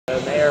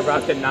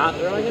Brockton not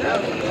throwing it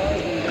out?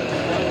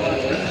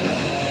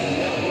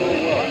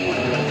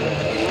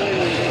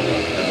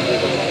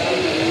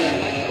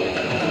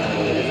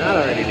 It's not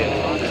already doing it.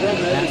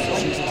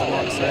 Massachusetts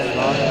alongside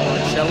Bob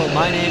Marcello.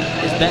 My name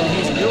is Ben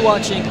Hayes, and you're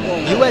watching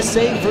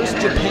USA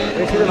versus Japan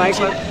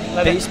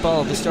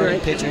baseball. The starting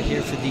pitcher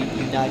here for the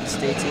United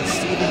States is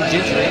Stephen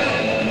Gingery.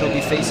 He'll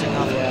be facing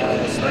off.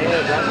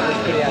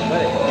 Pretty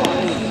athletic.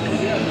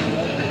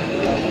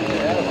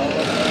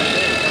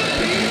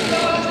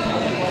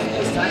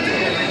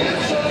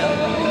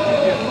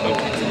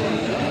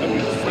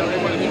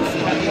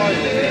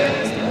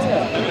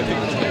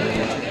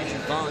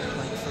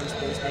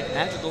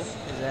 Madrigal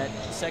is at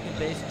second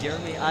base.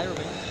 Jeremy Ireman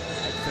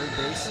at third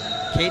base.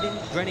 Caden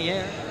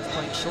Grenier is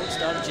playing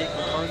shortstop. Jake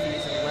McCarthy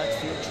is in left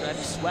field.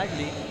 Travis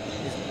Swaggerty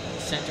is in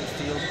center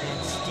field.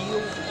 And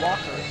Steele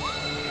Walker,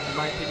 in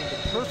my opinion,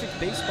 the perfect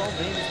baseball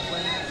name, is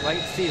playing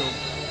right field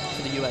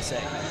for the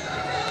USA.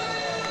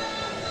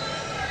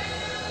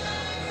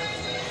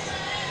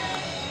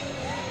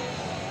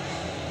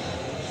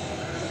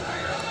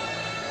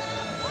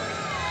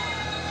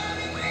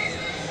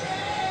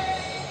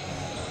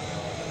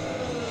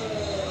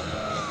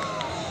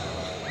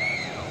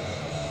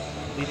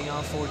 Leading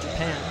off for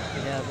Japan,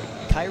 we have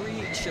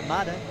Kairi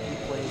Shimada, who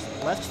plays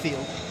left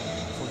field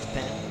for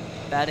Japan.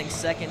 Batting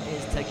second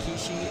is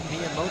Takeshi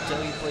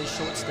Miyamoto, he plays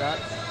shortstop.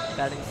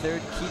 Batting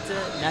third, Kita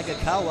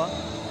Nagakawa.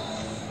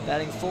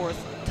 Batting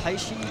fourth,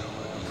 Taishi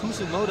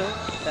Kusumoto.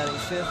 Batting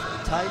fifth,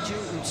 Taiju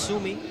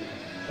Utsumi.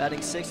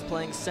 Batting sixth,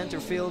 playing center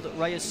field,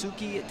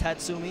 Ryusuke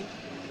Tatsumi.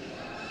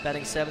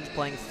 Batting seventh,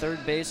 playing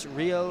third base,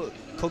 Ryo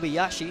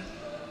Kobayashi.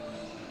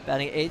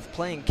 Batting eighth,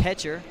 playing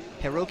catcher,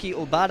 Hiroki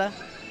Obata.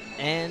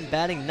 And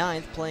batting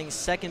ninth, playing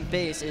second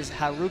base, is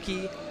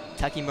Haruki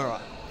Takimura.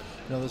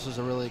 You know, this is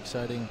a really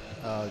exciting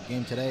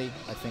game today,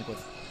 I think,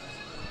 with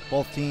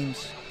both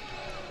teams.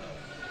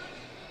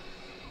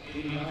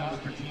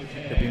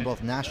 They're being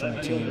both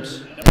national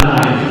teams.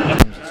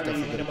 It's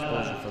definitely good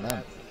exposure for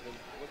them.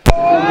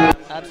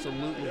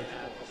 Absolutely.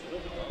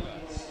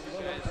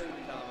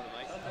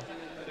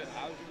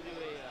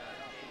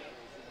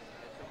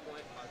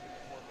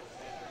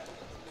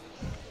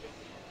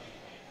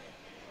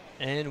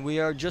 And we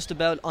are just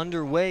about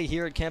underway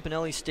here at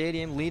Campanelli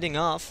Stadium. Leading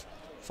off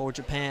for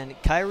Japan,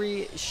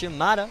 Kairi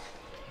Shimada.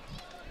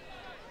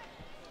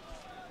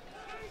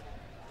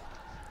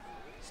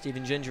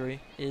 Stephen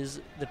Gingery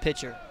is the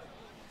pitcher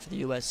for the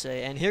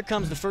USA. And here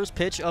comes the first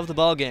pitch of the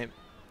ball game.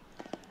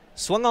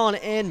 Swung on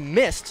and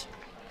missed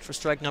for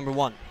strike number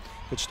one.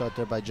 Good start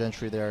there by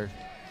Gentry there,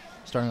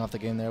 starting off the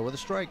game there with a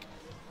strike.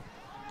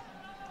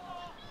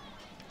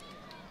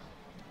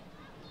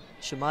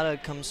 Shimada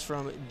comes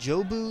from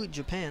Jobu,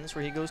 Japan. That's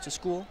where he goes to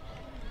school.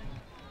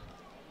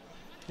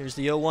 Here's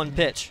the 0-1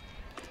 pitch.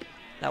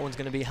 That one's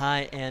going to be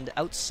high and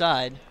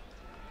outside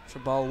for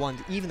ball one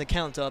to even the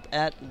count up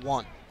at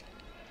 1.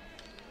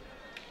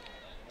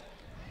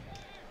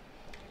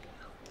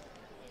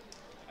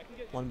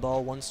 One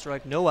ball, one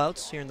strike, no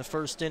outs here in the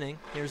first inning.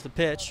 Here's the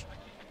pitch.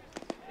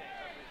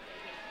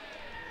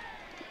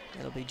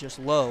 That'll be just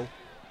low.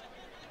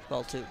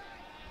 Ball 2.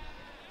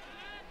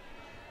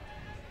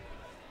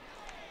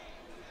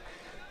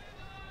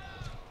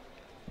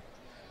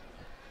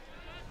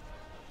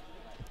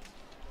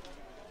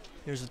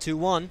 Here's the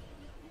 2-1.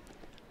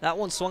 That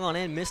one swung on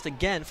and missed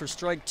again for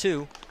strike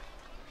 2.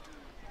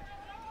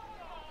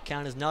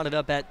 Count is knotted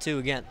up at 2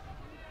 again.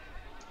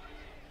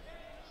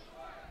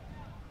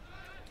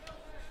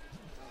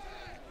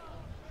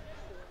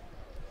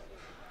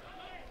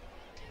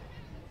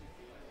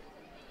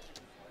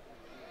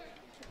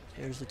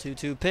 Here's the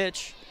 2-2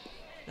 pitch.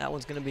 That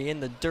one's going to be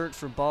in the dirt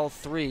for ball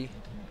 3.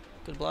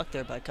 Good block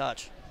there by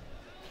Koch.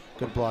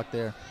 Good block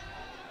there.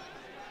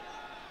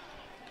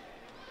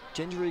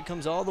 Gingery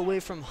comes all the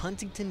way from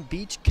Huntington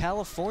Beach,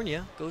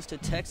 California, goes to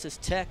Texas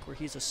Tech where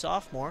he's a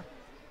sophomore.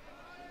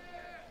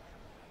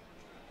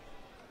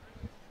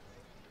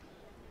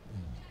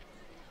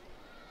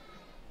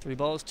 Three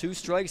balls, 2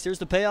 strikes. Here's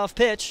the payoff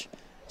pitch.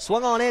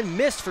 Swung on and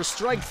missed for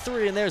strike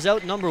 3, and there's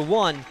out number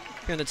 1 here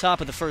in the top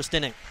of the first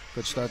inning.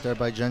 Good start there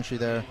by Gentry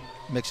there,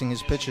 mixing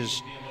his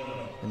pitches.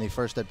 In the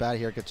first at bat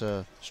here, gets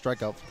a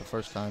strikeout for the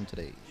first time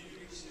today.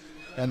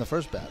 And the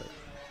first batter.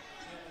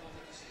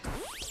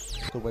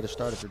 Good way to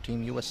start if you're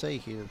Team USA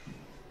here.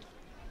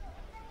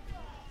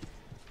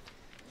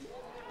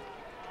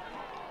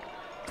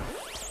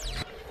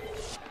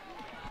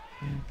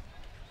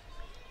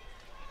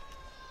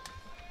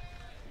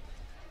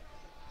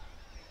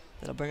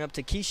 That'll bring up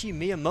Takeshi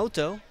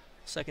Miyamoto,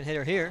 second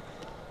hitter here.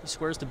 He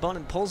squares the bunt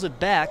and pulls it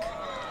back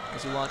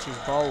as he watches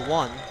ball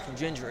 1 from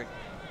Gingery.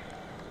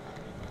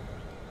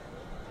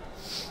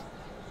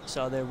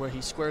 Saw there where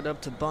he squared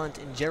up to bunt,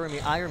 and Jeremy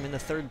Ireman, the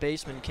third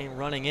baseman, came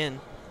running in.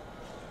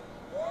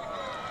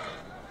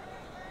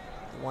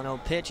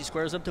 1-0 pitch. He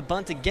squares up to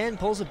bunt again,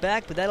 pulls it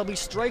back, but that'll be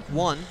strike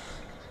 1.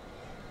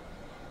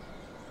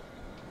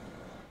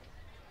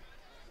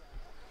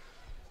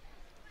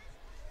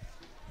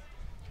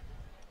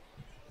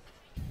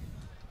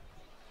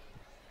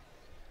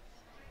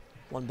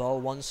 1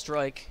 ball, 1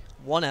 strike,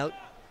 1 out.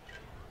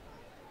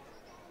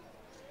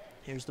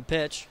 Here's the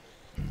pitch.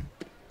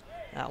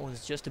 That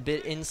one's just a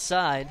bit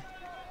inside.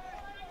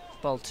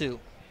 Ball 2.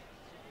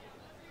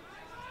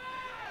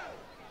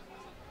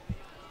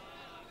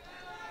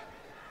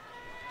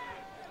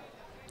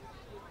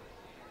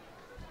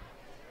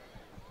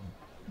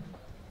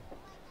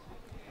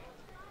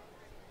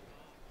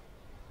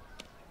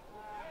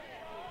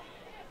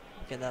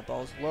 Again, that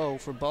ball's low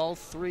for ball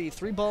 3.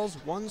 3 balls,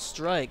 1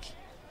 strike.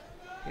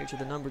 Here to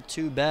the number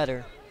 2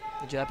 batter,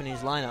 the Japanese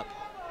lineup.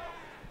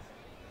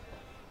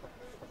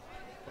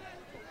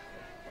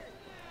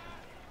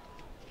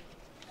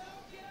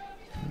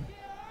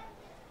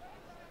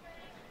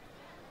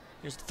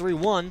 Here's the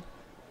 3-1.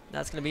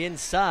 That's going to be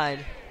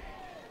inside.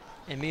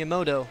 And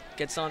Miyamoto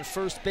gets on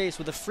first base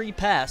with a free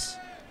pass.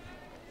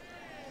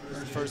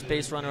 The first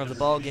base runner of the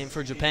ball game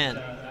for Japan.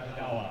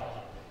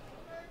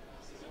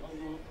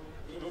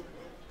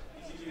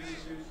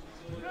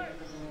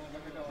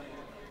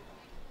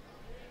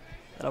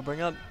 That'll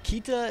bring up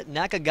Kita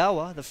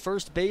Nakagawa, the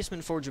first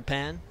baseman for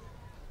Japan,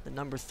 the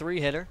number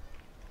 3 hitter.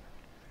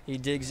 He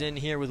digs in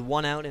here with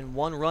 1 out and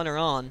 1 runner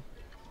on.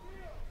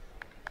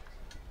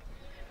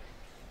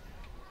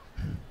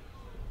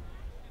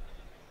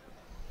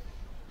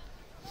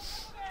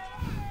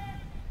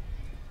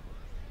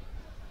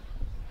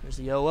 Here's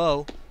the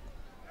 0-0.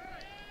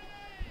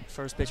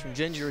 First pitch from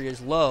Gingery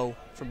is low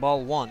for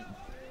ball 1.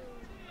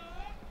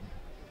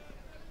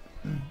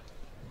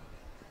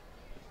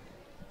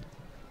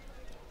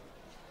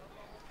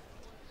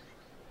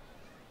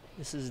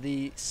 This is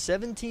the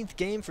 17th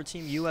game for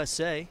Team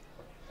USA,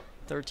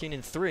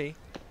 13-3.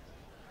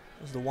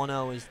 As the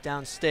 1-0 is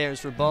downstairs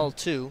for ball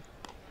 2.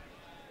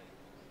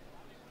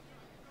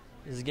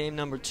 This is game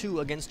number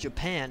 2 against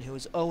Japan, who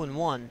is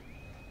 0-1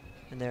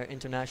 in their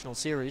international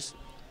series.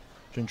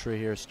 Gentry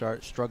here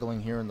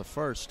struggling here in the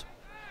first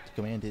to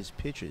command his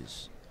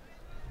pitches.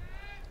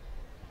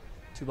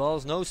 2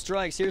 balls, no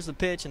strikes. Here's the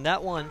pitch, and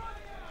that one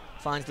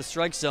finds the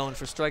strike zone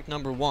for strike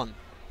number 1.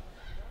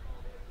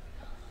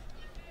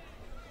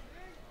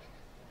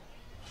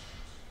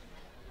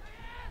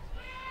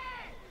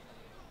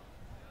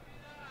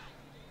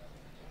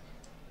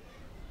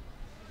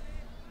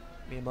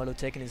 Miyamoto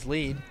taking his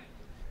lead.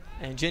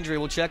 And Gingery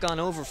will check on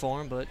over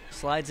for him, but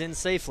slides in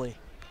safely.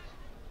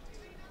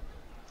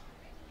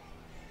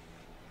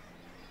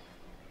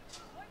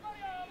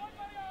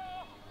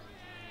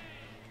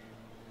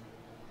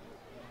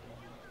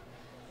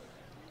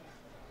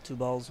 Two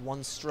balls,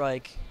 1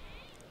 strike,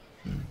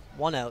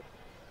 1 out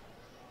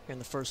here in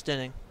the first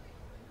inning.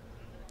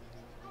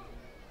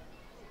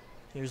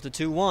 Here's the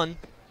 2-1.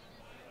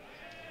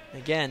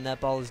 Again, that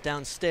ball is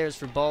downstairs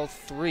for ball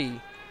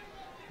 3.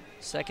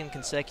 Second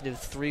consecutive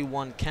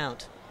 3-1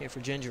 count here for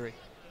Gingery.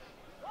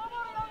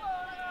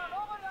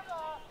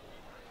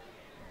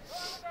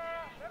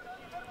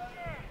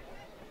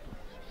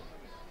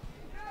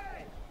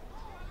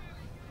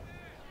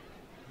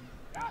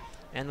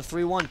 And the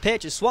 3-1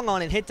 pitch is swung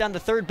on and hit down the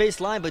third base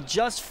line, but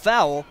just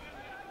foul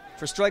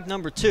for strike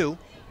number 2.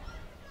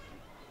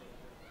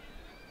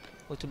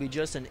 Looked to be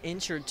just an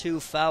inch or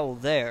 2 foul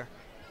there.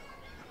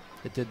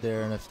 It did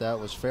there, and if that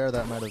was fair,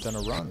 that might have been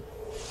a run.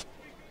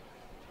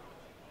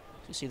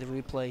 You see the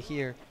replay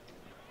here.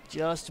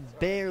 Just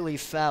barely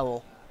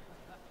foul.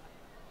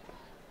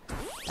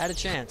 Had a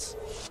chance.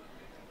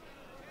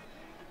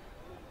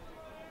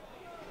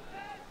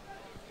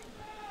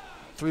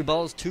 Three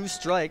balls, 2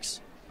 strikes.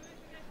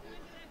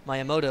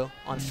 Miyamoto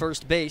on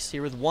first base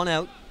here with 1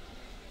 out.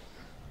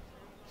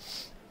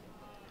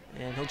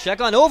 And he'll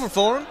check on over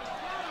for him.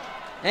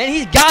 And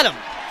he's got him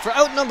for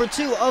out number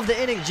 2 of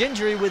the inning.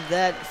 Gingery with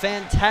that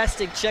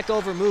fantastic check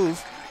over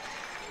move.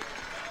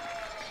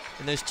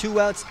 And there's 2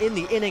 outs in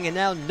the inning, and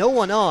now no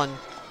one on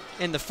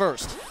in the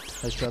first.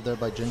 Nice job there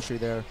by Gentry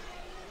there,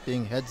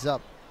 being heads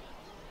up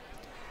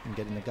and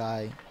getting the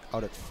guy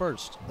out at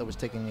first that was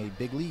taking a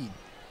big lead.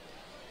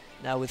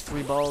 Now with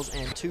 3 balls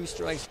and 2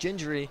 strikes,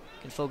 Gingery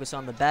can focus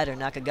on the batter,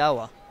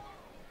 Nakagawa,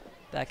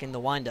 back in the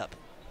windup.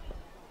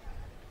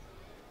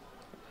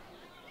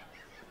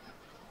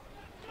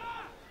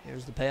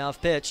 Here's the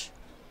payoff pitch.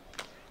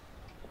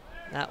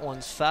 That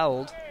one's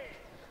fouled.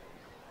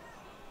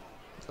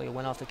 Looks like it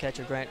went off the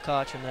catcher, Grant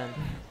Koch, and then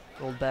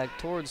rolled back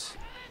towards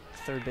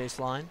third base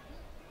line.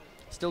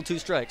 Still 2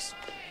 strikes.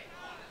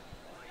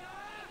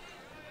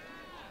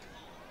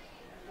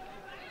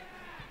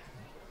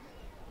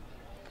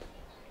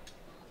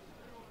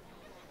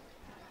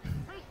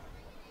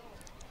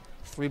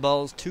 Three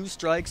balls, 2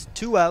 strikes,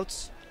 2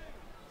 outs.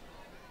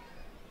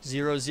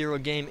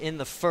 0-0 game in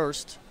the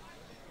first.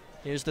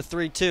 Here's the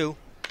 3-2.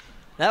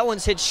 That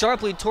one's hit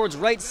sharply towards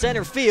right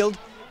center field,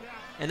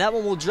 and that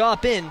one will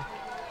drop in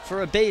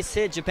for a base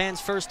hit,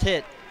 Japan's first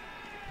hit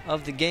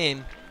of the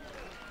game.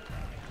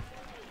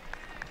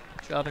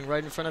 Dropping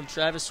right in front of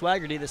Travis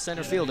Swaggerty, the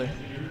center fielder.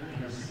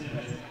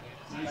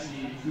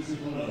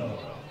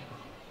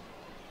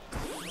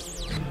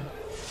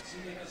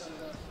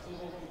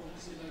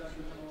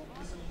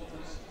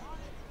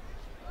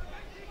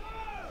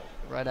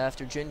 Right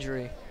after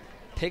Gingery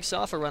picks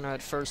off a runner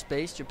at first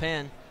base.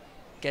 Japan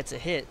gets a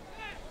hit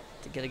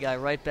to get a guy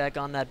right back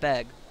on that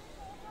bag.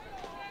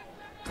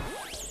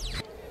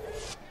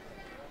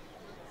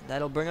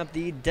 That'll bring up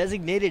the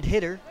designated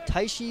hitter,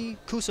 Taishi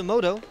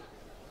Kusamoto.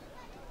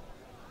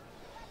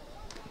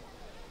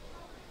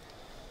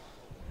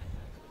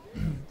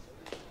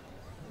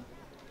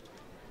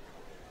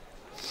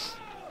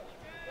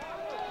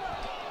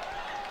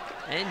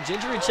 And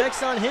Gingery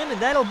checks on him, and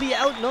that'll be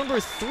out number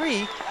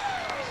 3.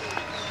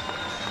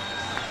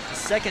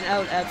 The second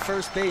out at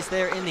first base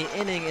there in the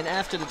inning, and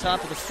after the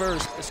top of the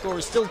first, the score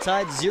is still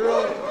tied 0-0.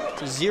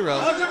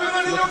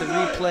 Look at the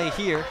replay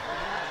here.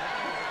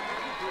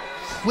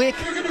 Quick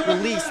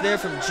release there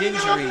from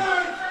Gingery.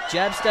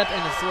 Jab step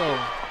and a throw.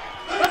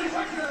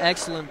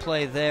 Excellent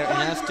play there,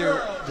 and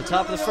after the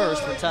top of the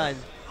first, we're tied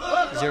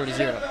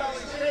 0-0.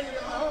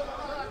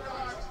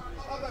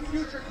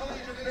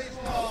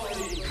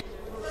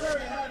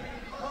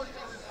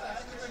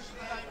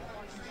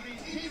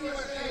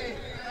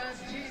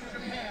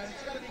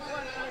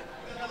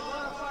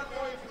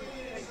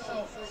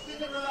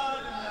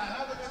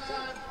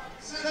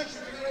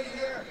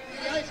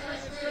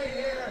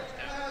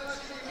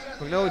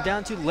 We're going to go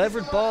down to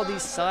Levered Ball, the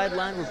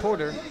sideline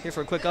reporter, here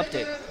for a quick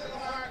update.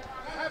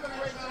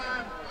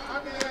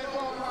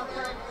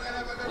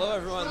 Hello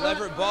everyone,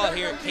 Levered Ball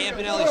here at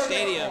Campanelli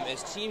Stadium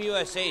as Team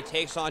USA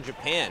takes on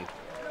Japan.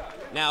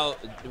 Now,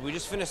 we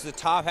just finished the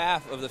top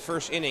half of the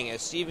first inning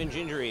as Steven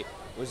Gingery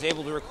was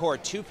able to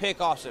record 2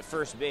 pickoffs at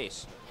first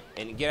base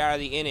and get out of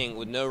the inning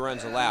with no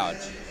runs allowed.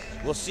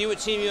 We'll see what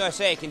Team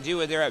USA can do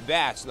with their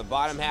at-bats in the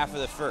bottom half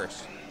of the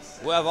first.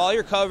 We'll have all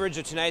your coverage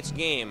of tonight's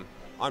game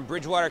on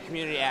Bridgewater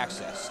Community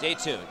Access. Stay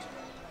tuned.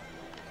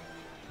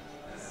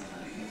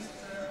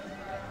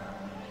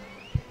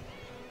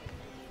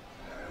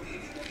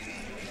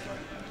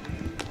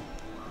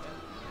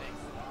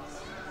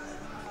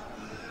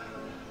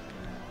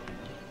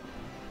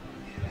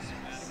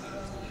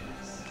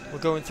 We're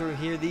going through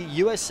here the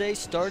USA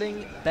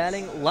starting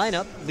batting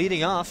lineup.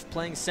 Leading off,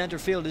 playing center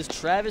field is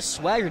Travis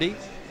Swaggerty.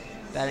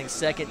 Batting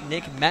second,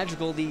 Nick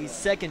Madrigal, the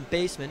second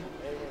baseman.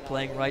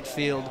 Playing right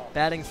field,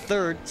 batting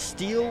third,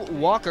 Steele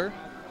Walker.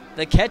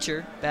 The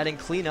catcher, batting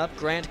cleanup,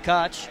 Grant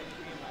Koch.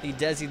 The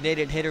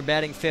designated hitter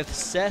batting fifth,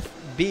 Seth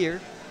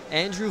Beer.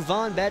 Andrew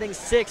Vaughn batting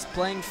sixth,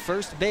 playing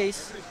first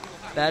base.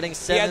 Batting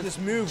seventh,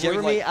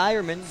 Jeremy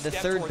Ironman, the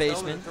third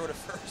baseman.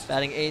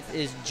 Batting eighth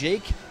is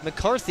Jake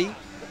McCarthy.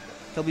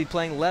 He'll be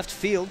playing left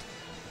field.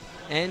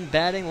 And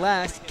batting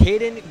last,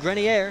 Caden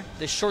Grenier,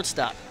 the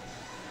shortstop.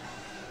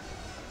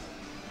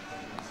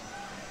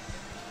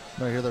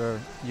 Right here, the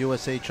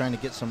USA trying to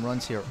get some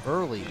runs here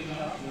early.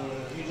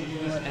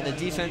 And the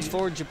defense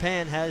for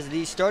Japan has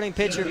the starting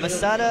pitcher,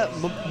 Masada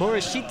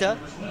Morishita,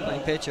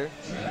 playing pitcher.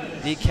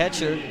 The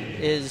catcher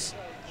is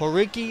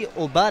Haruki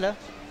Obata,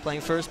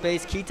 playing first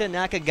base, Kita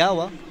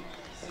Nakagawa.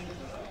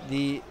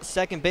 The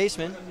second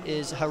baseman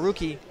is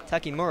Haruki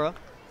Takimura.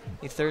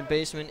 The third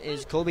baseman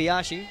is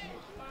Kobayashi.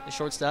 The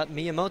shortstop,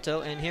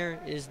 Miyamoto. And here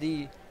is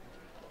the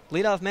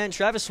leadoff man,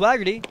 Travis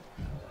Swaggerty.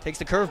 Takes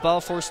the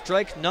curveball for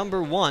strike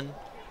number 1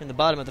 in the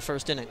bottom of the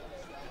first inning.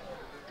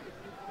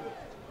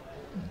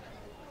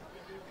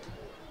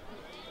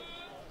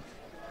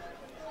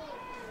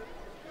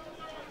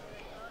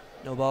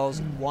 No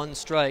balls, 1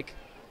 strike.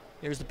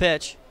 Here's the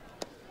pitch.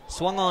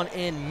 Swung on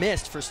and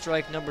missed for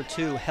strike number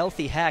 2.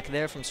 Healthy hack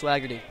there from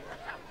Swaggerty.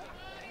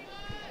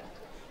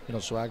 You know,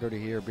 Swaggerty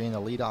here being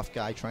the leadoff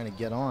guy trying to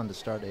get on to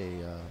start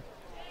an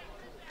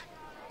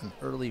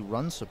early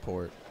run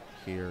support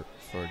here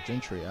for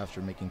Gentry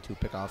after making 2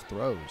 pickoff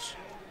throws.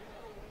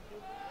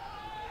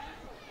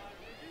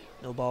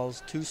 No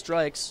balls, 2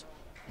 strikes.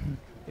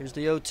 Here's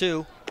the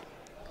 0-2.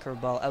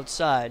 Curveball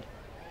outside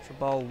for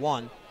ball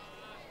 1.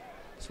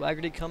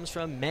 Swaggerty comes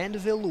from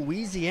Mandeville,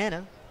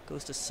 Louisiana.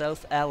 Goes to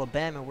South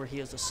Alabama where he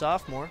is a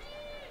sophomore.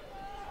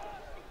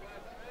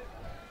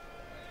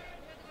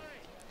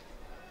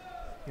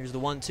 Here's the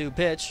 1-2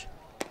 pitch.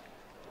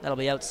 That'll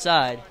be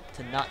outside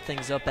to knot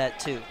things up at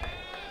 2.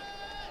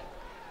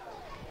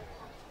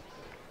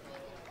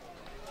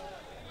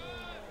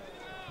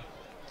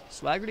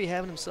 Swaggerty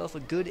having himself a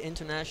good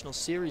international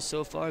series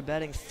so far,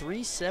 batting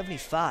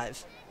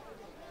 .375,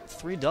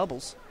 3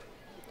 doubles.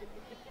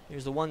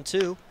 Here's the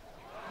 1-2.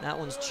 That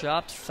one's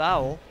chopped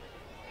foul.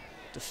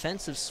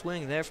 Defensive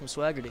swing there from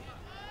Swaggerty.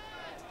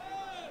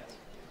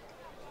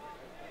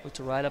 Looked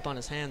to ride up on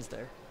his hands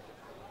there.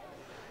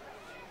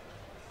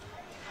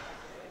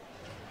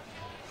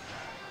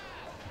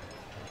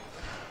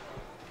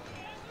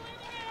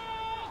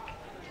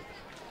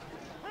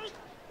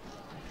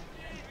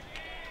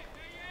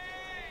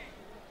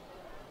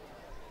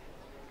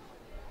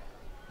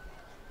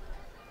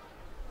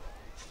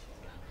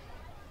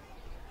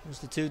 There's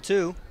the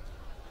 2-2.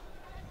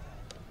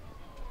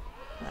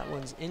 That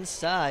one's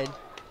inside.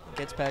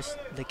 Gets past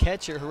the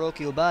catcher,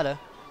 Hiroki Obata,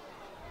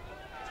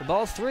 for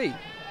ball 3.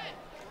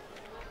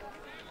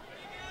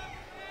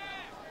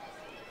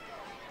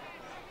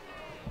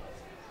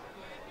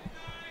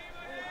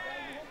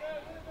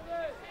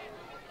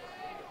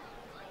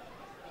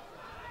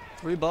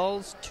 3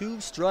 balls, 2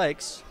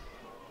 strikes.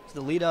 It's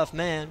the leadoff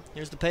man.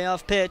 Here's the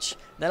payoff pitch.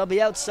 That'll be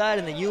outside,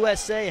 and the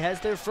USA has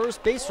their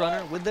first base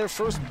runner with their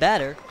first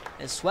batter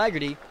as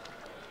Swaggerty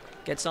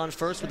gets on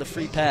first with a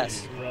free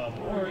pass.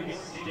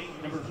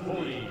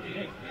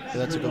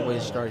 That's a good way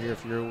to start here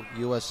for your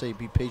USA.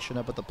 Be patient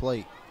up at the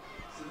plate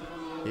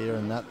here,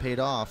 and that paid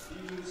off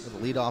with a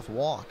leadoff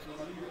walk.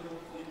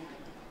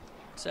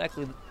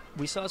 Exactly.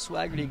 We saw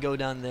Swaggerty go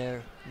down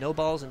there, no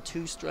balls and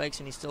 2 strikes,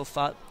 and he still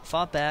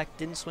fought back,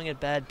 didn't swing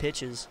at bad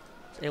pitches,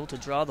 was able to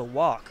draw the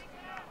walk.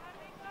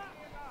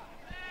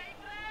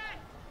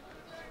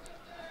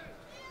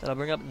 That'll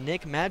bring up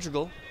Nick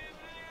Madrigal,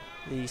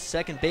 the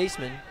second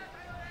baseman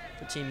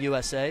for Team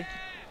USA.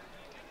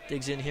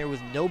 Digs in here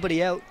with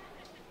nobody out.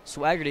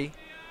 Swaggerty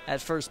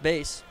at first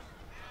base.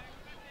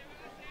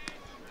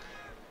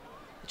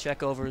 The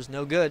check over is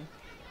no good.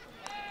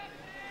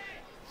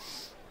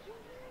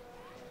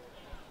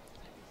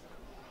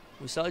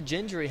 We saw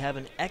Gingery have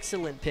an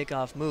excellent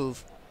pickoff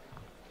move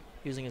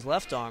using his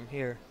left arm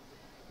here.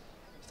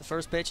 It's the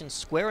first pitch and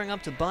squaring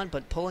up to bunt,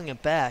 but pulling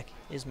it back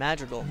is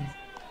Madrigal.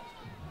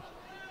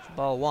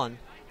 Ball 1.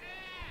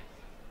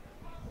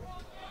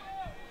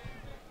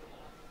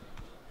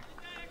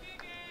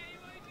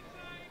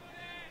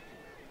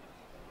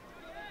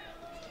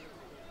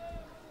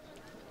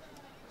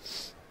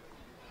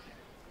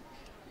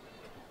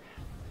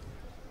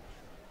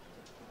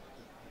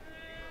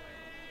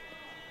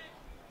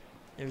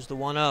 There's the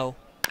 1-0.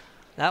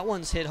 That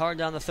one's hit hard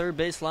down the third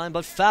base line,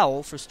 but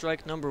foul for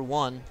strike number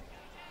 1.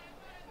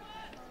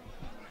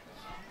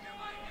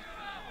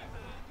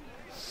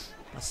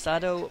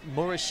 Masato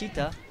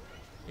Morishita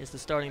is the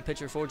starting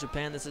pitcher for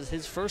Japan. This is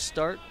his first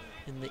start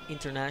in the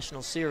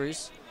international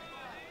series.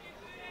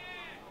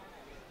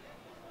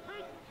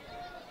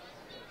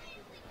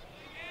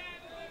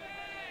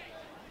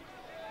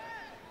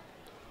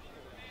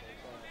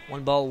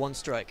 One ball, 1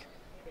 strike.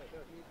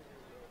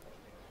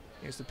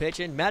 Here's the pitch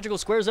in. Madrigal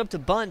squares up to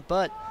bunt,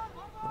 but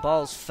the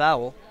ball's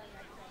foul.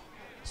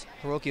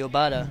 Hiroki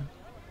Obata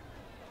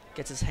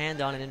gets his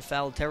hand on it in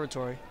foul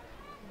territory.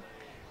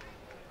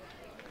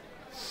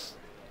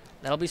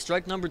 That'll be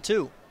strike number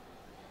 2.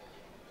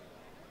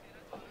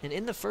 And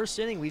in the first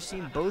inning, we've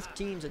seen both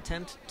teams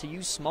attempt to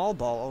use small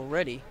ball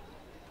already.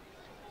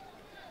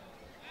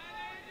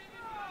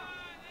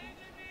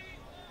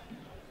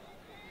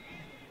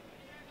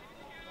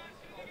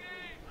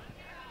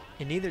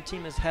 And neither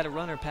team has had a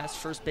runner past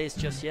first base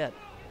just yet.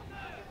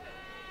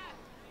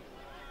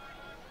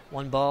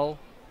 1 ball,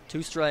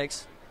 2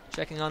 strikes.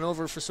 Checking on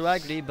over for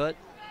Swaggerty, but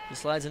he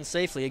slides in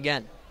safely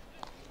again.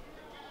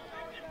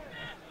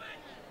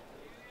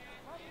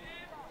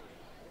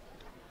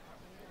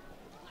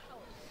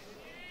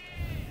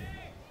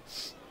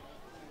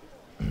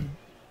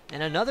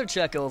 And another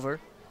check over.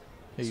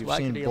 Yeah, you've Swaggerty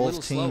seen a both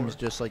little teams,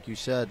 slower. just like you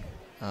said,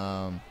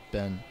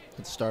 Ben.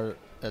 It started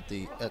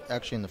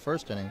actually in the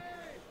first inning,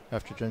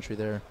 after Gentry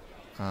there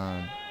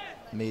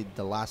made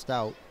the last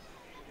out.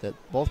 That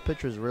both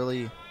pitchers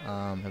really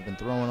have been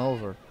throwing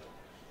over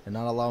and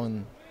not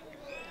allowing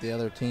the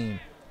other team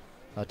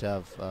to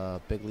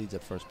have big leads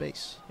at first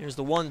base. Here's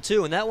the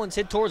 1-2, and that one's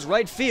hit towards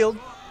right field.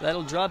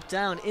 That'll drop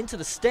down into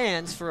the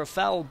stands for a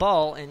foul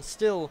ball, and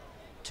still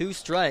 2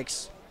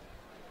 strikes.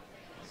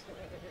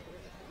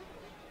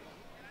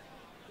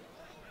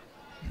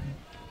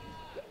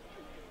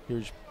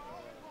 Here's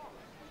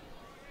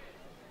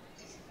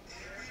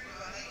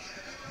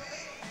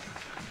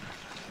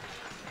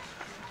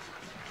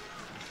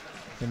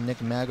and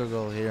Nick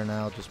Madrigal here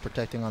now, just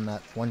protecting on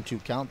that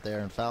 1-2 count there,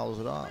 and fouls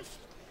it off.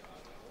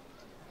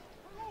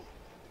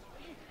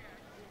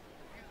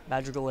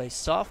 Madrigal, a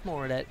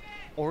sophomore at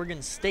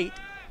Oregon State.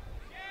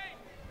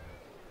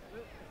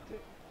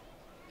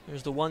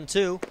 Here's the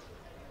 1-2.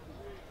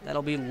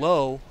 That'll be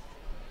low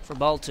for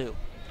ball 2.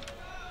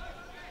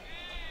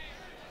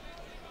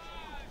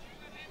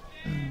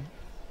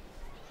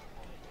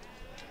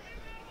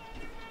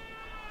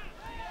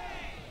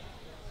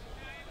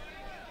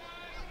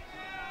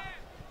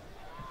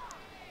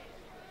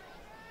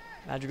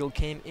 Madrigal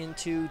came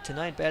into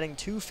tonight batting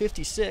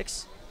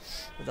 .256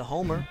 with a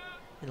homer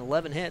and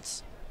 11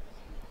 hits.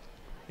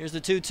 Here's the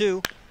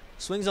 2-2.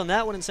 Swings on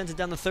that one and sends it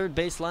down the third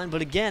baseline,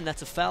 but again,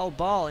 that's a foul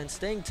ball, and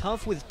staying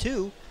tough with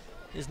 2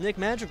 is Nick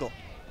Madrigal.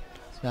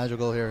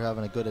 Madrigal here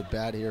having a good at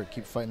bat here.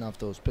 Keep fighting off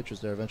those pitches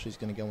there. Eventually he's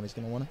going to get when he's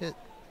going to want to hit.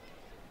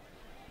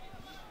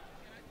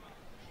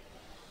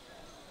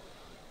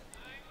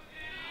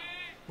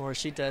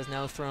 Morishita has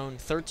now thrown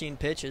 13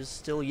 pitches,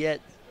 still yet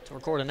to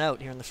record an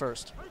out here in the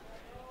first.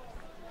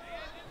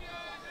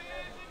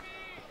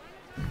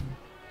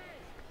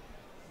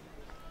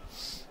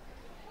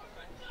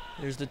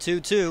 There's the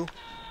 2-2,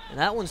 and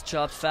that one's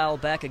chopped foul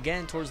back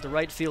again towards the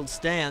right field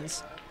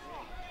stands.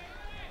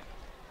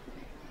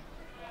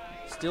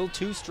 Still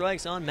 2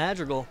 strikes on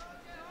Madrigal.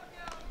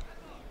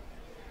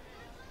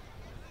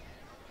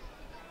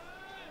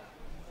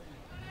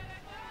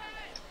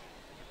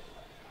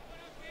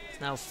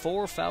 It's now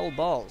 4 foul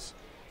balls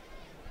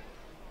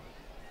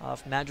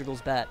off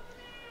Madrigal's bat.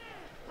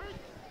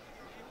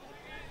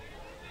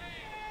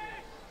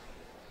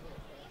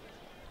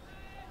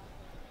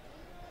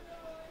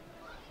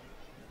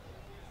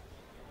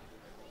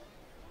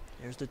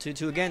 Here's the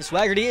 2-2 again.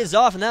 Swaggerty is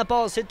off, and that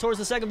ball is hit towards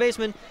the second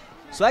baseman.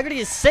 Swaggerty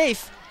is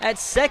safe at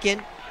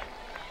second,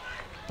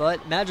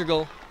 but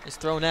Madrigal is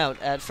thrown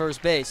out at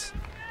first base.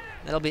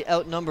 That'll be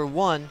out number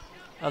 1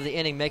 of the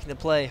inning, making the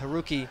play,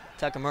 Haruki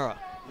Takamura.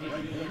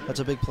 That's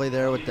a big play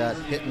there with that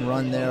hit and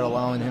run there,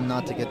 allowing him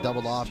not to get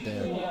doubled off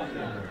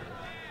there.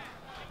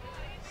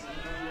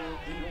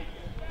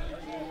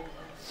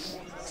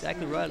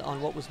 Exactly right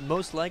on what was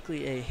most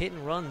likely a hit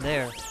and run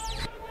there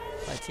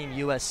by Team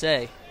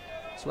USA.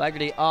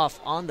 Swaggerty off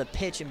on the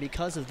pitch, and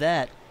because of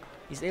that,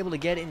 he's able to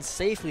get in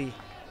safely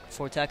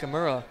for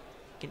Takamura.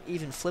 Can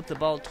even flip the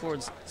ball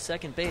towards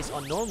second base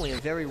on normally a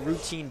very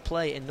routine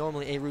play and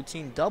normally a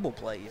routine double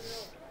play.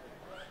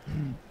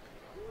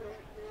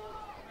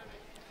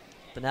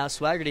 But now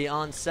Swaggerty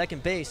on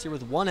second base here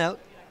with 1 out.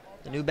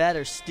 The new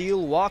batter,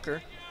 Steele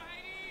Walker.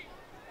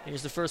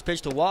 Here's the first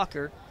pitch to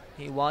Walker.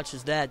 He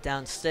watches that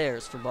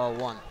downstairs for ball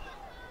 1.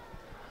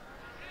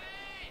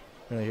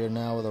 Right here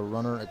now with a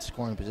runner at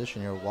scoring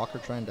position here. Walker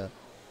trying to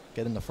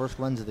get in the first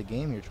runs of the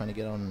game. You're trying to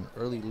get on an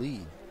early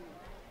lead.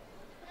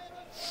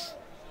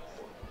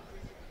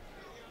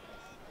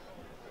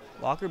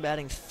 Walker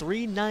batting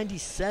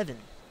 .397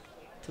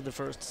 to the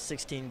first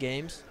 16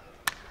 games.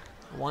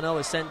 1-0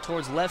 is sent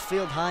towards left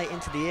field, high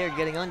into the air.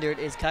 Getting under it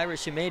is Kyra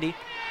Shimedi,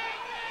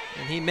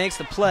 and he makes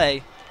the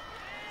play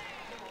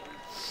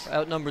for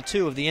out number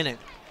 2 of the inning.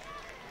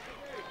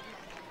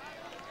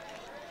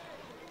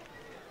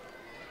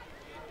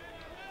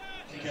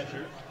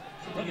 Catcher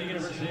from the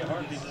University of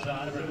Hartford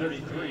side, number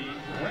 33,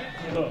 Grant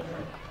Cook.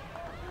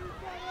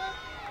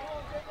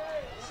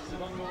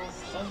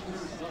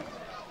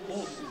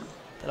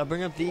 That'll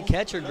bring up the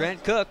catcher,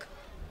 Grant Cook.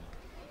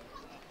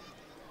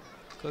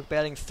 Cook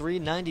batting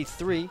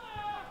 .393,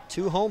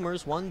 2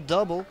 homers, 1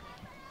 double,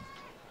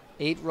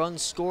 8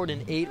 runs scored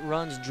and 8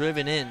 runs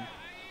driven in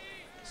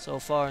so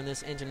far in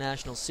this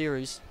international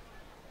series.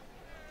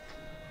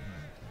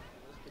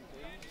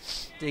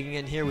 Digging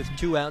in here with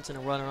 2 outs and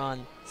a runner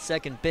on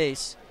second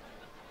base.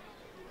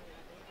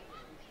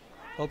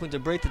 Hoping to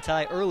break the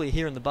tie early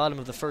here in the bottom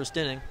of the first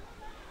inning.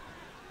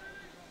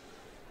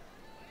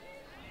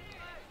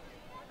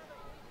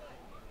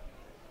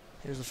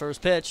 Here's the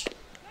first pitch.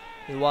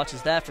 He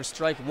watches that for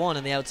strike 1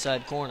 in the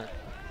outside corner.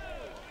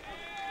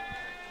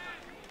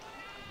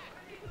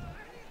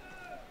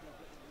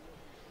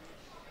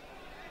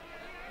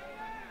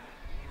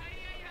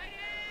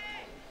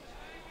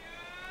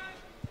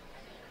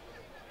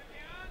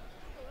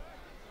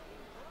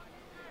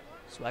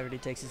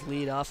 Swaggerty takes his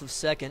lead off of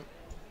second.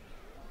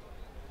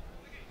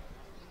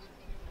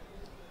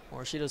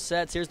 Morishito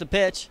sets. Here's the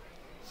pitch.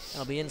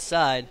 That'll be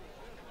inside.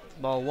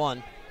 Ball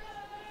 1.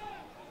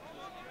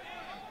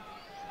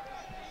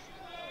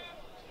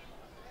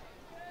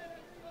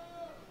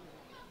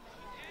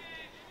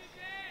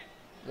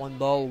 One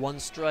ball, 1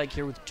 strike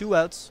here with 2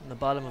 outs in the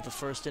bottom of the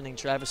first inning.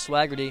 Travis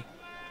Swaggerty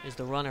is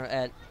the runner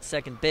at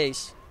second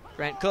base.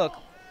 Grant Cook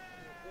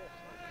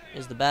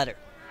is the batter.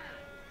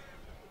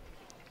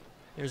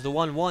 Here's the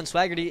 1-1.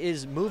 Swaggerty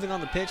is moving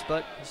on the pitch,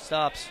 but he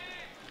stops.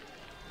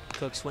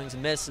 Cook swings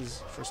and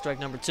misses for strike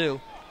number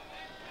 2.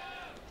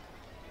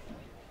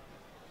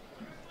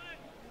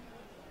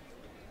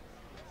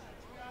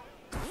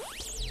 So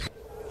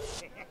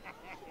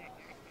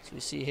we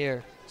see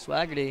here,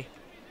 Swaggerty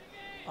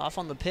off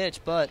on the pitch,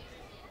 but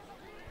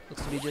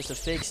looks to be just a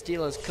fake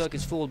steal as Cook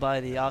is fooled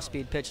by the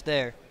off-speed pitch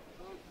there.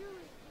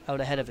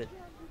 Out ahead of it.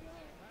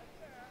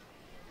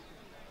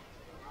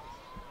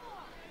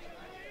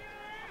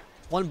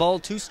 One ball,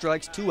 2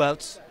 strikes, 2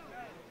 outs.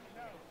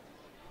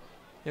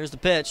 Here's the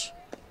pitch.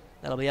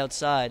 That'll be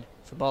outside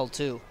for ball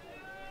 2.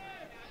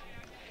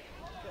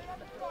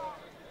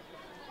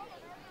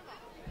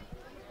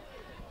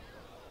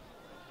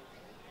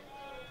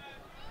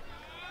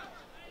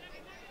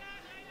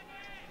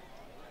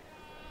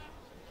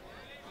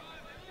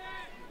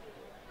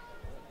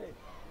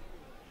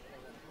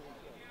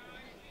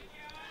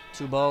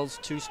 Two balls,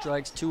 2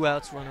 strikes, 2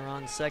 outs, runner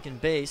on second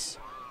base.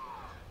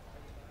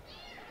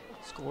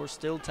 Score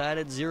still tied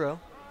at 0.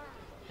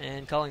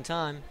 And calling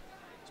time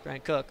is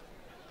Grant Cook.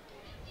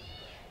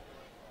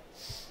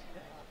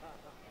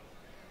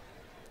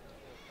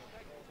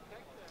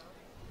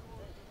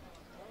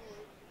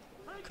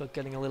 Cook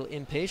getting a little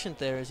impatient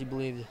there as he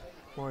believed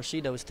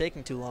Morishito was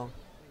taking too long.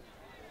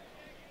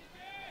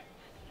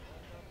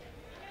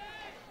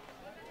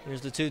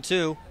 Here's the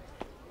 2-2.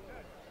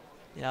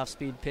 The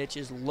off-speed pitch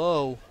is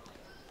low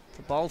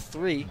for ball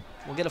 3.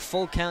 We'll get a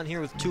full count here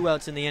with 2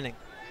 outs in the inning.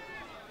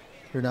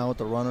 Here now with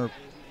the runner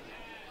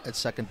at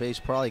second base,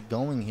 probably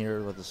going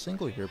here with a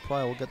single here,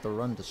 probably will get the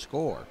run to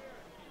score.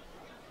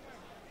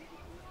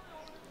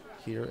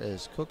 Here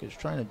as Cook is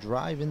trying to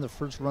drive in the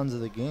first runs of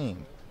the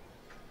game.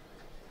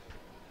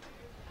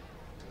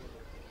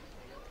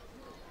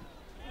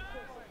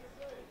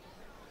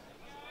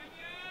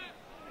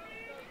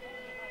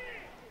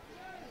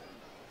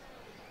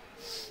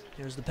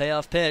 Here's the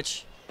payoff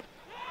pitch.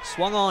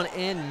 Swung on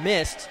and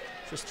missed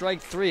for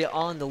strike 3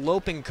 on the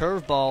loping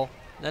curveball.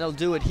 That'll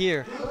do it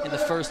here in the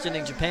first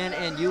inning. Japan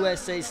and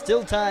USA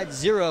still tied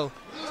 0-0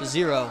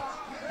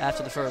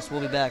 after the first.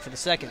 We'll be back for the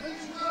second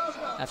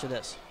after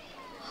this.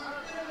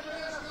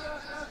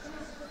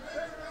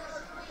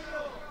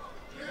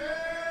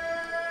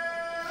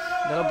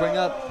 That'll bring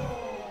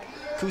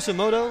up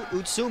Kusamoto,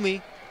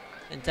 Utsumi,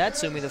 and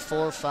Tatsumi, the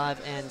 4,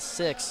 5, and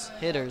 6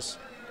 hitters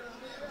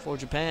for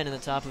Japan in the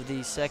top of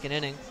the second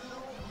inning.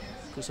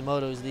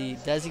 Kusamoto is the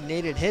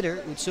designated hitter.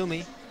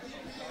 Utsumi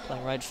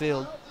playing right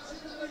field.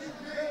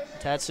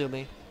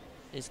 Tatsumi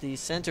is the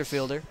center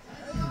fielder.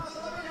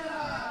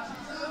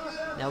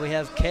 Now we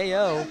have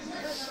KO,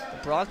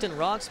 the Brockton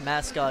Rocks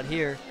mascot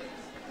here,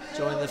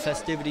 joining the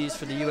festivities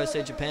for the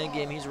USA-Japan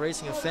game. He's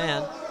racing a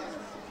fan.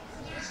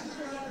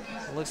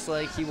 It looks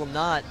like he will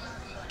not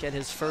get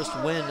his first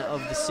win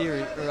of the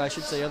series, or I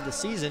should say of the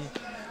season.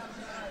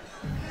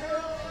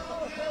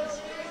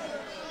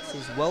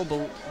 He's well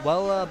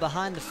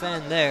behind the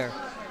fan there.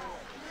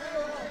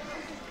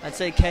 I'd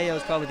say KO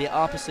is probably the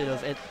opposite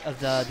of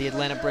the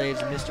Atlanta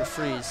Braves and Mr.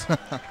 Freeze.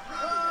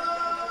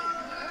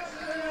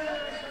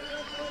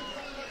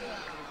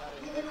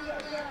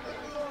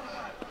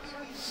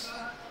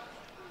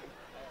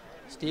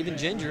 Stephen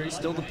Gingery,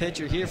 still the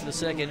pitcher here for the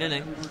second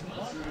inning.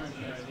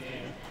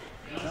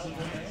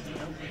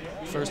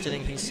 First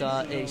inning, he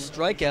saw a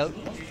strikeout,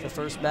 the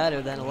first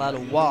batter, then allowed a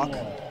walk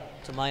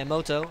to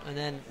Miyamoto, and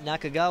then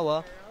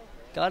Nakagawa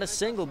got a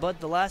single, but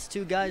the last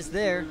two guys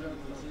there,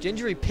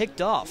 Gingery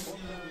picked off.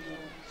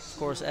 Of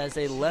course, as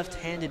a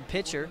left-handed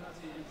pitcher,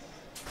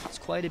 it's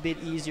quite a bit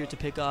easier to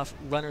pick off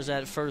runners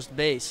at first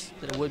base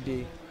than it would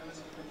be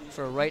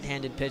for a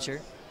right-handed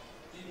pitcher.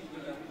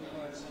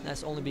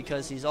 That's only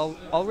because he's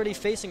already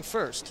facing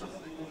first.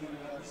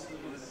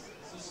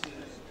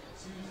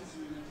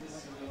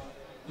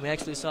 We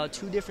actually saw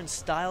two different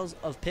styles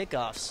of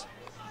pickoffs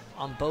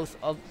on both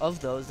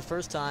of those. The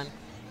first time,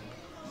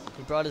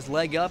 he brought his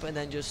leg up and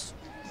then just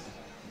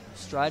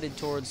strided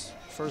towards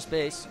first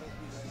base.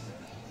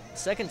 The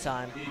second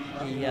time,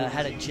 he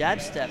had a jab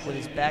step with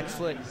his back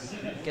foot,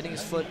 getting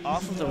his foot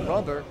off of the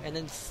rubber and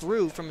then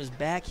threw from his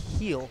back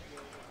heel,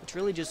 which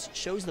really just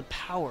shows the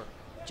power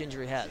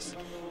Gingery has.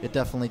 It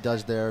definitely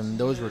does there, and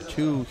those were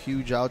two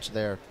huge outs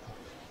there.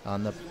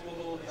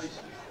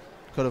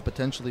 Could have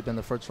potentially been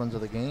the first runs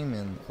of the game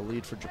and a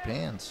lead for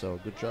Japan, so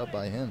good job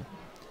by him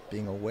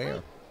being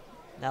aware.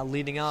 Now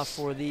leading off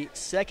for the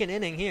second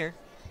inning here,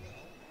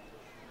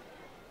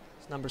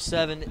 it's number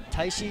 7,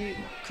 Taishi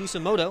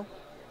Kusamoto,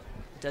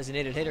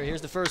 designated hitter.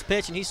 Here's the first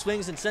pitch, and he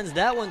swings and sends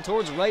that one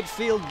towards right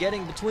field,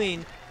 getting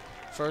between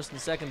first and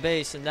second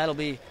base, and that'll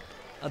be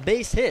a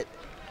base hit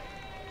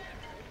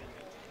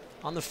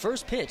on the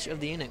first pitch of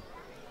the inning.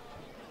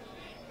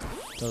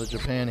 So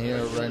Japan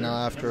here right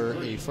now after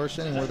a first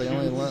inning where they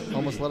only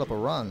almost let up a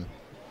run.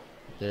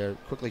 They're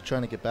quickly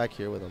trying to get back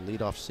here with a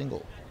leadoff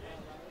single.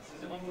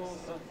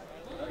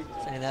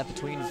 Sending that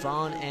between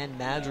Vaughn and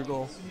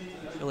Madrigal.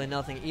 Really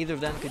nothing either of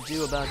them could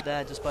do about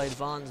that, despite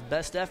Vaughn's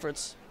best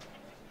efforts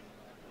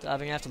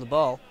diving after the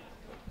ball.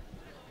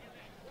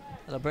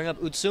 That'll bring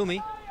up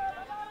Utsumi.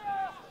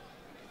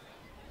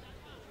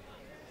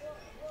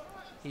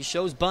 He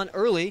shows bunt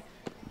early,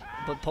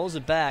 but pulls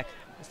it back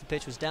as the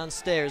pitch was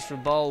downstairs for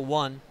ball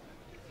 1.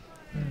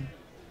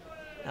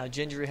 Now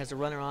Gingery has a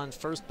runner on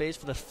first base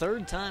for the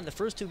third time. The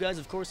first two guys,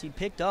 of course, he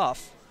picked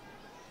off.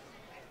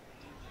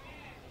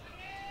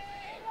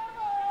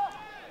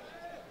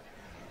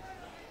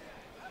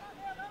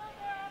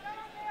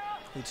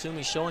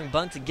 Utsumi showing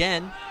bunt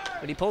again,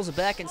 but he pulls it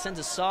back and sends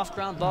a soft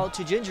ground ball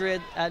to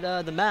Gingery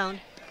at the mound.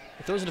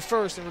 He throws it to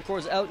first and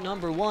records out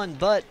number 1,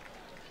 but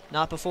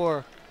not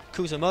before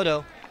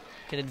Kusamoto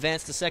can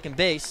advance to second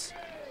base.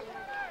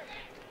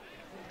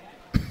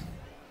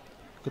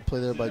 Good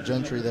play there by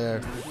Gentry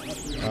there.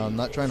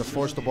 Not trying to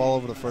force the ball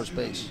over to first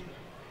base.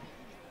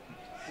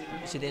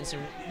 You see the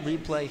instant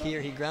replay here.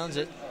 He grounds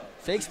it,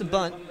 fakes the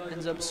bunt,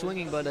 ends up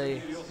swinging, but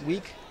a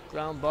weak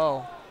ground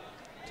ball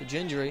to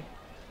Gingery.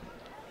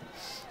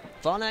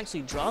 Vaughn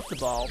actually dropped the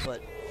ball,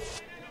 but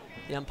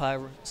the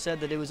umpire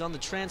said that it was on the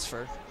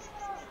transfer,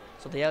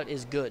 so the out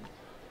is good.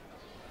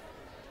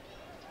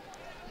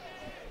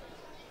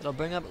 It'll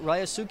bring up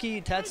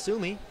Ryosuke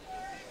Tatsumi.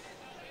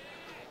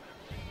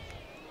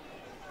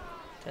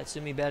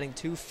 Tatsumi batting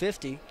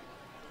 .250 in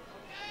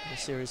the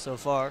series so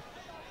far.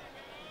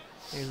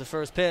 Here's the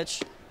first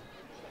pitch.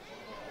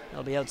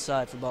 That'll be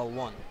outside for ball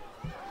 1.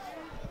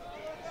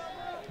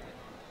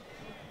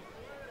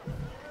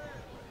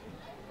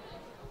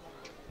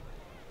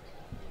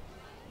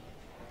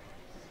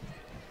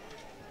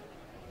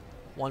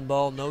 One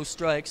ball, no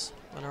strikes.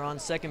 Runner on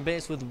second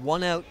base with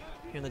 1 out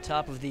here in the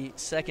top of the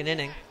second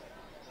inning.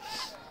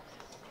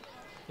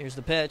 Here's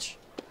the pitch.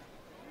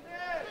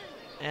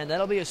 And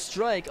that'll be a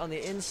strike on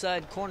the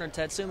inside corner.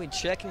 Tatsumi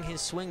checking his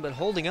swing but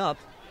holding up.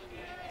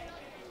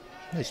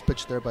 Nice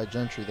pitch there by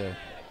Gentry there.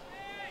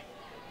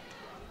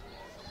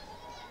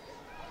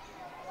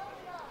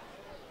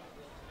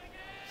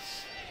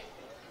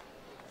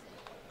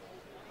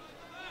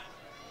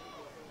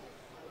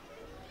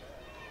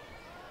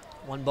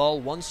 One ball,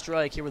 1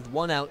 strike here with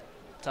 1 out,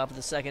 top of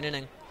the second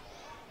inning.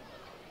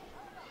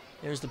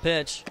 Here's the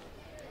pitch.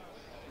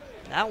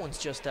 That one's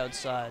just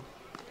outside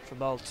for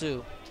ball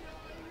 2.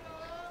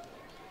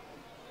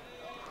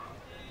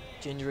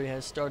 Gingery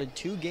has started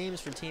 2 games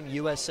for Team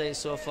USA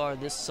so far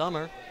this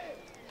summer.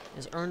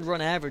 His earned run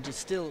average is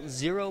still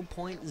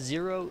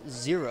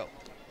 0.00.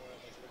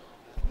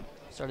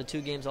 Started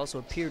 2 games, also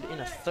appeared in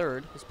a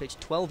third. Has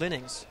pitched 12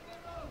 innings.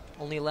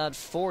 Only allowed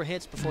 4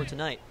 hits before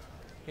tonight.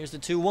 Here's the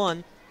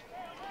 2-1.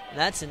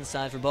 That's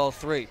inside for ball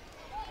 3.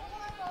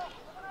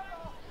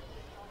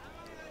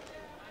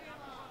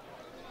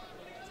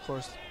 Of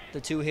course,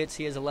 the 2 hits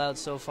he has allowed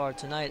so far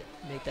tonight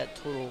make that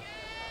total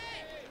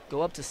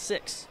go up to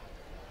 6.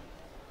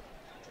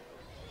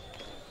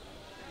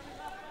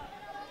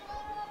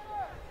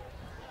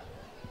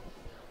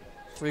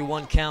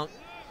 Three-one count.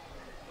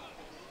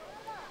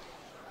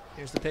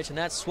 Here's the pitch, and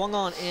that swung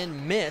on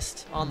and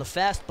missed on the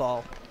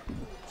fastball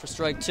for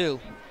strike 2.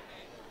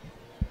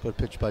 Good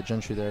pitch by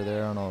Gentry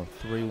there on a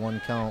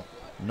 3-1 count,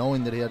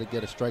 knowing that he had to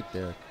get a strike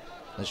there.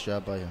 Nice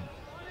job by him.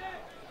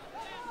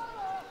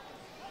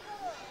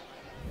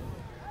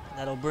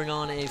 That'll bring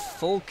on a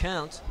full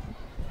count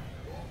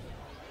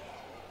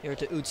here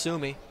to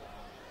Utsumi.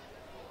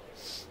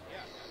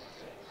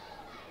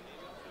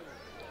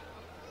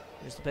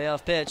 Here's the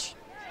payoff pitch.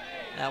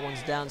 That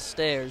one's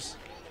downstairs.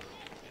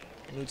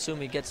 And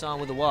Utsumi gets on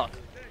with the walk.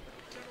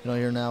 You know,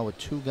 here now with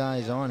 2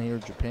 guys on here,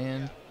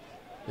 Japan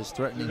is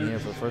threatening here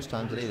for the first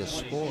time today to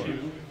score.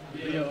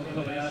 They'll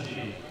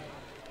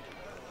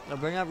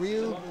bring out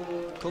Ryu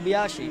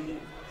Kobayashi.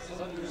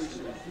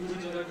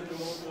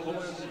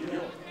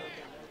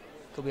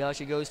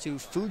 Kobayashi goes to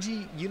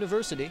Fuji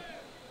University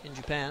in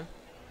Japan.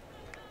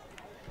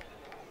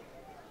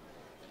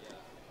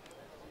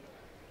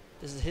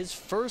 This is his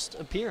first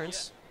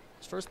appearance,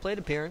 his first plate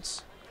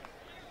appearance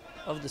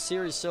of the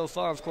series so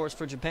far. Of course,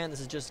 for Japan,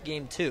 this is just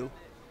game 2.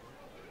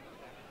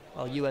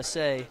 While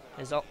USA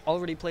has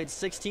already played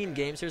 16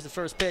 games. Here's the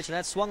first pitch, and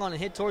that's swung on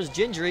and hit towards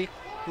Gingery,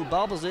 who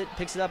bobbles it,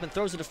 picks it up, and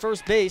throws it to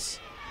first base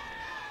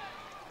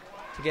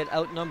to get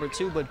out number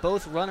 2, but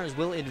both runners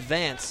will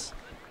advance.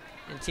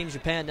 And Team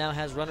Japan now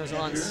has runners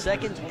on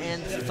second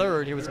and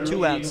third here with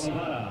 2 outs in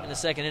the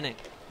second inning.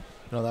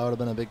 You know, that would have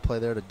been a big play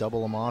there to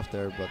double him off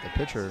there, but the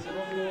pitcher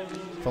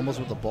fumbles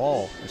with the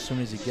ball as soon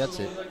as he gets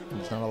it. And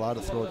he's not allowed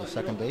to throw it to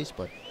second base,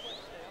 but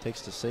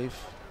takes the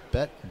safe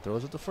bet and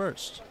throws it to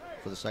first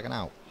for the second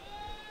out.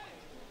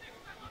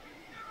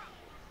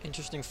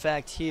 Interesting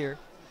fact here,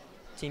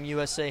 Team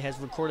USA has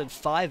recorded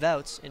 5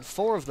 outs, and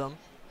 4 of them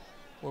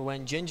were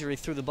when Gingery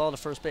threw the ball to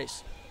first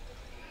base.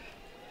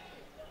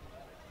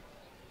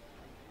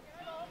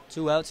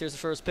 2 outs, here's the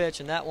first pitch,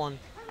 and that one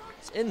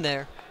is in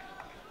there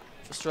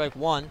for strike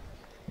 1.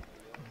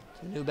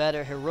 The new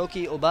batter,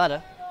 Hiroki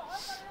Obata.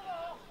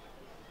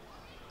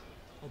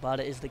 Obata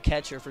is the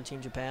catcher for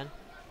Team Japan.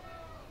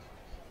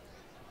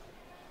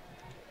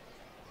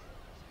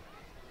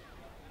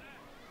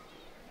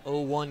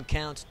 Oh, 1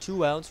 count,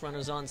 2 outs,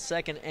 runners on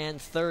second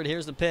and third.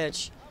 Here's the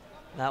pitch.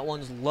 That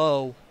one's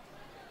low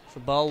for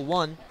ball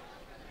 1.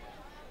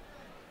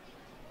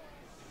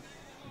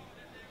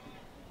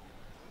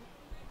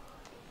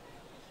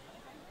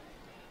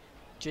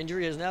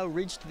 Gingery has now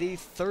reached the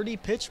 30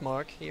 pitch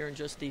mark here in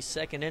just the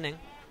second inning.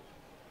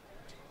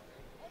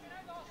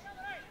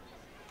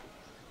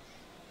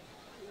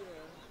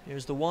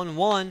 Here's the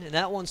 1-1, and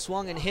that one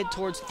swung and hit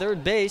towards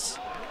third base.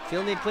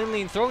 Fielding it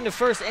cleanly and throwing to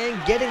first,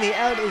 and getting the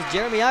out is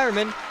Jeremy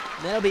Ironman.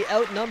 And that'll be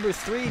out number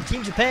 3.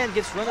 Team Japan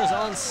gets runners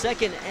on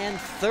second and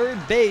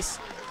third base,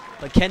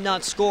 but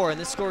cannot score.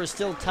 And this score is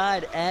still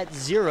tied at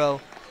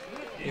 0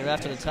 here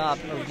after the top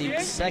of the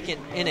second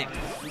inning.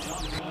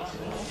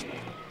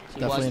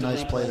 Definitely a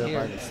nice play there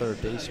by the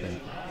third baseman.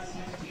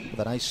 With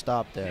a nice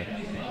stop there.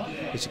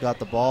 He's got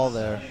the ball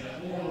there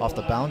off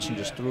the bounce and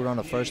just threw it on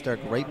the first there.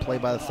 Great play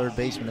by the third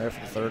baseman there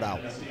for the third out.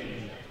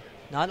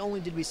 Not only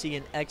did we see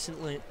an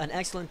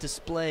excellent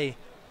display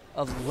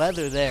of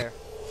leather there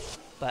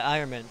by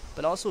Ironman,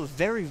 but also a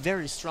very,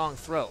 very strong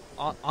throw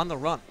on the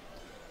run.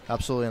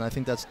 Absolutely, and I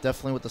think that's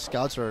definitely what the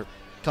scouts are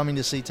coming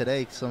to see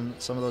today, some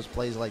of those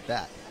plays like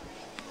that.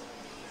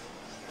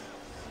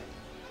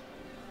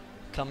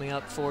 Coming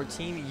up for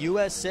Team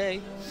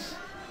USA,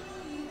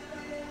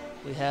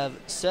 we have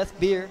Seth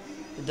Beer,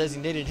 the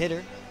designated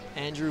hitter,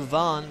 Andrew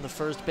Vaughn, the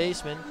first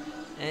baseman,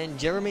 and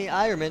Jeremy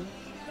Ironman,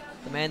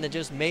 the man that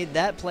just made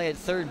that play at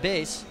third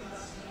base,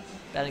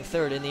 batting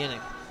third in the inning.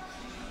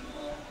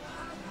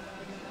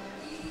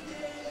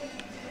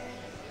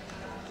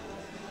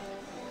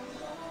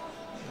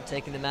 And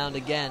taking the mound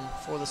again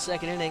for the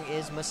second inning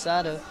is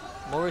Masada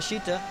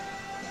Morishita.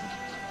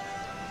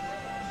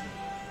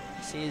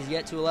 He is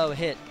yet to allow a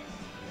hit.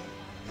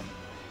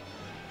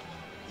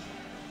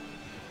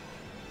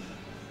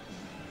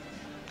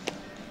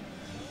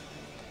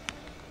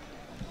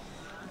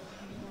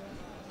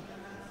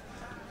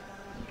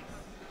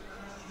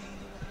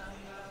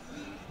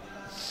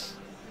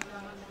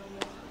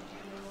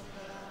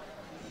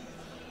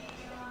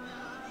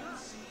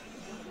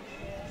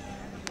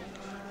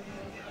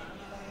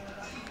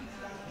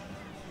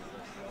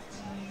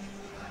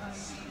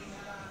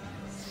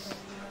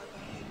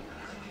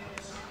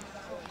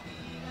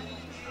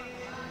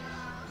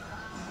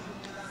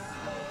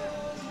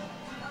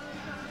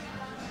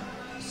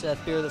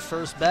 Seth Beer, the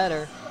first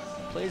batter,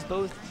 plays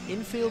both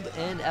infield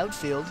and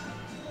outfield.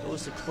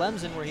 Goes to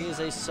Clemson, where he is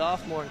a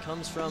sophomore and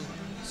comes from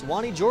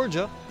Suwanee,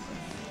 Georgia.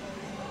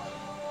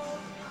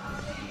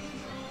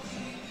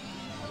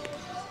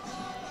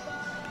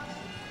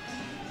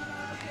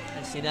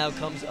 As he now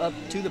comes up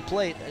to the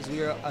plate as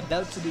we are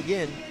about to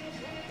begin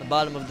the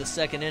bottom of the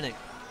second inning.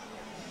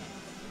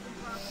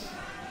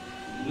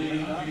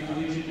 Leading off the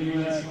collegiate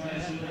U.S.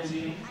 Class of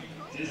 13,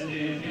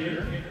 Disney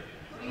Beer,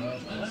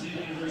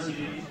 Clemson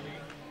University,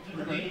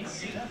 number 8,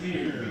 Seth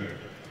Beer.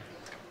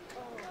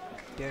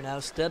 Beer now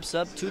steps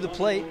up to the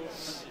plate.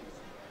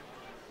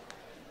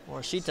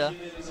 Morishita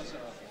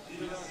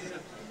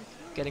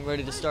getting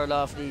ready to start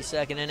off the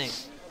second inning.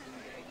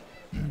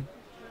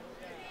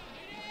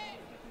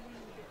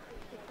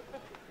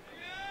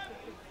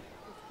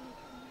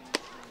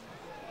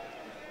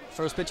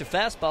 First pitch of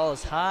fastball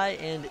is high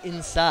and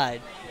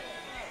inside.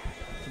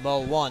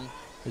 Ball one.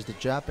 Is the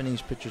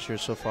Japanese pitchers here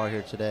so far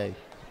here today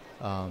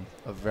a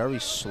very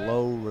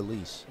slow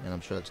release, and I'm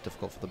sure that's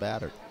difficult for the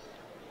batter.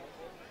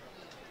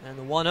 And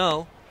the 1-0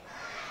 will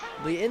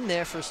be in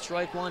there for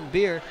strike one.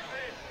 Beer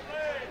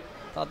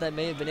thought that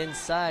may have been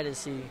inside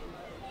as he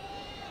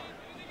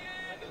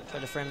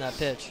tried to frame that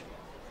pitch.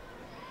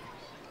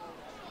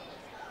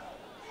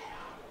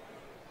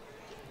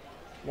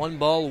 1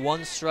 ball,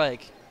 1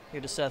 strike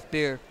here to Seth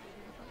Beer.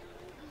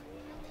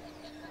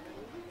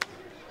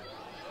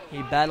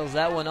 He battles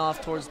that one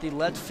off towards the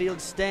left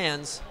field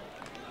stands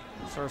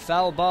for a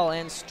foul ball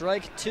and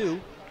strike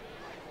 2.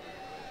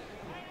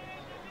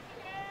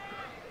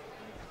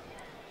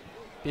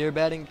 Beer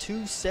batting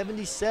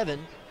 .277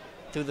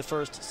 through the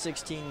first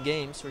 16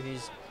 games, where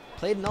he's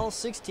played in all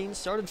 16,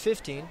 started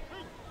 15,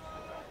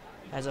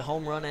 has a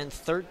home run and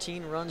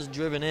 13 runs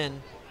driven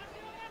in.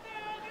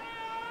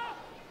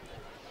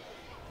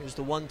 Here's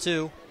the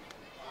 1-2.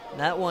 And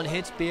that one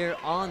hits Beer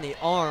on the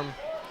arm.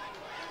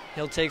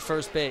 He'll take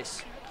first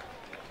base.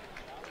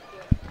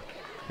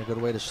 A good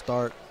way to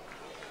start.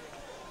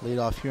 Lead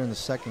off here in the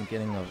second,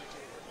 getting the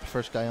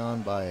first guy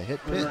on by a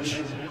hit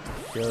pitch.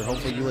 Here,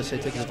 hopefully USA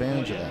takes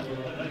advantage of that.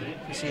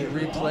 You see a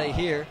replay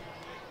here.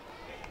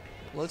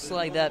 Looks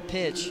like that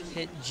pitch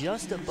hit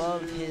just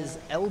above his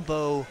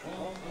elbow,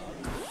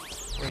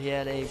 where he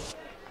had a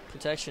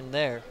protection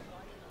there.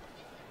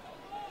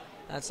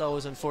 That's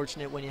always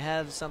unfortunate when you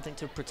have something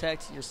to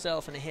protect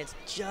yourself and it hits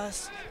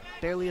just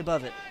barely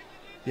above it.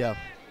 Yeah.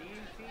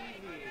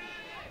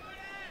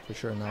 For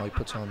sure. Now he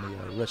puts on the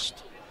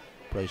wrist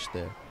brace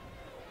there.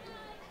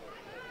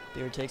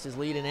 Beer takes his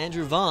lead, and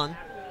Andrew Vaughn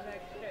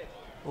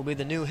will be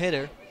the new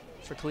hitter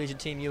for Collegiate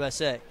Team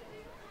USA.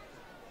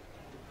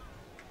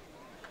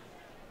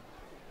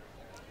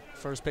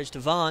 First pitch to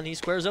Vaughn. He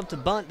squares up to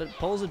bunt, but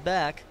pulls it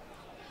back.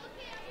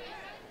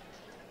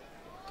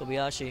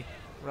 Kobayashi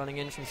running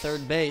in from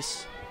third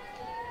base.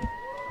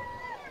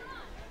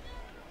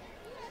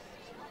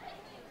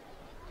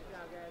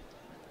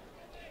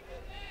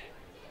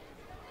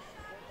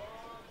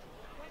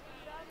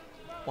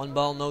 One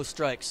ball, no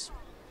strikes.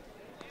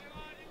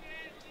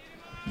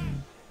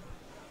 And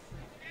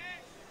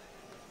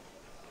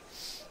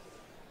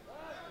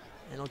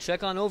he'll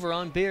check on over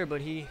on Beer,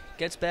 but he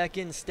gets back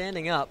in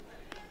standing up.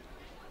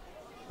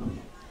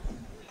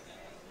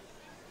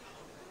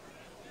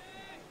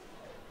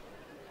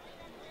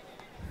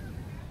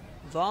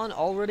 Vaughn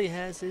already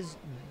has his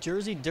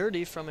jersey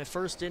dirty from a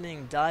first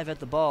inning dive at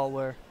the ball,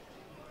 where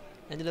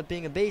ended up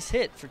being a base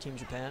hit for Team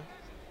Japan.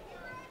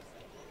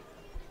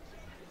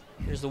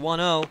 Here's the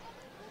 1-0.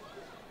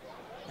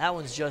 That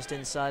one's just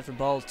inside for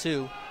ball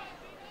 2.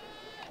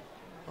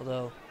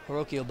 Although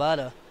Hiroki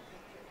Obata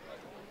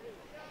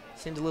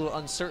seemed a little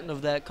uncertain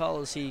of that call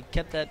as he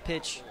kept that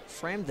pitch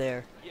framed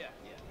there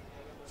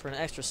for an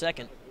extra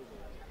second.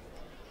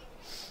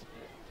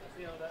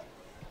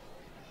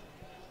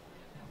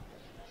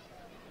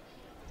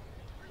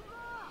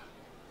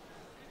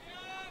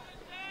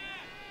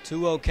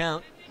 Two-0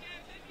 count.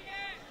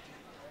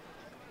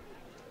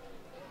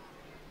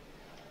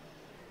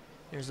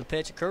 Here's the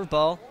pitch, a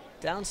curveball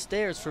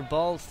downstairs for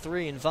ball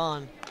 3, and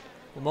Vaughn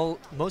will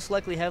most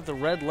likely have the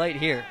red light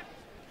here.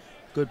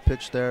 Good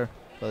pitch there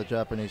by the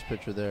Japanese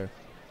pitcher there.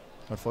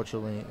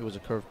 Unfortunately, it was a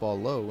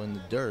curveball low in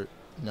the dirt,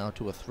 now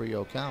to a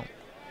 3-0 count.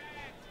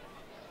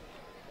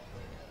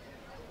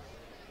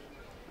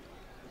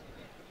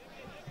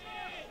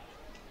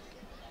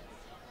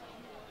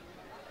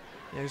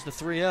 There's the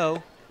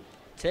 3-0.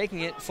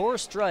 Taking it for a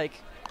strike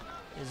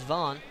is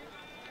Vaughn.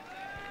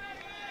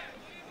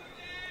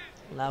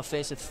 Will now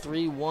face a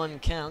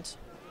 3-1 count.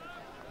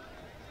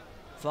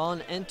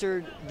 Vaughn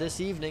entered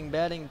this evening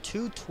batting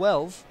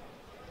 .212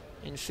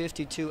 in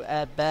 52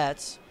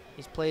 at-bats.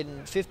 He's played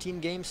in 15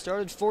 games,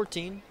 started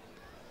 14,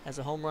 has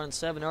a home run and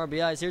 7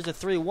 RBIs. Here's a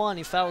 3-1.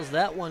 He fouls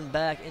that one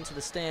back into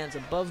the stands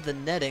above the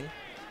netting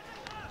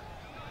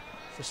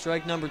for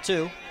strike number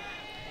 2.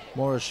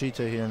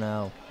 Morishita here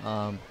now.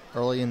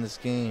 Early in this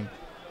game,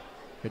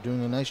 they're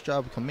doing a nice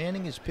job of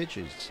commanding his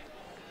pitches.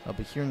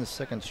 But here in the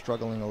second,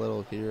 struggling a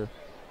little here.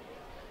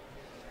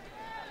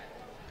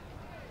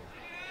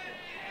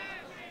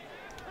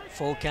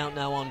 Full count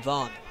now on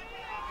Vaughn.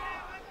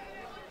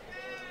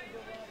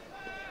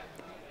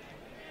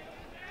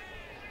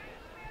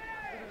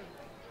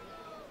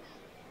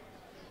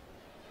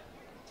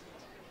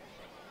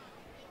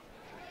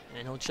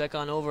 And he'll check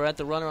on over at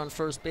the runner on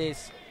first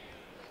base,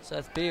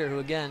 Seth Beer, who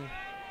again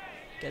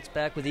gets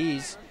back with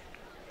ease.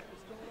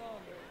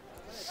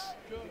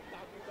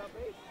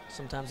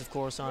 Sometimes, of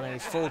course, on a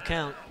full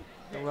count,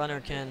 the runner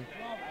can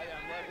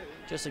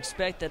just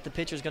expect that the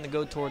pitcher's going to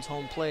go towards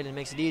home plate, and it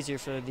makes it easier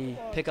for the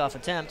pickoff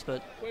attempt,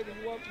 but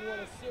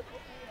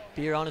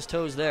Beer on his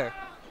toes there.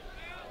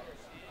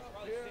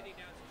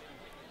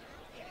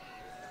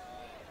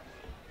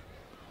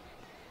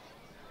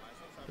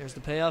 Here's the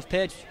payoff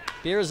pitch.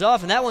 Beer is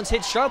off, and that one's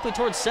hit sharply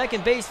towards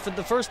second base. For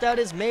the first out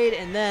is made,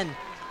 and then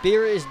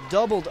Beer is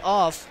doubled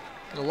off.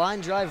 And a line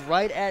drive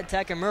right at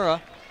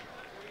Takamura.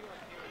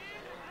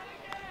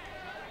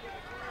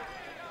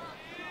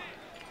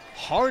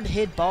 Hard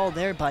hit ball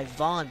there by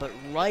Vaughn, but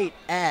right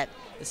at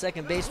the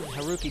second baseman,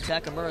 Haruki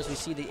Takamura, as we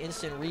see the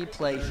instant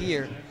replay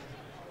here.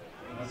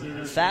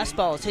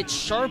 Fastball is hit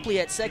sharply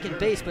at second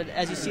base, but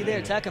as you see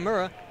there,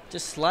 Takamura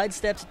just slide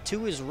steps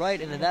to his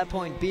right, and at that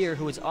point, Beer,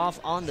 who was off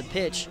on the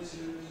pitch,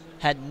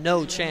 had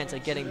no chance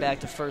at getting back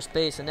to first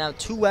base. And now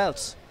 2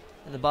 outs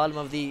in the bottom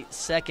of the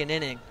second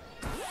inning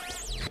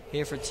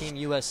here for Team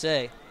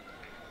USA.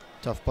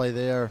 Tough play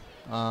there.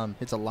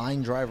 Hits a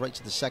line drive right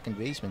to the second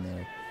baseman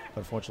there.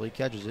 But unfortunately, he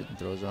catches it and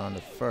throws it on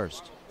to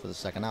first for the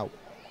second out.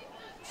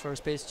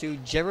 First base to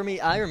Jeremy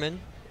Ironman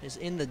is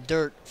in the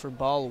dirt for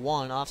ball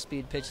 1.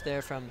 Off-speed pitch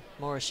there from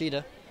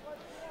Morishita.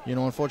 You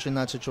know, unfortunately, in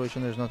that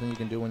situation, there's nothing you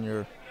can do when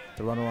you're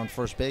the runner on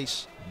first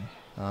base.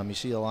 You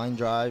see a line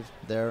drive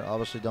there.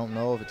 Obviously don't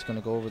know if it's going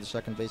to go over the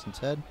second baseman's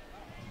head.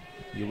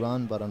 You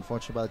run, but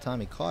unfortunately by the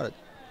time he caught it,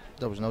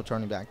 there was no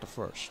turning back to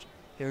first.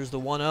 Here's the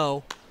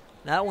 1-0.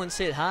 That one's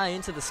hit high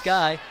into the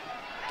sky.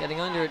 Getting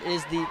under it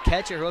is the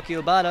catcher,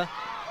 Hiroki Obata.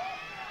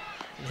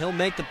 And he'll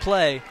make the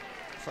play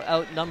for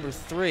out number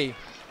 3.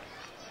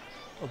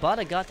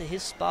 Obata got to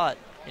his spot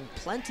in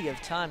plenty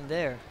of time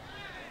there.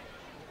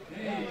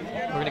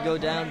 We're going to go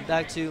down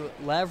back to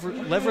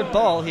Leverett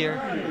Ball here.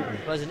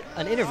 It was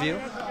an interview.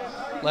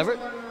 Leverett.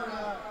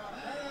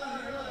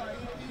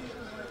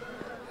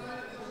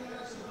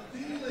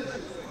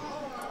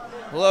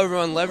 Hello,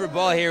 everyone. Leverett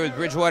Ball here with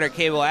Bridgewater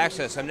Cable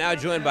Access. I'm now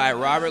joined by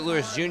Robert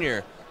Lewis Jr.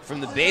 from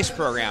the base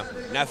program.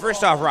 Now,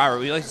 first off, Robert,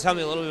 would you like to tell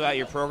me a little bit about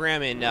your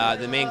program and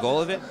the main goal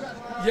of it?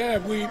 Yeah,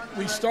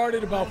 we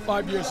started about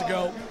 5 years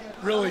ago,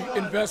 really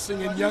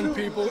investing in young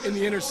people in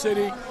the inner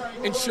city,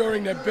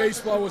 ensuring that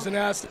baseball was an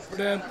asset for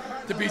them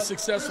to be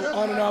successful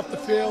on and off the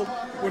field.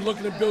 We're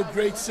looking to build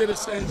great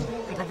citizens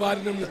and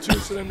providing them the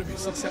tools for them to be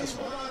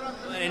successful.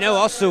 I know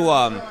also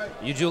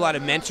you do a lot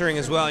of mentoring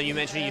as well. You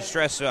mentioned you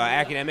stress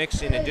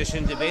academics in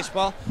addition to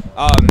baseball.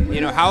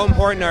 You know, how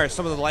important are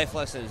some of the life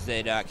lessons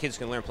that kids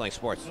can learn playing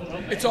sports?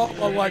 It's all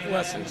about life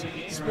lessons.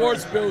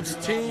 Sports builds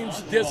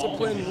teams,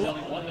 discipline,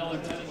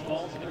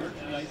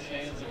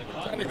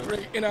 trying to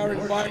create in our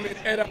environment,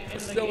 at our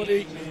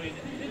facility,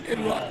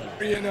 in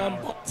Rockbury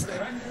and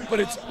Boston. But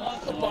it's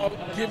all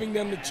about giving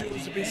them the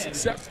tools to be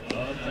successful.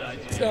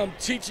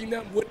 It's, teaching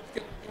them what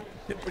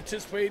to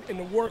participate in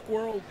the work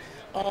world.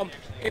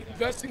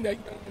 Investing that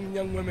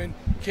young women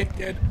can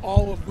get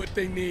all of what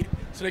they need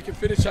so they can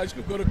finish high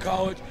school, go to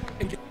college,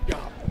 and get a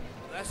job.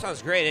 That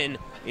sounds great. And,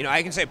 you know,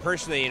 I can say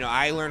personally, you know,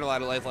 I learned a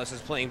lot of life lessons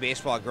playing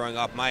baseball growing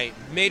up. My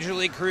major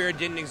league career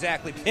didn't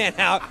exactly pan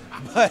out,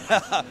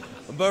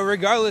 but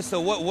regardless, though,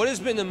 what has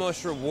been the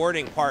most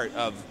rewarding part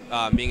of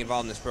being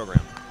involved in this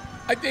program?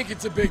 I think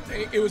it's a big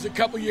thing. It was a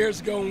couple years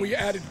ago when we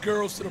added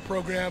girls to the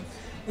program,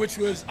 which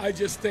was, I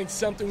just think,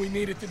 something we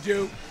needed to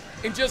do.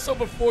 In just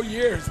over 4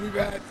 years, we've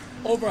had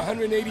over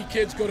 180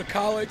 kids go to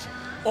college,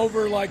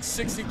 over like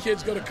 60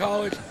 kids go to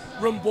college,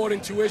 room, board,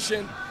 and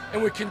tuition,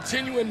 and we're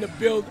continuing to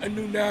build a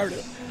new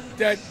narrative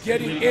that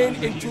getting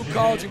into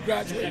college and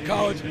graduating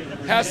college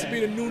has to be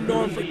the new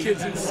norm for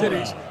kids in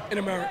cities in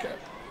America.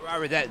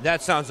 Robert,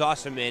 that sounds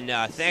awesome,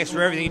 and thanks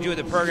for everything you do with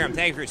the program.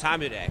 Thank you for your time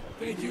today.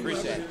 Thank you.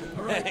 Appreciate it.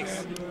 All right,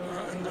 Thanks.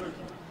 man.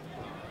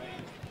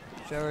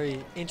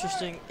 Very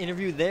interesting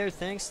interview there.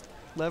 Thanks,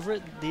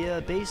 Leverett.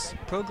 The base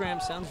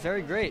program sounds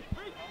very great.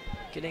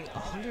 Getting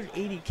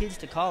 180 kids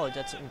to college,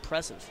 that's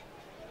impressive.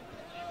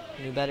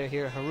 New batter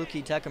here,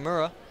 Haruki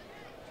Takamura,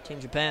 Team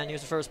Japan. Here's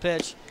the first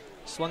pitch.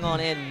 Swung on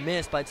and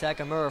missed by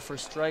Takamura for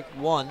strike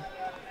 1.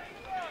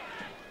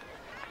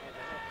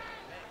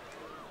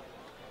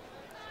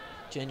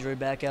 Gendry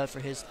back out for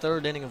his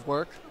 3rd inning of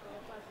work.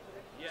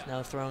 He's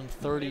now thrown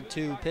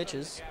 32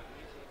 pitches.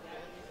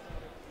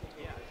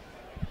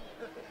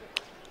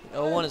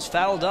 0-1 is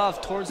fouled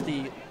off towards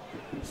the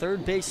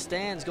third base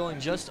stands, going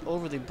just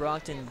over the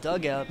Brockton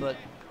dugout, but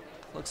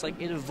looks like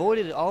it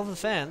avoided all of the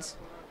fans.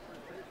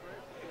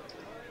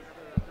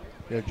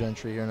 Here,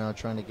 Gentry here now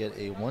trying to get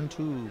a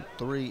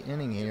 1-2-3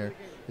 inning here.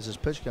 As his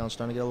pitch count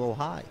starting to get a little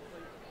high.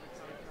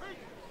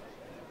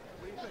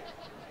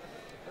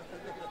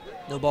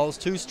 No balls,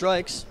 2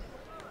 strikes.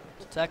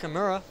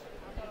 Takamura.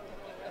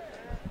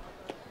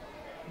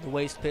 The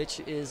waist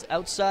pitch is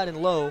outside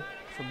and low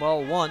for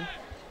ball one.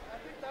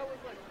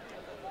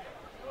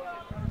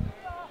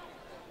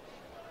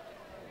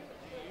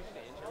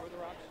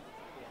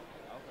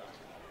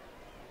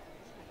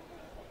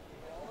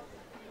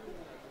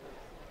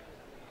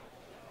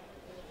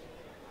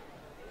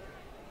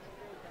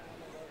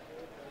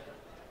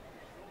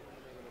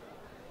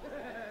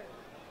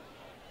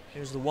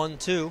 Here's the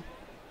 1-2.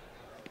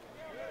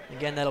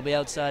 Again, that'll be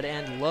outside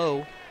and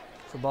low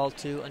for ball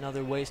two.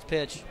 Another waist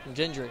pitch from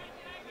Gendry.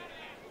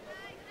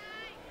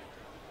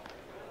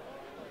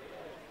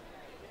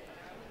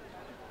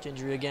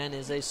 Gendry again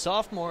is a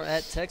sophomore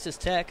at Texas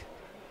Tech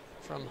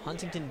from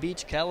Huntington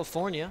Beach,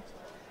 California.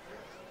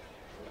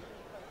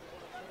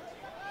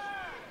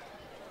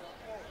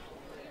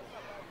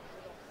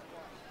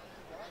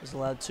 He's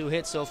allowed 2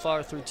 hits so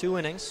far through 2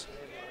 innings.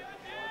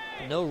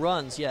 No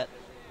runs yet.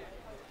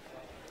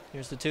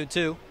 Here's the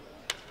 2-2.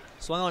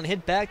 Swung on,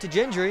 hit back to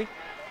Gendry.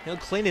 He'll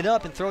clean it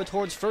up and throw it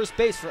towards first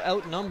base for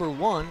out number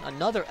 1.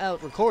 Another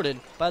out recorded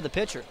by the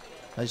pitcher.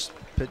 Nice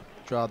pit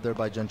job there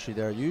by Gentry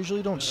there. You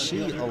usually don't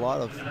see a lot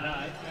of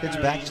hits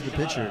back to the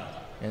pitcher.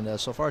 And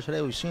so far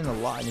today we've seen a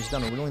lot, and he's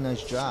done a really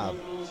nice job.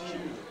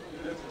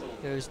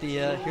 Here's the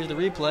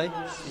replay.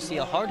 You see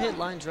a hard hit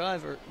line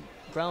drive or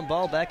ground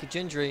ball back at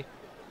Gendry,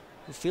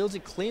 who fields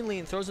it cleanly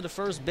and throws it to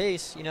first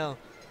base. You know,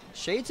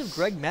 shades of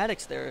Greg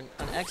Maddux there, an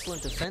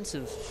excellent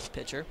defensive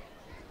pitcher.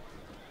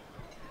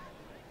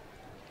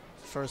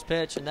 First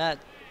pitch, and that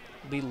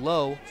will be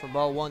low for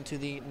ball one to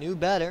the new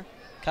batter,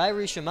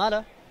 Kairi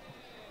Shimada.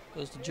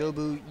 Goes to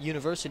Jobu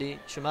University.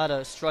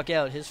 Shimada struck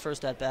out his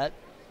first at-bat.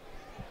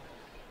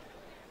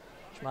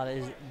 Shimada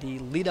is the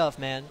leadoff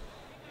man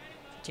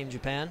for Team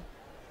Japan.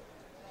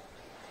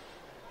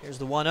 Here's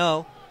the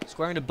 1-0.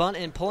 Squaring to bunt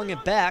and pulling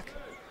it back.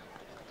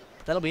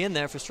 That'll be in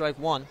there for strike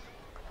one.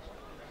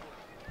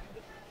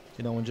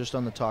 You know, and just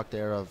on the talk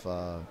there of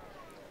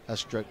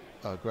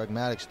Greg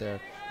Maddux there,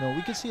 you know,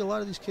 we could see a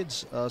lot of these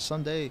kids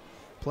someday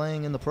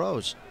playing in the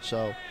pros.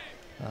 So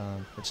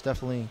it's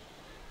definitely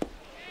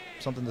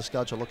something the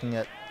scouts are looking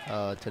at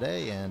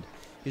today, and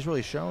he's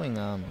really showing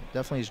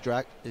definitely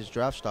his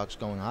draft stock's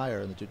going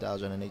higher in the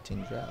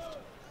 2018 draft.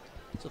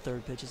 So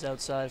third pitch is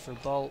outside for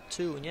ball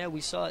two. And yeah,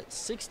 we saw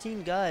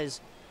 16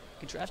 guys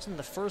get drafted in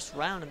the first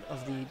round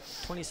of the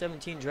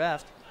 2017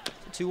 draft.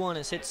 The 2-1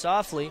 is hit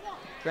softly.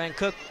 Grant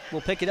Cook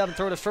will pick it up and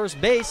throw to first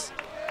base,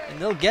 and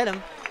they'll get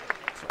him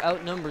for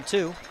out number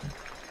 2.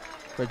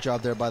 Great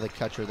job there by the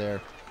catcher there.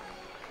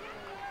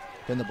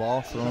 Getting the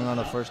ball, throwing on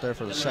the first there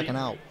for the second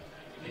out.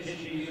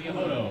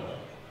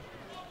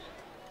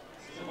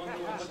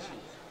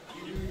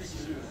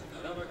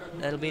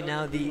 That'll be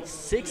now the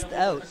 6th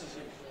out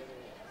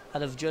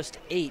of just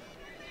 8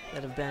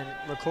 that have been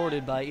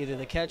recorded by either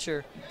the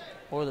catcher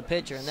or the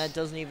pitcher, and that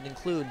doesn't even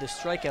include the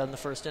strikeout in the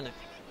first inning.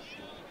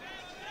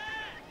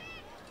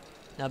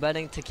 Now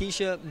batting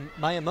Takesha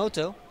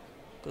Miyamoto,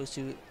 goes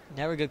to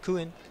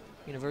Narigakuin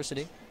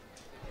University.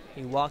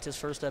 He walked his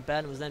first at bat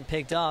and was then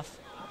picked off.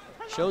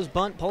 Shows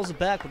bunt, pulls it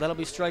back, but that'll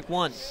be strike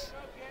one.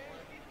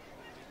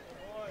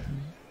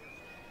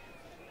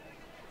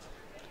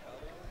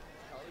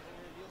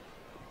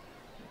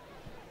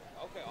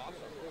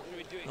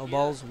 No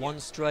balls, 1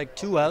 strike,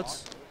 2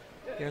 outs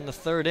here in the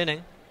third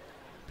inning.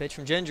 Pitch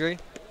from Gendry.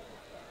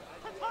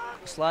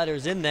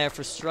 Slider's in there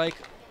for strike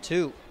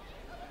 2.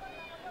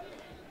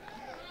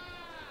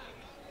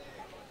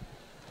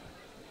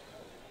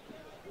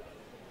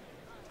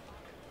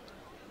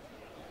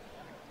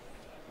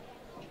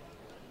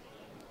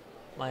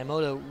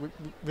 Miyamoto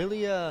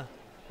really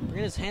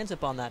bringing his hands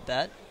up on that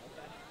bat.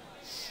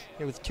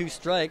 Here with 2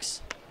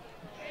 strikes.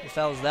 He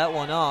fouls that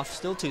one off.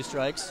 Still 2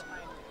 strikes.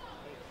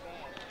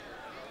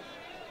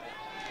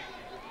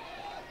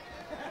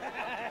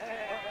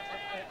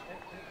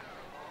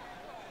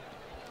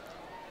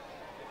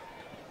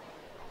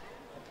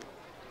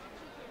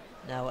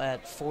 Now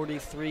at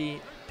 43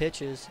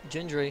 pitches,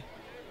 Gendry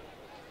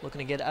looking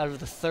to get out of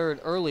the third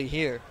early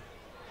here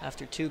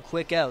after 2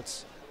 quick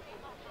outs.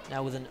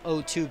 Now with an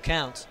 0-2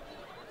 count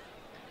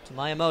to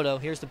Miyamoto.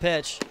 Here's the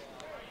pitch.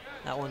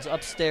 That one's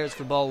upstairs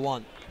for ball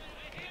 1.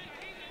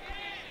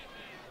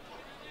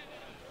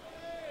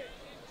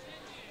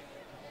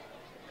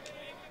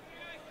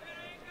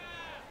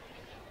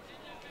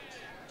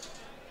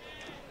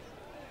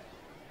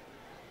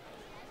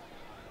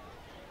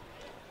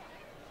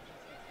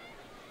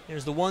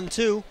 Here's the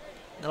 1-2.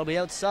 That'll be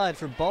outside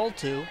for ball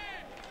 2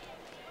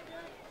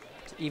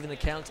 to even the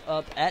count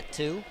up at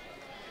 2.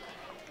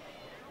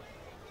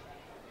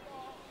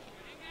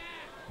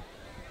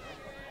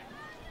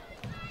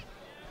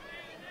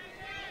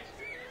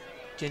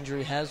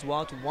 Gendry has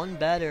walked 1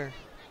 batter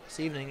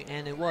this evening,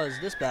 and it was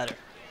this batter.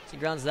 So he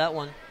grounds that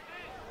one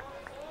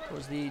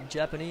towards the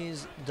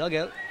Japanese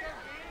dugout.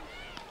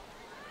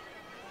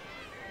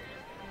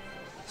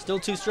 Still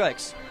 2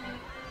 strikes.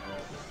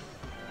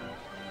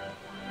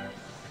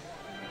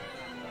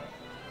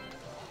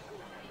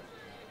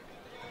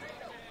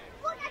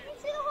 Look, I can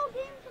see the whole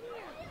game from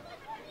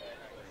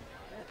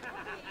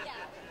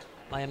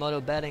here.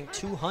 Miyamoto batting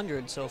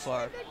 200 so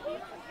far.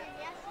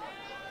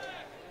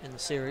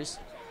 series.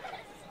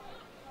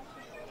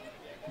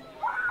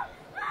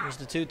 Here's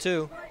the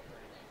 2-2.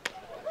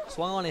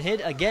 Swung on and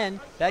hit again.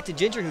 Back to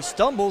Ginger, who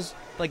stumbles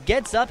but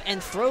gets up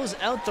and throws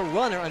out the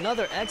runner.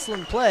 Another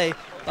excellent play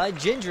by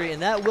Gingery,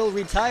 and that will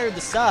retire the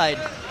side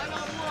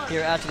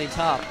here after the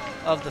top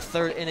of the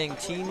third inning.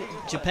 Team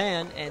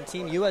Japan and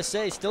Team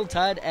USA still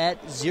tied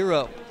at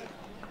 0.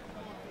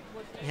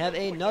 We have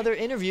another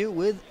interview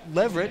with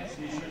Leverett.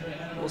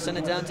 We'll send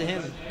it down to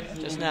him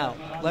just now.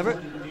 Leverett?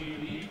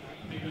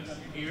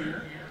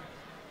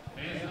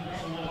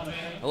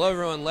 Hello,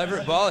 everyone.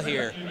 Leverett Ball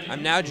here.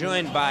 I'm now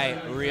joined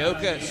by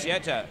Ryoka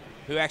Sieta,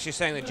 who actually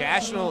sang the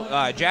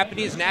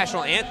Japanese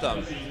national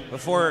anthem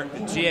before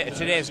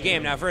today's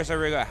game. Now, first,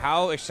 Ryoka,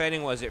 how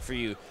exciting was it for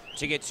you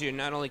to get to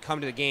not only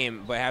come to the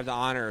game, but have the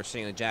honor of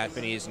singing the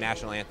Japanese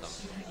national anthem?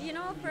 You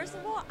know, first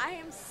of all, I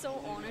am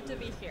so honored to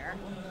be here.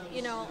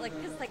 You know, like,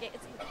 because like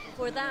it's,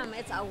 for them,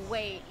 it's a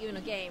way, you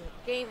know, game.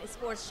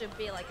 Sports should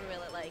be like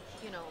really like,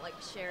 you know, like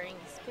sharing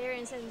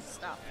experience and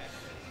stuff.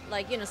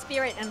 Like, you know,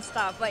 spirit and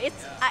stuff, but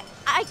it's,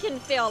 I can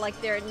feel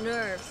like their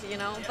nerves, you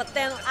know, but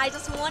then I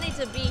just wanted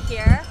to be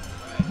here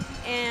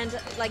and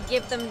like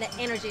give them the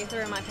energy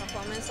through my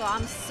performance, so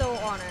I'm so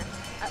honored.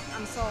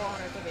 I'm so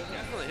honored to be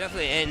here.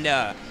 Definitely, and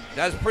that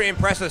was pretty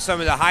impressive,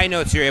 some of the high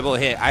notes you're able to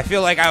hit. I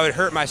feel like I would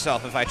hurt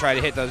myself if I tried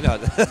to hit those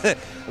notes.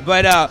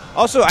 But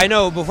also, I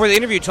know before the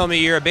interview you told me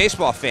you're a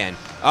baseball fan.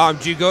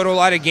 Do you go to a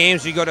lot of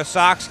games? Do you go to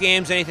Sox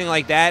games, anything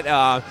like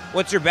that?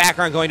 What's your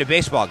background going to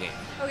baseball games?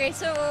 Okay,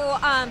 so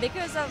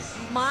because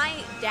of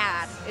my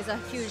dad is a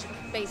huge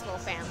baseball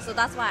fan, so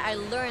that's why I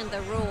learned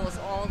the rules,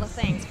 all the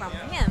things from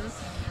him.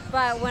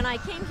 But when I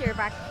came here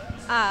back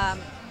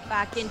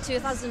in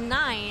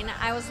 2009,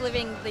 I was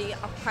living the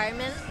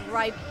apartment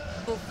right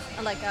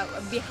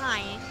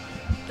behind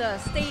the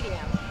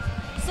stadium.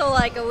 So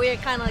like we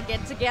kind of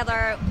get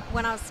together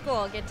when I was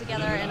school, get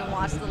together and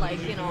watch the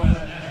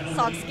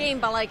Sox game.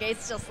 But like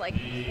it's just like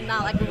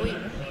not like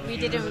we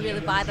didn't really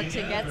buy the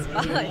tickets,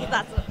 but like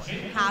that's what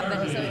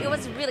happened. So it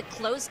was really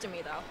close to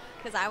me though,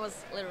 because I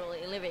was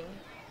literally living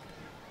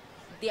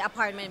the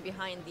apartment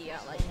behind the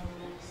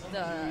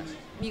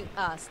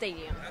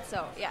stadium.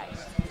 So yeah.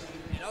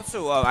 And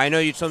also, I know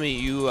you told me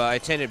you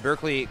attended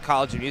Berklee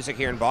College of Music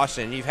here in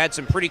Boston. You've had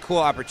some pretty cool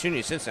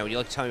opportunities since then. Would you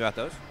like to tell me about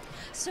those?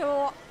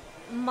 So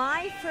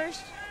my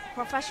first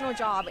professional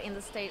job in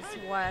the States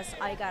was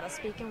I got a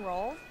speaking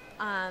role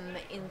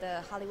in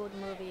the Hollywood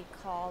movie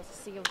called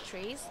Sea of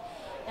Trees.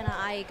 And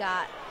I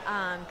got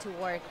to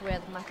work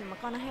with Matthew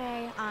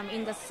McConaughey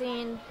in the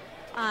scene.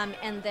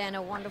 And then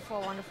a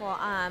wonderful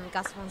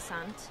Gus Van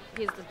Sant.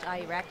 He's the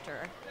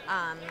director.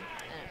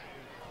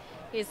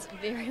 He's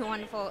very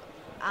wonderful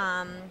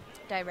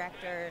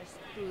director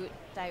who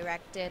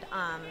directed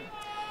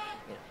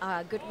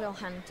Good Will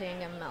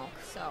Hunting and Milk.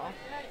 So,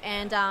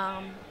 and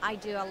I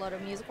do a lot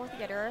of musical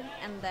theater.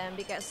 And then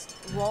biggest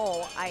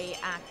role I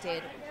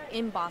acted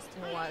in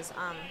Boston was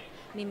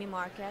Mimi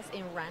Marquez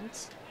in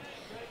Rent.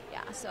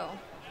 Yeah, so.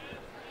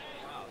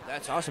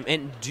 That's awesome.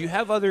 And do you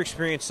have other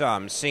experience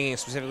singing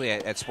specifically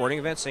at sporting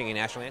events, singing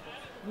national anthem?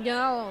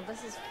 No,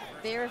 this is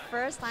very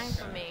first time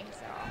for me. So.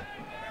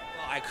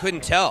 Well, I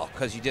couldn't tell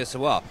because you did so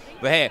well.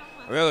 But hey,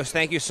 Rose,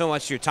 thank you so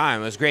much for your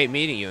time. It was great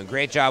meeting you, and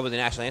great job with the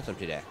national anthem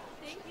today.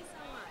 Thank you so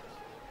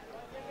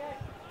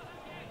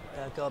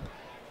much. Back up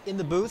in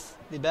the booth.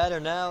 The batter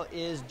now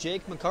is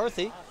Jake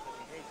McCarthy.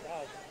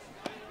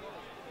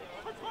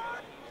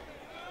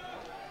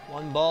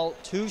 1 ball,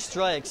 2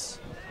 strikes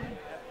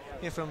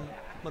here from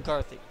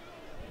McCarthy.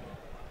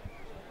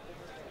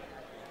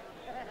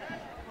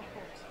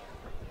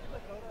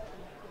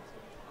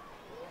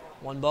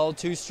 One ball,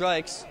 2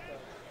 strikes.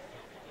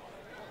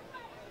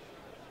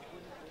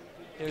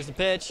 Here's the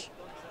pitch.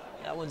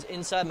 That one's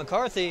inside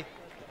McCarthy.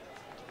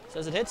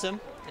 Says it hits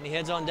him, and he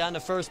heads on down to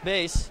first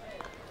base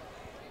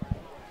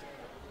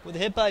with a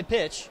hit by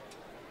pitch.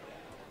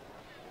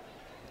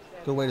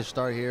 Good way to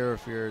start here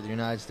if you're the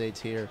United States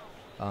here.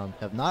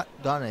 Have not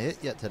gotten a hit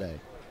yet today,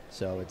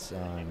 so it's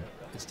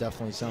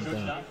definitely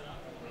something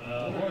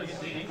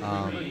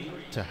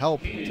to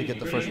help to get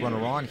the first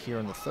runner on here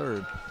in the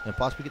third and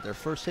possibly get their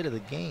first hit of the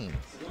game.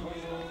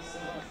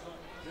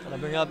 Gonna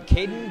bring up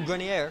Caden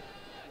Grenier.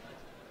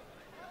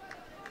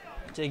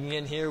 Taking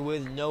in here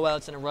with no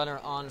outs and a runner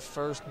on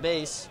first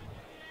base.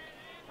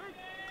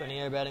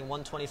 Grenier batting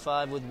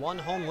 .125 with 1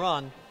 home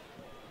run.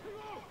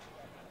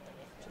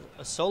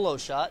 A solo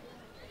shot.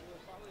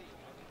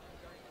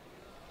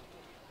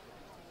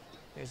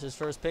 Here's his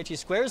first pitch. He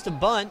squares to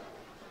bunt.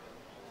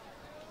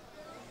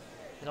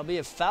 It'll be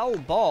a foul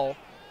ball.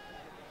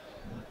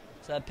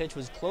 So that pitch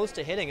was close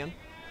to hitting him.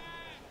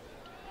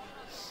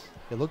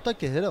 It looked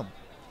like it hit him.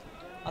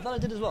 I thought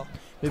it did as well.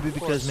 Maybe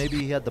because maybe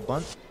he had the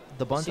bunt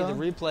See on.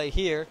 the replay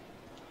here.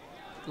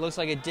 It looks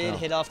like it did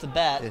hit off the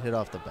bat. It hit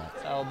off the bat.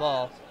 Foul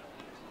ball.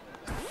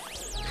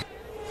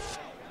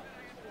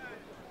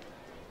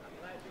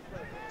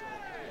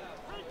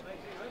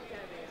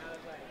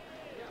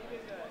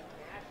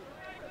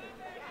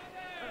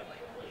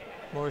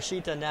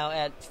 Morishita now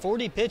at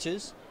 40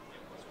 pitches.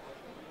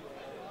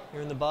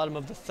 Here in the bottom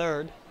of the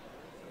third.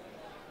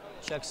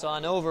 Checks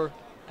on over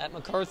at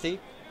McCarthy.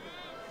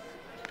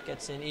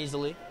 Gets in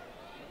easily.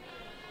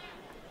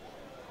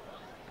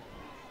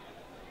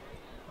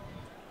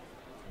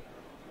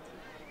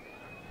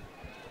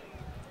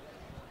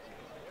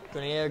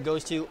 Grenier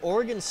goes to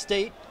Oregon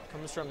State.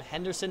 Comes from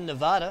Henderson,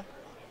 Nevada.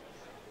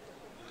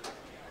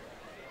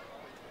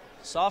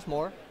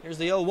 Sophomore. Here's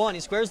the 0-1. He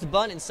squares the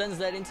bunt and sends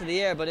that into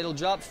the air, but it'll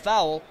drop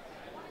foul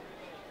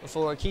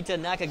before Kita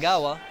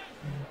Nakagawa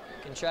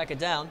can track it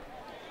down.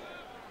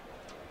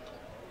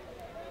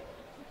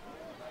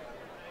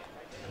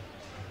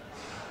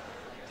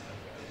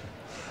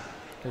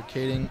 They're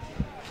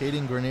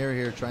Caden Grenier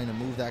here trying to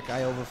move that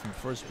guy over from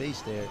first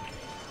base there,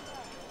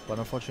 but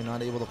unfortunately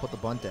not able to put the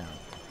bunt down.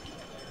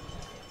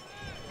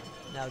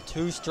 Now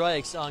 2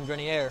 strikes on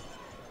Grenier.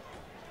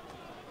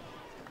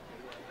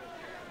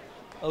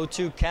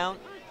 0-2 count,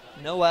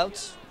 no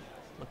outs.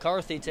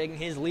 McCarthy taking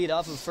his lead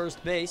off of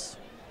first base.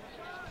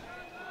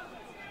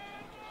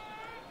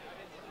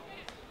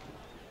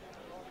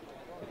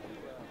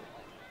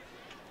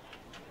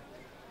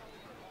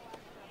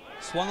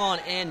 Swung on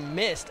and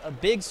missed. A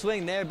big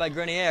swing there by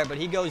Grenier, but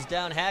he goes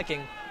down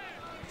hacking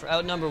for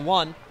out number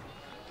 1.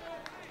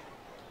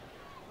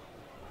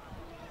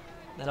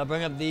 That'll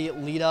bring up the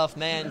leadoff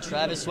man,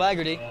 Travis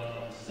Swaggerty.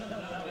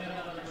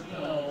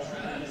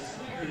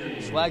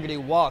 Swaggerty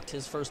walked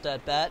his first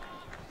at-bat.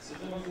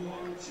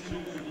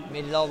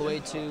 Made it all the way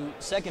to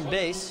second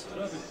base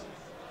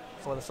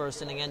before the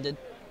first inning ended.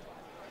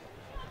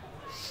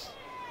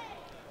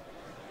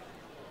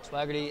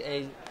 Swaggerty,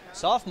 a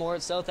sophomore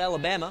at South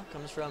Alabama,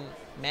 comes from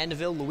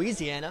Mandeville,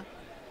 Louisiana.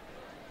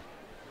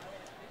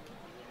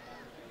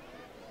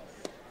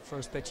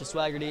 First pitch to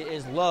Swaggerty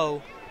is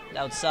low and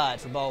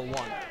outside for ball 1.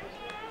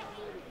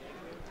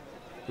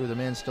 The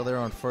man still there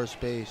on first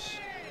base.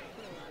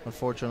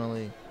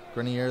 Unfortunately,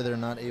 Grenier, they're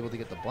not able to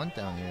get the bunt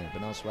down here,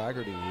 but now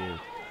Swaggerty here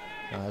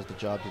has the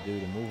job to do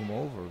to move him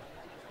over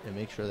and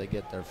make sure they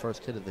get their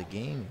first hit of the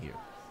game here.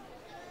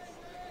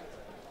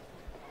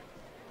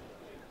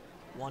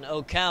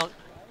 1-0 count.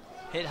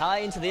 Hit high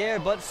into the air,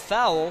 but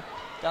foul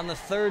down the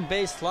third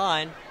base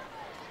line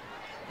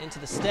into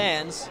the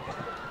stands.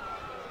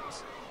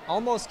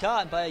 Almost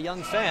caught by a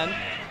young fan.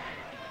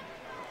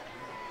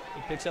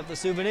 He picks up the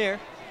souvenir.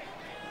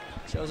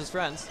 Shows his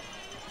friends.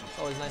 It's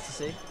always nice to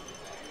see.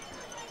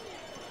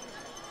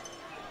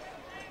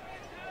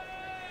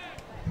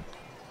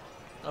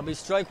 That'll be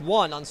strike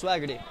 1 on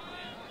Swaggerty.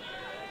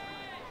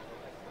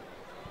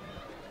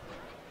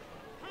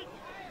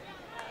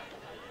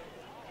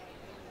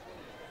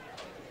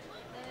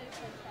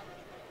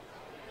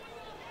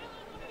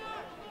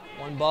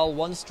 One ball,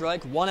 1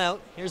 strike, 1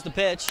 out. Here's the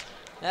pitch.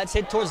 That's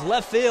hit towards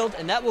left field,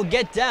 and that will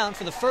get down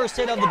for the first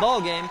hit of the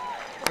ball game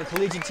for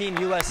Collegiate Team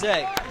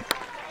USA.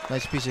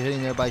 Nice piece of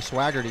hitting there by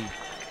Swaggerty.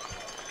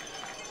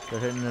 They're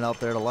hitting it out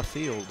there to left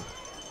field.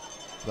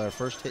 Their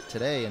first hit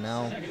today, and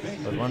now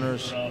the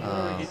runners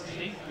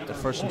at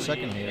first and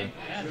second here.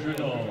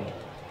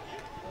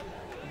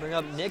 Bring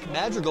up Nick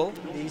Madrigal,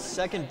 the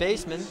second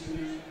baseman.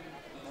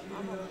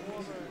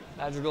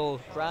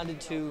 Madrigal grounded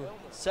to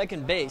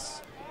second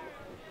base.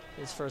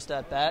 His first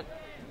at bat.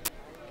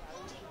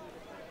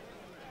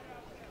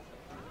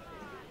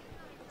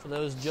 For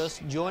those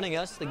just joining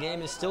us, the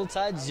game is still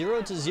tied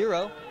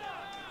 0-0.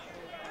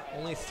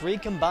 Only 3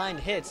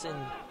 combined hits, and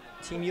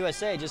Team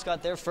USA just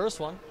got their first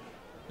one.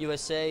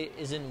 USA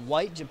is in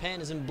white, Japan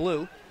is in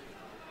blue.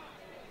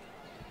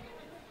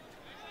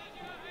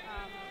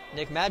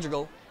 Nick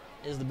Madrigal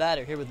is the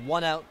batter here with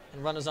 1 out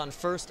and runners on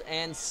first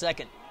and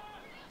second.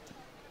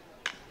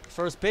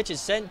 First pitch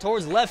is sent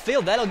towards left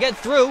field. That'll get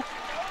through.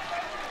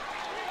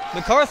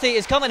 McCarthy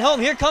is coming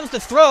home. Here comes the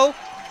throw,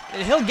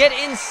 and he'll get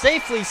in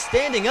safely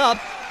standing up.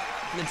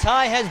 And the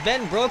tie has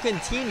been broken.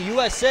 Team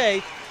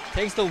USA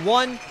takes the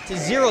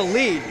 1-0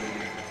 lead.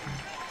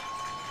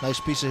 Nice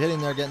piece of hitting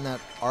there, getting that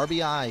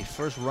RBI,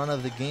 first run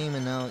of the game,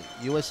 and now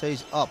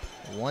USA's up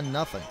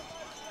 1-0.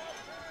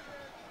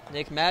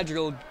 Nick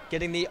Madrigal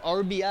getting the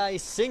RBI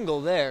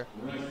single there.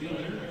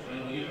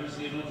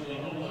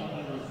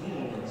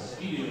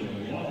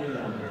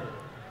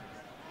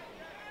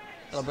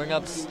 That'll bring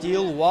up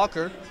Steele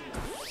Walker.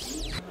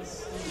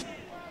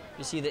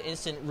 You see the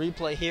instant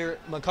replay here.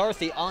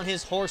 McCarthy on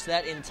his horse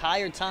that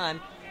entire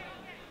time.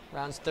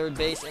 Rounds third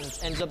base and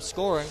ends up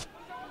scoring.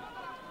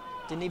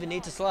 Didn't even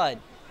need to slide.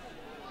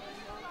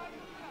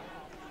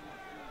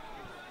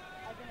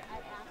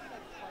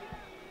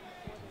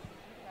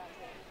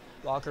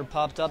 Walker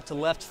popped up to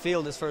left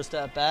field his first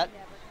at bat.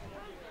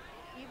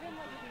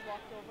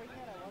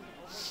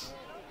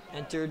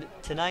 Entered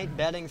tonight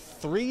batting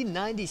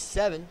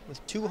 .397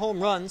 with 2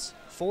 home runs,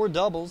 4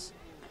 doubles.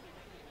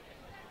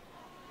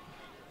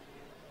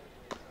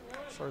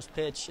 First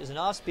pitch is an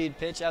off-speed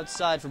pitch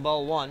outside for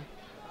ball 1.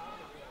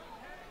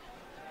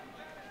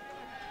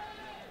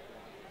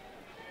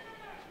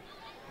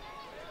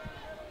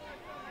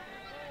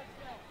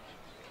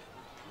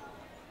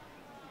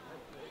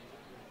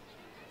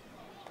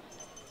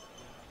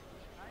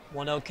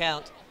 One-oh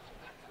count.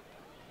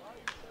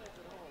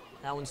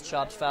 That one's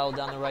chopped foul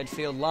down the right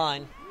field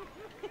line.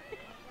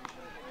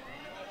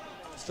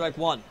 Strike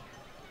one.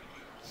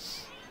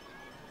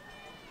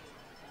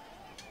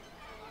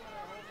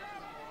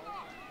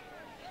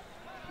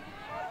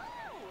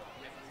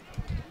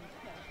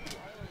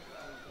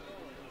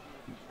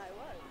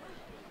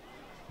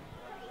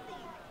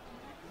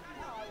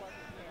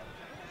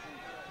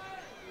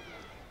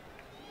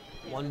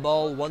 One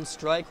ball, one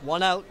strike,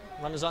 one out.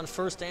 Runners on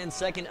first and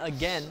second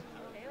again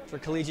for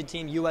Collegiate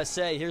Team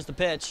USA. Here's the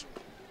pitch.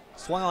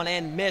 Swung on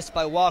and missed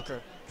by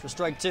Walker for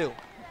strike two.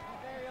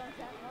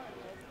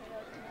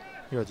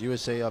 Here with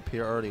USA up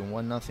here already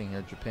 1-0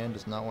 here. Japan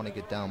does not want to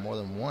get down more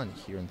than one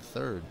here in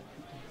third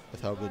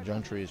with how good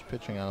Gentry is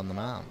pitching out on the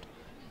mound.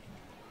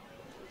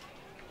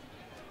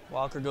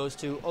 Walker goes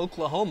to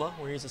Oklahoma,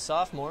 where he's a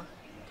sophomore.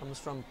 Comes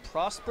from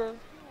Prosper,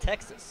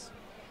 Texas.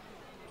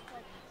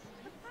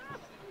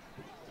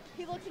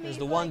 There's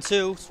the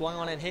 1-2. Swung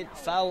on and hit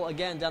foul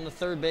again down the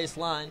third base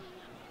line.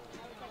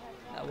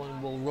 That one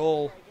will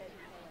roll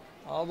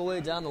all the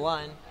way down the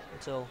line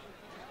until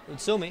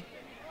Utsumi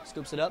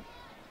scoops it up.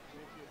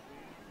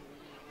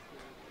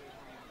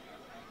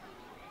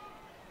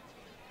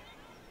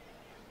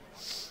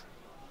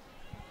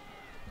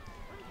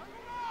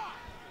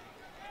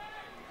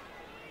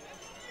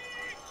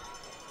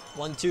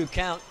 One-two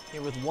count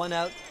here with one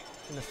out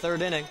in the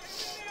third inning.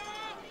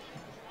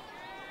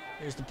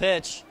 Here's the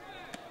pitch.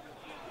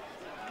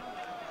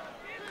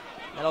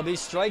 That'll be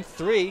strike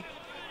three.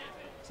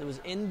 So it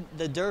was in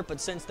the dirt, but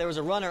since there was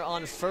a runner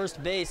on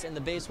first base and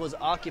the base was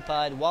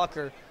occupied,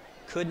 Walker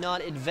could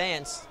not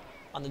advance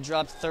on the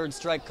dropped third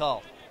strike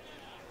call.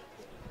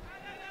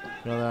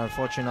 You know, they're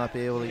unfortunately not be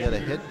able to get a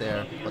hit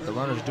there, but the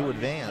runners do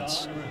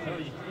advance.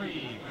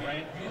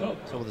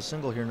 So with a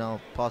single here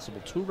now,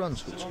 possible 2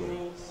 runs could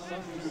score.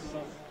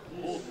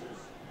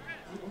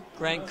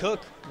 Grant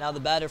Cook, now the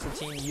batter for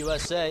Team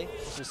USA.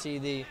 As you see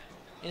the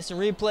instant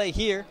replay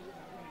here.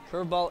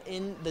 Curveball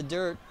in the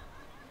dirt.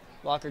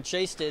 Walker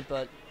chased it,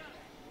 but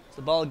as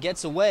the ball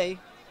gets away,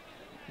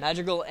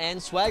 Madrigal and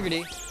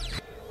Swaggerty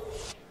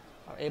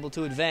are able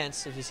to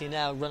advance. As you see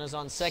now, runners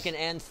on second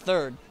and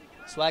third.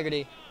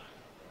 Swaggerty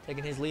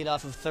taking his lead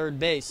off of third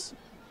base.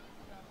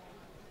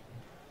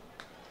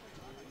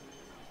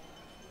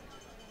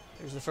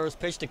 Here's the first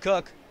pitch to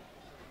Cook.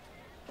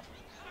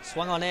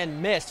 Swung on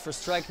and missed for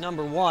strike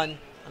number one.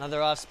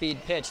 Another off-speed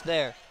pitch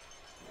there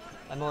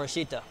by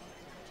Morishita.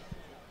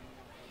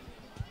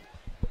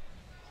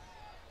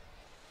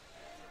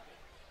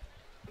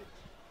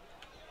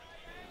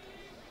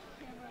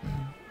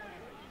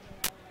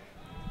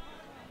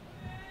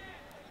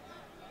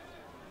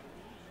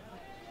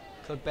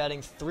 Cook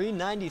batting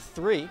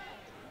 .393.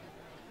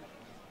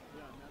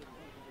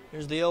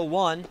 Here's the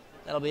 0-1.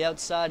 That'll be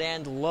outside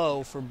and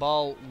low for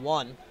ball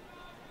one.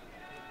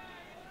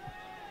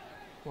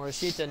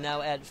 Morishita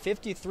now at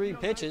 53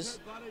 pitches,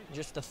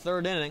 just the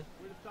third inning.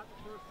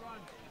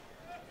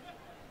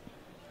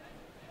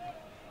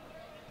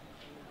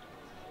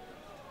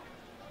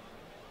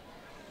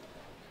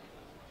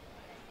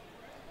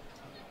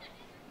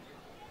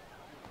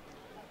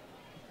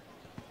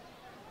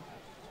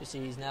 You see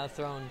he's now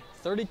thrown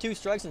 32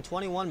 strikes and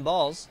 21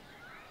 balls.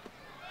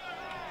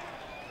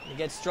 He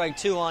gets strike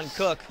two on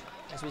Cook,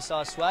 as we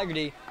saw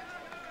Swaggerty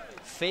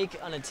fake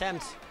an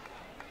attempt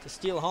to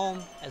steal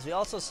home, as we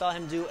also saw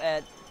him do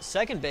at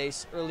second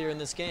base earlier in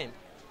this game.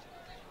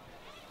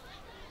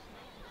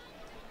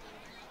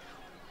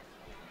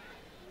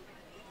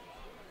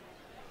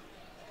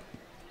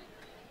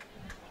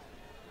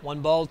 One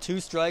ball, 2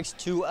 strikes,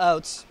 2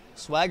 outs.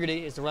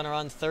 Swaggerty is the runner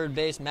on third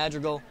base.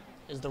 Madrigal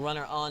is the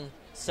runner on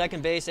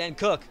second base, and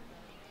Cook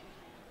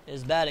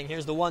is batting.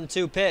 Here's the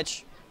 1-2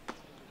 pitch.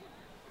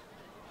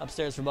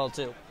 Upstairs for ball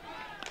two.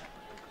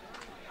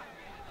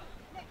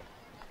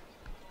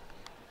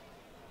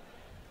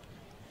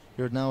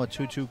 Here now a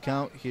 2-2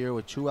 count here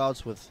with 2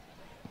 outs with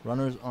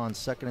runners on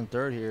second and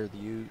third here.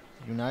 The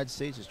United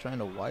States is trying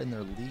to widen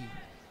their lead.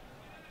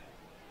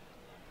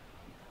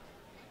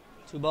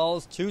 2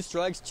 balls, 2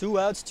 strikes, 2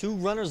 outs, 2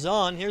 runners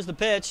on. Here's the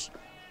pitch.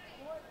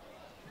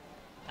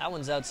 That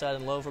one's outside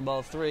and low for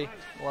ball three.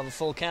 We'll have a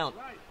full count.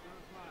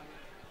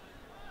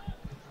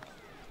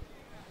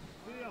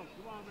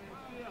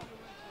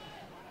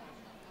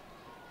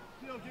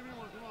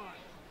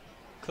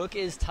 Cook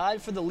is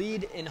tied for the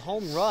lead in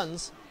home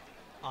runs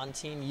on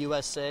Team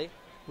USA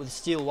with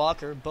Steele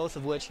Walker, both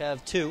of which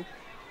have 2.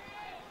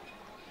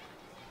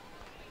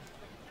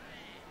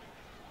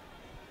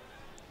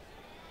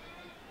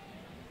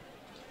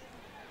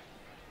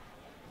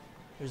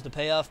 Here's the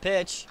payoff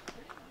pitch.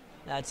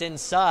 That's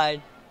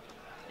inside.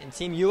 And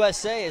Team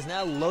USA has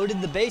now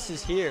loaded the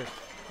bases here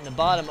in the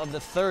bottom of the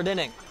third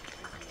inning.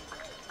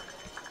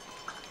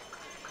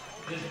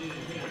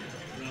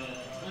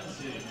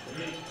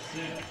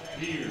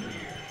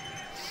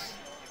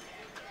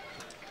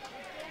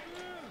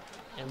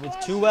 And with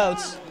 2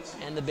 outs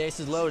and the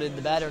bases loaded,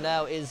 the batter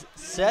now is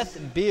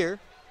Seth Beer.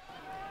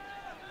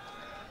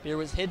 Beer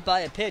was hit by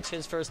a pitch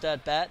his first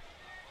at bat.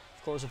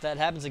 Of course, if that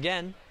happens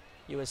again,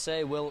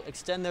 USA will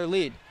extend their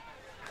lead.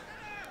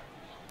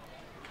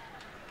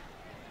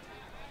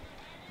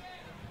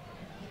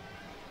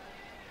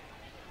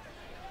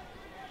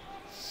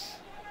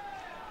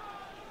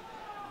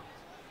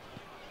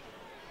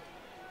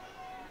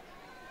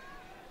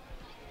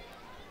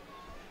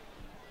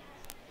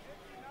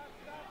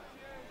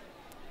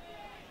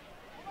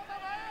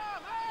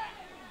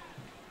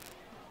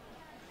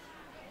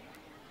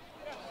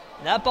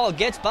 And that ball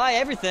gets by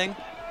everything,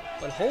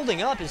 but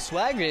holding up is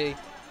Swaggerty.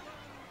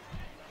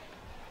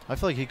 I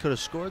feel like he could have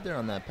scored there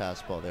on that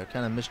pass ball there.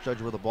 Kind of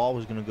misjudged where the ball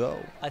was going to go.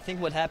 I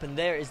think what happened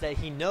there is that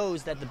he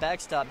knows that the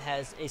backstop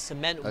has a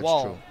cement That's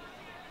wall true.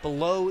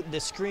 below the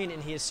screen,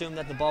 and he assumed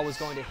that the ball was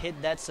going to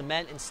hit that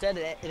cement. Instead,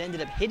 it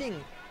ended up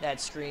hitting that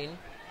screen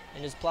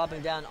and just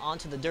plopping down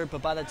onto the dirt.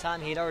 But by the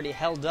time he'd already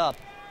held up,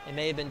 it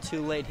may have been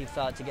too late, he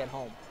thought, to get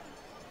home.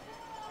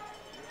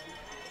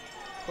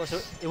 Of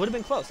course, it would have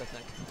been close, I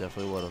think.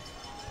 Definitely would have.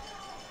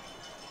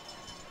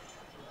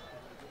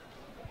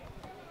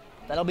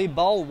 That'll be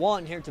ball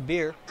one here to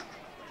Beer.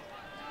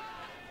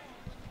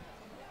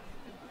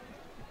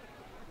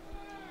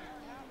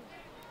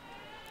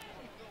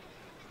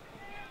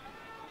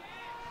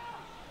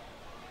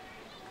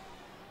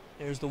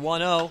 Here's the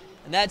 1-0,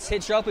 and that's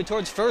hit sharply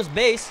towards first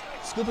base.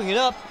 Scooping it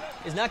up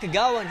is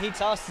Nakagawa, and he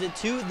tosses it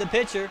to the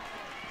pitcher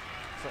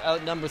for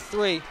out number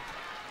 3.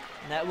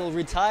 And that will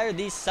retire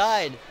the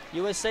side.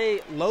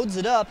 USA loads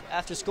it up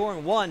after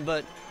scoring 1,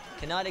 but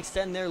cannot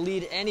extend their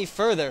lead any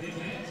further.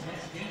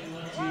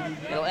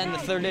 It'll end the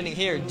third inning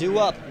here. Due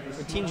up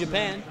for Team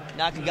Japan.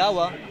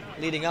 Nakagawa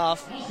leading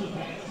off.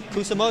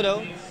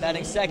 Kusamoto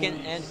batting second,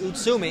 and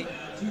Utsumi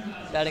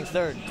batting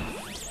third.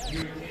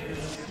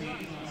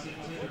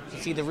 You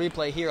see the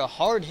replay here. A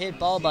hard hit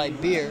ball by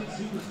Beer.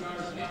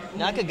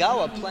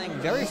 Nakagawa playing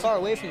very far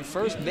away from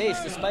first base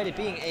despite it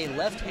being a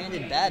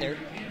left-handed batter.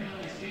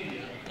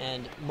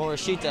 And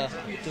Morishita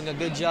doing a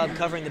good job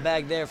covering the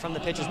bag there from the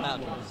pitcher's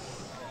mound.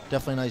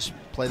 Definitely nice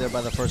play there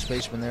by the first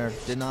baseman there.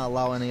 Did not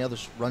allow any other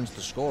runs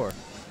to score.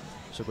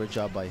 So great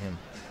job by him.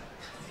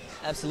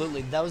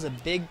 Absolutely. That was a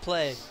big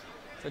play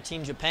for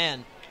Team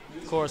Japan.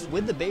 Of course,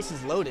 with the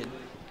bases loaded,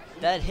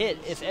 that hit,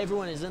 if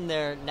everyone is in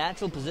their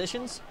natural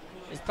positions,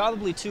 is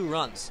probably 2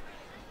 runs.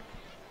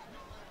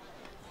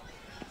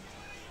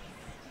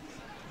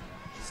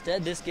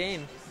 Instead, this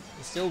game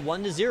is still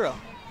 1-0.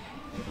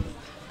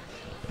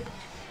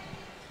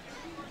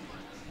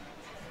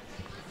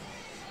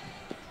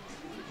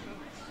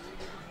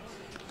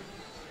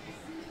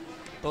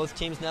 Both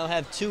teams now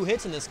have 2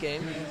 hits in this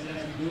game.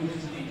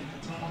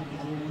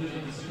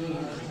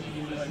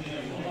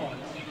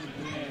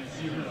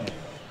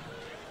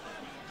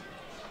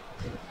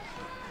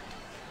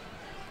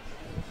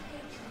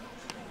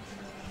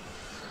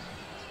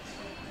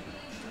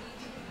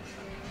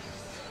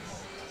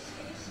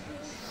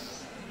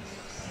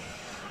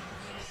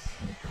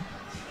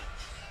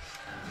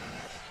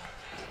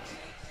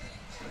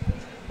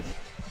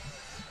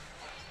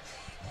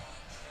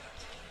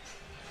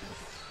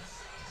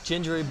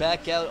 Gingery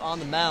back out on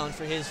the mound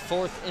for his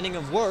 4th inning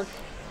of work.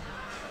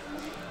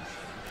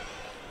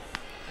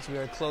 As we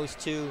are close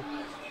to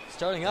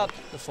starting up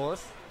the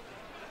 4th.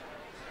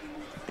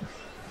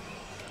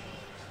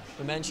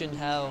 We mentioned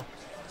how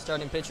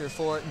starting pitcher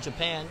for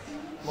Japan,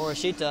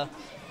 Morishita,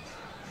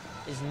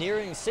 is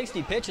nearing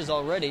 60 pitches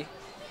already.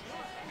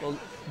 Well,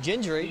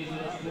 Gingery,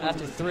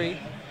 after 3,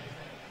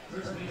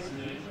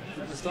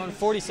 is throwing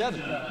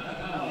 47.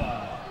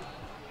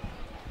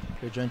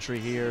 Good Gentry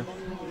here.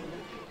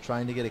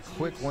 Trying to get a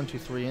quick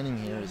 1-2-3 inning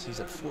here as he's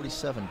at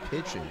 47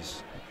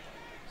 pitches.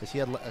 As he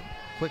had a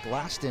quick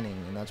last inning,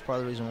 and that's part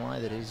of the reason why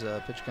that his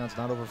pitch count's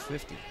not over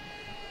 50.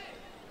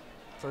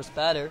 First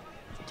batter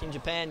for Team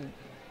Japan,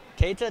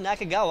 Keita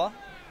Nakagawa.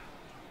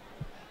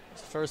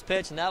 It's the first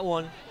pitch, and that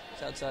one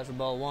is outside for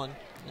ball 1.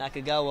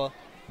 Nakagawa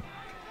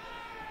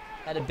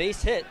had a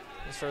base hit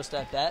his first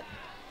at bat,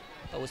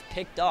 but was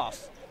picked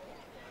off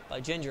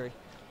by Gingery.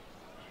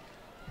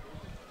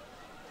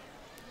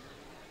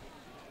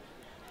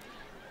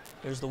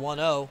 Here's the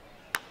 1-0.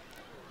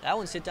 That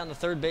one's hit down the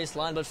third base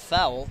line, but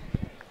foul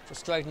for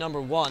strike number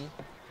 1.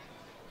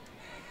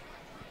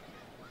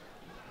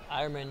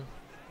 Ironman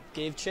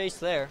gave chase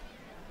there.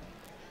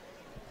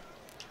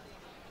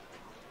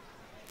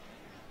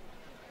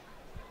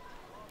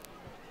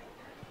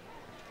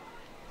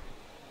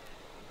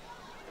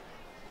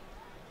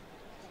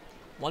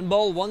 One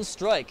ball, 1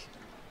 strike.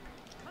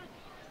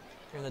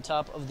 Here in the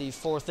top of the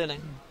 4th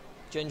inning.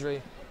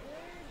 Gingery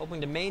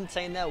hoping to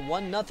maintain that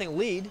 1-0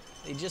 lead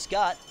they just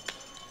got.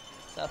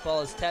 That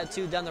ball is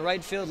tattooed down the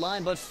right field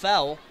line, but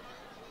foul.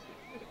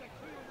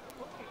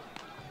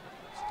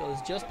 This goes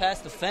just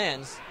past the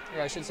fans,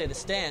 or I should say the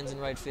stands in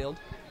right field.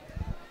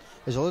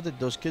 As I looked at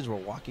those kids were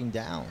walking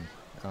down.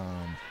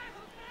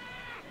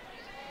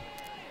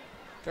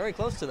 Very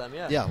close to them,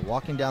 yeah. Yeah,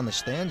 walking down the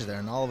stands there,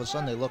 and all of a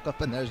sudden they look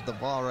up and there's the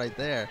ball right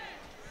there.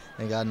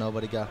 Thank God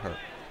nobody got hurt.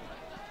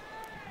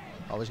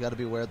 Always got to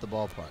beware at the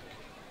ballpark.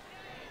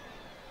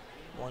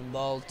 1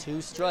 ball,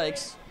 2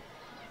 strikes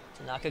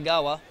to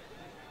Nakagawa.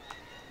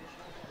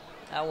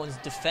 That one's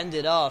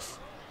defended off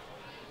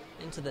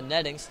into the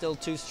netting. Still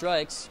 2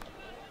 strikes.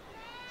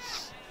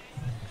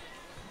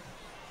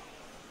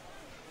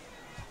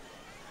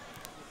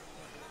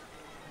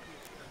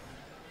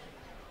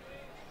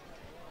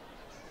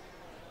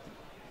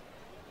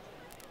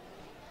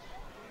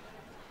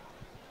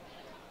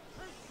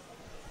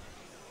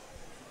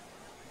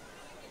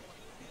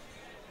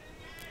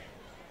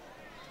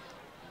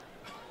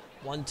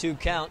 One-two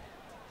count.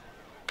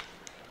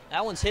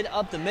 That one's hit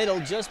up the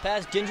middle, just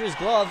past Ginger's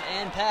glove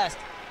and past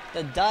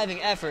the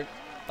diving effort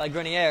by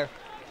Grenier.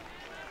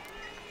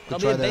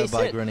 Good try there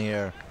by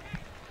Grenier.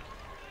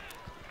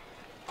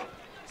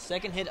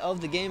 Second hit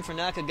of the game for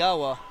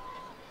Nakagawa.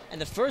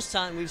 And the first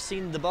time we've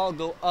seen the ball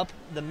go up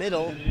the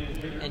middle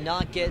and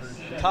not get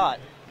caught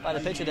by the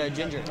pitcher there,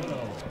 Ginger.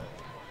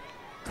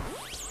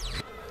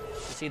 You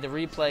see the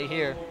replay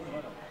here.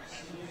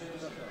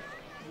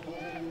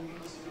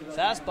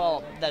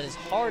 Fastball that is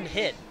hard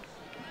hit.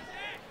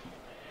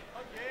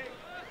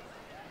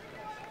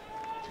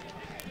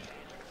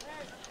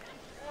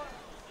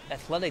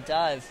 Athletic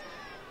dive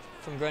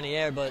from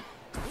Grenier, but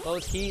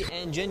both he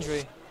and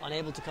Gendry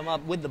unable to come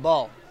up with the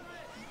ball.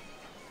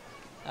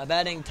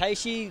 Batting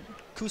Taishi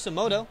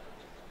Kusamoto.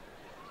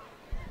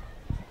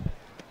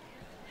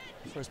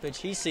 First pitch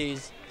he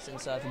sees is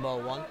inside for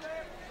ball 1.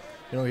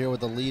 You know, here with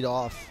the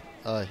lead-off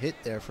hit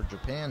there for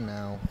Japan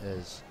now,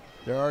 as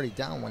they're already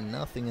down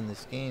 1-0 in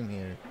this game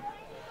here.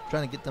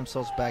 Trying to get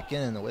themselves back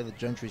in, and the way that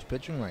Gentry's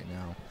pitching right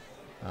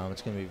now,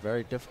 it's going to be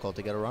very difficult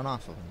to get a run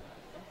off of him.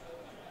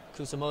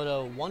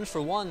 Kusamoto 1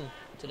 for 1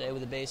 today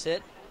with a base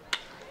hit.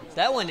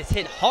 That one is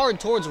hit hard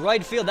towards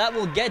right field. That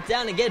will get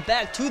down and get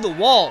back to the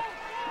wall.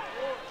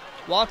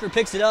 Walker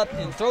picks it up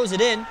and throws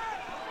it in.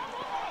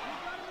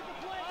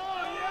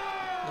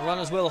 The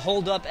runners will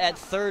hold up at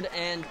third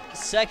and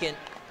second.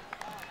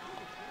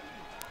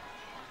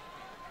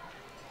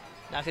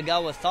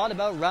 Nakagawa thought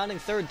about rounding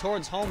third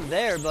towards home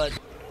there, but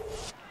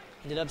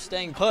ended up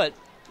staying put.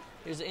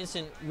 Here's the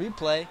instant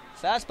replay.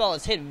 Fastball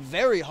is hit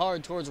very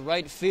hard towards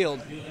right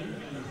field.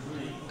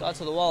 Got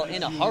to the wall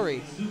in a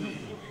hurry.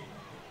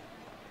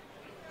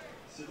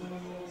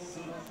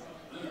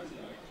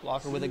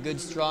 Walker with a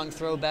good strong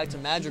throw back to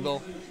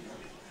Madrigal.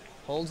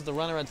 Holds the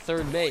runner at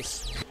third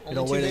base.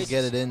 No way to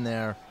get it in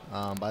there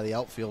by the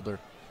outfielder.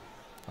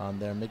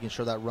 They're making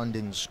sure that run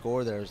didn't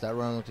score there, as that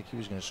run looked like he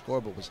was going to score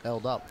but was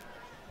held up.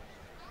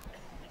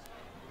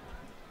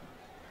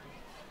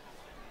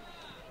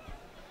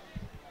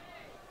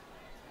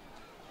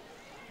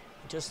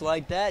 Just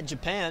like that,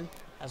 Japan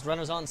has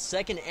runners on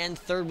second and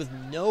third with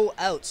no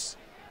outs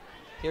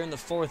here in the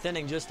 4th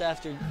inning, just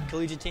after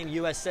Collegiate Team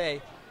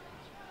USA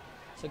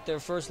took their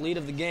first lead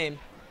of the game.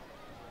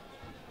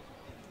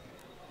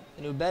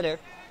 The new batter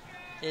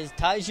is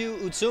Taiju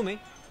Utsumi.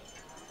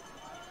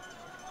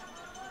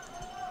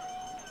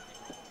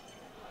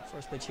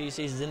 First pitch he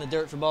sees is in the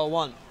dirt for ball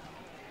 1.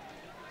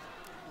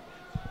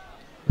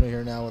 Right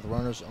here now with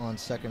runners on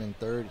second and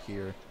third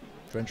here.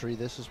 Gentry,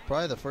 this is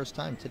probably the first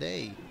time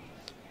today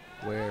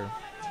where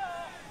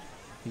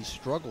he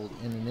struggled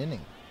in an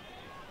inning.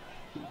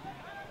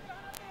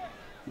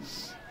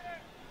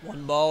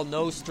 1 ball,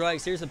 no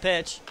strikes. Here's the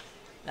pitch.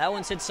 That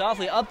one's hit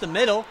softly up the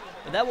middle,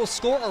 but that will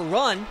score a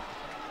run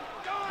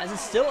as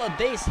it's still a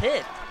base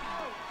hit.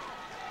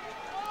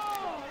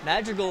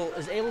 Madrigal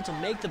is able to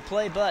make the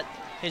play, but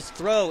his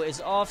throw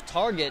is off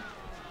target.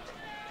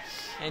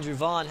 Andrew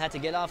Vaughn had to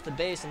get off the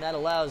base, and that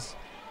allows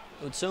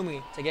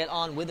Utsumi to get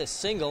on with a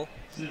single,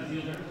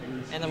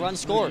 and the run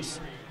scores.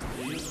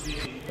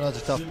 Well,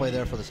 it's a tough play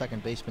there for the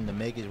second baseman to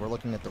make as we're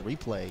looking at the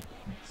replay.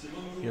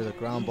 Here the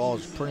ground ball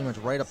is pretty much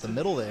right up the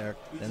middle there.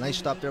 A nice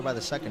stop there by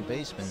the second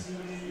baseman.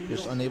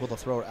 Just unable to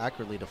throw it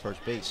accurately to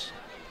first base.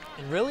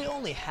 And really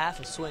only half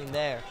a swing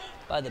there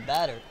by the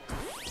batter.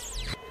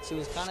 So he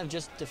was kind of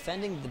just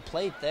defending the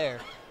plate there.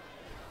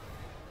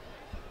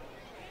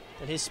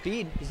 But his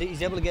speed,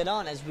 he's able to get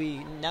on as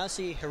we now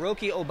see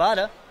Hiroki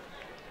Obata.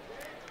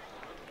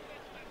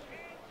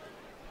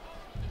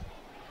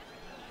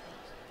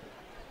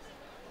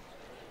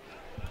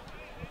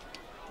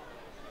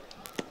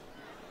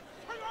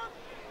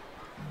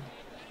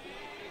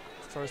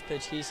 First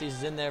pitch he sees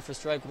is in there for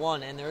strike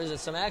 1, and there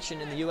is some action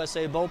in the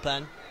USA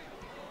bullpen.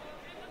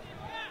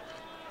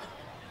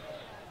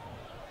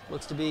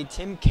 Looks to be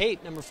Tim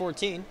Kate, number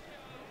 14.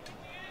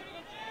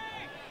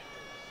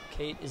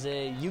 Kate is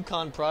a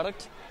Yukon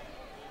product.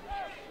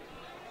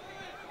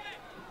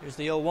 Here's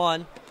the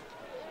 0-1.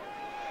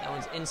 That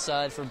one's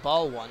inside for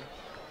ball 1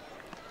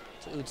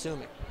 to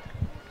Utsumi.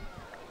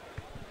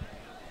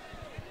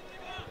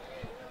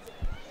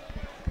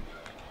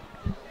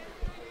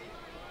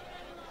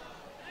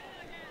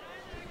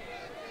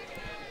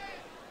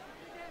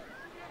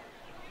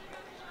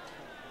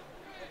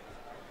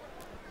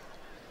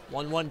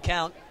 One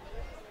count.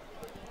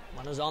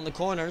 Runners on the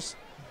corners.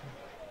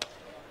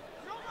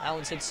 That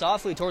one's hit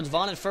softly towards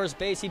Vaughn at first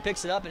base. He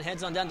picks it up and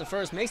heads on down to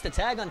first. Makes the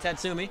tag on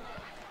Tatsumi.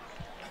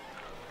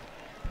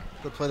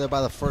 Good play there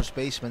by the first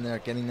baseman there,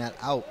 getting that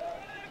out.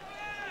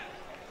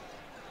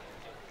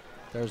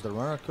 There's the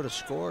runner, could have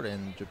scored,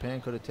 and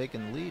Japan could have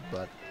taken the lead,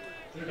 but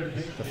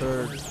the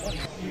third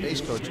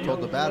base coach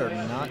told the batter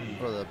not,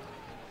 or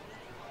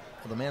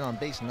the man on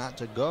base not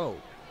to go.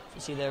 You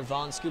see there,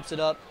 Vaughn scoops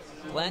it up,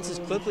 glances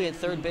quickly at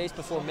third base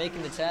before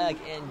making the tag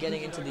and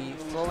getting into the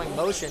throwing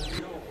motion.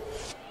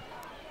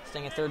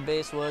 Staying at third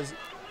base was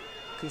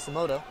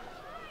Kusamoto.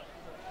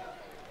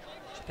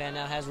 Japan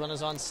now has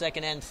runners on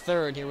second and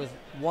third here with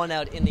 1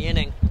 out in the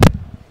inning.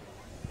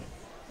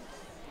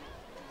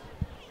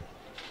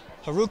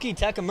 Haruki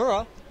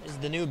Takamura is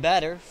the new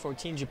batter for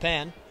Team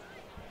Japan.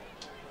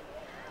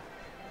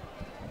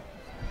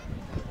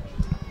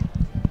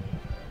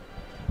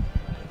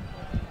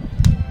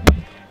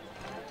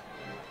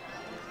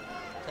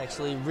 It's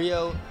actually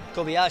Ryo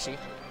Kobayashi.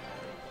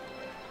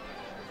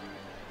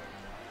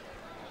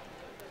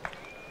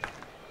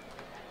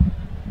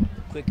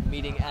 Quick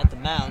meeting at the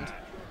mound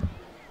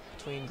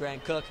between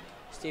Grant Cook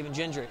and Stephen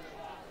Gendry.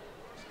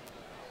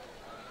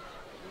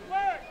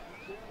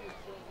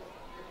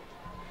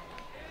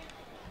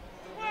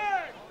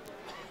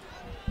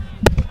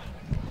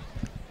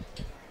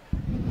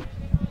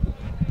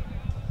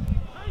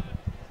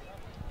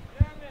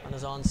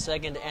 Runners on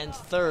second and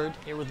third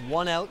here with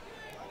 1 out.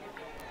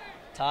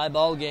 Tie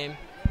ball game.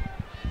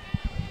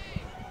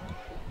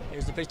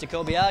 Here's the pitch to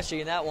Kobayashi,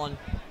 and that one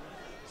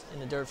is in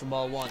the dirt for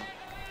ball 1.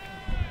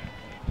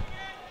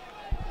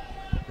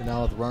 We're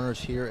now with runners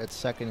here at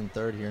second and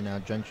third here now.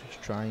 Gentry's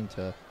trying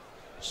to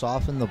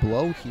soften the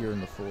blow here in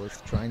the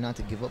fourth, trying not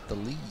to give up the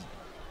lead.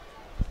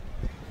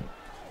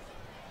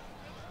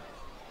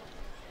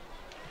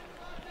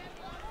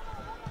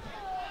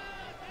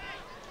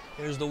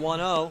 Here's the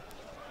 1-0.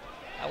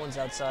 That one's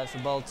outside for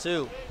ball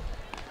 2.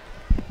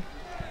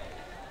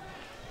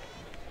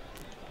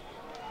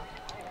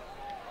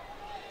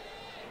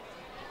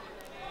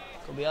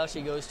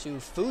 Kobayashi goes to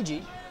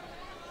Fuji.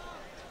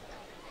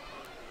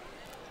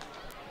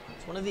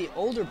 It's one of the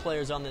older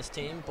players on this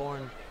team,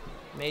 born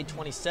May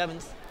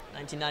 27th,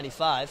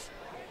 1995.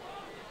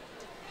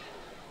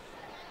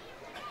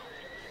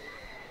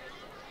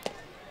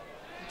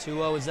 The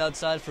 2-0 is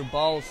outside for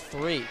ball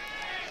 3.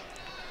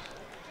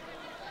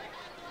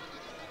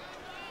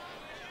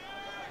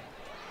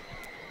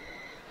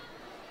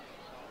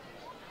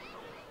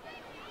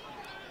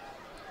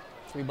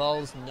 Three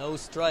balls, no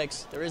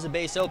strikes. There is a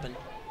base open.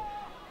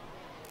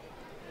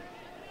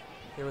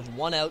 Here with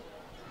 1 out,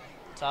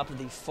 top of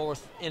the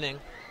 4th inning.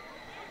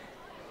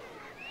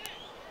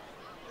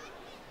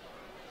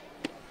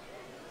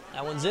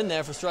 That one's in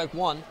there for strike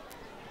 1.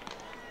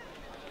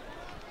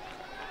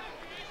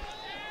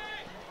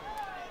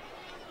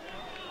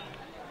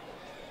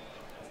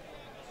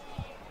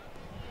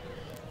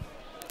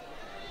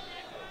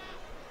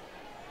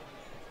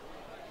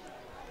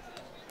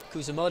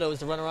 Kusamoto is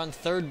the runner on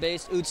third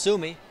base.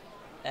 Utsumi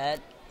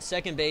at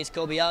second base.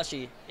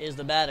 Kobayashi is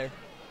the batter.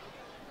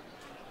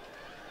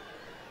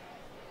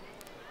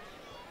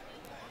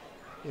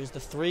 Here's the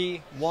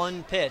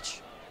 3-1 pitch.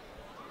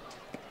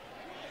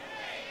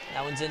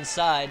 That one's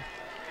inside.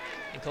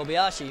 And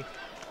Kobayashi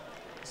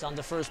is on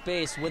to first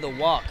base with a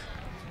walk.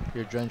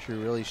 Here Gentry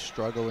really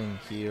struggling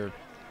here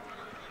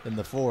in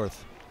the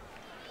fourth.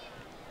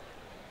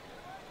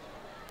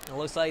 It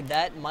looks like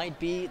that might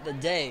be the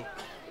day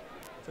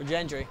for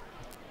Gentry.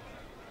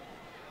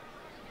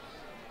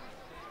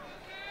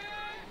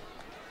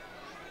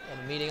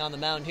 Got a meeting on the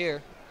mound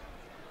here.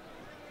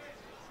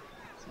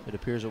 It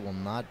appears it will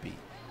not be.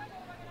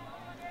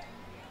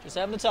 Just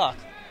having a talk.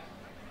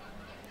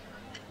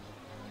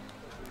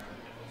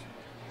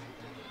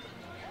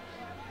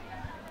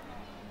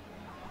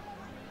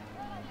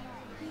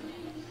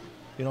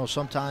 You know,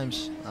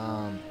 sometimes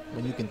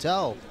when you can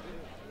tell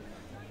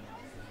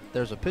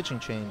there's a pitching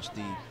change,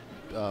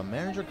 the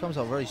manager comes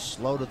out very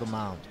slow to the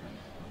mound.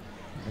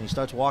 And he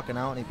starts walking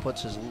out and he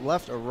puts his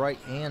left or right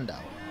hand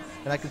out.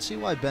 And I can see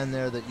why, Ben,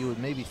 there, that you would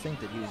maybe think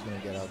that he was going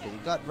to get out. But he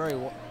got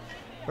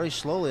very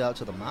slowly out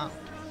to the mound.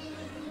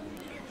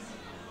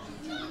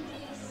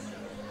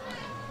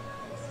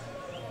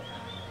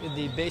 With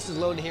the bases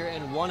loaded here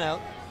and 1 out.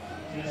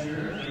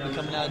 We're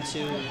coming out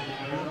to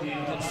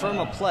confirm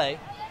a play.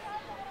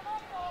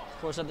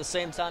 Of course, at the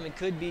same time, it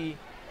could be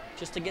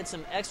just to get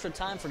some extra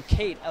time for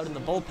Kate out in the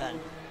bullpen.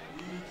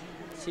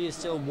 He is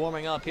still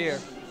warming up here.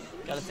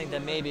 Got to think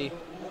that maybe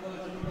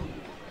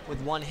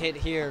with 1 hit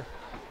here,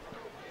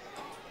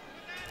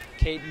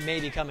 Kate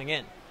may be coming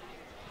in.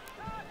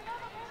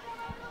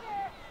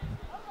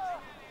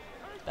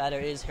 Batter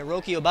is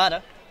Hiroki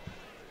Obata,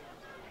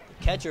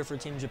 the catcher for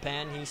Team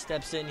Japan. He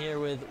steps in here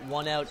with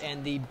 1 out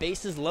and the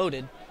bases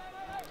loaded.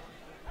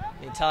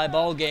 A tie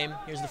ball game.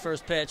 Here's the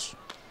first pitch.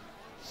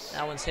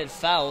 That one's hit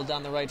foul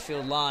down the right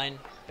field line.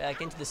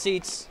 Back into the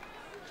seats.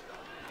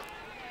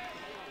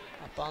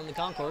 Up on the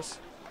concourse.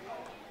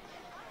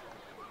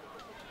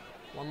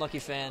 One lucky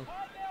fan.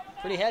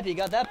 Pretty happy he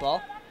got that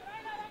ball.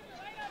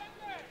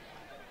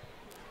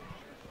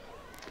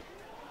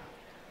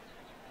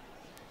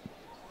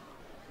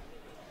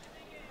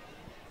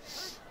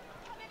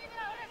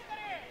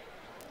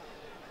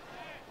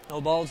 No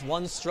balls,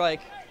 1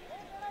 strike.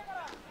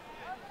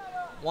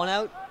 1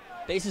 out,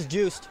 bases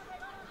juiced.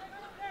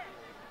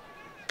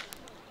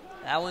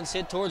 That one's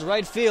hit towards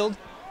right field.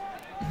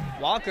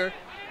 Walker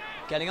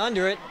getting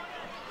under it.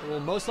 It will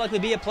most likely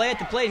be a play at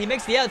the plate. He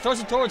makes the out, throws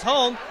it towards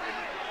home.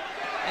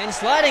 And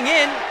sliding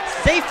in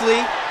safely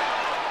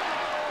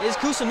is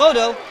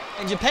Kusamoto,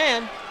 and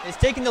Japan is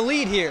taking the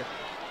lead here.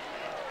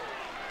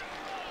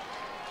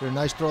 A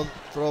nice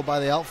throw by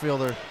the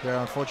outfielder. They're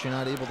unfortunately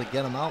not able to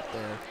get him out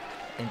there.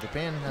 And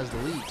Japan has the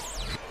lead.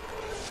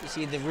 You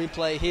see the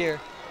replay here.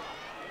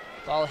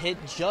 Ball hit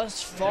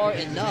just far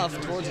enough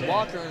towards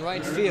Walker in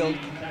right field.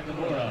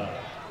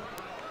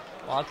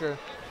 Walker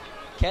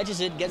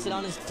catches it, gets it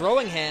on his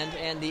throwing hand,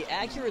 and the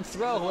accurate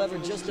throw, however,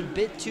 just a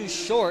bit too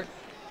short.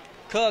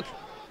 Cook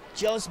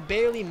just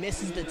barely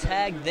misses the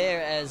tag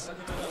there as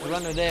the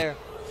runner there,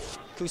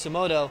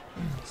 Kusamoto,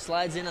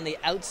 slides in on the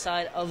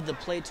outside of the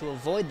plate to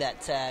avoid that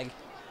tag.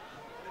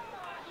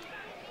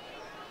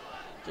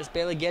 Just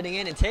barely getting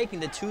in and taking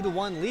the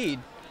 2-1 lead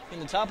in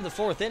the top of the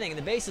 4th inning. And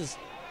the bases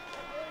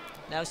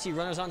now see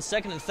runners on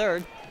second and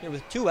third here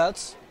with 2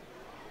 outs.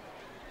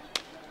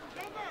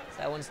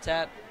 That one's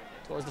tapped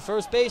towards the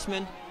first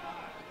baseman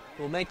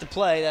who will make the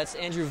play. That's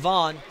Andrew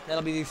Vaughn.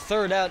 That'll be the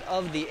 3rd out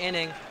of the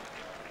inning.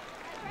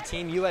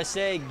 Team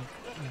USA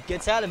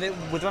gets out of it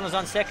with runners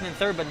on second and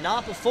third, but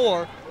not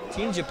before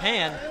Team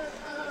Japan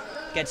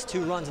gets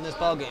 2 runs in this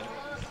ballgame.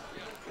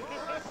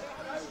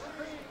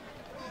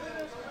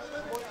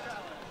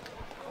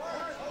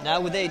 Now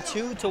with a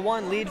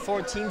 2-1 lead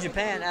for Team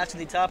Japan after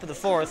the top of the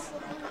 4th.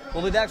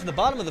 We'll be back for the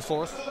bottom of the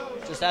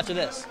 4th just after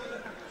this.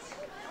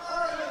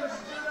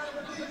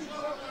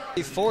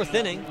 The 4th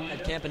inning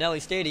at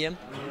Campanelli Stadium.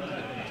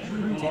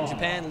 Team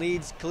Japan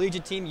leads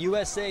Collegiate Team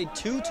USA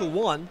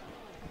 2-1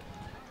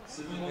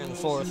 here in the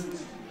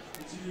 4th.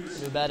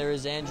 The new batter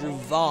is Andrew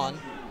Vaughn.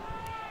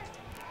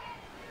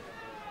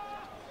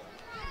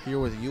 Here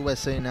with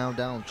USA now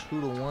down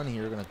 2-1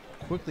 here, going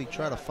to quickly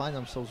try to find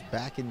themselves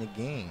back in the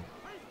game.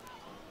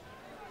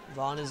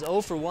 Vaughn is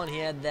 0 for 1. He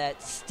had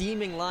that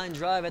steaming line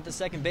drive at the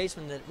second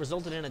baseman that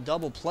resulted in a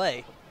double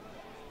play.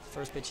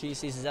 First pitch he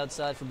sees is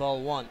outside for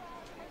ball 1.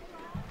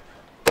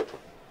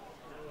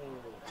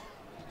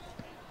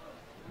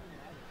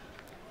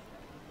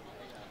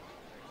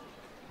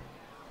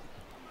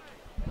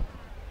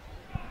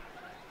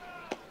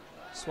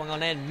 Swung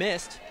on and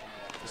missed.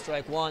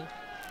 Strike 1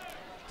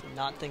 to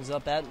knot things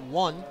up at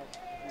 1.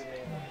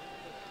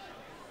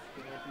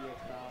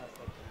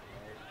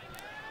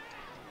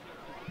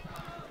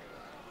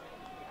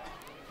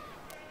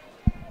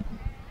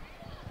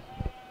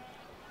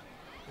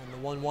 And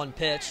the 1-1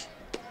 pitch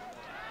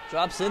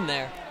drops in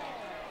there.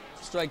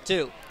 Strike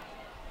 2.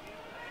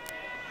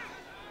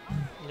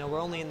 You know,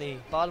 we're only in the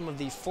bottom of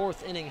the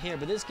 4th inning here,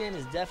 but this game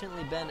has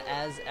definitely been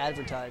as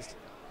advertised.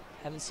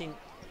 Haven't seen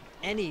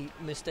any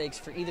mistakes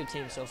for either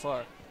team so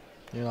far.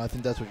 You know, I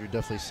think that's what you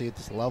definitely see at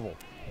this level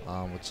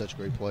with such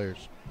great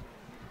players.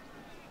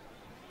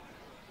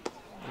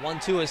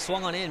 1-2 is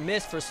swung on in,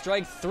 missed for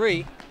strike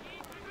 3.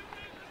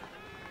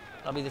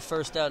 That'll be the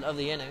 1st out of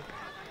the inning.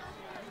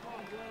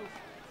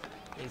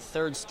 A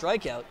 3rd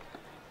strikeout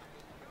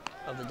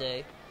of the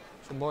day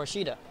for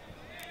Morishita.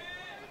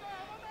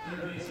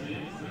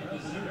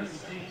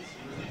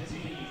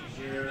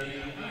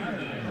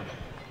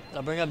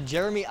 That'll bring up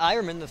Jeremy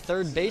Ironman, the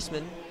 3rd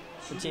baseman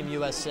for Team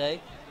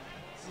USA.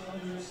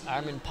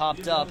 Ironman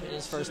popped up in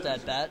his first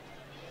at-bat.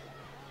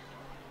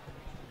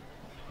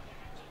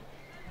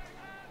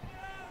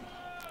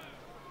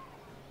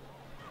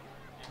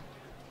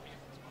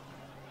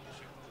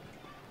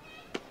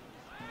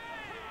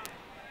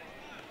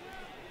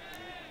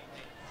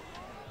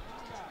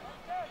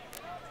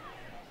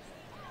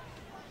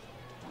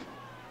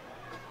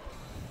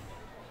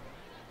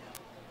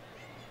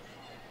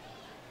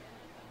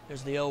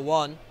 There's the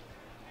 0-1.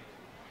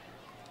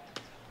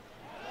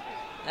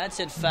 That's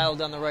hit foul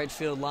down the right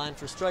field line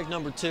for strike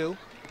number 2.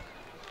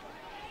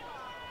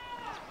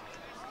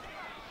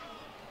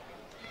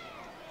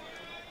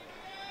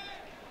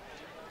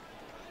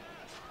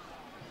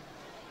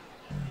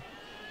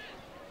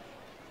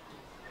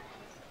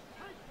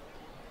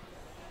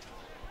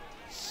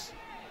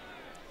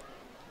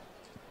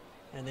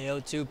 And the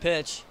 0-2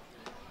 pitch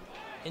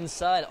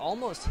inside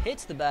almost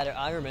hits the batter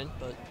Ironman,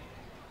 but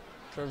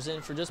curves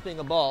in for just being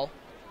a ball.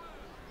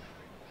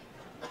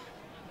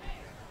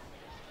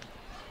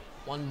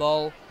 1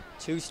 ball,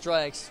 2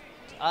 strikes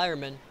to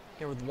Ironman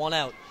here with 1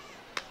 out.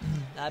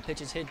 That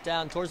pitch is hit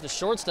down towards the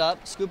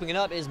shortstop. Scooping it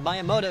up is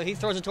Miyamoto. He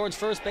throws it towards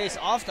first base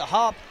off the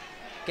hop.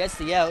 Gets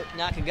the out.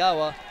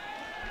 Nakagawa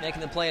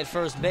making the play at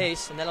first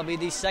base, and that'll be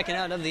the 2nd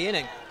out of the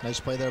inning. Nice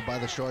play there by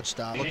the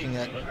shortstop. Looking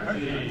at the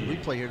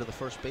replay here to the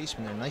first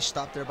baseman there. Nice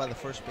stop there by the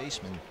first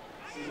baseman.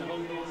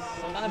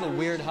 Kind of a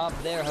weird hop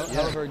there,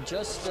 however,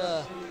 just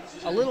a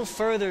little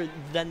further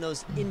than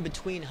those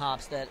in-between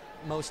hops that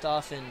most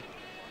often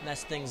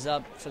mess things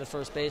up for the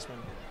first baseman.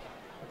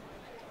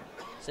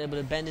 He's able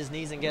to bend his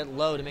knees and get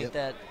low to make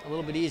that a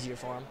little bit easier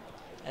for him.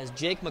 As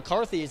Jake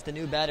McCarthy is the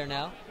new batter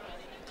now.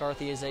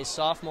 McCarthy is a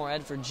sophomore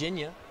at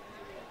Virginia.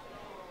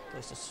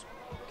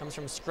 Comes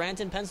from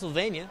Scranton,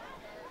 Pennsylvania.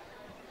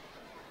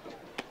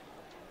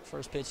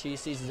 First pitch he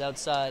sees is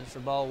outside for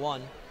ball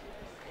 1.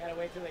 Gotta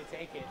wait till they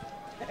take it.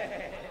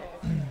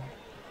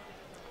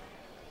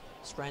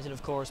 Scranton,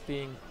 of course,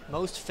 being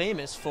most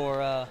famous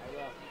for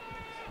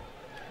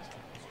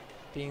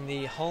being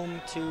the home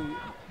to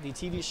the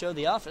TV show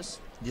The Office.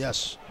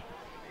 Yes.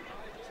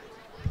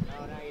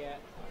 No, not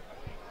yet.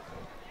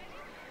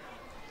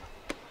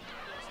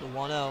 It's the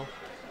 1-0.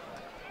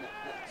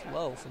 It's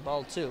low for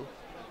ball 2.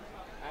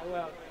 I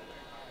will.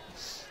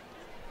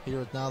 Here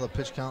with now the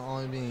pitch count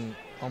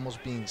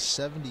almost being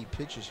 70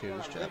 pitches here.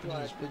 This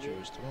Japanese pitcher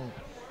is throwing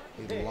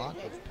a lot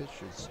of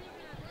pitches.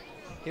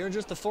 Here in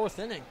just the 4th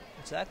inning.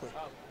 Exactly.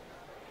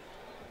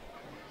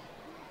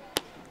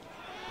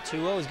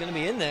 2-0 is going to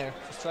be in there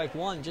for strike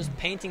 1, just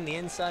painting the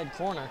inside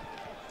corner.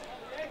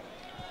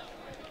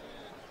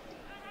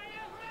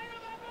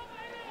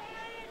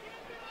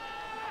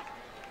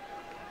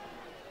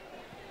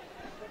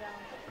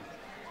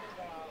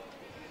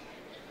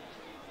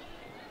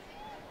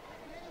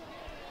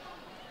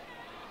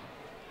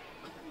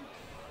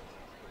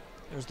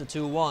 There's the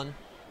 2-1.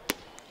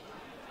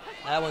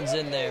 That one's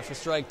in there for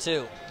strike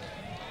 2.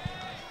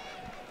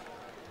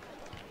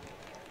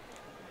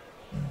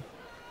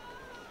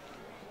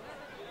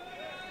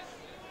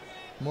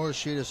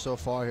 Morishita so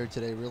far here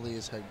today really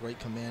has had great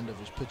command of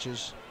his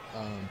pitches,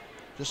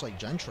 just like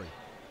Gentry.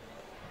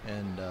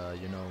 And,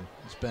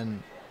 it's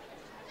been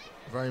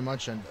very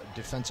much a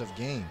defensive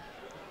game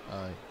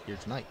here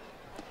tonight.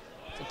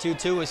 The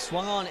 2-2 is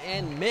swung on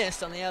and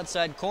missed on the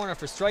outside corner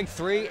for strike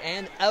 3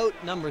 and out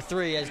number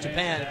 3 as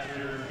Japan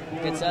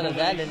gets out of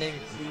that inning.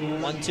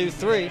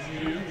 1-2-3.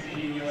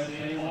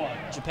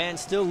 Japan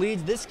still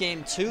leads this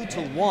game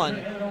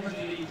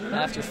 2-1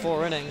 after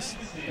 4 innings.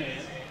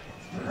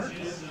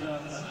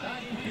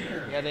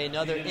 We have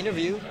another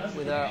interview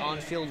with our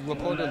on-field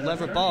reporter,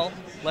 Leverett Ball.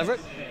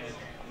 Leverett?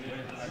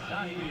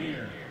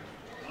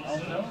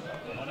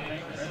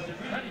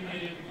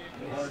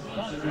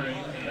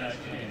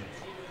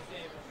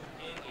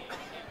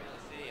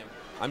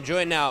 I'm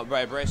joined now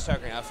by Bryce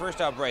Tucker. Now, first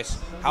off, Bryce,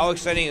 how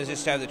exciting is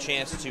this to have the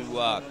chance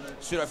to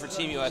suit up for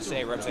Team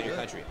USA, represent your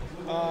country?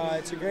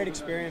 It's a great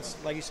experience,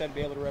 like you said, to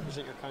be able to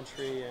represent your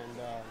country, and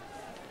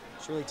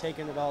just really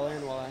taking it all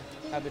in while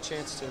I have the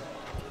chance to.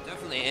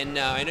 Definitely, and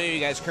I know you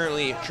guys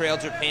currently trail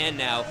Japan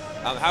now.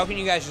 How can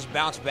you guys just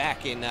bounce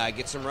back and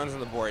get some runs on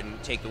the board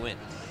and take the win?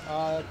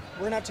 We're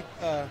going to have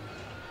to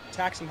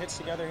tack some hits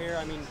together here.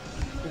 I mean,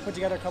 we put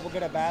together a couple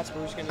good at-bats, but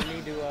we're just going to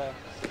need to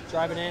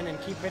drive it in and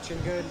keep pitching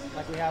good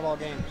like we have all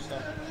game. So,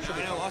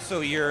 I know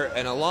also you're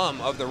an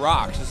alum of the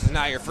Rocks. This is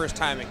not your first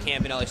time at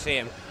Campanelli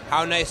Stadium.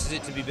 How nice is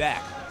it to be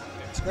back?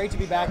 It's great to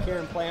be back here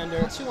and play under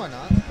Why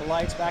not? the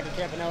lights back at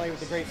Campanelli with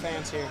the great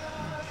fans here.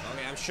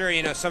 Okay, I'm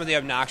sure some of the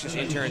obnoxious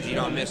interns you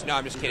don't miss. No,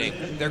 I'm just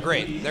kidding. They're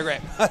great. They're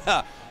great.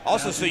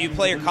 Also, so you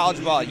play your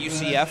college ball at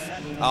UCF.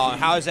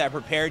 How has that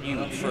prepared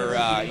you for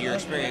your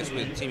experience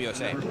with Team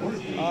USA?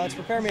 It's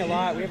prepared me a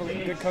lot. We have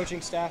a good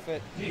coaching staff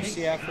at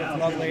UCF with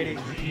Lovelady,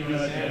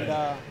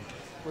 and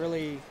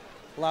really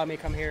allowed me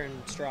to come here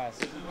and strive.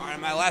 All right,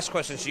 my last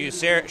question to you.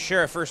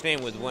 Share a first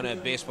name with one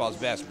of baseball's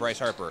best, Bryce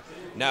Harper.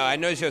 Now, I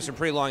noticed you have some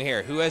pretty long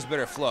hair. Who has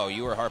better flow,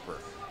 you or Harper?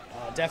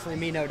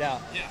 Definitely me, no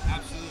doubt. Yeah,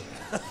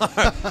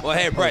 absolutely. Well,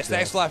 hey, Bryce,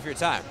 thanks a lot for your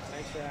time.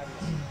 Thanks for having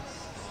me.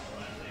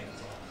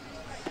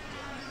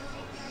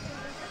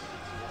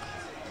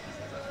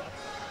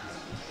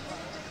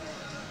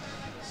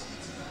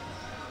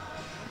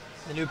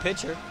 The new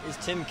pitcher is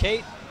Tim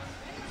Cate.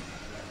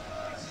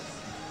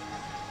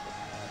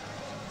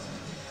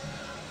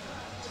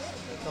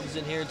 Comes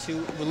in here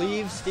to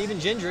relieve Stephen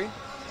Gendry.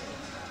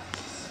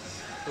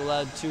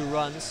 Allowed 2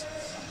 runs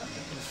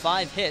and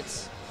 5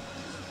 hits.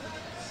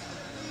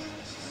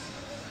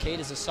 Cate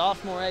is a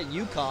sophomore at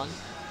UConn.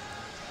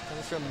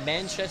 Comes from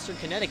Manchester,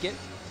 Connecticut.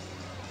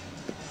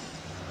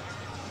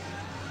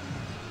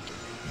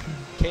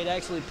 Cate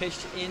actually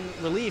pitched in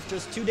relief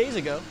just 2 days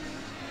ago.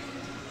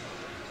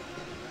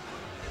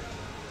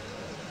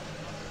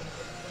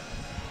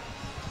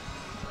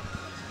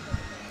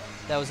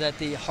 That was at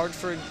the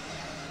Hartford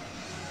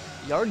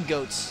Yard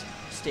Goats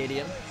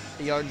Stadium.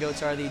 The Yard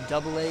Goats are the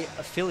AA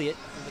affiliate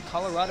of the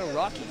Colorado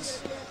Rockies.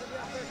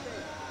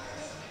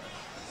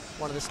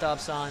 One of the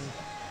stops on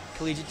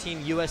Collegiate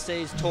Team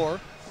USA's tour.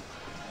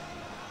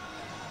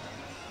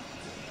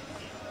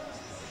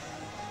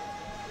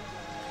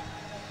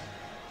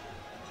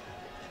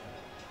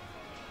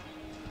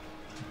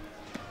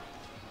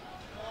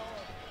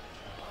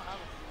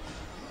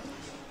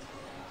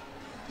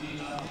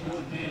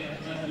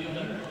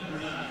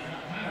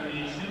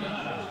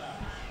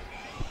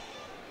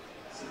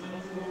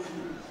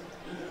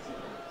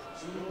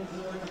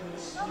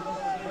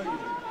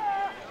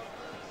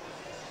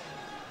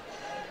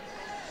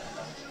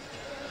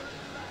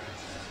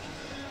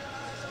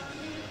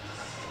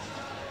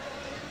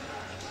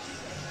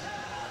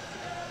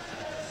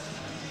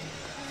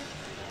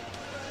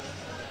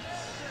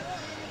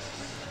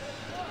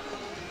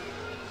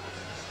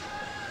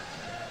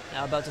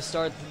 Now about to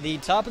start the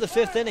top of the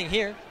 5th inning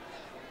here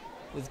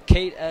with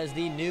Cate as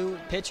the new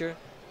pitcher.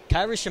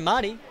 Kairi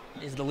Shimada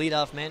is the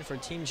leadoff man for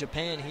Team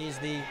Japan. He's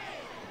the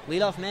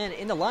leadoff man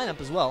in the lineup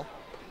as well.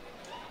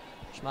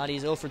 Shimada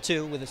is 0 for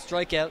 2 with a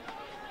strikeout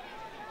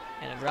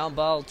and a ground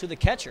ball to the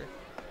catcher.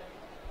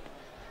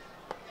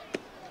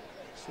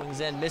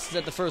 Swings and misses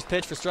at the first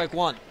pitch for strike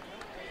 1.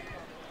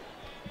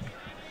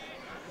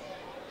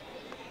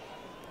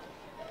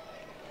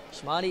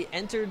 Shimada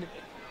entered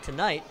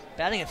tonight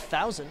batting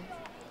 1,000.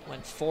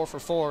 Went 4 for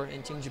 4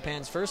 in Team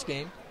Japan's first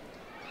game.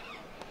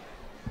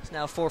 It's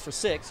now 4 for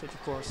 6, which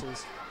of course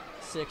is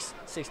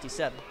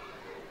 66-67.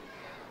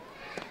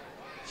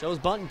 Shows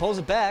bunt and pulls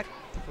it back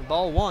for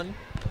ball 1.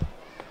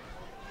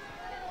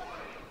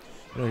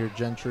 You know, here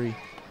Gentry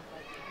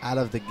out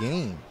of the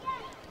game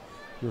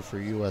here for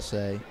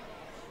USA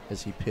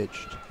as he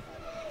pitched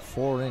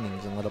 4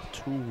 innings and let up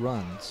 2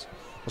 runs.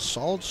 A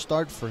solid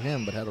start for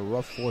him, but had a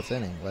rough 4th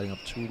inning, letting up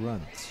 2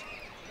 runs.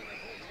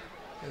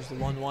 Here's the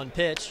 1-1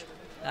 pitch.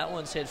 That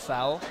one's hit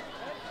foul.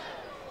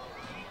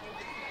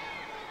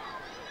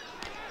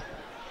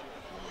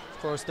 Of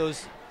course,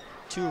 those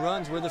 2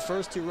 runs were the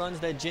first 2 runs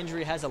that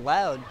Gingery has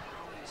allowed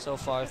so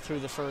far through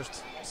the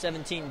first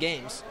 17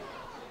 games.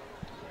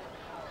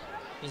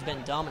 He's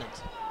been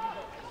dominant.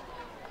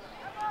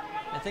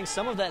 I think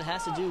some of that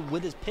has to do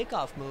with his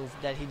pickoff move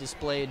that he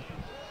displayed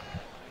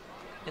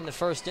in the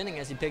first inning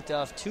as he picked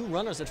off 2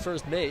 runners at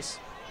first base.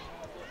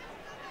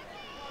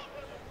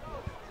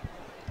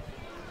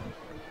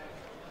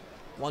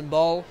 One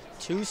ball,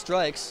 2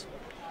 strikes.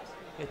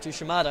 Hit to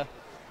Shimada.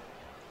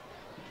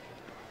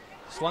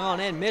 Swung on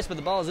and missed, but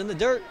the ball is in the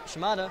dirt.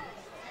 Shimada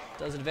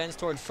does advance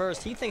toward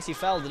first. He thinks he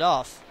fouled it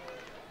off.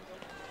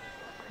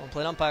 Home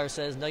plate umpire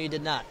says, no, you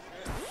did not.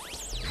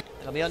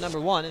 It'll be out number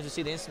 1 as you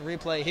see the instant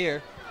replay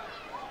here.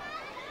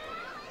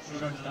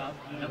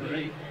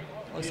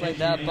 Looks like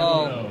that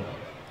ball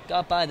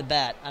got by the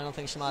bat. I don't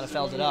think Shimada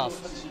fouled it off.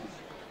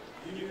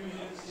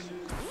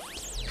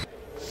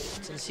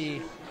 Since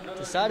he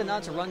decided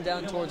not to run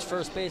down towards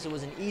first base, it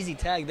was an easy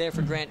tag there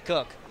for Grant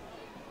Cook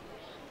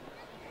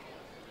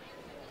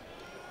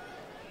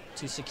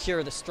to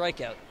secure the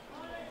strikeout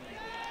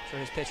for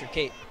his pitcher,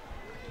 Kate.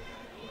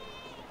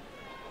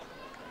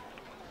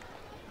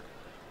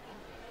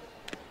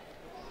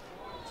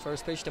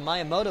 First pitch to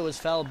Miyamoto is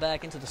fouled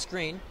back into the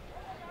screen.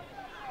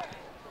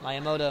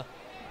 Miyamoto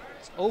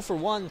is 0 for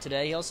 1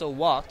 today. He also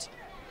walked.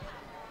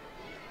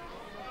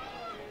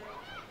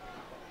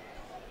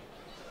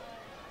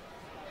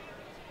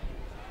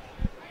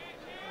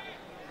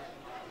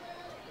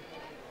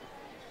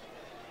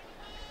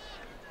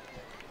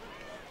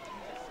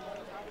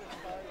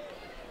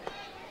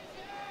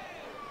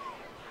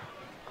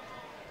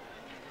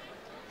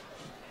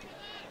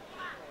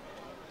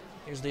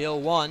 Here's the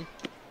 0-1.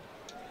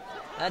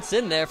 That's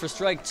in there for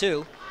strike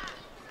 2.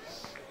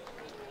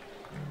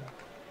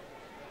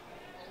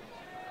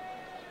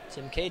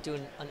 Tim Kate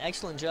doing an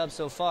excellent job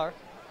so far.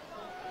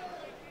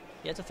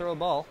 Yet to throw a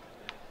ball.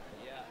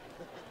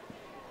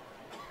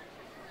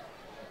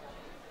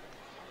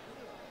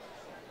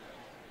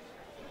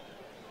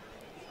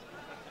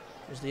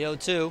 Here's the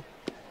 0-2.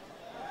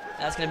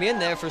 That's going to be in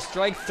there for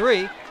strike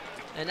 3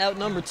 and out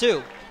number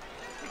 2.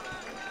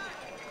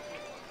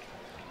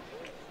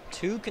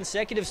 2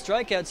 consecutive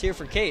strikeouts here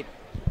for Kate.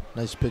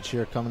 Nice pitch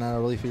here coming out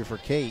of relief here for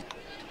Kate.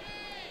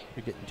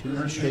 You're getting 2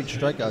 big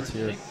strikeouts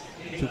here.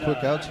 2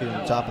 quick outs here in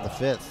the top of the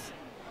 5th.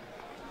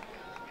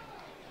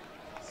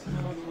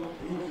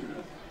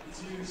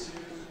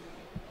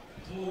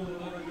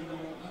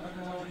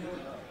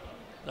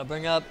 They'll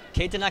bring up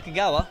Keita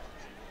Nakagawa.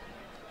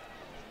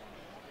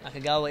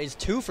 Nakagawa is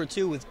 2 for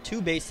 2 with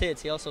 2 base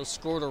hits. He also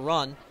scored a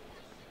run.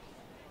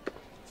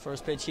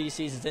 First pitch he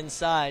sees is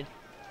inside.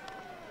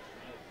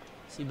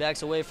 He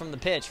backs away from the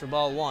pitch for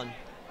ball 1.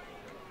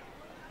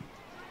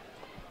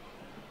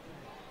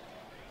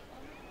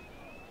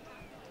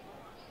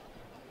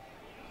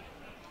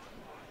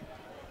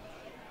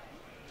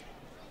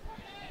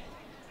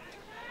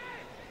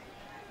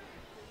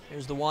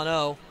 Here's the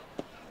 1-0.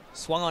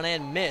 Swung on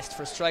and missed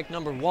for strike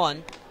number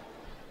 1.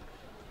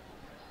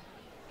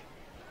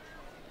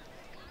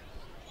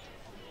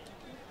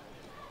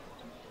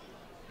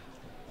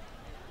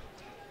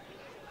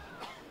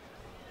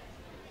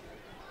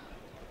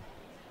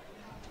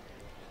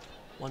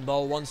 One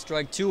ball, 1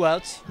 strike, 2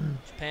 outs.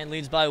 Japan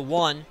leads by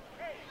 1.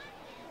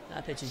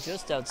 That pitch is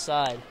just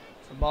outside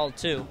for ball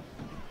 2.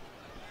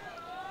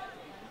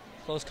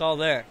 Close call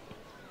there.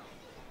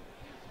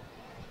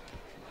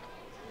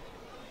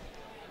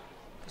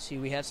 See,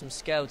 we have some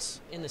scouts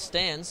in the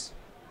stands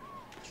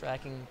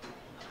tracking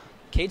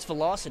Kate's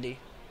velocity,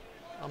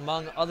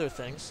 among other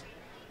things.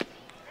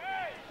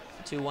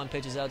 2-1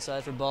 pitches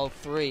outside for ball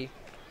 3.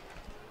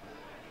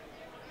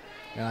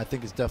 And I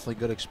think it's definitely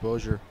good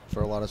exposure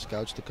for a lot of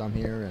scouts to come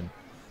here and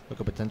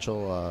look at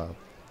potential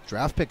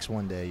draft picks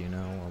one day. You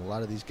know, a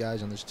lot of these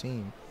guys on this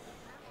team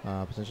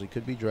potentially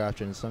could be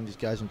drafted, and some of these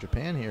guys in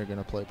Japan here are going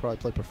to probably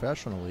play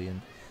professionally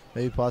and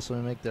maybe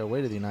possibly make their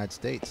way to the United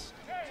States.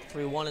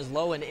 3-1 is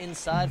low and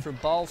inside for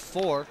ball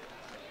 4.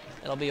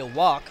 That'll be a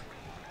walk.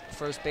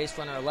 First base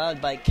runner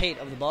allowed by Kate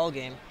of the ball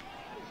game.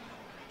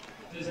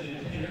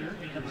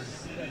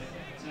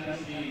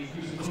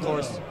 Of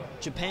course,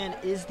 Japan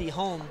is the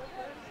home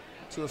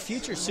to a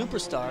future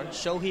superstar,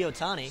 Shohei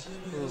Ohtani,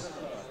 who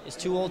is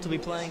too old to be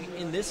playing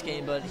in this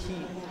game, but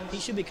he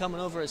should be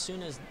coming over as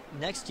soon as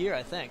next year,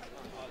 I think.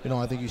 You know,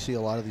 I think you see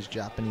a lot of these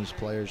Japanese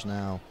players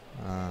now.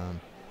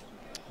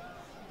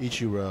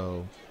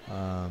 Ichiro,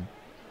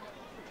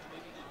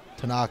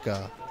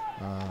 Tanaka,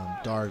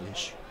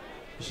 Darvish.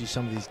 You see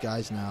some of these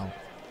guys now.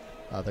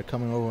 They're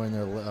coming over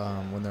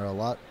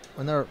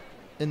when they're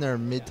in their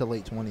mid to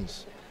late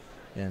 20s,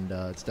 and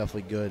it's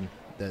definitely good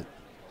that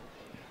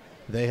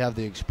they have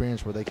the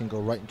experience where they can go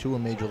right into a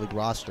major league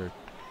roster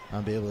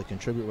and be able to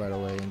contribute right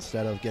away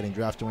instead of getting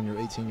drafted when you're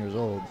 18 years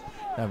old,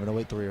 having to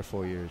wait 3 or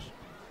 4 years.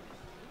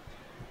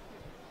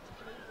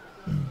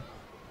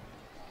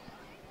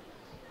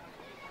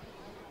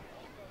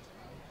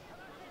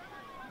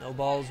 No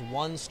balls,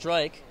 1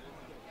 strike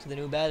to the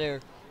new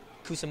batter,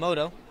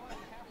 Kusamoto.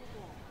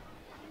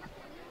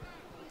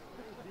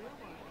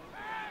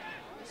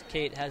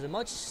 Kate has a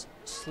much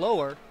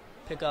slower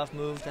pickoff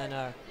move than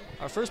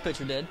our first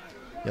pitcher did.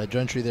 Yeah,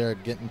 Gentry there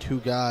getting 2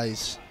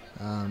 guys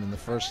in the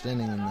first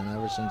inning, and then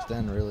ever since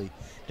then really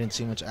didn't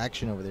see much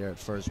action over there at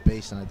first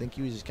base, and I think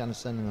he was just kind of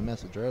sending a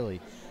message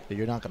early that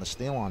you're not going to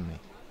steal on me.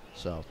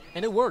 So.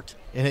 And it worked.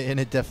 And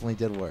it definitely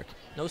did work.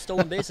 No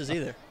stolen bases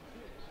either.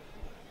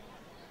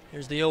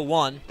 Here's the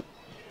 0-1.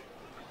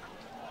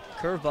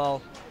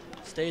 Curveball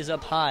stays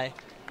up high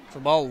for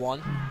ball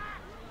 1.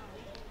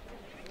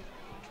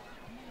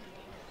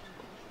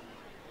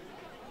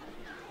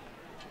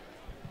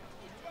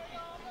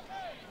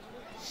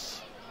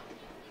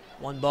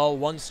 One ball,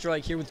 1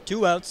 strike here with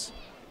 2 outs.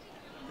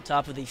 The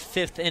top of the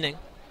 5th inning.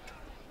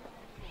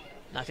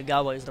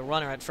 Nakagawa is the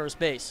runner at first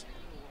base.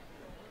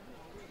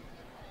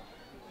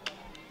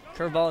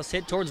 Curveball is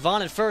hit towards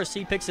Vaughn at first.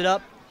 He picks it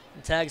up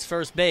and tags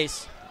first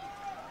base.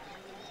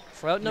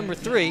 For out number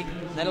 3,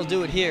 that'll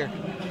do it here.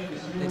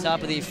 At the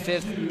top of the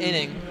 5th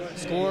inning.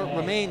 Score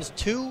remains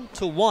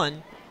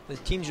 2-1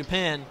 with Team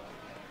Japan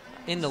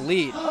in the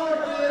lead.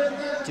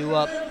 2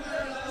 up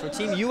for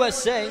Team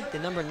USA, the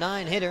number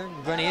 9 hitter,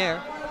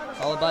 Grenier,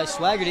 followed by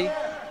Swaggerty,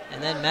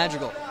 and then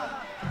Madrigal.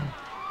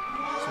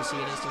 So we see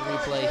an instant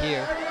replay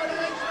here.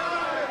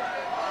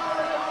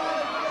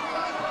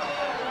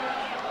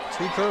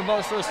 2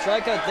 curveballs for a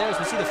strikeout there. As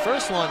we see the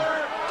first one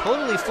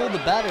totally fooled the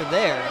batter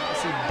there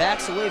as he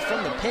backs away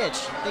from the pitch,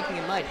 thinking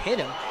it might hit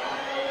him.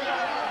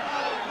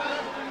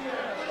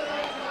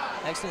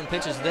 Excellent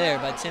pitches there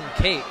by Tim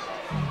Cate.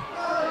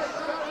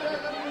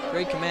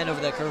 Great command over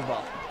that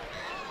curveball.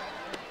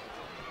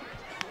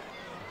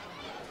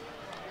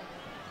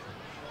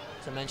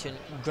 As I mentioned,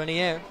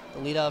 Grenier, the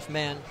leadoff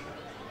man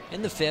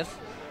in the 5th,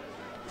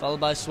 followed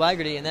by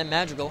Swaggerty and then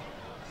Madrigal.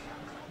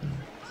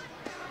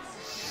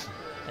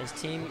 As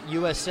Team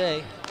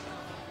USA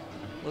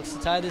looks to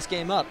tie this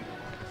game up.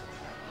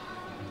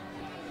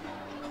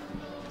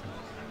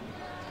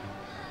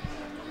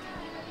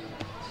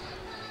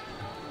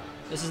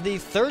 This is the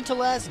 3rd to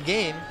last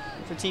game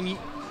for Team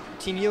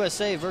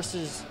USA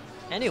versus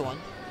anyone.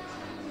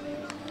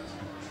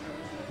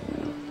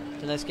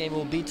 The next game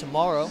will be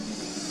tomorrow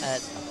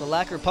at the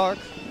Lacquer Park,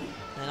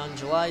 and on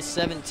July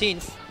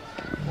 17th,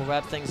 we'll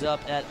wrap things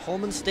up at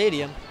Holman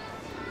Stadium,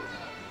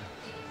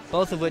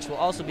 both of which will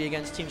also be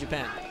against Team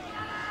Japan.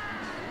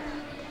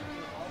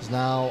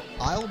 Now,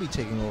 I'll be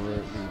taking over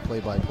the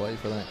play-by-play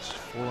for the next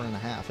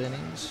 4.5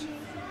 innings.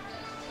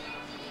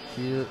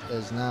 Here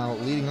is now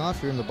leading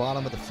off here in the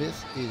bottom of the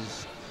 5th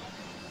is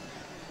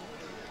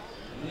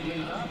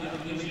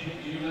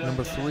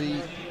number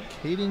 3,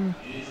 Caden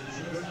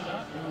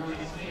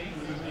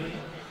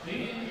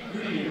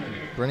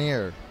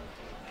Grenier.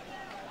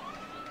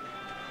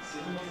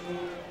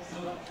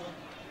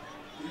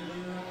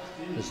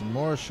 As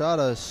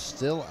Morishita is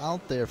still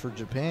out there for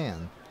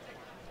Japan.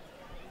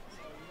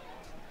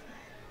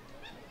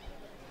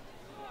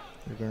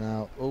 They're going to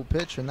now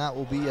pitch, and that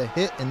will be a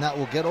hit, and that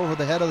will get over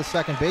the head of the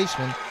second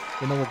baseman,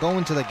 and then will go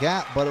into the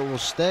gap, but it will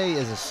stay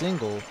as a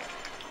single.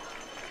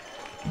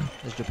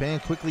 As Japan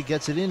quickly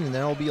gets it in, and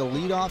there will be a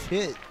leadoff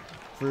hit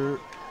for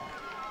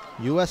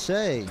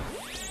USA.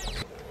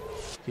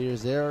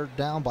 Here's they're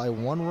down by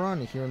 1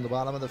 run here in the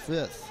bottom of the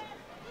 5th.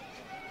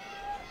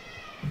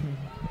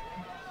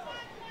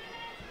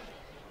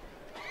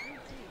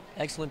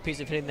 Excellent piece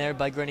of hitting there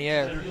by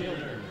Grenier.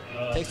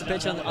 Takes the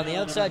pitch on the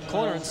outside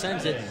corner and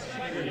sends it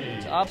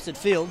to opposite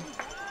field.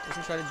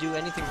 Doesn't try to do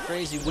anything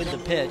crazy with the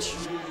pitch.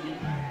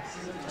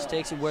 Just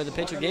takes it where the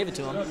pitcher gave it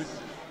to him.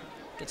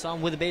 Gets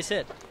on with a base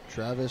hit.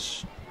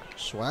 Travis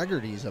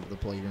Swaggerty's up the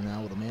plate here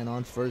now with a man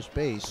on first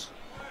base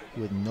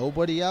with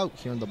nobody out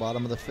here in the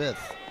bottom of the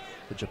 5th.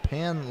 With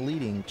Japan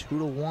leading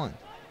 2-1.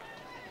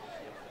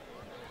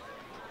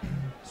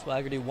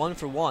 Swaggerty 1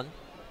 for 1.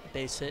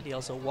 Base hit. He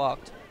also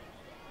walked.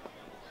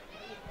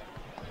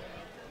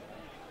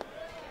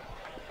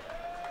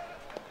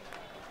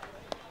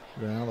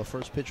 Now the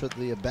first pitch with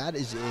the bat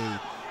is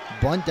a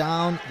bunt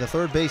down the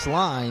third base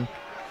line,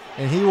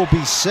 and he will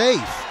be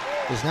safe.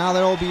 As now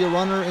there will be a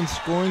runner in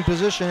scoring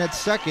position at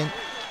second.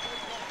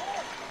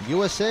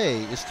 USA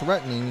is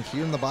threatening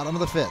here in the bottom of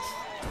the 5th.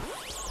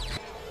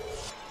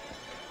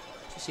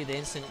 You see the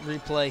instant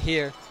replay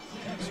here.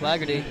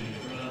 Swaggerty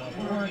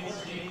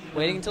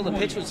waiting until the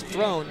pitch was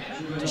thrown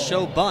to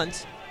show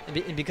bunt,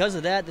 and because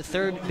of that, the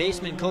third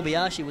baseman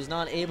Kobayashi was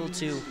not able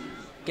to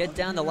get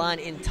down the line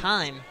in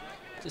time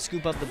to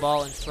scoop up the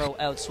ball and throw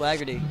out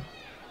Swaggerty.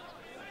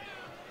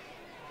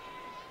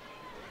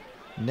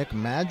 Nick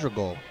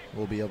Madrigal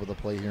will be able to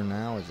play here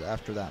now as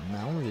after that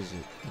mound visit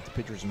at the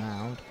pitcher's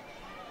mound.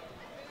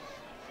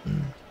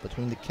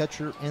 between the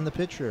catcher and the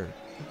pitcher.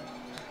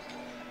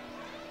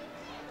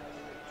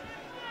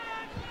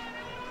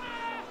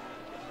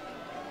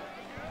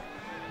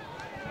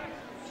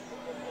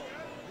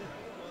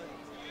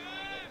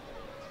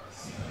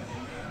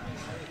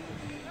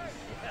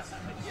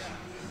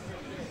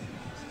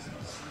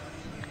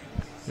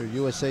 Your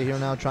USA here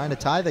now trying to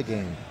tie the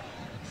game.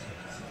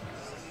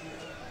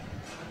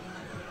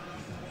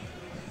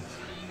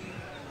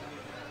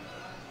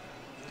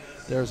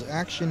 There's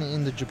action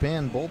in the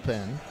Japan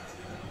bullpen.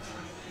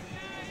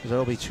 There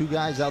will be two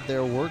guys out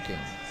there working.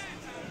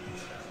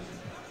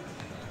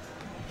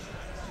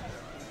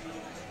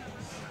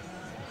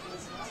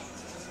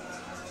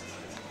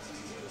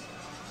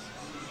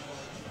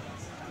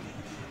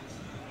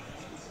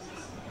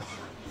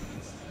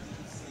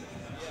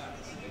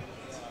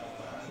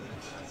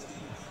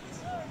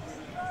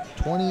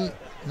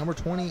 Number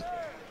 20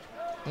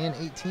 and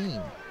 18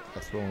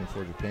 are throwing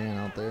for Japan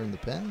out there in the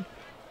pen.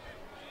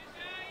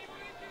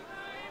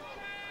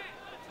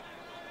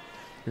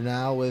 You're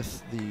now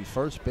with the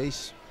first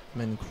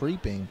baseman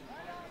creeping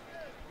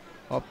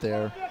up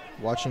there,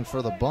 watching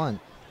for the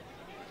bunt.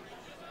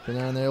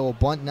 And they will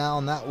bunt now,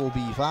 and that will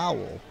be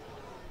foul.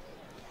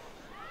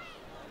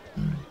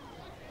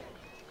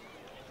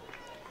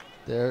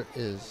 There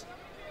is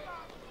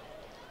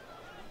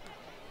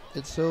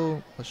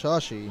Itso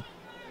Masashi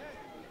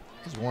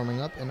is warming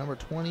up, and number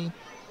 20,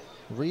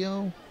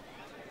 Rio.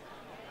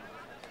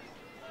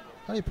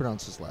 How do you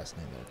pronounce his last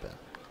name there, Ben?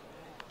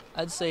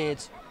 I'd say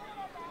it's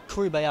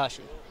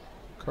Kuribayashi.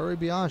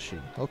 Kuribayashi,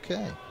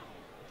 okay.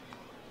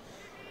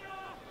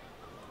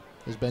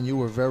 As Ben, you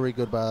were very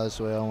good by this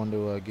way. I wanted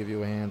to give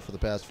you a hand for the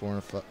past four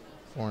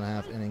and a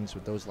half innings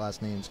with those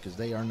last names because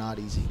they are not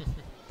easy.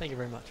 Thank you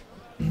very much.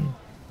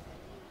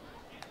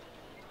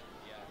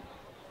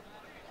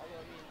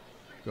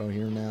 Go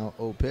here now,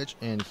 pitch,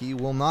 and he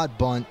will not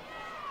bunt.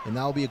 And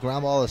that will be a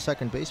ground ball to the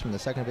second baseman. The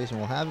second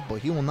baseman will have it,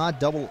 but he will not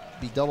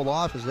be doubled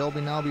off as there'll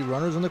now be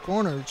runners in the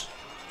corners.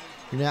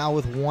 You're now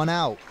with one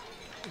out.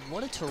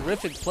 What a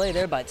terrific play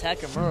there by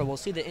Takamura. We'll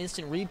see the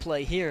instant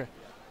replay here.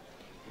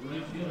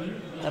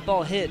 That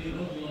ball hit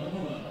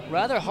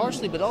rather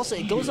harshly, but also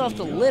it goes off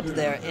the lip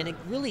there, and it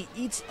really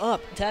eats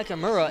up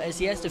Takamura as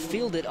he has to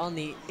field it on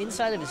the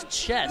inside of his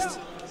chest,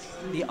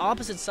 the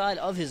opposite side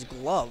of his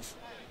glove.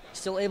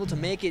 Still able to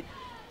make it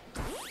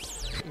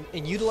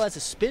and utilize a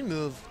spin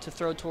move to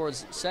throw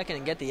towards second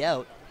and get the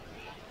out.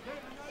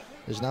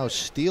 There's now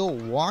Steele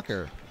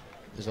Walker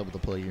is up at the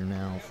plate here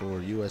now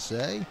for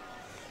USA,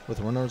 with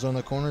runners on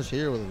the corners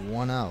here with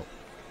one out.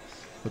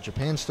 But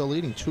Japan still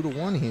leading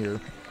 2-1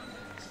 here.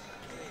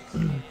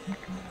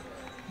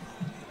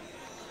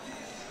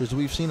 Because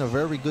we've seen a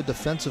very good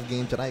defensive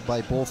game tonight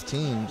by both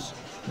teams.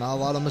 Not a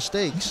lot of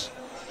mistakes.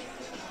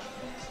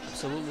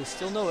 Absolutely,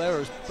 still no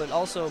errors, but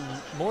also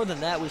more than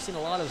that, we've seen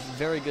a lot of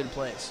very good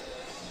plays.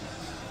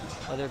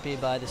 Whether it be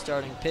by the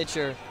starting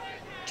pitcher,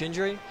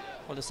 Gingery,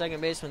 or the second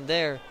baseman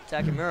there,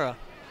 Takamura.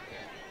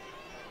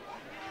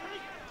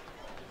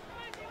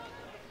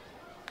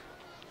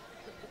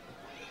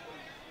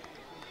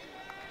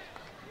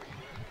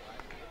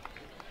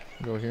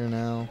 Go here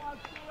now.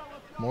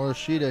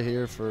 Morishita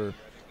here for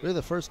really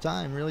the first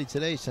time really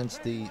today since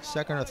the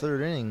second or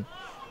third inning.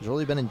 Has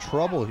really been in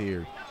trouble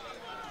here.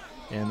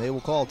 And they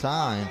will call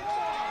time.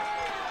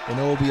 And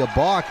it will be a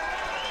balk.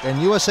 And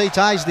USA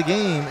ties the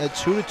game at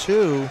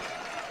 2-2.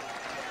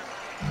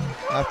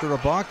 After a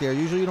balk there,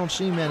 usually you don't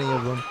see many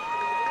of them.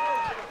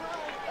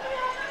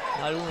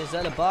 Not only is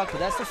that a balk, but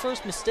that's the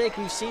first mistake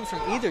we've seen from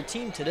either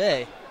team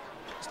today.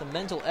 Just a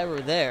mental error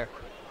there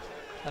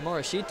by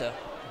Morishita.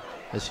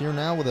 Is here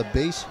now with a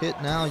base hit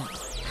now.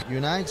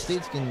 United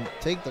States can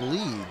take the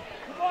lead.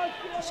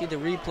 You see the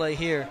replay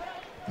here.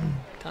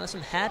 Kind of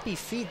some happy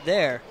feet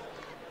there.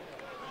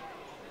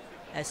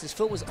 As his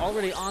foot was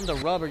already on the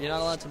rubber, you're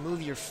not allowed to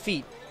move your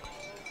feet.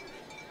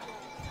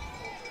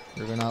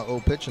 They're going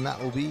to pitch, and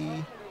that will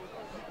be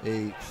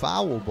a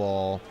foul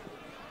ball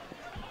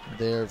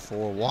there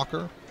for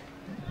Walker.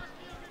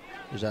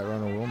 As that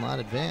runner will not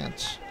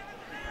advance.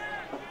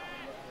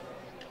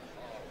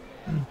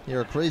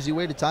 Here, a crazy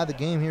way to tie the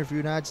game here for the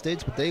United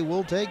States, but they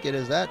will take it.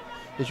 As that,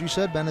 as you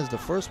said, Ben, is the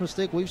first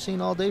mistake we've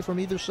seen all day from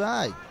either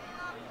side.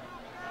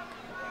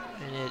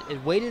 And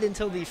it waited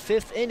until the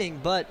fifth inning,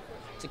 but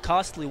it's a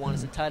costly one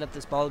as it tied up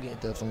this ball game.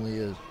 It definitely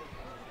is.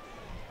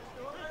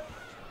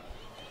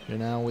 Here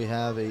now we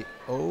have a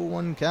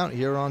 0-1 count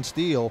here on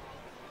Steele.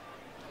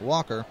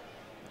 Walker.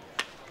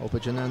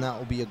 Pitch in there, and that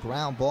will be a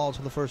ground ball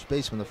to the first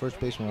baseman. The first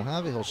baseman will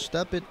have it. He'll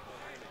step it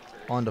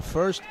on to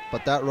first,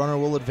 but that runner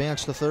will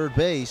advance to third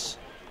base.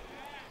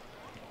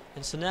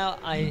 And so now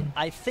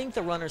I think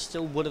the runner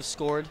still would have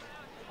scored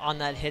on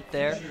that hit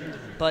there,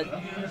 but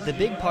the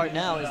big part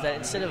now is that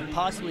instead of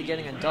possibly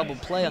getting a double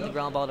play on the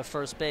ground ball to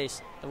first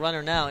base, the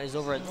runner now is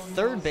over at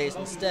third base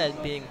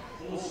instead, being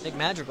Nick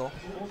Madrigal.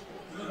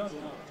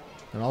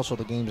 And also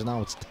the game's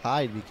now it's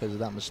tied because of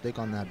that mistake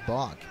on that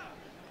balk.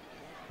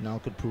 Now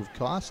it could prove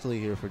costly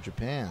here for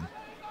Japan.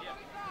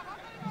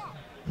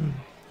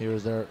 They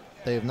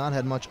have not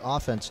had much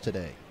offense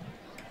today.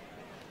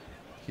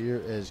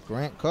 here is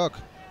Grant Cook.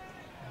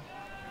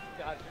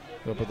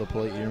 Up at the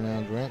plate here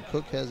now. Grant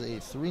Cook has a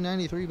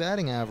 .393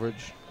 batting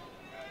average.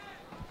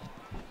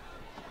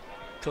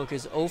 Cook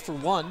is 0 for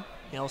 1.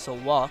 He also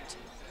walked.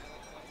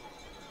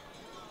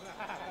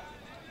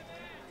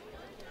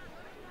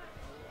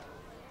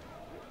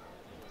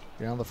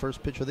 Here now the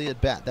first pitch of the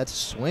at-bat. That's a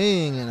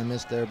swing and a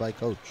miss there by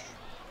Coach.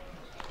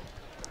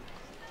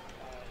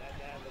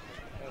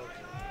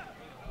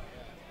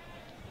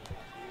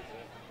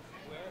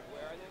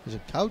 Is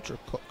it Couch or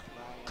Cook?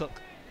 Cook.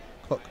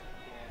 Cook.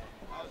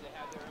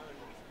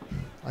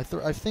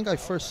 I think I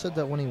first said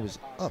that when he was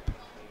up.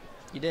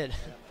 You did.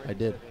 I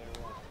did.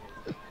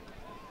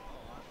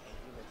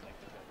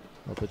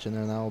 No pitch in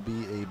there, and that will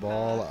be a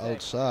ball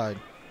outside.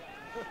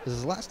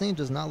 His last name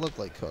does not look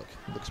like Cook.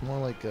 It looks more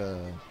like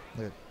a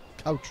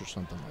Couch or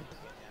something like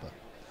that. But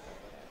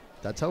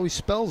that's how he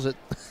spells it.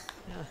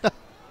 Yeah.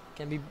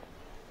 Can be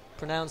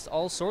pronounced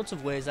all sorts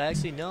of ways. I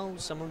actually know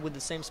someone with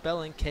the same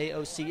spelling,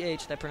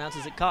 K-O-C-H, that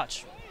pronounces it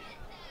Koch.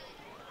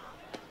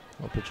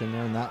 No pitch in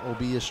there, and that will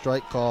be a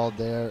strike called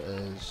there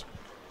as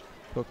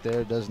Cook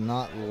there does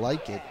not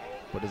like it,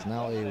 but is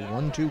now a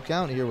 1-2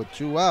 count here with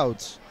 2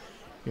 outs.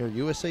 Here,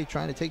 USA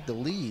trying to take the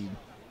lead,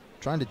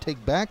 trying to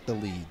take back the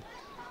lead.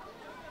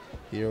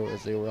 Here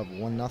as they were up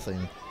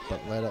 1-0,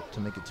 but led up to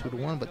make it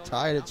 2-1, but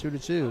tied at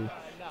 2-2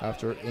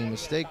 after a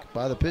mistake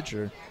by the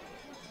pitcher.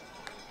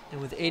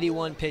 And with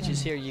 81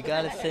 pitches here, you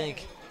got to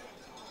think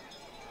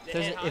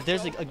if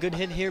there's a good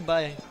hit here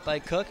by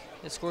Cook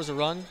that scores a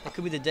run, it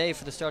could be the day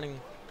for the starting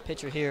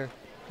pitcher here,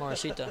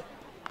 Morishita.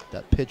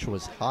 That pitch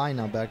was high,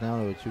 now back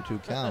down to a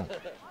 2-2 count.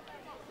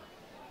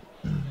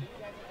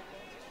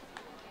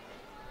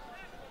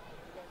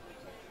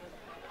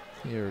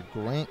 Here,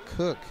 Grant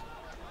Cook,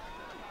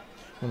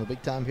 one of the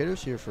big-time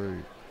hitters here for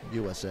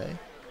USA.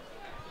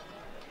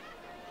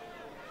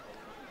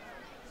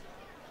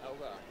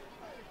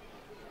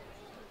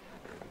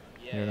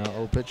 Here now,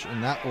 0 pitch,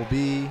 and that will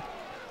be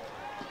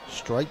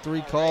strike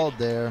 3 called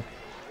there.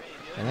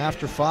 And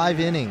after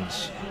 5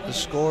 innings, the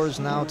score is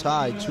now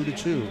tied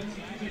 2-2.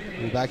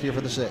 We'll be back here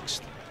for the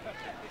 6th.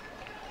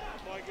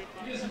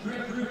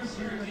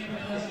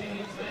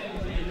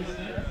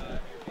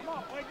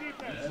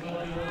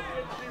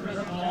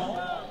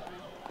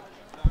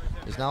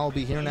 Is now will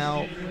be here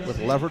now with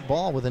Leverett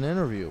Ball with an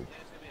interview.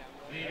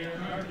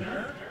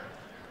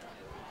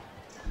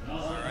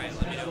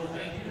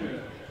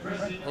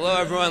 Hello,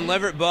 everyone.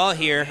 Leverett Ball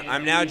here.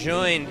 I'm now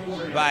joined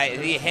by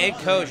the head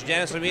coach,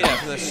 Dennis Lamita,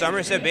 from the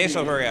Somerset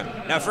Baseball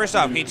program. Now, first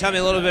off, can you tell me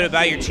a little bit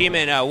about your team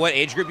and what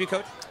age group you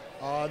coach?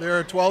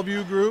 They're a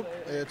 12U group.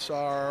 It's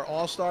our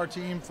all-star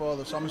team for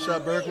the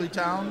Somerset Berkeley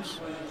Towns.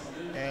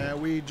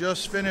 And we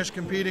just finished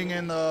competing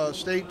in the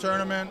state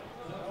tournament,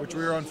 which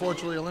we were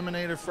unfortunately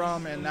eliminated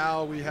from. And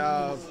now we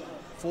have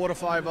 4 to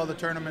 5 other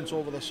tournaments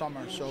over the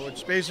summer. So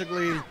it's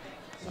basically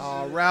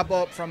wrap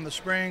up from the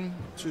spring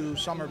to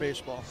summer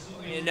baseball.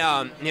 And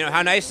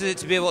how nice is it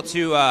to be able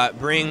to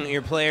bring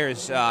your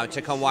players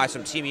to come watch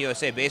some Team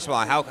USA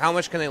baseball? How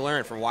much can they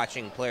learn from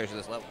watching players at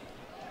this level?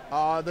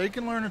 They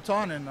can learn a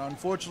ton, and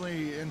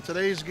unfortunately in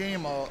today's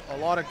game a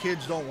lot of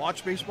kids don't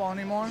watch baseball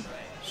anymore.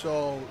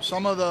 So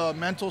some of the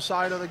mental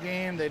side of the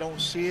game, they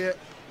don't see it,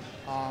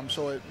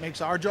 so it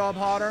makes our job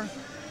harder.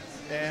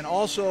 And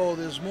also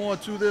there's more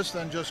to this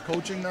than just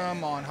coaching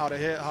them on how to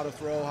hit, how to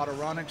throw, how to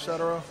run,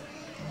 etc.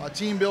 A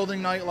team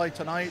building night like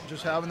tonight,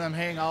 just having them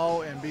hang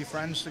out and be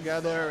friends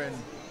together, and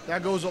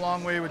that goes a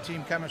long way with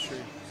team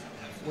chemistry,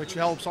 which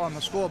helps on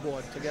the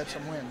scoreboard to get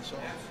some wins. So.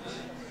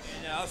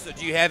 And also,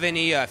 do you have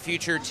any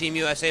future Team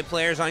USA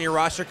players on your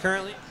roster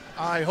currently?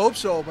 I hope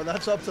so, but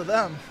that's up to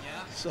them.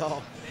 Yeah.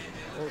 So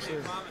we'll see.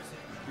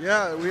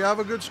 Yeah, we have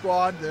a good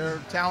squad.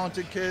 They're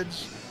talented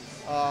kids,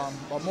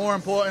 but more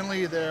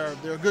importantly, they're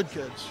good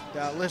kids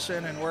that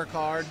listen and work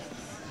hard.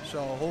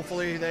 So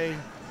hopefully they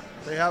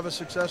have a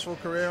successful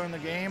career in the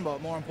game,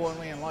 but more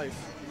importantly in life.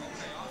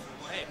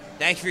 Hey,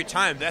 thank you for your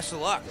time. Best of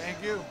luck.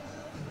 Thank you.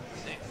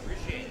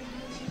 Appreciate it.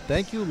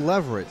 Thank you,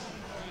 Leverett,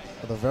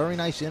 for the very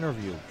nice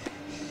interview.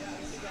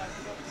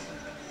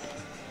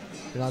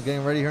 You're now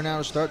getting ready here now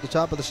to start the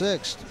top of the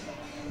 6th.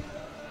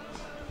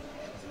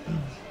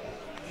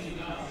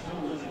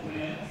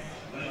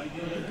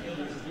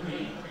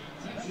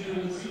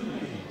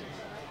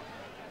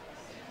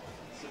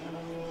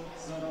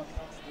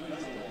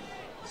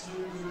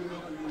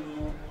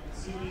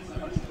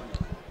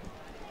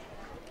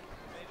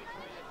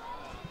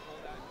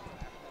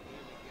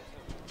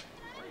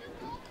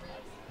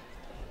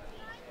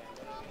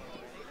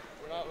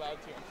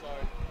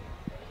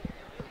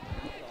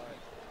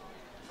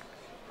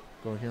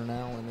 Go here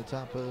now in the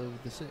top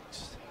of the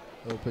 6th.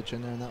 They'll pitch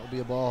in there, and that will be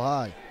a ball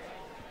high.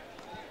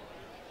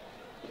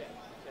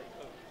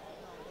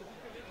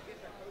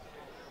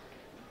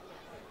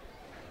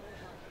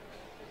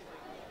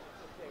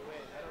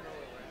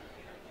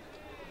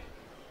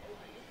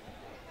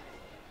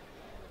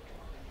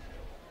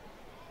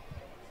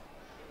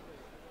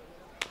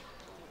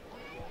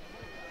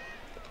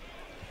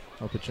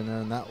 They'll pitch in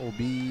there, and that will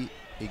be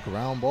a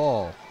ground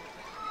ball.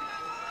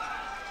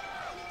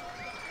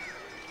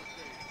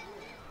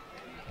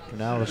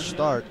 Now to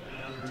start.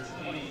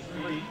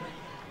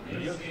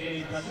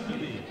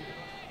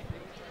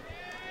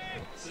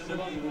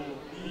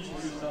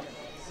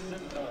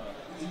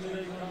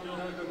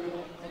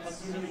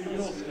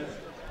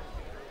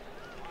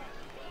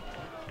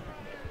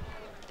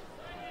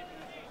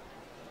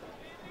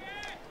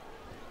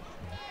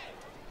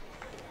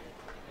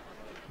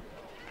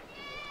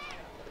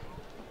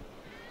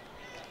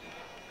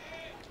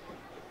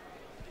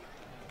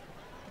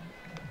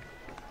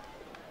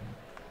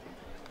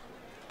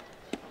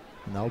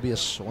 And that'll be a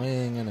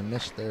swing and a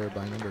miss there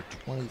by number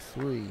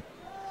 23.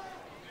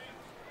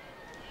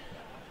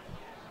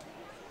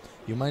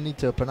 You might need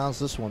to pronounce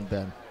this one,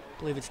 Ben. I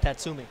believe it's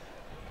Tatsumi.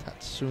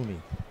 Tatsumi.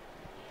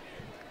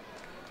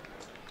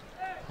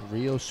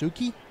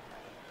 Ryosuke?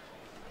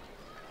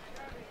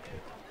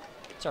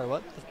 Sorry,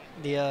 what?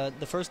 The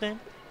first name?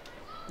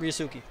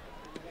 Ryosuke.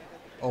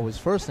 Oh, his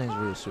first name's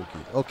Ryosuke.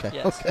 Okay.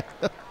 Yes. Okay.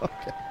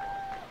 Okay.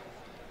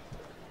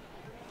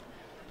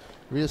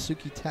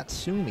 Ryosuke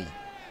Tatsumi.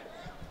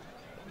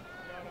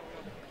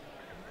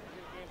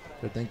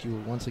 So thank you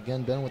once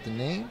again, Ben, with the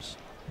names.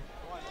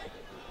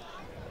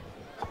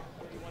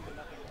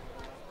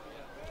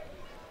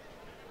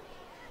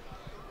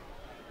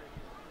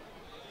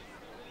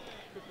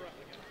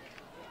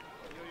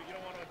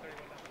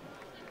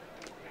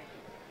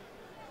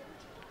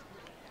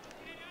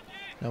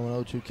 Now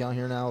an 0-2 count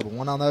here now with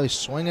one on the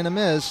swing and a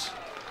miss.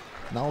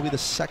 And that will be the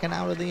second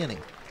out of the inning.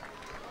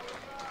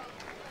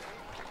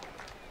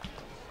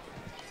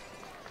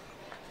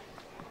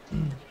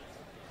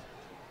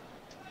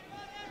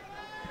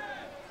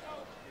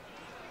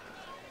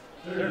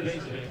 Third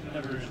baseman,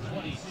 number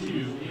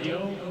 22, Yo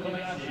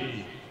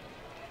Kobayashi.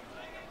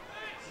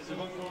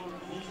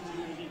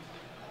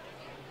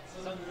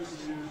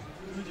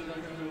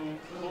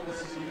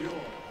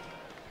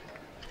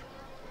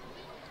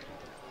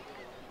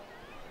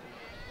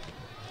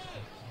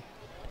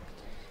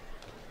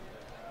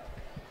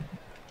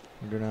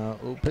 Under now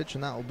 0 pitch,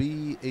 and that will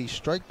be a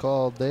strike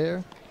called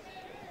there.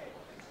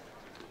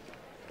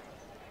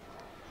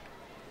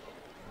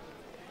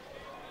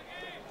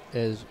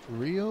 As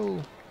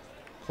Ryo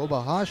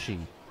Kobayashi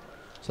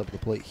is up at the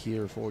plate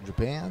here for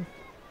Japan.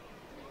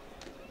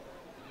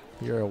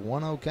 Here a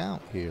 1-0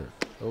 count here.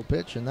 0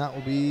 pitch, and that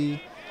will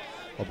be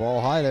a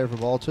ball high there for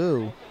ball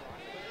 2.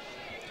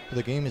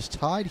 The game is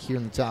tied here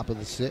in the top of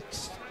the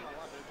 6th.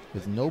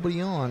 With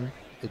nobody on,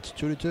 it's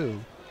 2-2.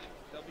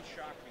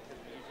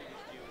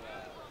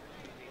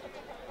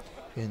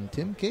 And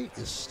Tim Cate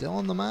is still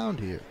on the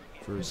mound here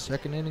for his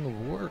second inning of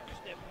work.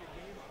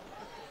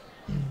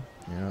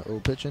 Yeah, 0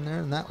 pitch in there,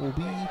 and that will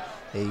be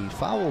a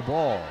foul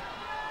ball.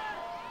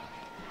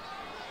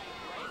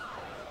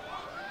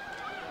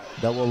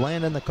 That will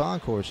land in the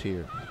concourse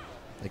here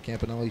at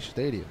Campanelli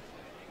Stadium.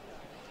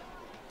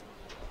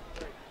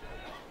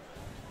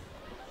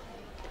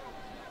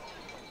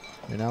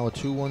 And now a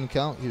 2-1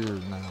 count here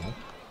now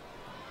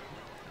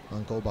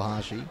on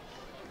Kobayashi.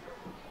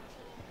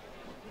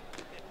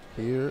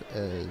 Here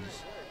as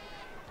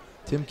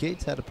Tim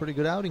Cates had a pretty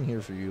good outing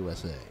here for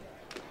USA.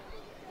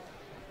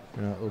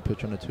 We'll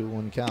pitch on a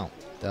 2-1 count.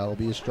 That'll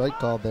be a strike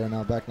called there.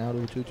 Now back now to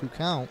a 2-2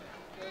 count.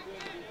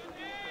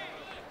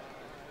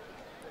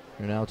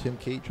 Here now Tim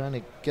Cate trying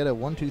to get a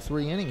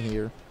 1-2-3 inning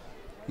here.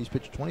 He's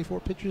pitched 24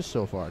 pitches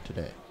so far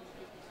today.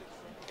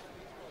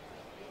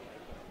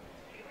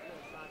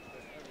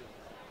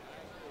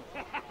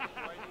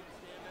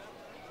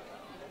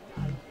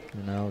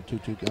 And now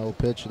 2-2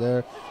 pitch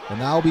there.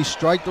 And that'll be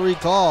strike 3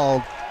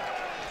 called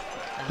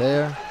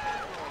there.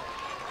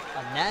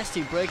 A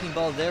nasty breaking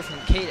ball there from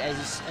Cate.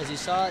 As you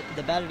saw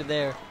the batter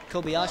there,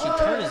 Kobayashi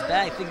turned his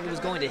back thinking it was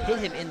going to hit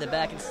him in the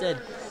back.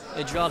 Instead,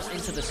 it drops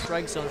into the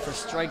strike zone for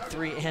strike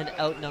 3 and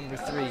out number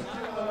 3.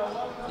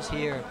 Just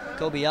here,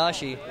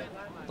 Kobayashi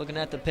looking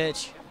at the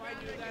pitch.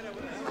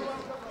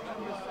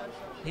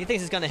 He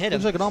thinks it's going to hit him.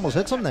 Seems like it almost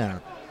hits him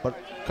there, but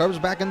curves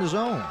back in the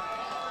zone.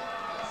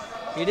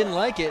 He didn't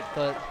like it,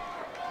 but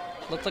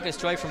looked like a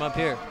strike from up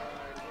here.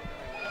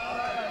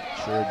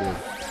 Sure did.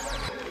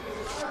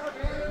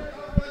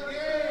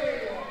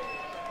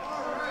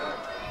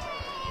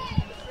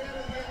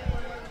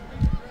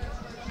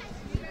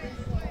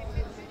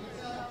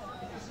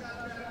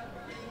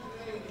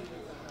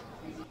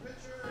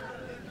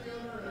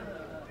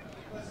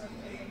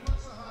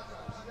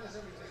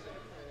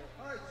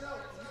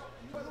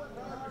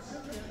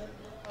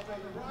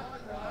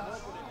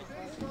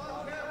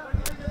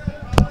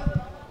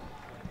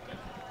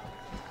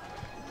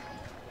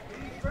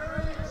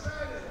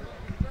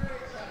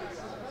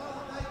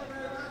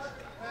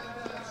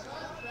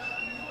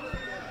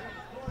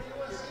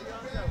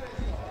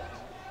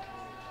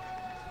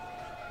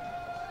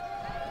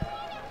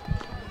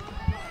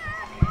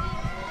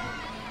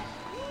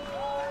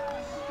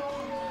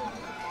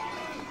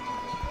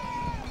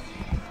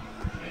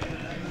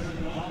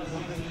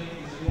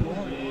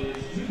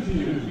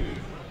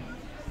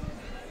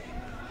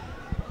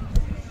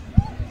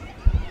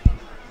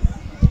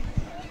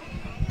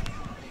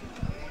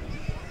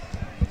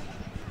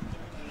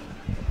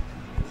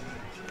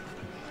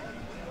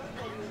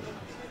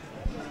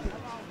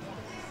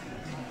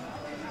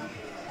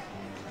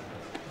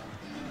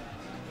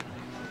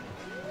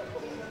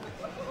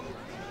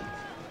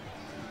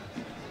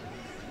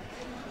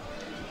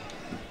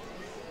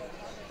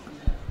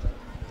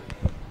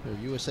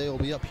 USA will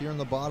be up here in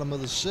the bottom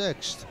of the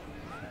 6th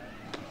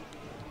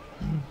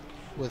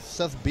with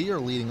Seth Beer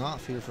leading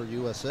off here for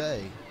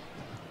USA.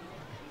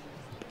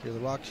 Here the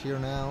Rocks here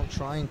now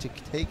trying to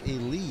take a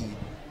lead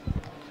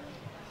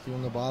here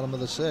in the bottom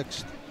of the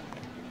 6th.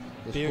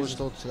 The score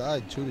still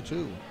tied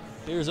 2-2.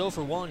 Beer's 0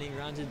 for 1. He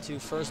rounded to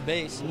first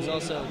base. He was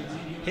also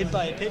hit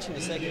by a pitch in the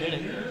second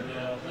inning.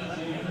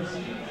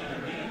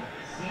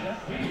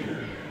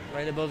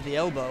 Right above the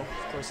elbow.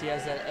 Of course, he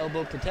has that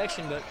elbow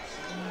protection, but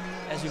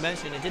as you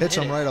mentioned, it didn't hits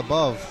hit him it. right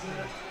above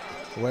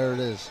where it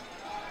is.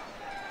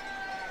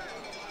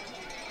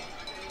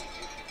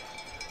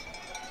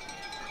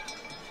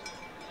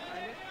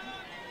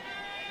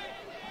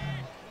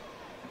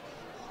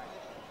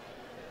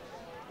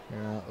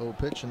 Here, 0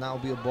 pitch, and that will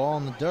be a ball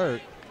in the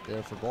dirt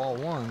there for ball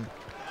 1.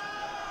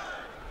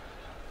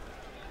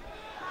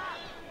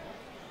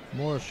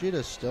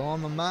 Morishita still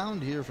on the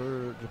mound here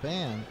for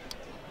Japan,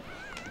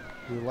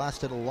 who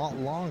lasted a lot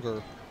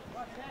longer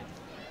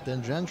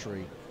than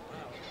Gentry.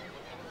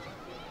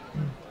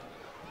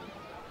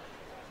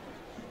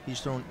 He's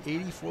thrown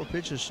 84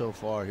 pitches so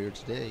far here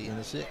today in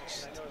the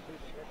 6th.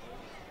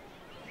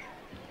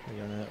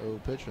 We're gonna 0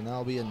 pitch, and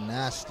that'll be a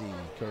nasty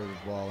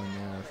curveball in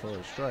there for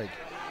a strike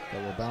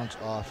that will bounce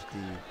off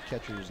the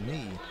catcher's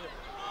knee.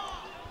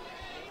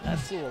 That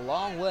flew a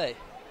long way.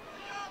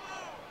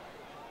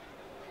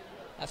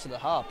 After the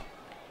hop.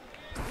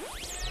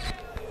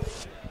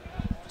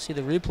 See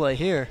the replay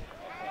here.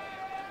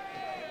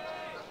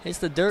 Hits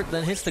the dirt,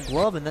 then hits the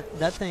glove, and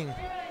that thing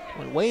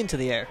went way into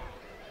the air.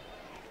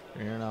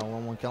 Here now,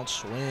 1-1 count,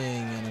 swing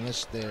and a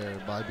miss there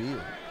by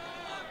Beer.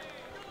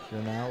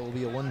 Here now it will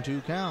be a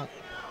 1-2 count.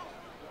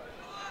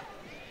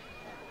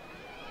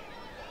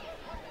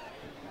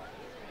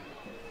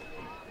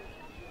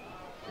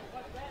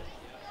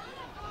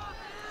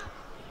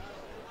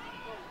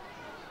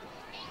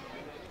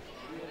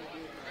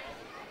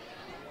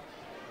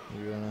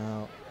 Here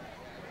now,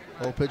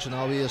 0 pitch, and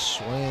that'll be a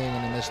swing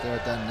and a miss there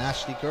at that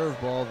nasty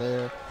curveball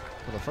there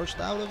for the first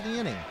out of the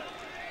inning.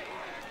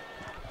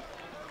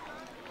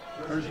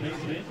 First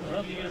baseman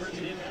from the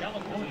University of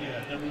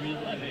California, number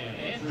 11,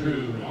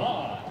 Andrew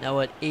Vaughn. Now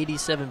at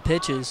 87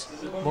 pitches,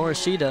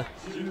 Morishita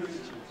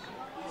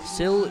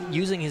still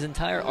using his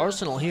entire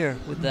arsenal here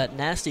with that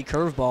nasty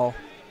curveball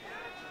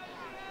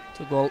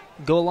to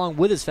go along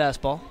with his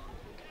fastball.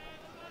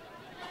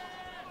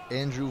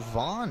 Andrew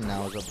Vaughn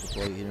now is up to the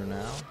plate here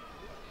now.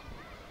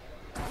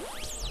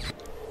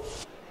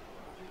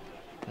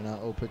 And now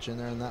 0 pitch in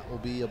there, and that will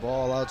be a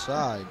ball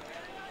outside.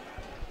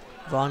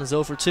 Vaughn is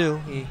 0 for 2.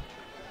 He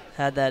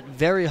had that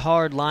very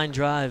hard line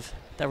drive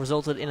that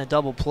resulted in a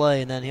double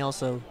play, and then he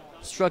also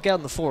struck out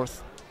in the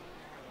 4th.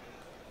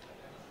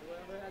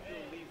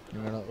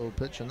 You're going to 0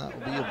 pitch, and that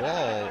will be a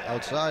ball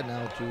outside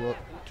now to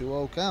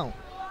 2-0 count.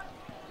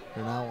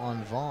 You're now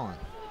on Vaughn.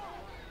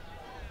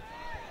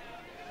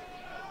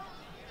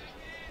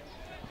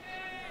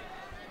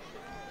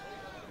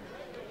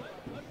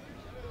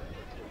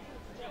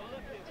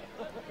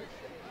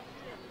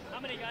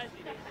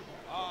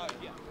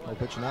 No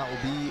pitch, and that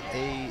will be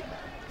a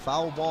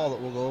foul ball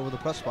that will go over the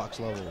press box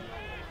level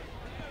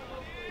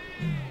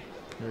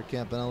here at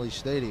Campanelli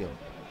Stadium.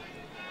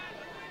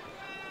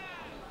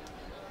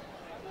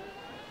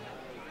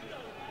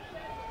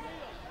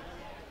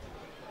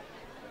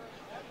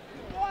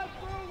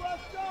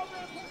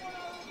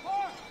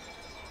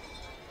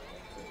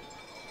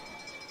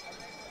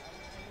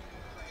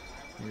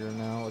 Here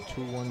now a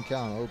 2-1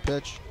 count. 0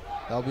 pitch.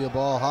 That'll be a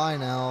ball high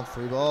now.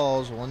 3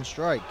 balls, 1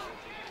 strike.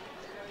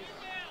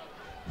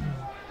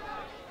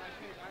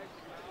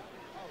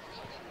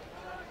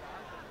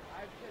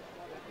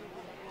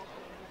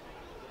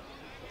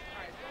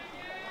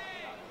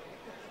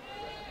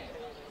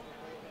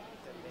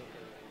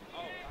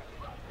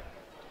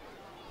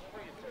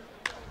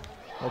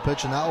 No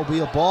pitch, and that will be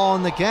a ball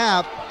in the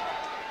gap.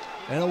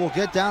 And it will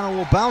get down and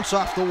will bounce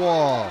off the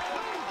wall.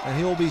 And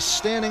he will be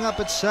standing up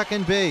at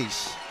second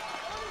base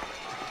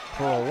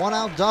for a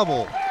 1-out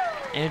double.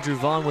 Andrew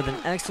Vaughn with an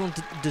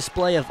excellent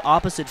display of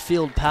opposite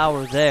field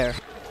power there.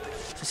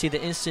 To see the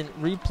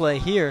instant replay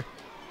here,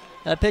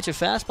 that pitch of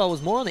fastball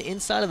was more on the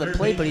inside of the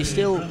plate, but he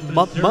still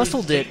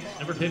muscled it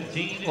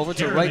over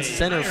to right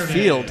center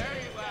field.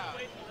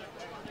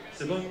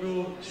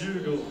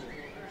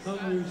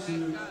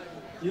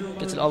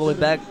 Gets it all the way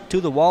back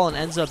to the wall and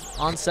ends up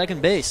on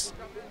second base.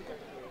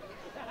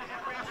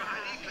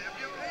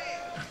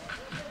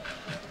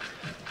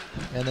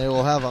 And they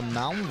will have a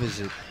mound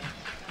visit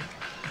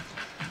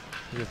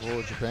here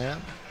for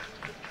Japan.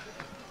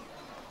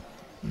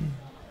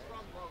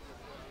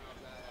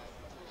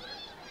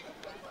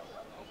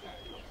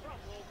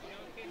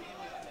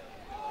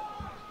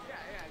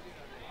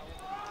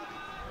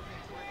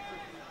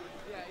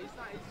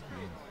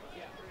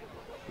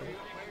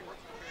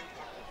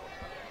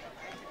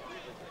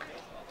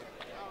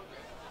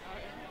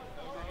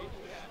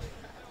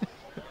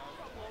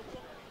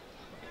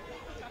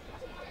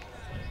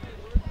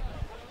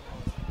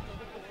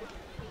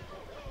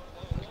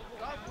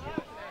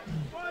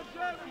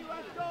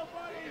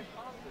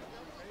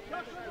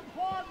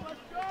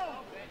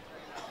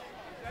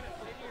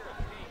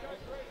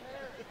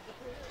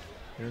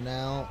 Here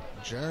now,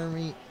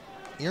 Jeremy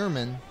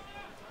Ehrman.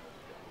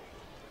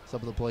 It's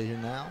up at the plate here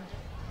now.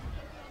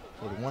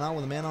 So the one out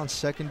with a man on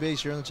second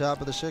base here in the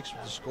top of the sixth.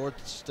 The score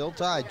still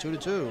tied,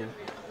 2-2.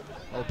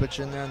 Low pitch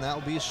in there, and that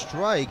will be a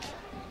strike.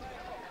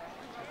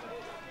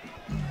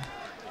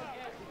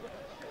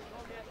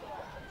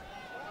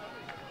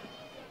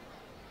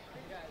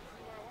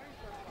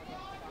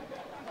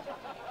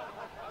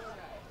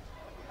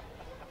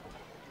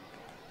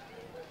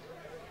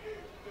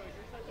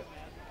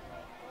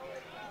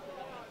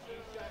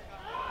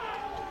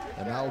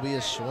 And that will be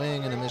a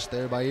swing and a miss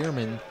there by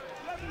Ehrman.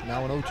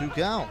 Now an 0-2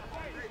 count.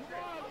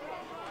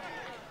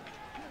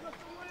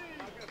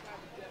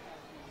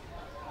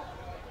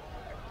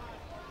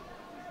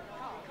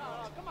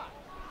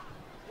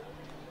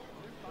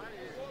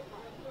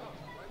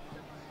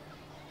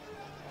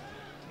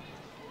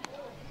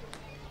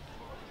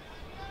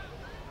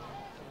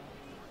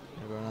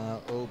 We're going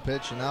to 0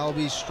 pitch, and that will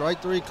be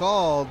strike 3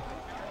 called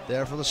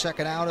there for the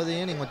second out of the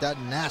inning with that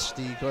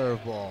nasty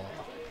curveball.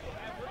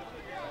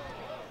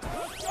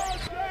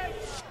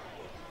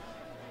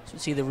 So you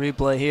see the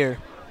replay here.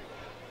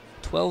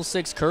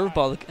 12-6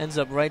 curveball that ends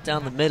up right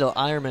down the middle.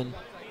 Ehrman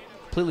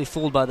completely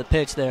fooled by the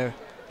pitch there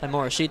by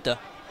Morishita.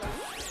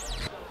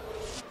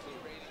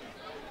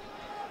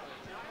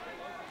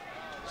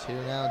 It's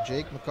here now,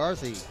 Jake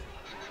McCarthy.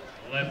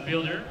 Left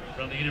fielder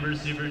from the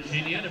University of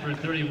Virginia, number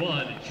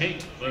 31,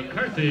 Jake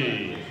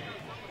McCarthy.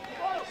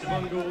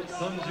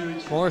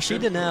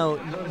 Morishita now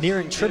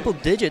nearing triple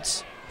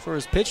digits for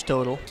his pitch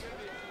total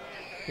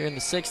here in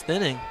the 6th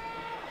inning.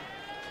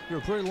 A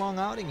pretty long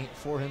outing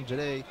for him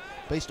today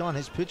based on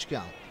his pitch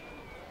count.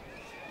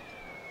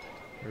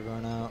 We're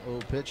going to 0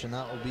 pitch, and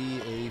that will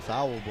be a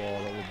foul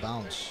ball that will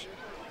bounce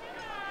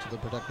to the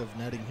protective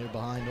netting here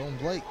behind home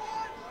plate.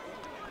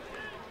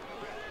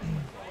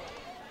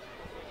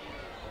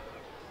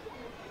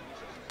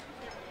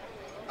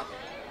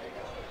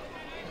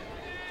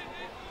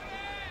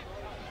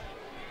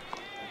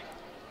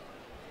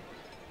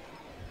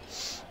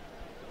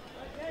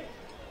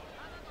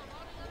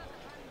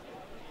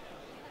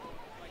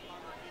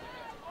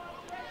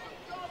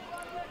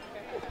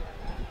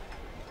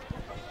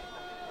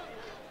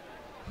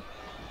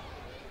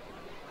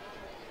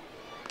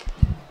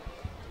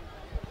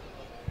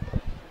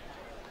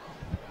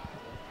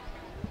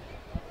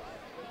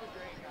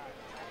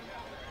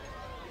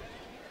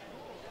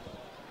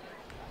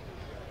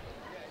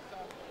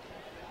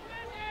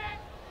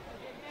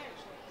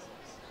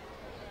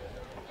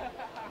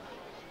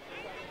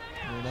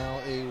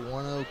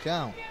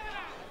 Count.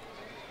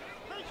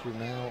 You're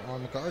now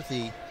on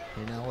McCarthy.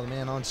 You're now with a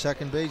man on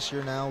second base.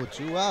 You're now with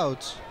 2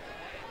 outs.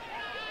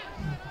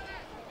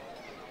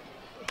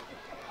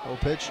 Low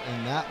pitch,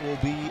 and that will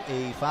be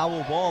a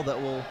foul ball that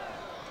will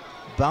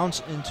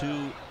bounce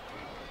into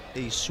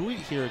a suite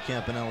here at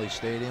Campanelli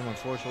Stadium.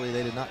 Unfortunately,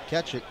 they did not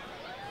catch it.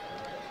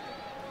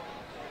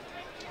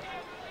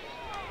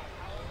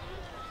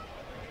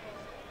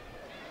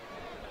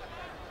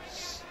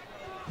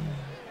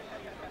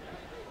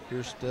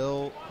 Here's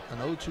still an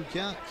 0-2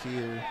 count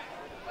here.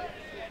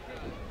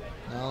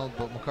 Now,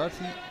 but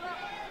McCarthy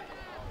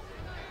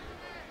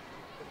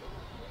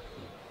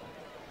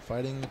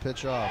fighting the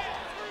pitch off.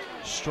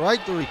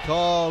 Strike 3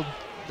 called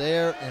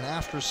there, and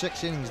after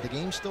 6 innings, the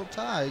game's still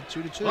tied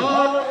 2-2.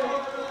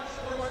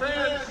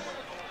 Fans,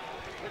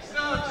 it's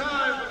now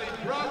time for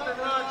the Rock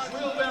the Rocks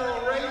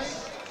wheelbarrow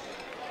race.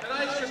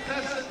 Tonight's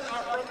contestants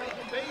are from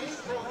the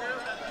base program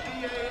at the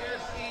PASE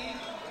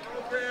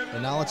program.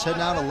 And now let's head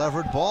now to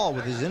Levered Ball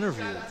with his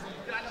interview.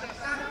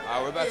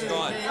 We're about to go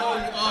on.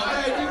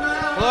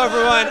 Hello,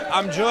 everyone.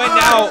 I'm joined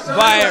now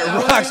by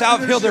Rocks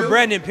outfielder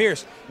Brendan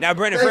Pierce. Now,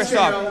 Brendan, first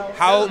off,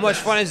 how much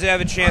fun is it to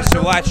have a chance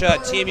to watch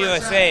Team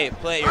USA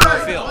play at your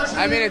home field?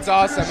 I mean, it's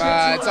awesome.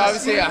 It's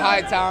obviously a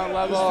high talent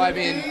level. I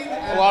mean,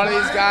 a lot of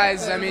these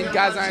guys,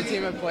 guys on our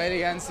team have played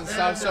against and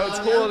stuff, so it's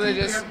cool to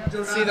just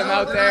see them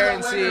out there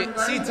and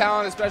see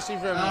talent, especially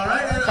from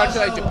a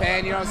country like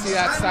Japan. You don't see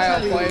that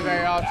style of play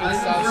very often and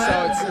stuff,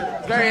 so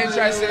it's very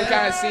interesting to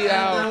kind of see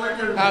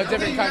how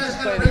different countries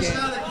play the game.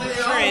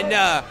 Sure, and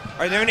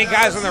are there any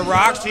guys on the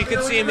Rocks you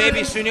could see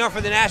maybe suiting up for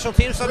the national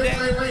team someday?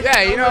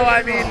 Yeah, we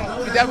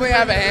definitely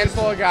have a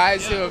handful of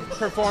guys who have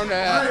performed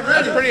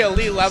at a pretty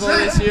elite level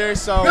this year,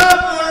 so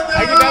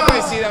I can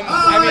definitely see them.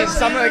 I mean,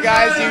 some of the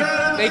guys,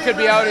 they could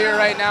be out here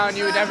right now and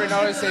you would never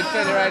notice they'd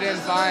fit it right in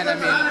fine. I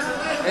mean,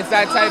 we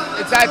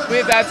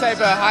have that type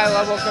of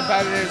high-level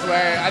competitors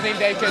where I think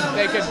they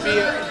could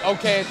be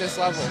okay at this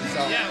level.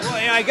 So. Yeah,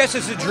 well, I guess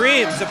it's a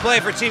dream to play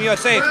for Team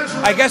USA.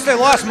 I guess they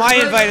lost my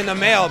invite in the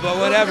mail, but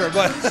whatever.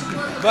 But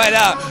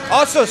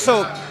also,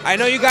 so I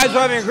know you guys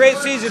are having a great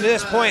season to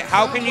this point.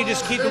 How can you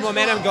just keep the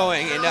momentum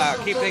going and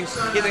keep things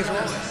rolling?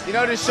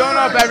 Just showing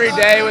up every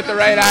day with the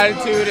right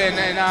attitude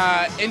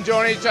and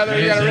enjoying each other.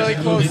 We got a really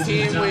close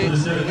team. We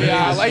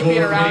like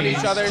being around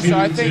each other. So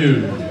I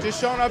think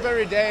just showing up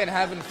every day and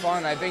having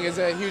fun, I think, is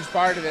a huge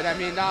part of it. I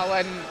mean, not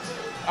letting,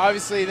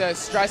 obviously, the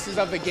stresses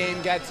of the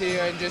game get to you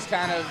and just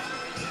kind of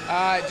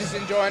just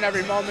enjoying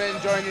every moment,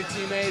 enjoying your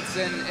teammates,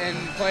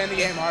 and playing the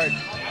game hard.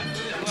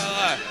 Well,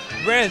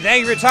 Brandon, thank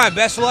you for your time.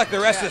 Best of luck the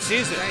rest of the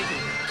season. Thank you.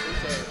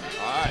 Appreciate it.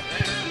 All right.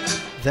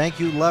 Thank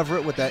you,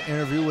 Leverett, with that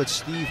interview with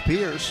Steve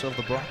Pierce of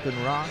the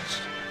Brockton Rocks.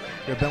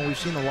 Yeah, Ben, we've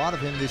seen a lot of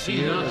him this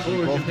year as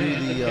we both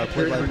do the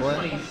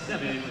play-by-play.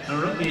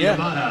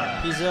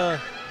 Yeah, he's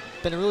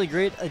been a really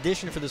great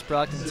addition for this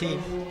Brockton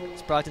team.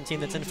 This Brockton team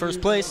that's in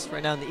first place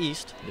right now in the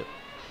East. Yep.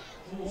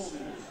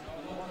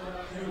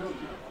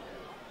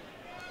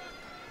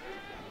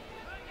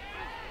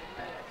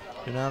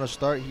 And now to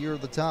start here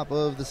at the top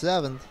of the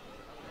 7th.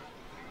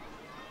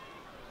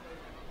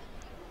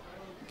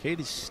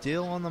 Katie's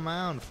still on the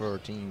mound for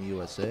Team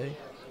USA.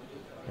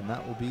 And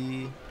that will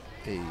be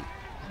a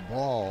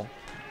ball.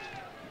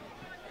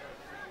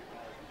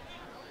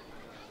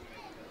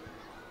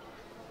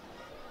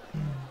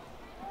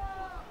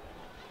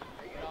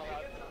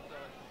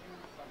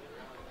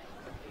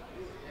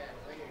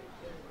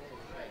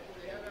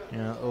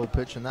 Yeah,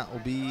 pitch, and that will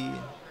be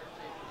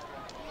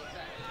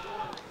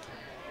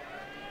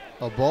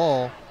a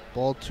ball.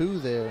 Ball 2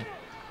 there.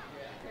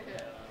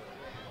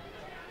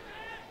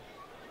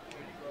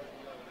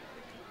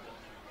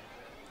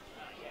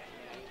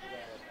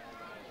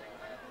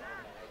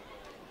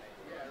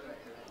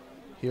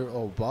 Here,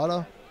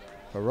 Obata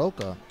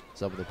Hiroka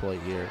is up at the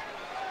plate here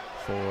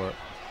for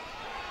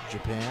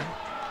Japan.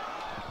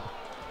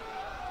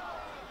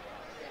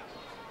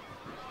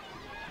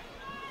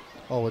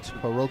 Oh, it's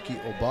Hiroki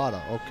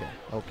Obata. Okay.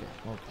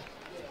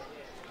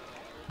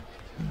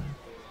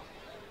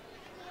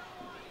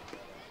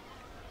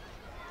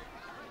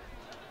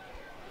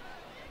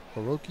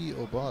 Hiroki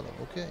Obata,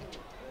 okay.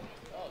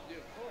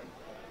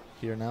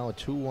 Here now a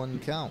 2-1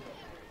 count.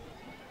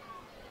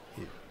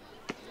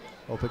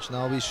 Pitch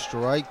now will be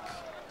strike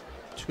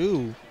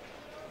 2.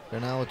 They're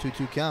now a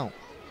 2-2 count.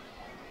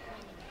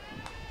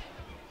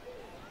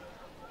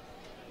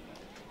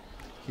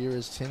 Here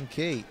is Tim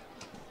Kate.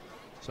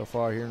 So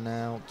far here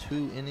now,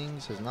 2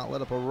 innings, has not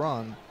let up a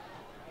run.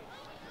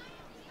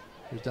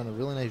 He's done a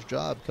really nice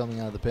job coming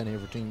out of the pen here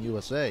for Team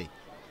USA.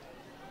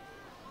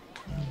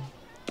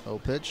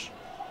 Pitch.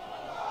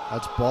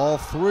 That's ball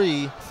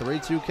 3,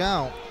 3-2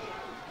 count.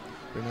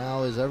 Here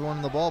now is everyone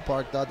in the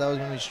ballpark thought that was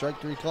going to be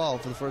strike 3 call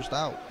for the first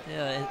out.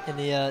 Yeah, and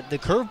the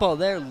curveball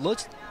there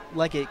looks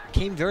like it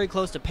came very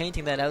close to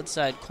painting that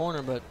outside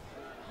corner, but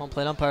home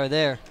plate umpire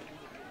there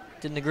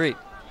didn't agree.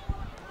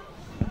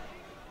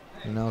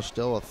 And now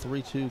still a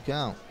 3-2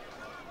 count.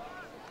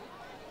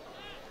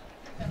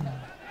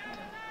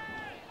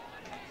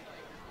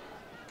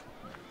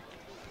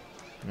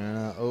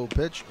 And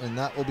pitch, and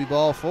that will be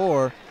ball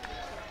 4.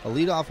 A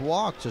leadoff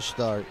walk to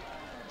start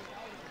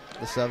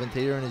the 7th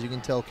here, and as you can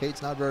tell,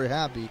 Kate's not very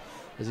happy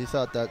as he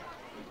thought that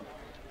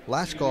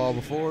last call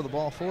before the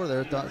ball 4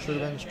 there thought should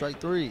have been strike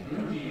 3.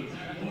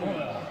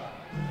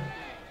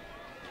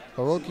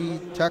 Hiroki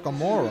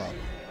Takamura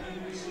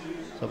is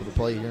up at the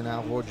plate here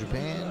now for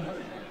Japan.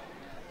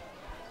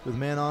 With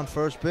man on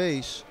first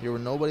base, here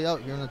with nobody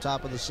out here in the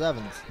top of the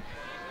 7th.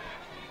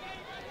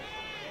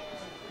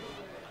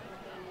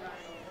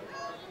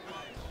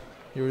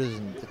 Here it is,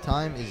 and the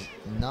time is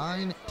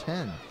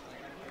 9:10.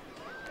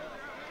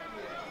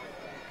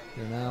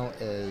 Here now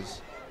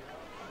as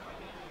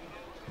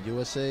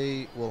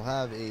USA will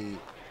have a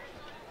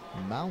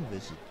mound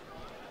visit.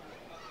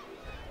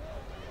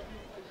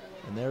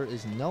 And there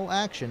is no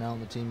action out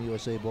in the Team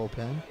USA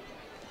bullpen,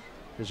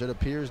 because it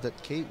appears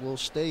that Kate will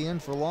stay in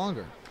for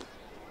longer.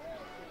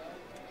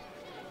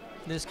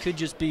 This could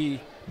just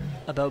be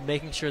about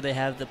making sure they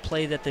have the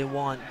play that they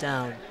want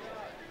down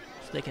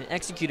so they can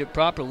execute it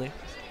properly.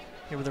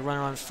 Here with a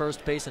runner on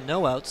first base and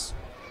no outs.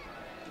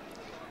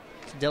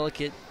 It's a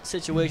delicate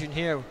situation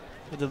here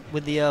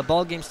with the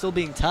ball game still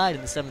being tied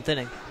in the 7th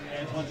inning.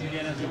 And once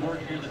again, as we work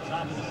here at the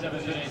top of the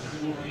 7th inning,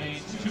 it will remain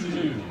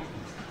 2-2.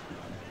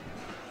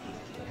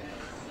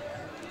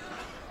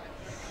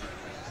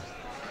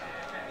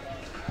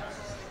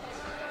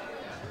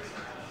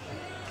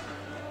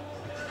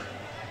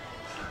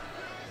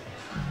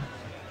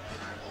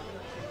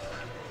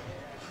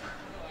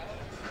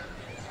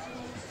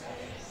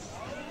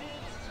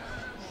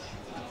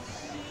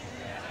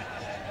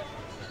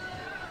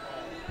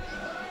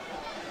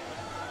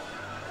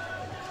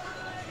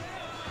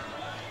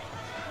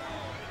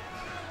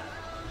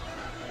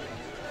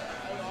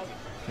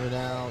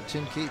 Now,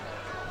 Tim Kate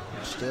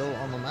still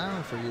on the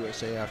mound for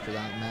USA after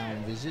that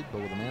mound visit,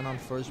 but with a man on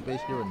first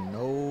base here and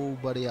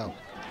nobody out.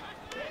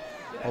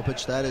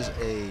 Pitch, that is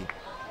a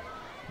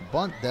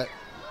bunt that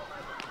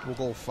will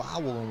go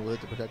foul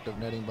with the protective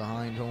netting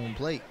behind home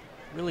plate.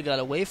 Really got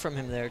away from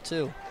him there,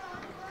 too.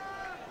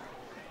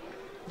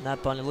 And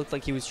that bunt, it looked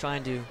like he was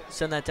trying to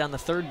send that down the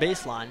third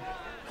baseline.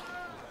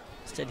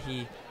 Instead,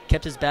 he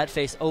kept his bat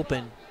face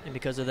open, and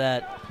because of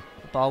that,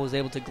 the ball was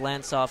able to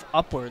glance off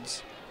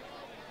upwards.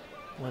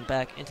 Went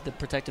back into the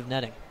protective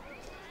netting.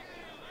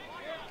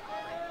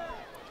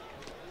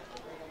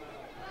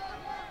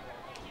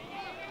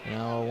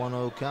 Now a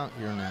 1-0 count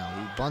here now.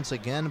 He bunts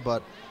again,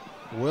 but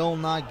will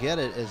not get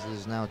it, as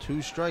there's now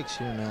 2 strikes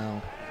here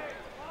now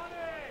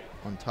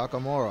on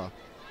Takamura.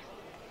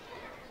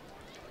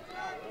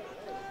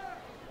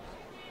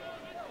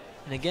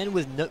 And again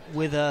with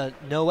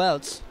no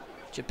outs,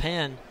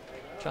 Japan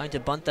trying to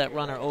bunt that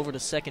runner over to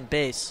second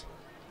base.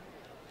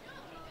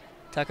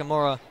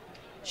 Takamura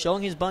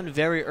showing his bunt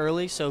very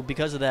early, so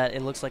because of that,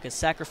 it looks like a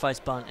sacrifice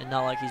bunt and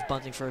not like he's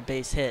bunting for a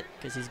base hit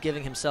because he's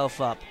giving himself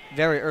up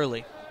very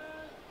early.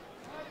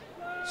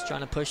 He's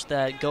trying to push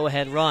that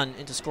go-ahead run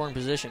into scoring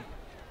position.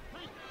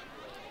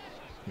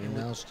 You're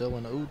now still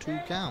an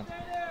 0-2 count.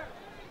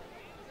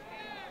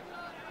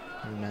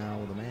 You're now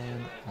with a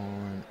man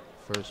on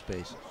first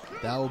base.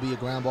 That will be a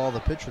ground ball to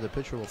the pitcher. The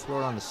pitcher will throw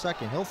it on the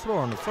second. He'll throw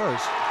it on the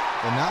first.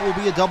 And that will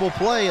be a double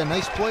play. A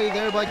nice play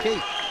there by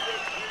Kate.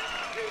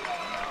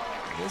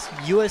 This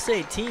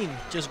USA team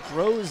just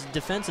grows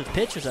defensive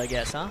pitchers, I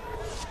guess, huh?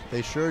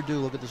 They sure do.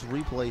 Look at this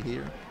replay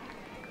here.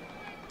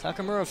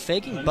 Takamura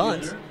faking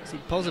bunt as he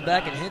pulls it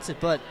back and hits it,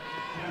 but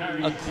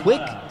a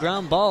quick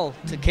ground ball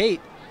to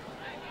Kate.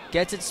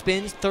 Gets it,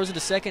 spins, throws it to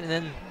second, and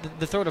then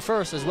the throw to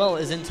first as well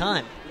is in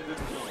time.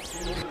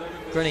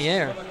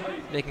 Grenier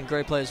making a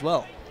great play as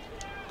well.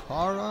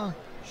 Kara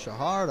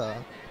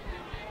Shimada,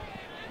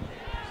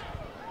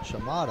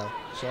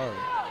 sorry.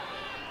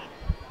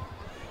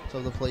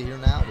 So the play here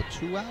now with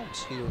 2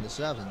 outs here in the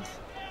 7th.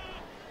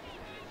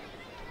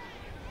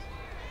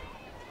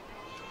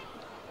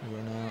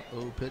 We're now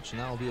 0 pitch, and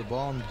that will be a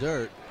ball in the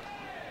dirt.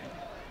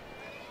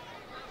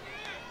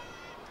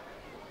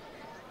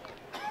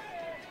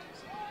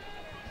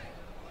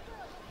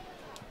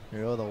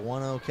 Here are the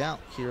 1-0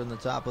 count here in the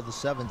top of the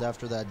 7th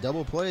after that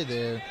double play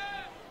there.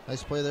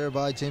 Nice play there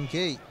by Tim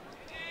Kate.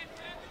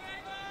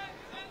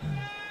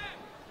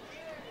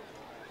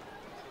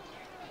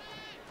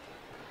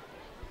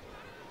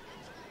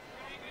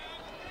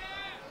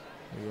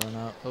 We run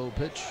out 0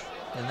 pitch,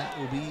 and that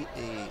will be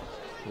a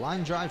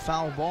line drive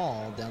foul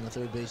ball down the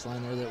third base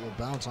line there that will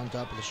bounce on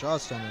top of the Shaw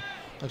Center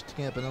next to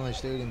Campanelli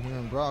Stadium here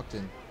in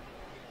Brockton.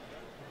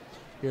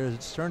 Here,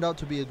 it's turned out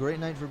to be a great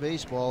night for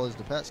baseball as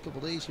the past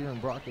couple days here in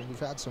Brockton we've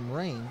had some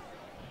rain,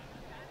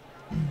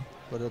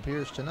 but it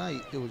appears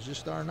tonight it was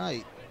just our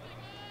night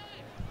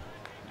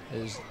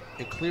as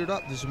it cleared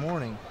up this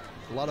morning.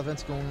 A lot of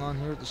events going on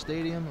here at the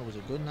stadium. It was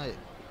a good night,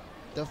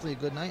 definitely a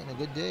good night and a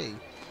good day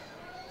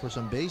for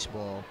some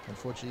baseball.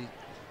 Unfortunately,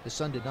 the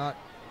sun did not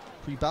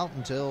creep out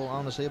until, I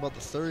want to say, about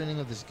the 3rd inning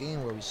of this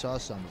game where we saw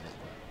some of it.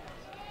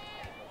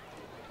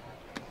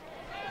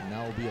 And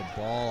that will be a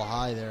ball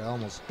high there. It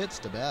almost hits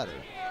the batter.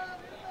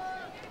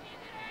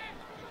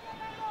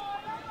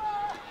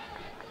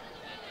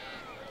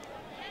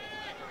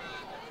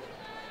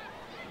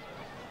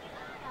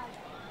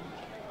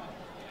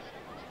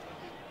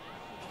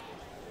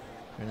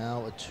 We're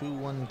now a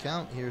 2-1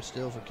 count here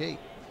still for Kate.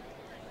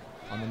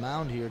 On the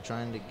mound here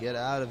trying to get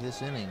out of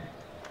this inning.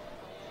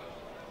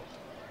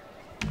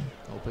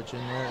 No pitch in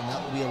there, and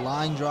that will be a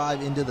line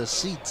drive into the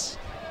seats.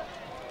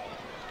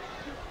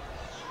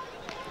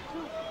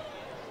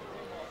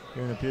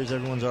 Here it appears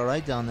everyone's all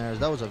right down there.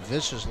 That was a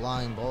vicious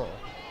line ball.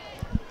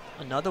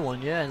 Another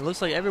one, yeah, and it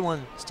looks like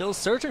everyone still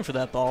searching for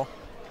that ball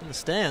in the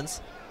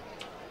stands.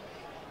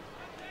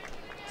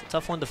 It's a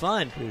tough one to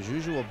find. There's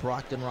usual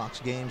Brockton Rocks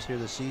games here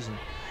this season.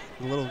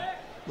 The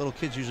little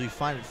kids usually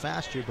find it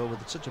faster, but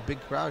with such a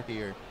big crowd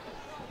here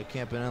at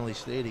Campanelli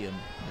Stadium,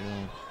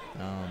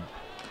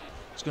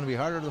 it's going to be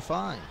harder to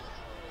find.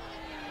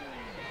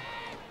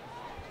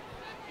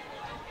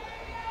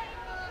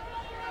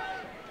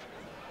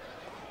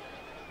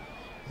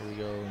 Here we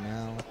go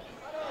now.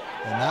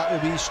 And that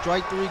will be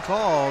strike 3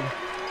 called.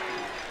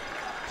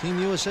 Team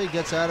USA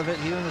gets out of it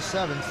here in the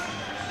 7th.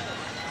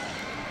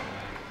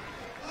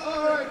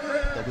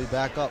 They'll be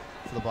back up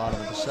for the bottom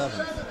of the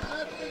 7th.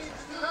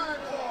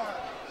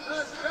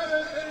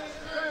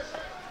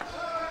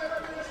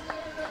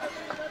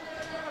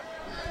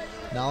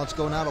 Now let's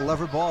go now to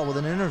Lever Ball with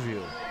an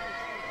interview.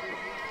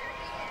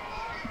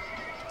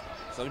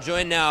 So I'm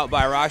joined now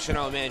by Rocks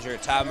General Manager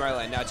Todd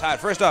Marlin. Now, Todd,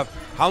 first off,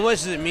 how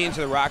much does it mean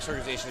to the Rocks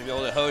organization to be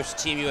able to host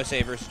Team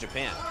USA versus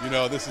Japan? You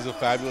know, this is a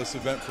fabulous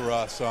event for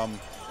us.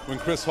 When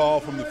Chris Hall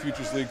from the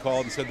Futures League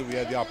called and said that we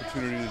had the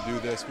opportunity to do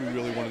this, we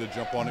really wanted to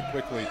jump on it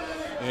quickly.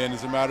 And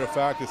as a matter of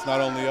fact, it's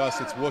not only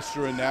us, it's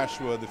Worcester and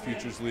Nashua, the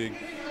Futures League.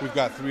 We've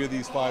got 3 of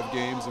these 5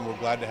 games, and we're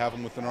glad to have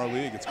them within our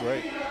league. It's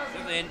great.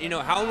 And,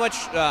 how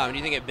much do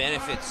you think it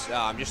benefits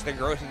just the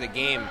growth of the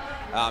game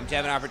to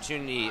have an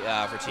opportunity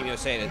for Team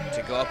USA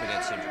to go up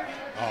against Team Japan?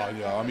 Oh,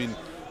 yeah. I mean,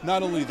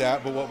 not only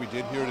that, but what we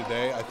did here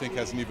today, I think,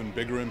 has an even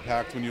bigger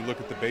impact when you look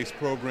at the base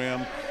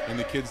program and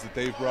the kids that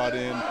they've brought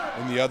in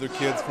and the other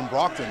kids from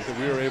Brockton that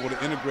we were able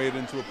to integrate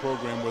into a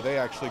program where they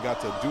actually got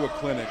to do a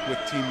clinic with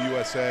Team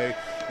USA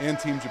and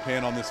Team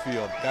Japan on this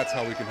field. That's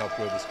how we can help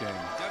grow this game.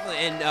 Definitely.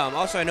 And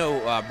also I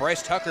know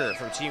Bryce Tucker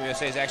from Team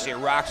USA is actually a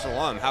Rocks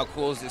alum. How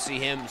cool is it to see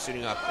him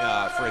suiting up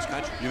for his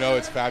country?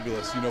 It's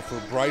fabulous,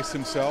 for Bryce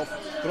himself,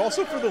 but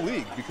also for the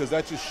league, because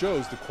that just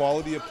shows the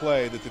quality of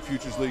play that the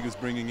Futures League is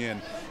bringing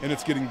in. And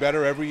it's getting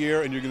better every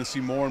year, and you're going to see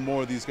more and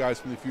more of these guys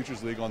from the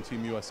Futures League on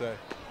Team USA.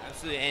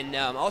 Absolutely. And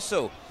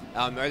also,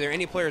 are there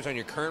any players on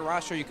your current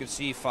roster you could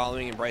see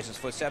following in Bryce's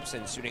footsteps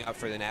and suiting up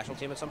for the national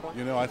team at some point?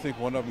 You know, I think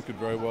one of them could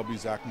very well be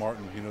Zach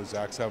Martin. You know,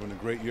 Zach's having a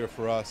great year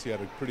for us. He had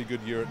a pretty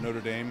good year at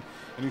Notre Dame,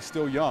 and he's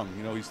still young.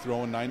 You know, he's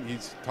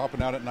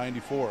topping out at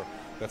 94.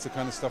 That's the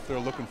kind of stuff they're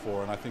looking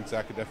for, and I think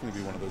Zach could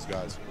definitely be one of those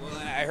guys. Well,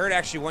 I heard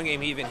actually one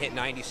game he even hit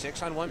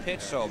 96 on one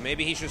pitch, so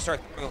maybe he should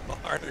start throwing a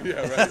little harder.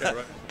 Yeah,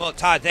 right. Well,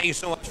 Todd, thank you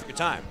so much for your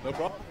time. No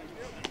problem.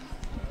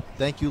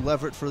 Thank you,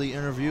 Leverett, for the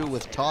interview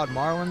with Todd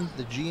Marlin,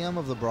 the GM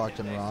of the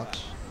Brockton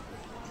Rocks.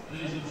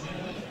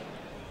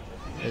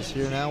 As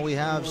here now we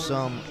have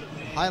some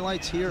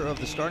highlights here of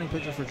the starting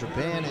pitcher for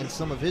Japan and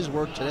some of his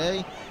work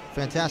today.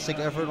 Fantastic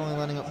effort, only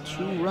letting up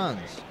 2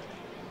 runs.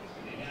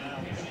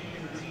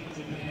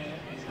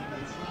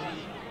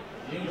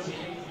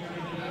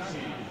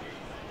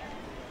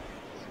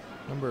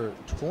 Number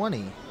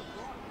 20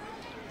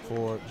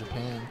 for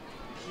Japan.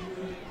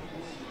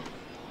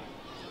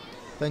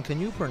 Ben,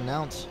 can you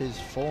pronounce his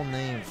full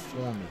name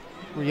for me?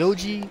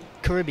 Ryoji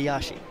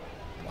Kuribayashi.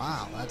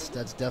 Wow, that's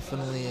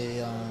definitely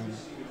a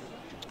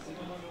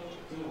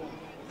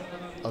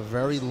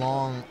very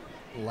long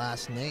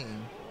last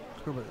name.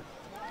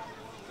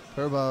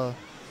 Kuribayashi.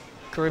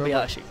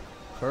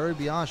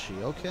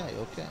 Kuribayashi.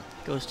 Okay.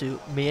 Goes to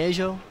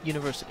Miejo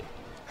University.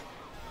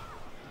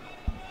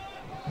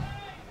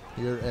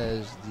 Here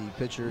as the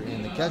pitcher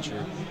and the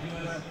catcher.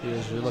 Here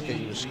as we look at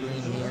your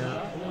screen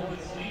here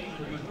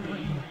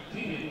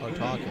are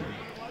talking.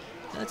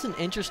 That's an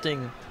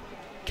interesting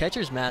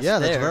catcher's mask. Yeah,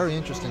 that's there. very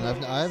interesting. I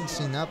haven't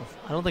seen that before.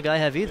 I don't think I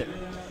have either.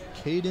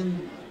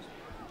 Caden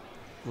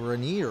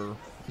Grenier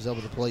is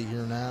able to play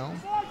here now.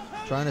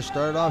 Trying to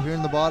start off here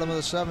in the bottom of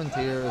the 7th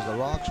here as the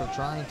Rocks are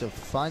trying to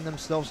find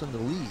themselves in the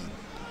lead.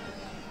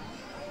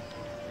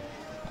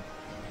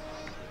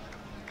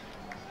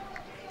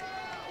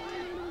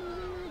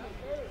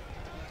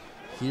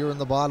 Here in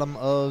the bottom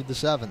of the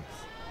 7th.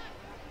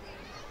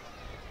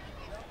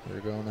 Here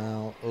we go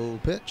now. Oh,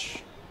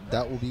 pitch.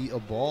 That will be a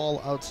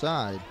ball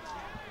outside.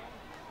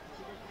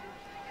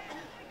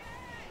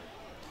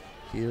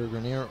 Here,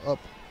 Grenier up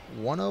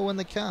 1-0 in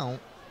the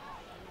count.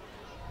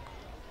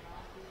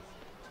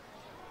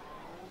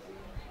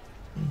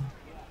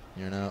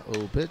 Here now,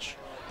 oh, pitch.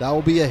 That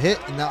will be a hit,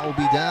 and that will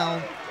be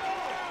down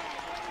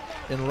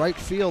in right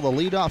field. A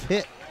leadoff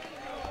hit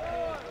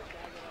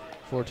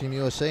for Team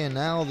USA, and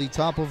now the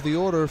top of the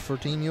order for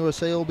Team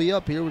USA will be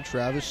up here with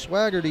Travis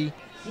Swaggerty.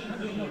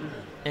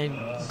 And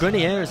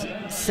Grenier's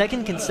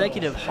second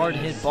consecutive hard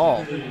hit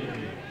ball.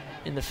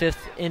 In the 5th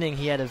inning,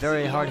 he had a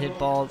very hard hit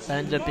ball that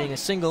ended up being a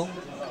single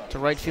to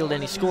right field,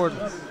 and he scored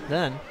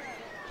then.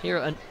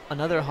 Here,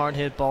 another hard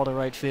hit ball to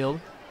right field,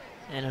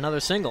 and another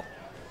single.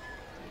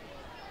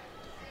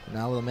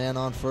 Now with a man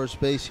on first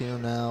base here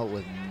now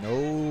with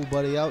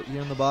nobody out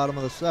here in the bottom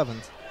of the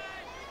 7th.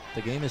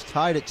 The game is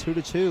tied at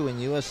 2-2,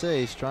 and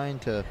USA is trying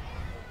to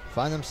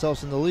find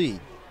themselves in the lead.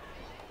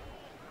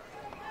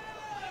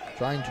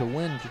 Trying to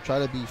win to try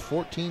to be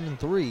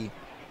 14-3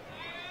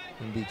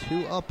 and be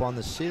 2 up on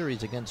the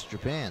series against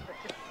Japan.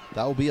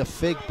 That will be a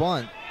fake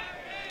bunt.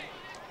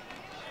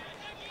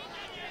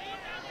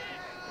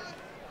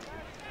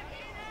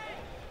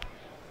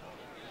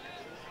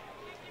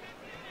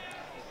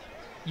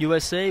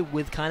 USA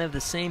with kind of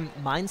the same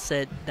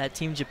mindset that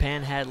Team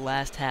Japan had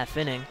last half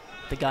inning.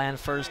 The guy on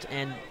first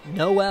and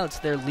no outs.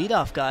 Their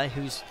leadoff guy,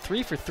 who's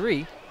 3 for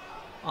 3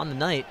 on the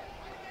night,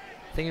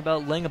 thinking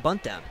about laying a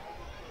bunt down.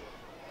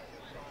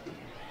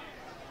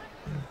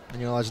 And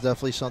you know, that's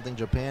definitely something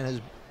Japan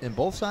has, and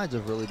both sides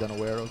have really been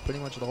aware of pretty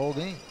much the whole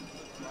game.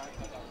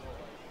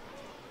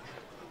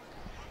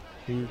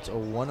 Here's a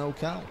 1-0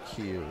 count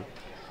here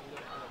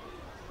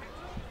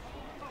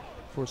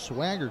for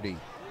Swaggerty.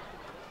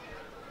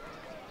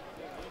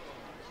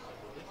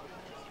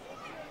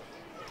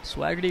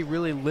 Swaggerty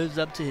really lives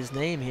up to his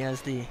name. He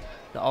has the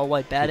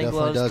all-white batting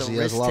gloves, does. the He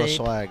wrist has a lot tape, of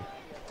swag.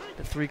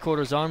 the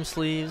 3/4 arm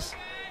sleeves,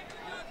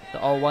 the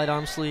all-white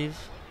arm sleeve,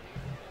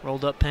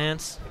 rolled-up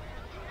pants.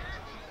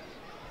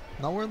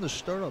 Not wearing the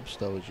stirrups,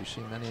 though, as you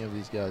see many of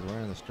these guys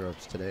wearing the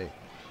stirrups today.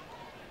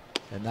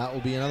 And that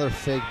will be another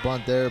fake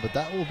bunt there, but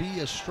that will be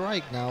a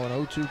strike now, an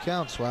 0-2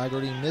 count.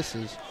 Swaggerty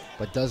misses,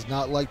 but does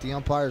not like the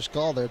umpire's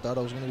call there. Thought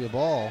it was going to be a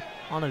ball.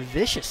 On a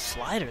vicious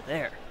slider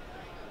there.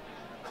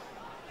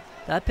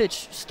 That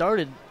pitch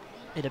started,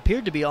 it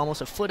appeared to be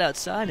almost a foot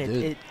outside.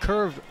 It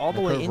curved all the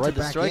way into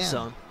the strike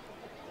zone.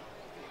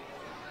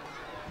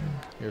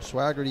 Here,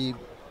 Swaggerty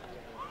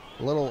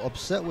a little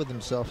upset with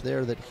himself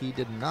there that he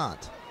did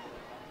not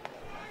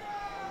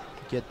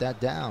get that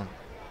down.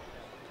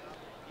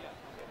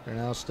 They're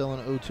now still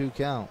an 0-2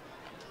 count.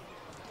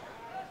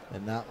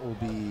 And that will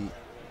be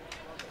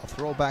a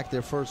throw back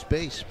their first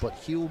base, but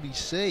he will be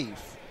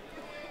safe.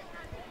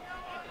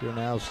 They're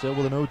now still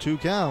with an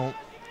 0-2 count.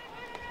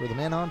 With a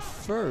man on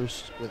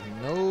first with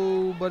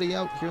nobody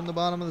out here in the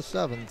bottom of the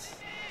 7th.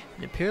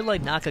 It appeared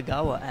like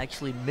Nakagawa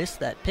actually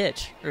missed that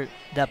pitch, or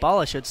that ball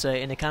I should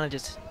say, and it kind of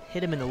just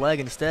hit him in the leg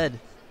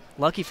instead.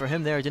 Lucky for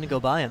him there, it didn't go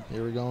by him.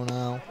 Here we go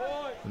now.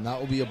 And that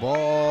will be a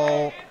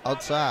ball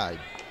outside.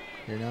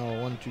 Here now a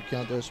 1-2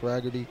 count there.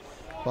 Swaggerty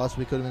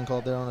possibly could have been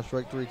called there on a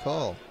strike 3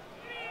 call.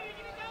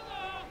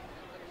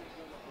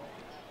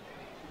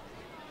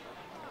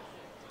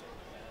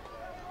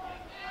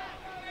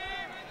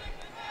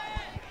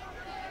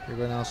 Here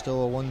right now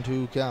still a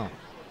 1-2 count.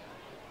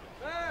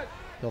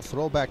 He'll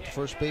throw back to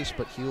first base,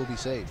 but he will be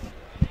safe.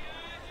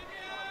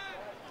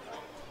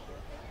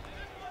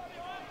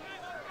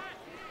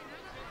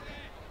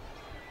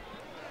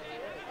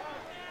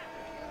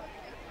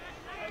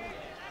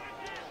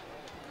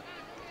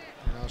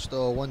 Now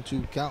still a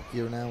 1-2 count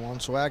here now on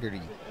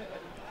Swaggerty.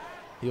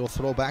 He'll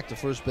throw back to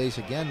first base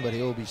again, but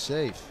he'll be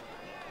safe.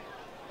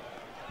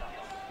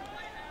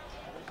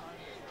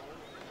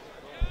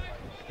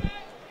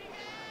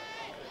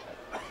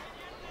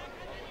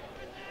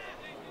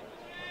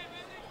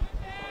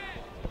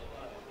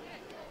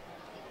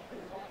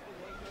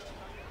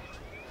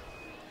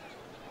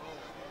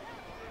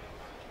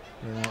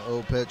 Here now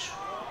 0 pitch,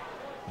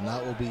 and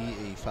that will be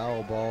a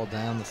foul ball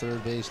down the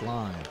third base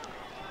line.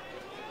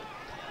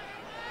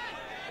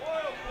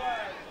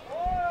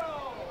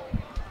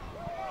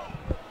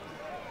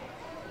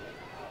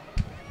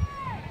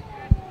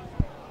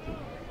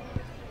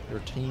 Your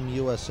Team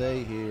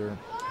USA here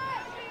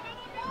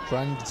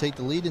trying to take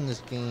the lead in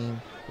this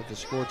game with the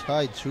score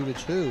tied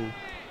 2-2.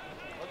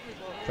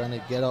 Trying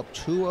to get up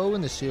 2-0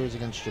 in the series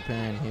against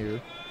Japan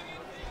here.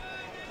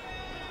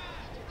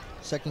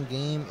 Second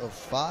game of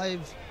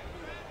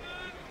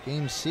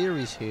 5-game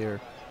series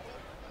here.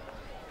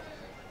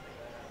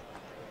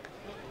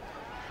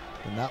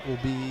 And that will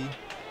be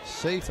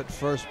safe at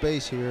first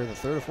base here the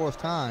third or fourth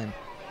time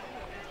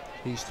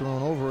he's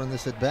thrown over in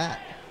this at bat.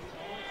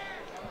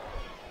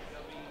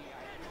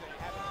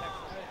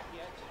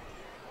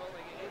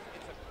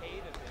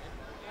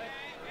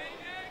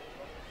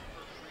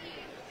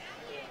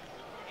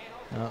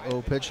 Now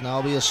 0 pitch, now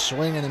will be a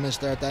swing and a miss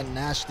there at that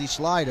nasty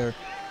slider.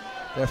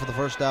 There for the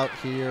first out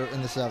here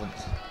in the 7th.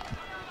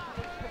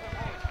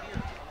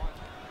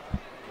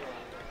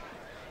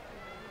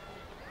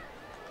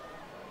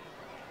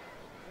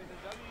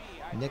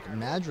 Nick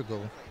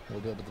Madrigal will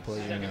be able to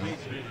play here now.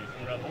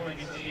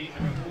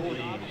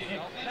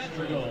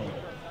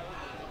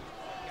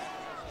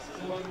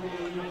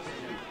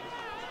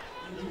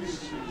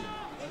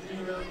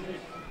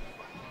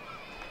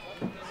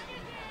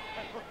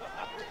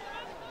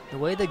 The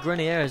way that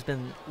Grenier has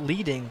been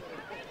leading,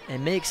 it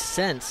makes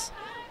sense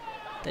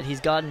that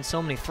he's gotten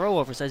so many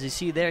throwovers. As you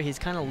see there, he's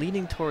kind of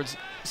leaning towards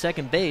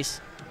second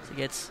base. So he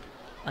gets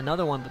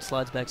another one, but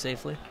slides back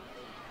safely.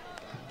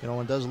 You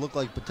know, it does look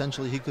like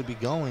potentially he could be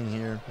going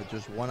here with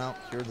just one out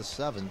here the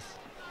 7th.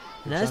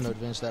 He's trying to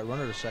advance that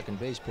runner to second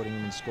base, putting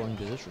him in scoring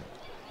position.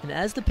 And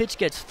as the pitch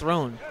gets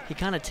thrown, he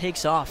kind of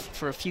takes off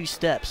for a few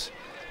steps.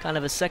 Kind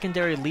of a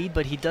secondary lead,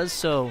 but he does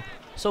so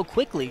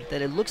quickly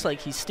that it looks like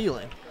he's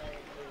stealing.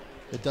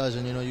 It does,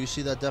 and you know, you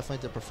see that definitely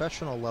at the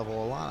professional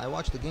level a lot. I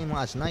watched the game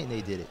last night and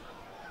they did it.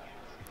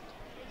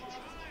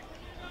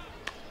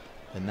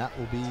 And that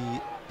will be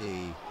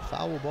a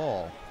foul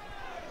ball.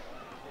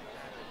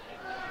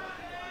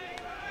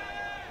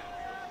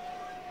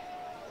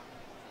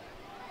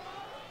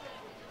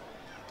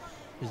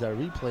 Is that a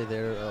replay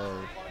there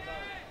of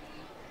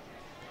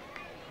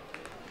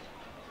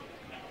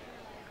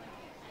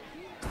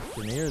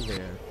Grenier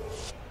there?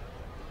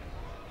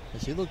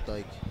 As he looked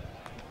like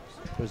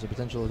there's a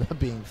potential of that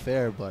being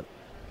fair, but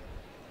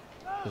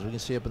as we can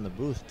see up in the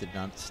booth, did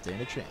not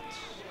stand a chance.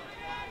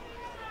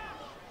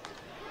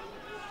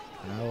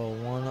 Now a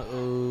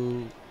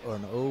 1-0 or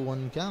an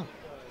 0-1 count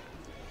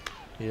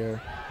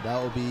here. That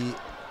will be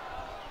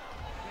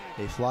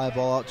a fly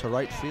ball out to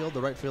right field.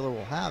 The right fielder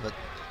will have it.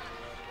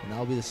 And that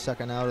will be the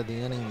second out of the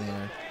inning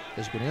there.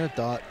 As Grenier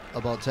thought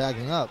about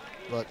tagging up,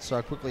 but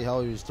saw quickly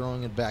how he was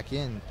throwing it back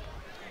in.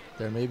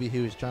 There maybe he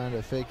was trying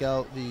to fake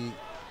out the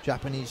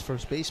Japanese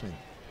first baseman.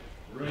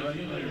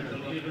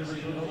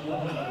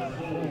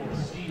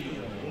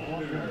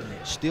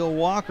 Steele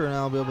Walker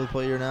now will be able to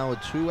play here now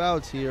with 2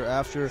 outs here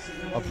after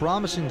a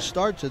promising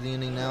start to the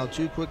inning now.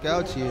 2 quick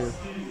outs here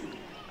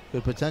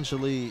could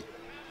potentially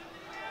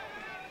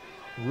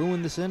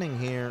ruin this inning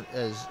here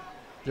as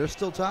they're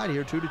still tied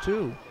here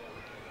 2-2.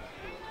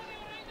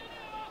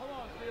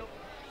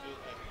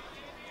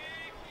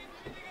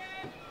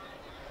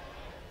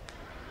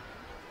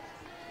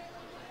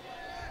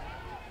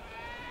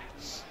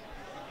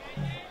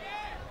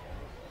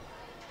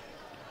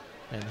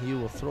 And he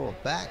will throw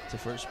it back to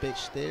first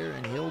base there,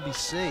 and he'll be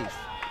safe.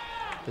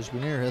 Because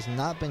Grenier has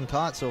not been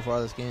caught so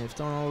far this game. He's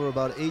thrown over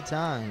about 8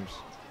 times.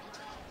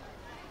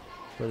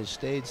 But he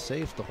stayed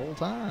safe the whole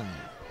time.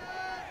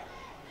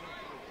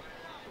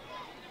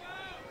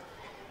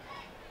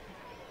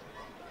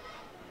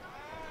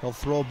 He'll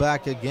throw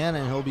back again,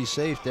 and he'll be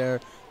safe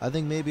there. I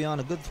think maybe on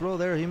a good throw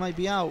there, he might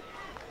be out.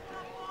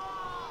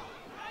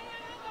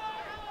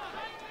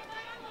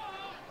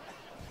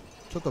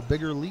 Took a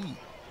bigger lead.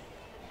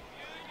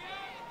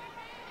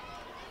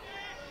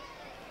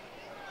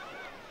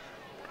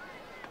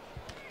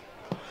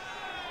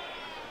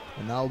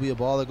 And now will be a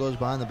ball that goes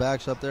behind the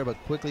backs up there, but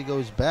quickly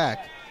goes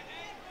back.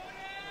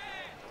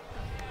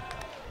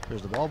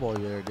 Here's the ball boy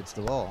there, gets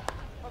the ball.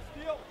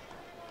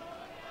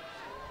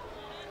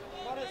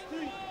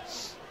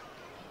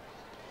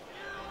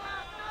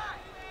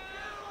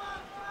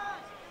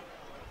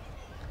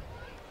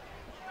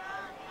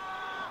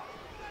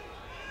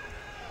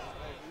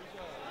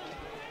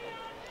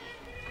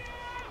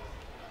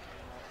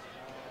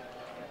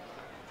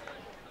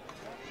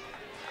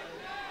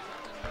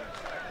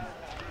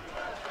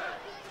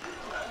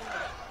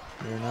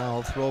 Here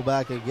now, throw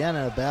back again,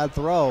 and a bad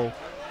throw.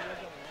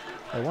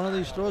 And one of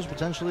these throws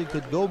potentially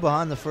could go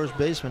behind the first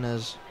baseman,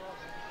 as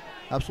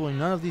absolutely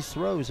none of these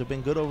throws have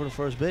been good over the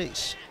first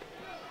base.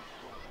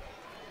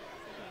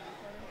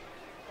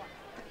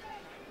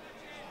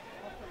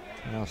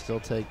 Now still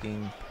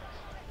taking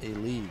a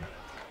lead.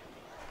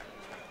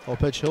 Oh,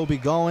 pitch, he'll be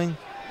going.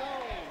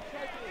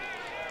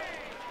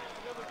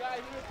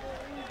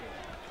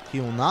 He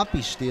will not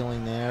be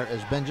stealing there,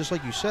 as Ben, just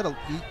like you said,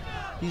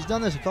 he's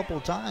done this a couple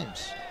of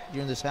times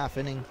during this half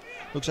inning.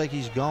 Looks like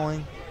he's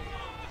going,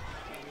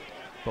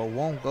 but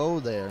won't go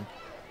there.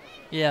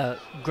 Yeah,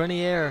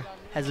 Grenier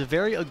has a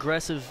very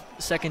aggressive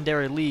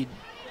secondary lead.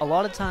 A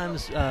lot of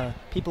times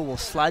people will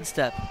slide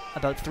step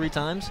about 3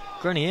 times.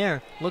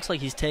 Grenier looks like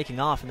he's taking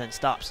off and then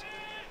stops.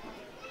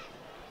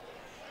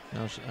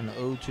 Now an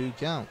 0-2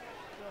 count.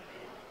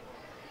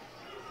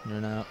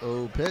 You're now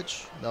 0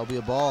 pitch. That'll be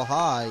a ball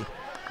high.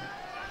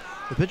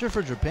 The pitcher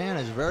for Japan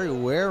is very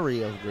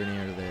wary of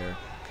Grenier there.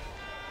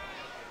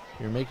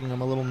 You're making him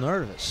a little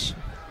nervous.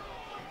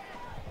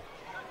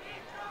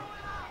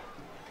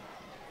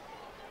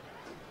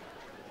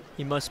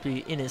 He must be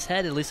in his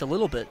head at least a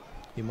little bit.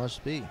 He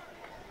must be.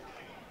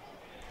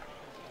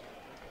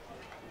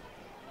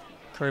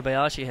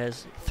 Kuribayashi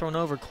has thrown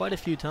over quite a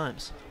few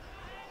times.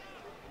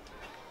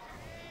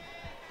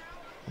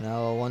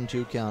 Now a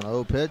 1-2 count.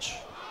 0 pitch.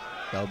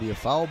 That'll be a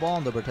foul ball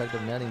in the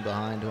protective netting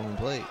behind home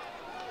plate.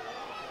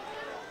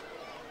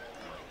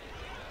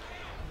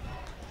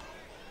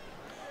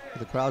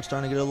 The crowd's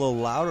starting to get a little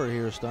louder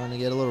here, starting to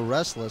get a little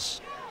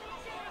restless.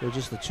 It was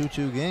just a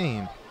 2-2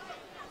 game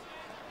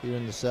here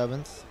in the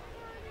 7th.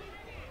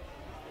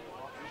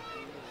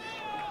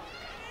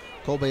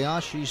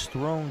 Kobayashi's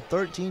thrown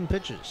 13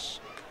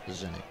 pitches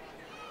this inning.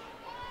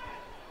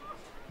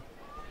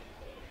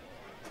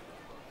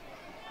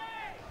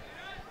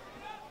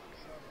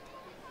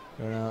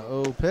 Now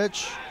 0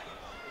 pitch,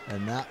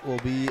 and that will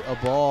be a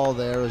ball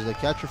there, as the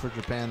catcher for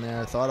Japan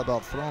there thought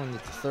about throwing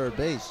it to third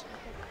base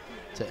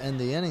to end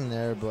the inning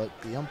there, but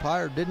the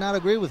umpire did not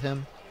agree with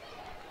him.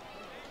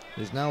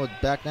 He's now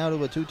back now to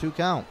a 2-2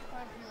 count.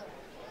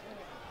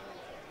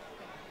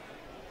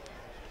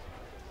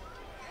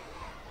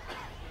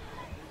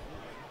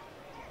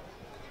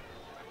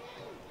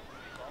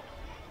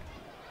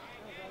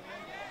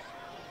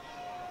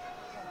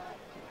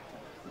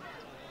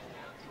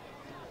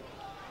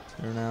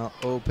 Here now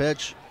 0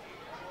 pitch.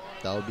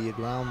 That will be a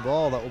ground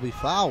ball. That will be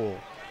foul.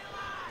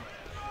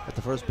 But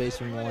the first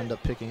baseman will end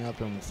up picking up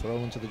and throw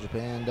into the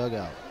Japan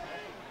dugout.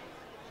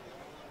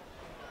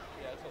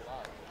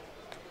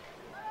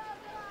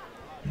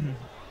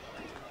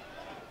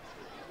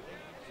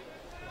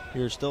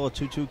 Here's still a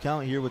 2-2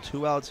 count here with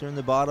 2 outs here in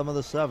the bottom of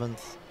the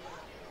 7th.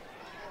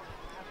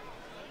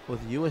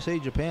 With USA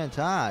Japan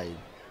tied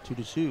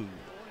 2-2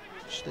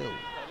 still.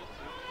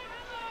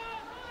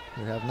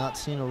 We have not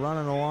seen a run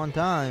in a long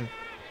time.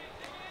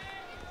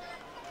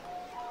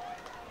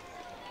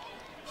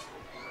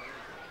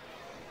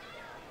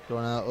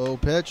 Going out 0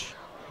 pitch.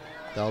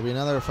 That'll be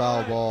another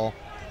foul ball.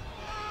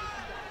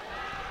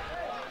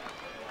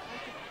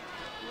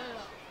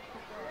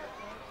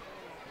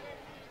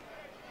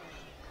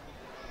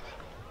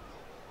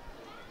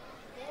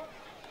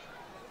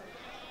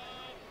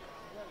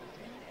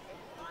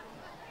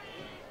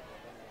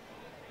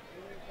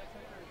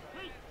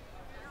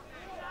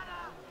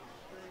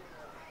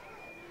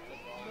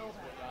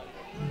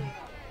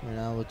 We're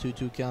now with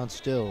 2-2 count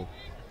still.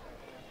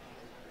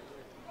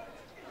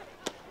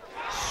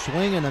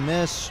 Swing and a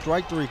miss,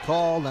 strike 3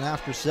 called, and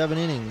after 7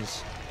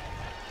 innings,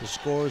 the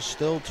score is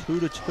still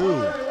 2-2.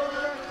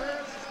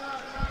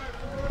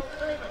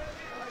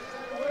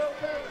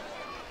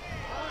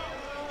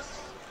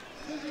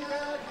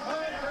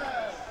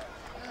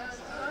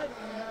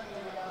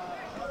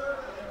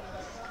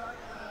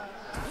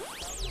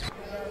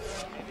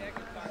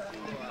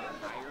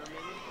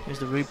 Here's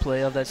the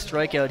replay of that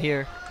strikeout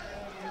here.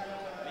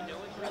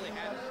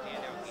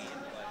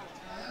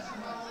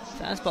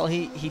 Fastball,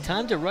 he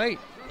timed it right.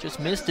 Just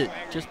missed it,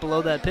 just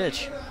below that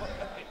pitch.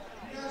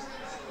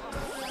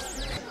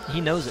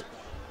 He knows it.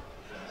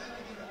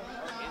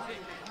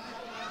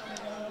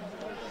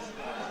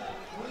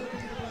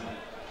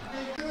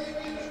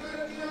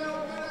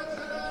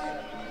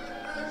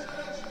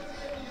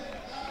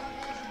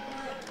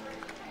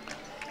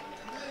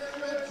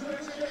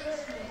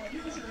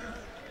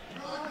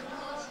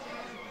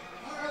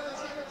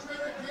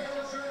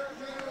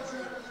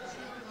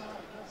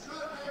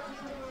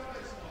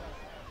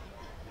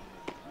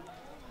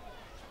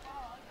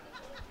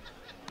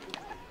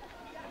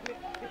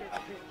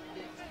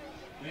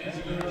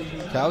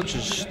 Couch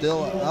is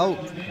still out.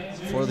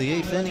 for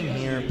the 8th inning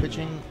here,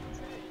 pitching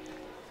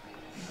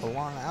a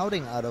long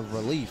outing out of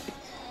relief.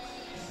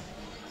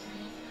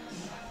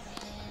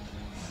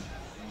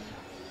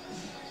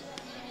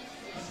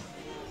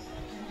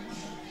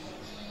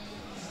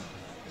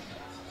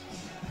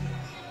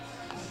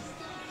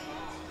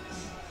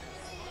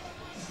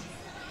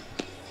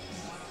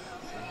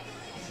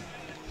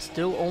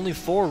 Still only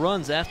 4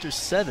 runs after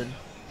 7.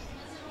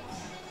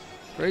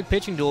 Great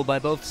pitching duel by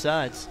both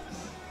sides.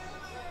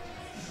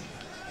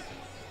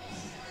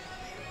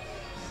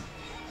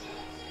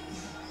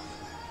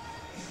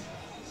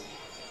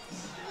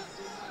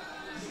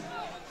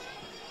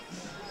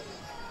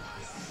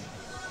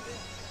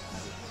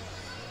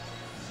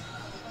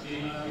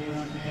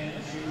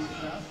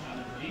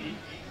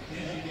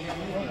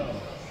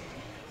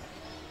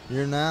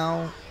 Here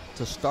now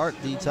to start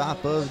the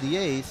top of the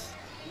 8th.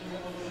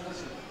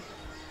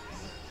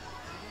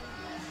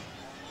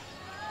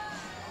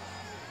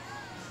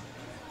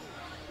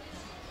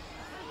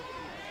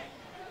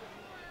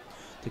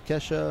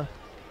 Takesha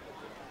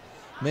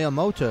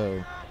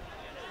Miyamoto.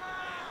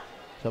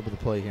 Top of the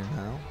plate here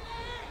now.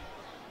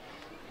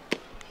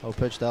 Oh,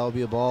 pitch, that will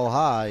be a ball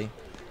high.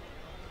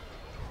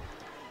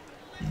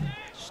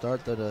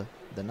 Start the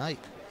night.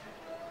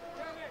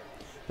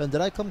 Ben, did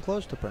I come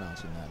close to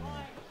pronouncing that name?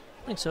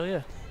 I think so,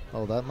 yeah.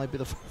 Oh, that might be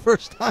the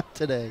first time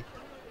today.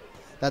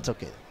 That's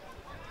okay.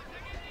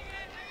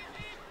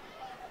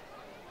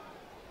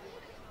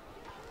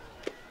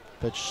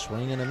 Pitch,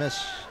 swing and a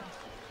miss.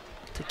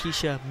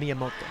 Takesha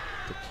Miyamoto.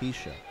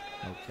 Takesha,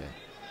 okay.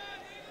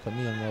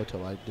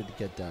 Miyamoto, I did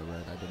get that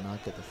right. I did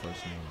not get the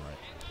first name right.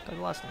 Got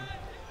the last name.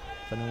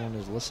 If anyone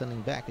is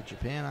listening back at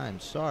Japan, I am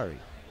sorry.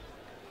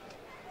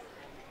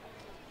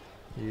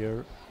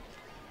 Here,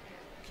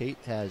 Kate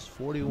has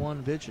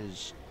 41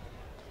 pitches.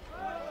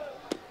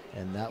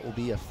 And that will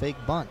be a fake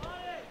bunt.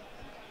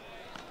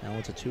 Now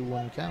it's a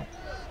 2-1 count.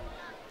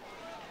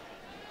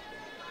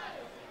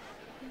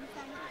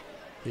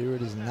 Here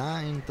it is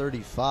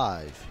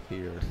 9:35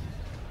 here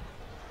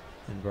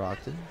in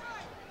Brockton.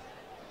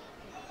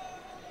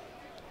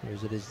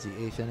 Here's it is the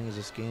 8th inning as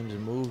this game has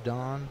moved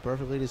on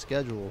perfectly to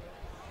schedule.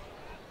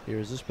 Here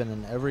has this been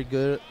an every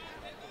good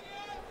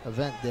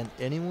event that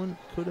anyone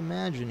could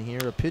imagine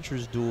here. A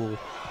pitcher's duel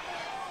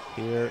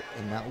here,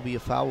 and that will be a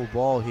foul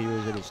ball here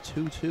as it is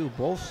 2-2.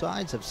 Both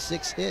sides have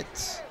 6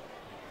 hits.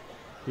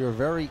 Here a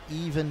very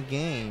even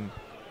game.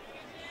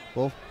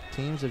 Both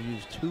teams have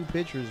used 2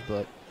 pitchers,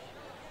 but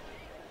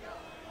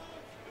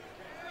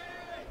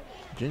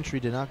Gentry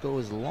did not go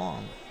as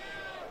long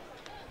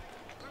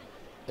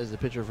as the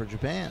pitcher for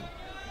Japan.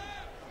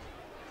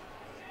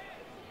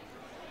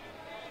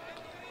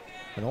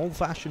 An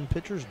old-fashioned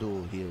pitcher's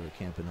duel here at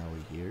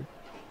Campanelli here.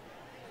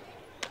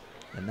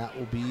 And that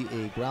will be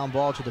a ground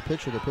ball to the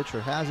pitcher. The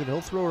pitcher has it. He'll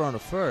throw it on to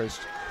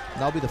first.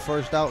 And that'll be the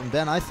first out. And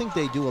Ben, I think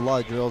they do a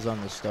lot of drills on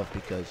this stuff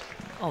because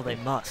oh, they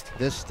must.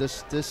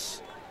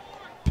 This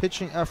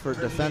pitching effort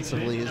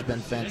defensively has been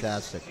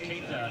fantastic.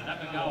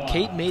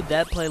 Kate made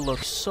that play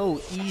look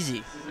so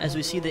easy. As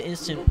we see the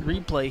instant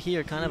replay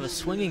here, kind of a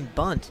swinging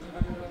bunt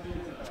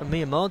from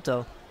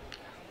Miyamoto.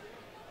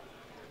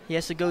 He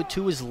has to go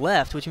to his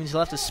left, which means he'll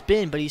have to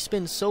spin, but he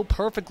spins so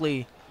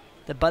perfectly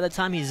that by the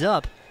time he's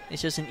up,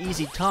 it's just an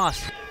easy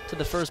toss to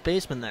the first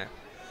baseman there.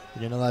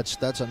 You know,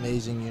 that's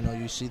amazing. You know,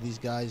 you see these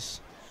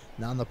guys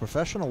now on the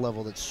professional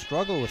level that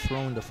struggle with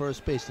throwing to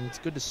first base, and it's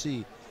good to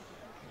see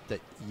that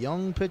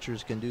young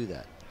pitchers can do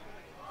that.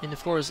 And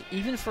of course,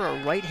 even for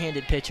a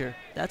right-handed pitcher,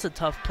 that's a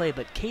tough play,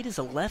 but Kate is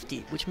a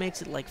lefty, which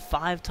makes it like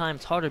 5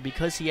 times harder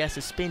because he has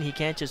to spin. He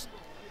can't just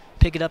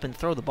pick it up and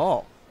throw the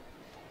ball.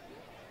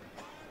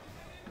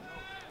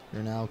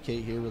 You're now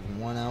Kate here with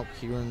 1 out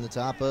here in the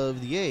top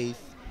of the 8th.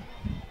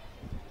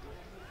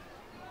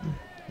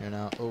 Here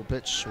now, oh,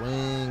 pitch,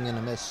 swing and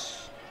a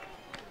miss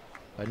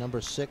by number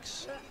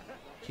 6,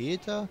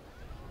 Kieta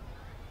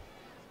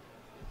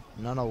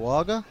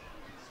Nakagawa.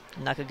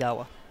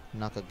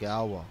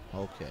 Nakagawa,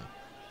 okay.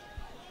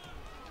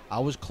 I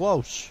was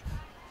close,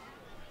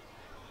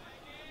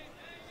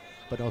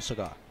 but no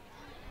cigar.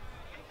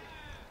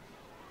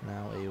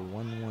 Now a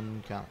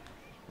 1-1 count.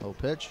 Oh,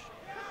 pitch.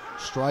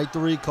 Strike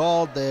 3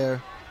 called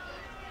there.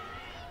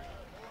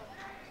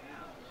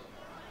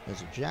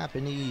 As a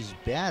Japanese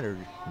batter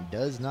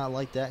does not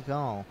like that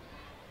call.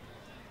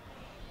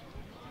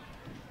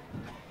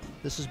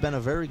 This has been a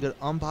very good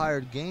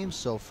umpired game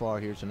so far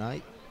here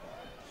tonight,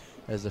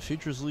 as the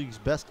Futures League's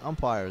best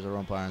umpires are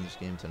umpiring this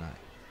game tonight.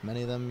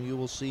 Many of them you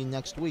will see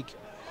next week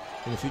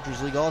in the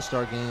Futures League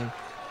All-Star game.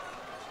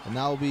 And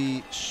that will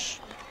be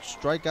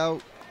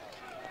strikeout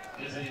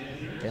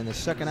and the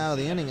second out of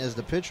the inning as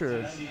the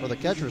pitcher, or the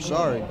catcher,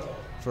 sorry,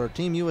 for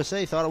Team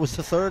USA thought it was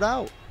the 3rd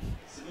out.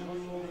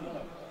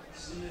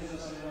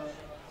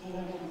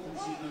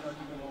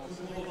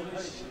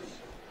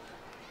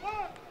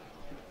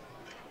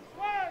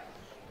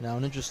 Now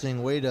an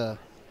interesting way to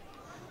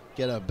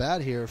get a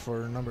bat here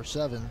for number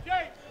 7,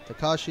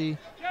 Takashi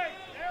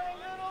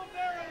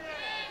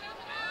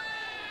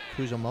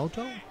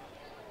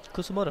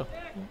Kusamoto.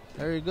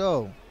 There you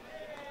go.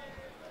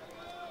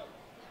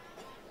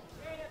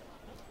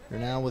 You're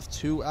now with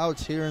 2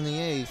 outs here in the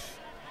 8th.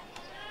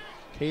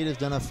 Cade has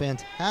done a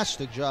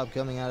fantastic job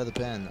coming out of the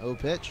pen. 0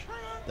 pitch.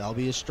 That'll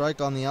be a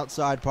strike on the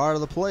outside part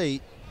of the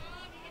plate.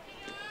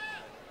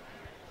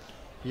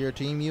 Here,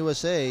 Team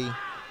USA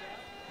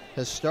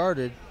has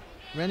started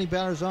many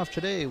batters off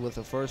today with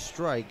a first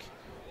strike.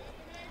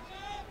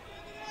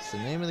 It's the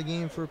name of the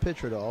game for a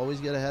pitcher to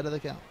always get ahead of the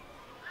count.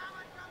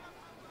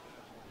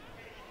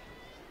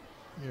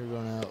 Here we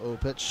go now. 0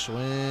 pitch, swing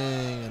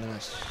and a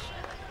miss.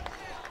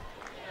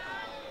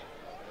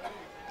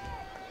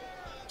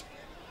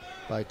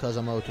 By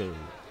Kazamoto.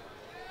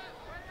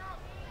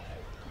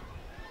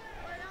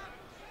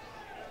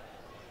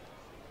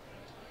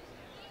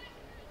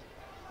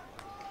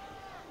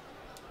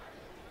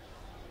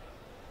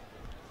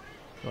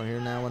 Going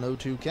here now an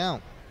 0-2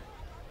 count.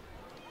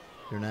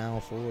 Here now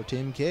for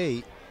Tim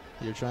Cate.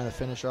 You're trying to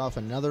finish off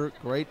another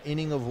great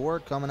inning of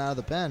work coming out of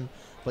the pen,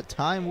 but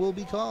time will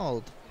be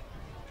called.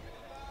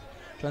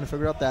 Trying to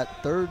figure out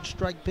that 3rd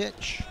strike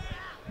pitch.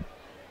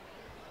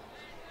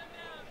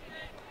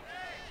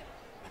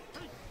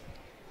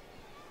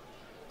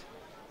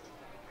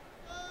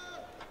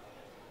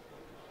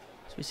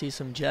 So we see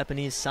some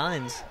Japanese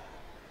signs.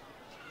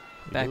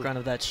 Background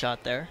of that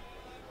shot there.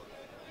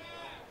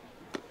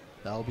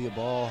 That'll be a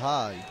ball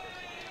high.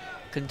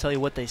 Couldn't tell you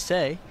what they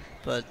say,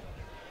 but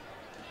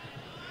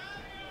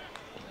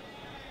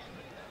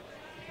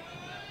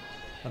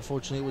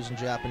unfortunately it was in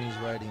Japanese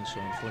writing, so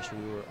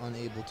unfortunately we were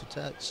unable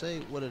to say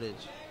what it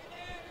is.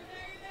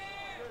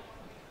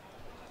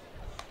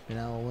 You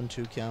know, a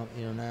 1-2 count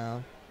here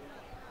now.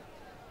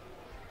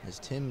 As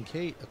Tim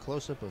Cate, a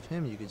close-up of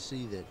him, you can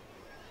see that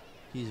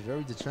he's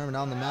very determined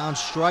on the mound.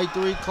 Strike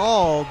 3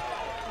 called.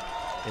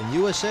 And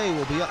USA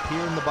will be up here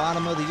in the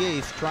bottom of the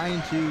 8th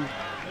trying to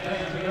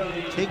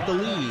take the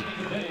lead.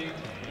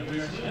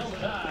 We are still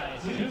tied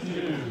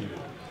 2-2.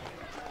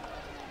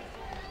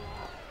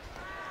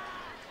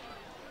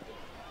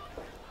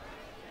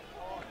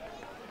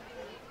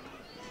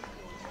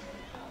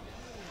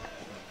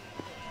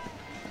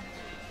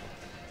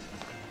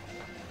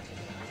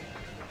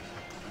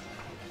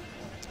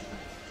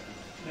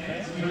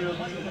 Next, we would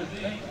like to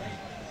thank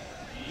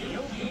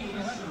Yogi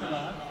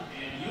Restaurant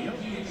and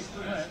Yogi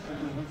Express for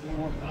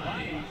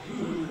providing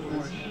food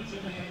for Team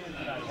Japan.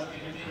 And I want to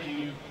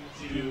continue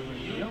to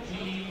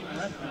Yogi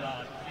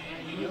Restaurant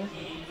and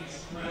Yogi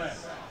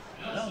Express.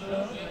 And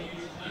also, thank you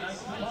to my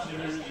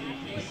sponsors, the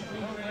basic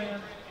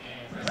program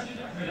and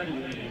President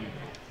Frederick.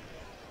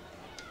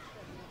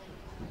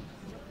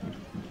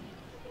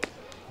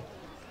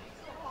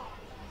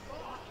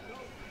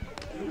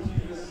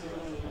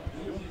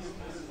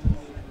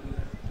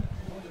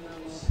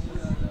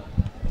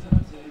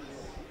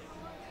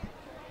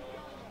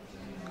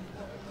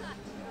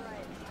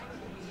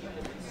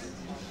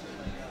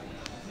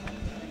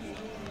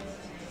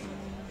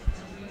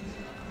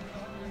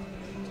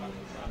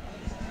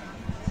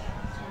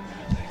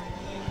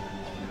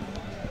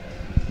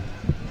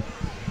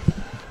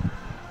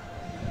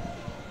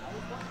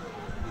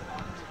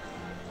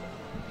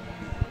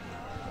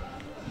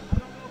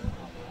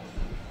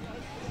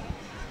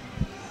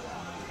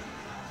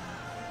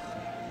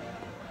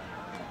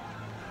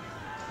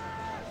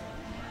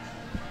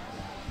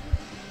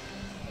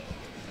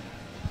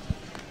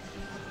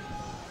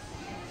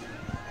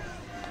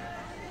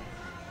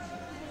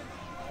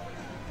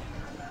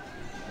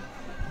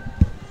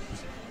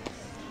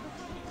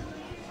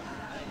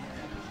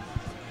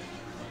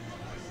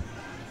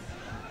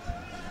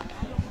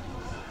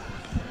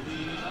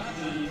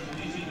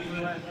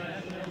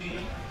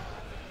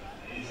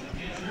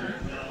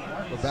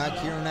 We're back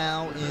here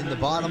now in the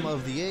bottom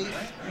of the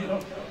 8th.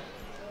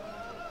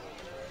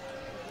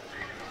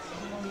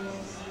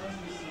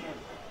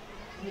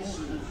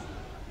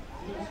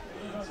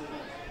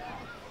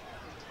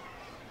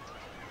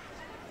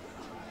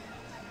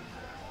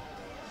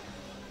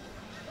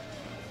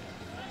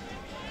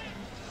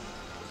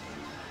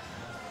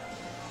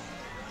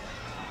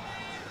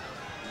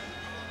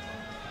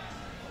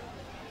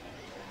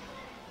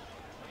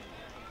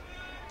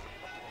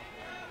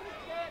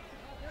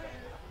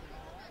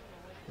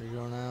 Here we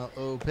go now,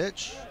 0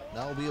 pitch.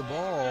 That will be a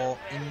ball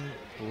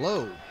in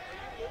low.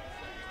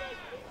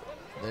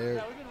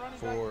 There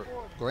for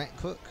Grant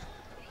Cook.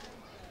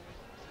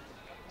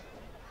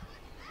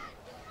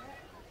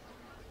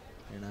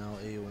 Here now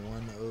a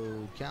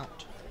 1-0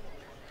 count.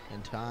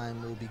 And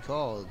time will be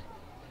called.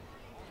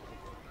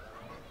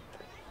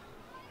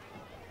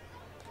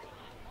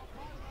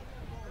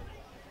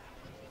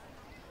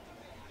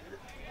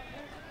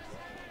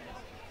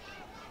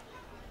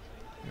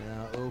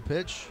 Now 0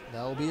 pitch.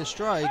 That will be a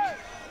strike.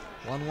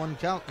 1-1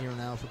 count here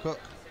now for Cook.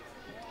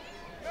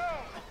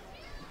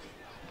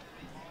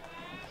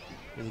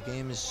 The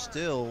game is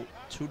still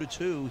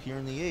 2-2 here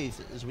in the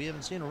 8th, as we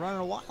haven't seen a run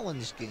in a while in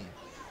this game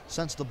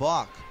since the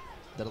balk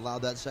that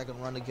allowed that second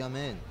run to come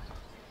in.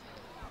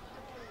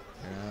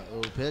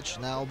 0 pitch.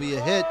 Now will be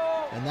a hit,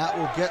 and that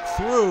will get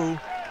through.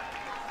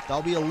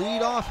 That'll be a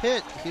lead-off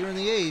hit here in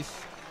the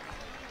 8th.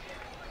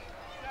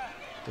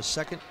 The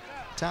second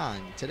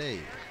time today.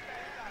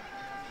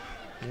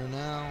 Here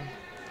now,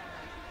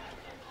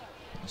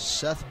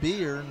 Seth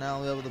Beer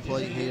now over the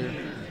plate here.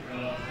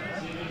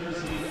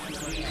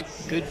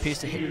 Good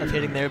piece of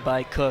hitting there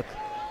by Cook.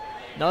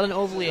 Not an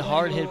overly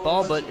hard hit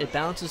ball, but it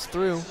bounces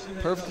through,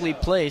 perfectly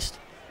placed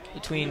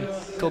between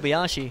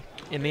Kobayashi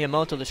and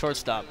Miyamoto, the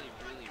shortstop.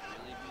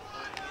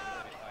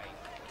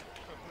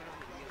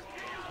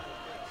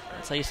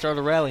 That's how you start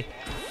a rally.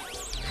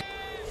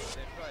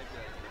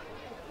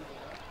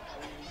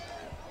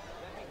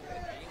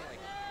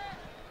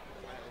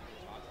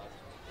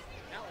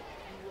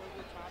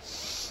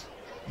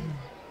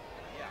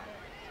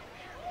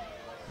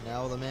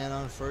 Now the man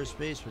on first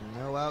base with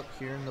no out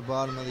here in the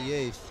bottom of the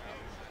 8th.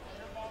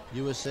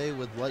 Team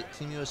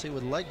USA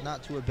would like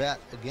not to at bat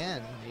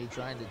again. They're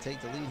trying to take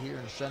the lead here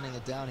and shutting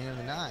it down here in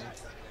the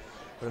 9th.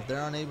 But if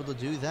they're unable to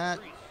do that,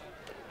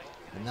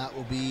 then that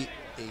will be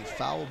a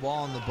foul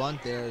ball on the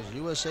bunt there, as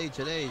USA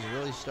today has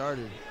really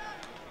started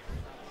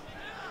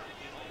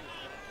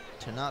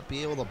to not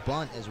be able to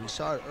bunt, as we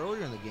saw it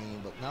earlier in the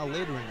game, but now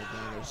later in the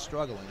game they're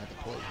struggling at the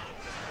plate.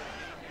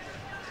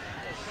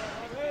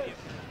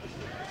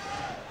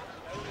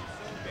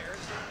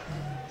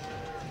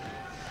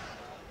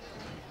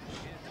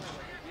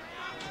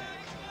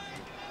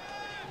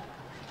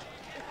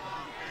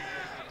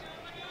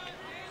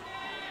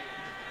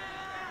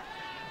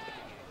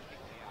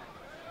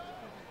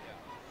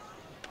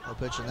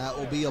 Pitch, and that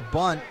will be a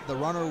bunt. The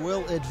runner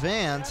will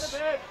advance,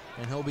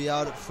 and he'll be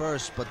out at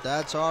first, but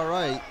that's all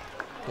right,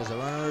 because the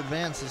runner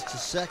advances to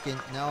second.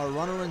 Now a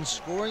runner in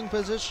scoring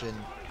position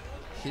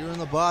here in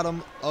the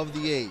bottom of the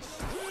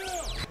 8th.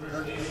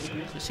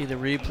 You see the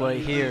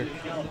replay here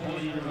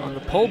on the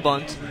pole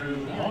bunt.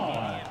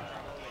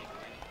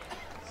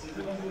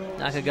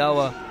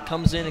 Nakagawa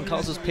comes in and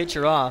calls his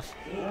pitcher off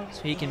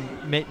so he can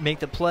make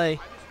the play.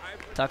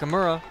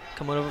 Takamura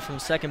coming over from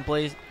second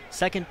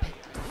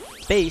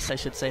base, I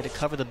should say, to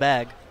cover the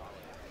bag.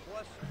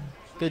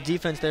 Good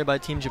defense there by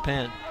Team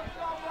Japan.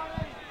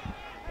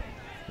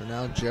 And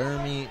now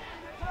Jeremy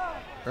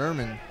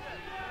Ehrman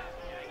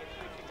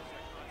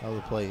out of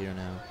the play here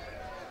now.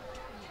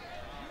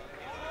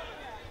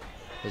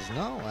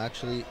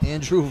 Actually,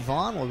 Andrew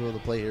Vaughn will be able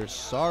to play here.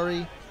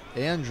 Sorry,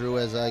 Andrew,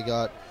 as I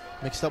got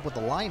mixed up with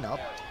the lineup.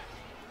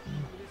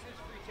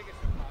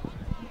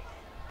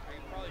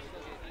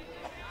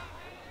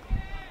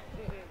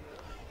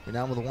 You're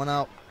down with one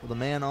out with a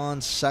man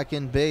on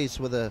second base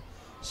with a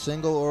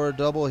single or a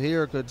double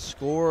here could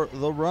score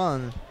the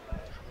run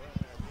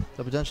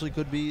that potentially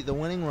could be the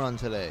winning run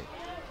today.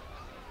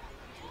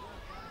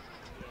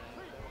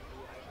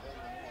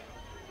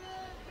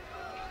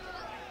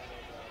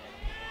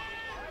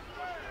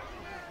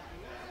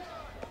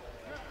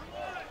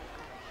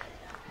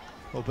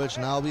 Full pitch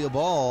now will be a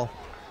ball.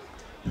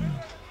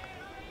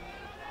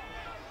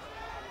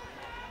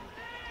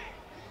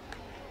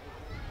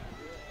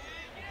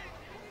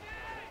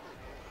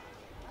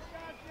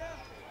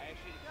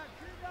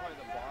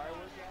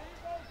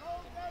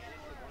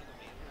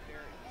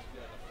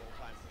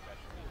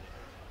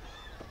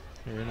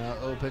 Here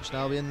now, pitch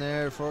now be in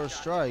there for a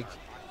strike.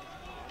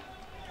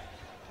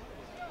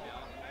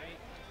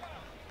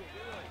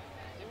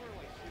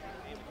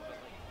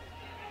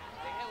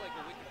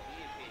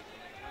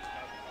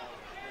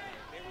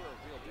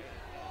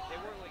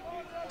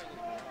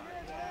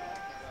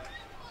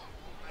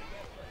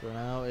 For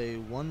now a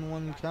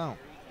 1-1 count.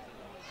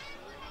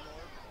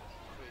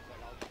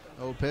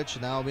 Pitch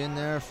now be in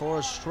there for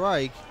a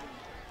strike.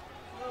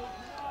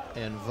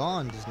 And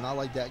Vaughn does not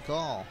like that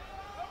call.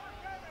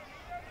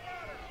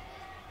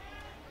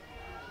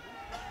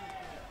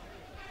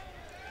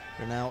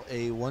 Here now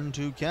a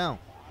 1-2 count.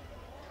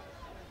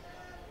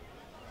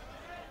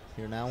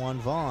 Here now on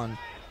Vaughn.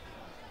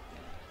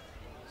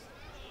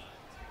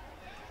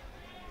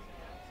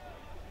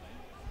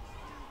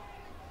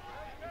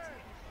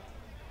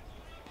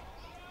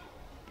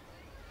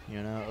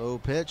 Here now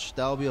pitch.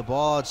 That'll be a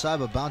ball outside,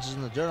 but bounces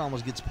in the dirt.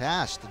 Almost gets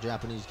past the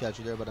Japanese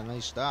catcher there, but a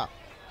nice stop.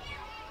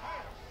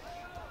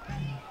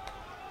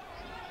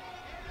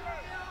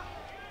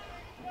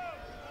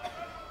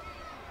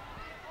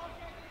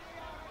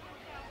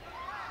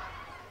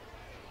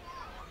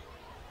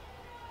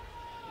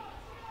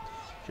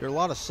 There are a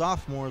lot of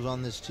sophomores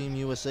on this Team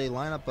USA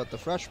lineup, but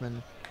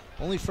the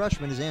only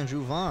freshman is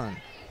Andrew Vaughn.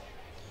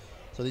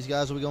 So these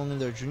guys will be going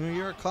into their junior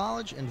year at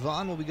college, and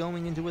Vaughn will be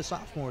going into his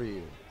sophomore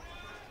year.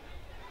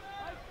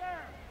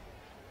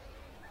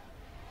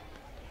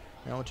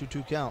 Now a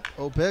 2-2 count.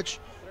 Pitch.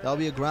 That'll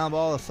be a ground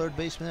ball. The third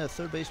baseman there. The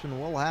third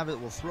baseman will have it.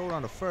 Will throw it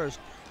on to first.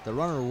 The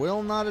runner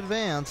will not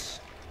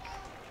advance.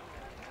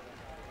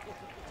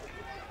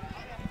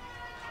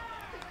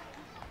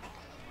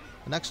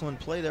 An excellent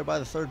play there by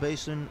the third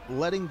baseman,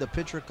 letting the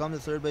pitcher come to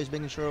third base,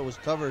 making sure it was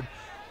covered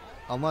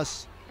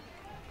unless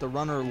the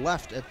runner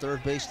left at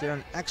third base there.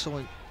 An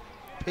excellent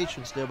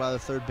patience there by the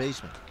third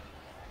baseman.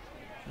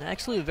 And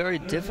actually a very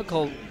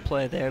difficult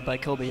play there by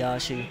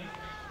Kobayashi,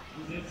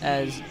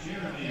 as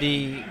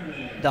the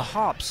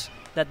hops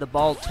that the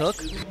ball took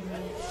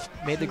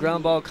made the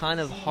ground ball kind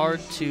of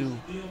hard to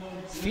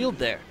field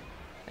there.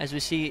 As we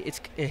see,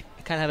 it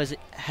kind of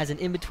has an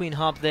in-between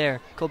hop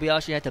there.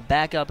 Kobayashi had to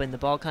back up, and the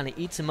ball kind of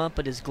eats him up,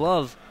 but his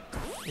glove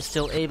is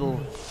still able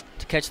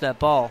to catch that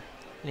ball.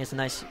 And he has a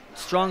nice,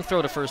 strong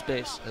throw to first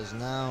base. As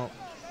now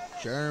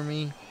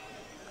Jeremy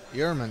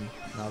Ehrman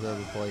now they'll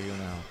be play here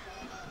now.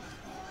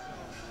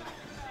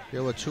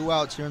 Here with 2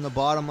 outs here in the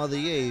bottom of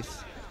the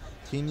 8th.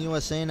 Team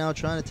USA now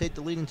trying to take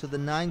the lead into the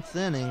 9th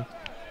inning.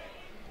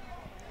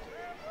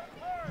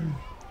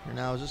 Here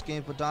now, is this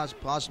game could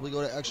possibly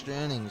go to extra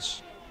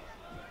innings?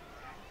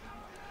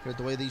 Here,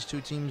 the way these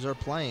two teams are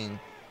playing.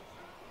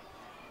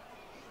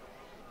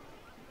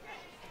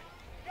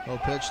 No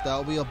pitch,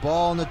 that'll be a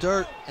ball in the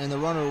dirt, and the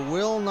runner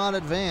will not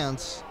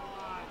advance.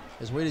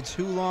 Has waited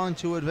too long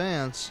to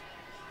advance,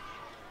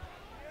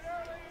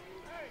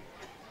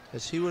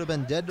 as he would have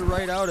been dead to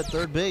right out at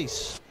third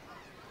base.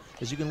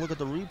 As you can look at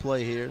the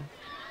replay here.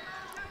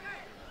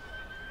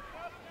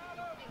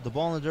 The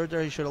ball in the dirt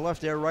there, he should have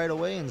left there right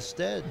away.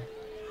 Instead,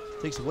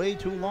 takes way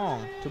too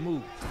long to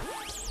move.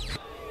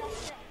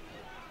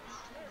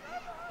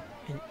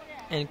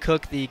 And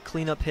Cook, the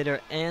cleanup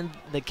hitter and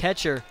the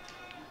catcher,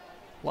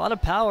 a lot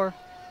of power,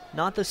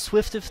 not the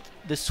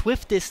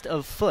swiftest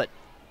of foot.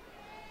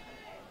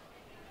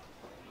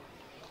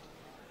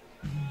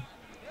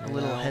 A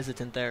little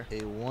hesitant there. A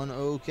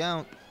 1-0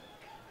 count.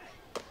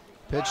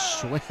 Pitch,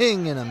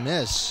 swing, and a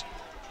miss.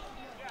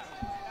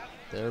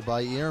 There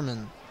by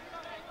Ehrman.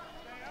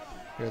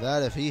 Hear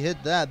that? If he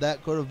hit that,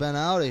 that could have been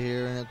out of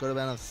here, and it could have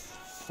been a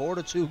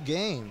 4-2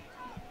 game.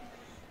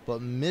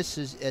 But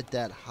misses at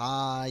that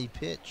high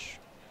pitch.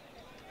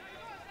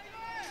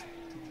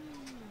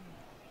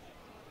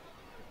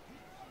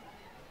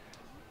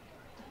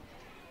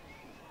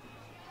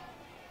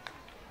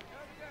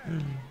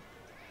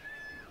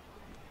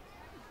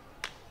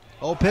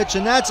 Oh, pitch,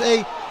 and that's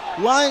a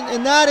line,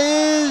 and that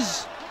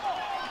is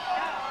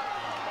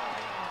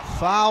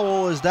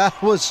foul, as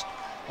that was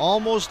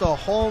almost a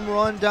home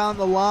run down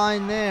the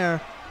line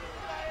there.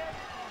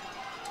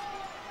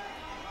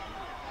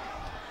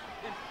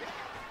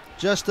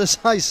 Just as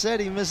I said,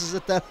 he misses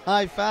at that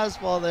high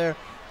fastball there.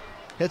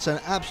 Hits an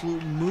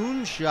absolute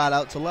moonshot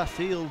out to left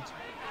field,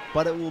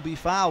 but it will be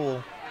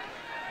foul.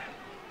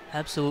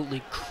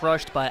 Absolutely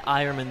crushed by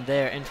Ehrman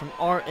there, and from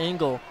our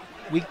angle,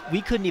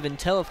 we couldn't even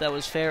tell if that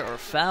was fair or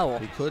foul.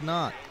 We could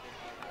not.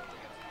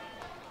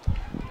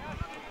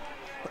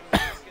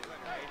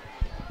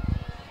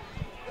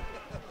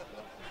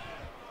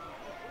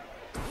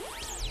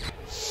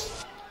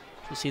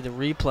 You see the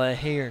replay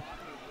here.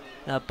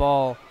 That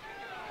ball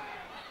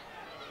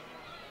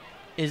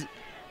is,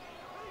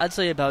 I'd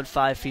say, about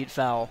 5 feet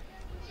foul.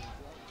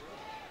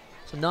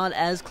 So not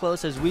as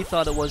close as we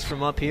thought it was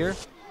from up here,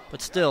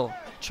 but still,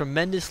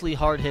 tremendously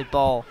hard hit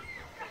ball.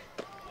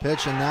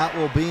 Pitch, and that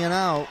will be an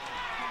out.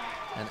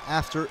 And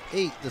after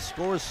 8, the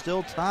score is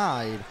still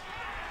tied.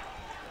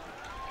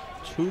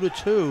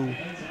 2-2.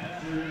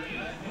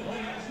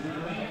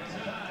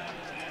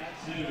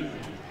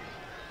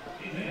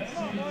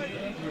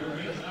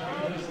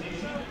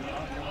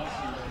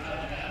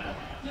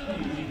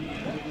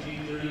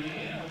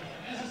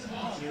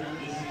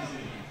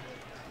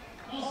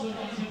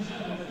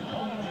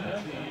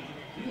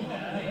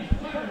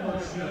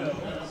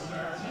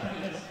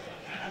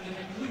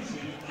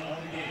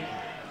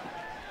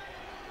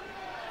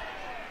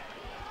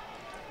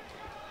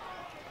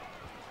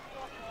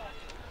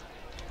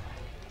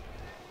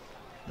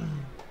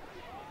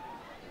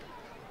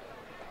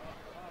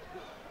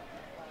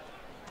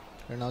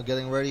 They're now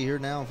getting ready here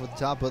now for the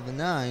top of the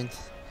 9th.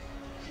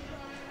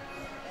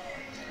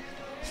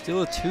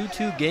 Still a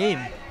 2-2 game.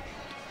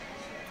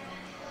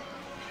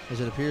 As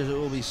it appears it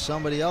will be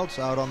somebody else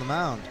out on the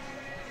mound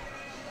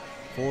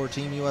for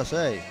Team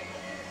USA.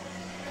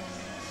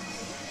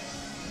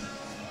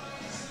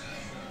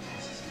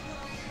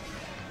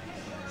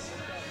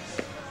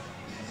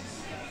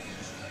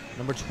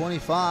 Number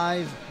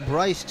 25,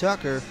 Bryce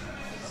Tucker.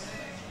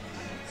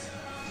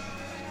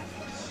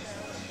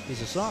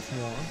 He's a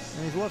sophomore,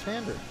 and he's a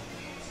left-hander.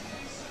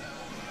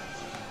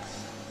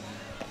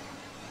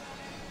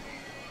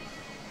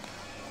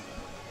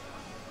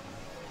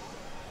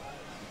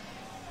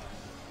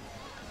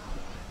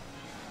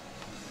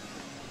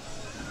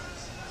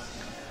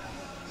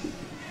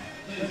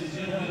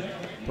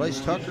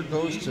 Bryce Tucker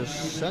goes to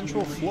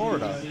Central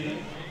Florida.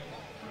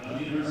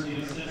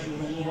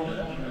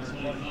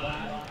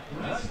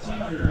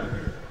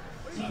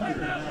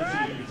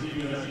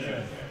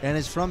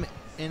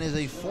 And is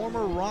a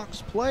former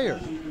Rocks player.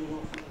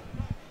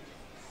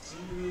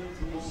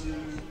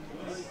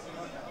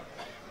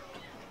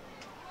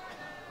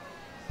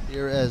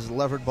 Here, as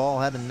Levered Ball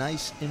had a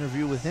nice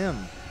interview with him.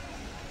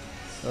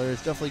 So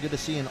it's definitely good to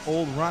see an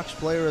old Rocks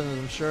player, and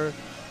I'm sure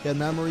he had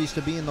memories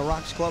to be in the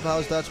Rocks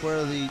clubhouse. That's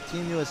where the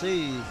Team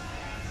USA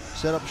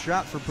set up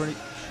shop for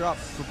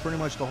pretty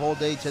much the whole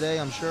day today.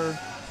 I'm sure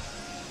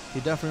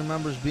he definitely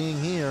remembers being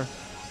here.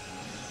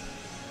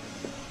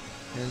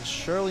 And it's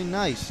surely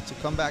nice to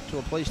come back to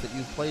a place that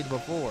you've played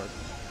before.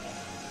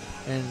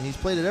 And he's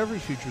played at every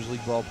Futures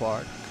League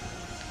ballpark.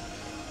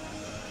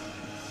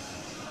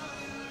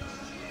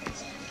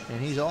 And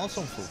he's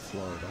also from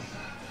Florida.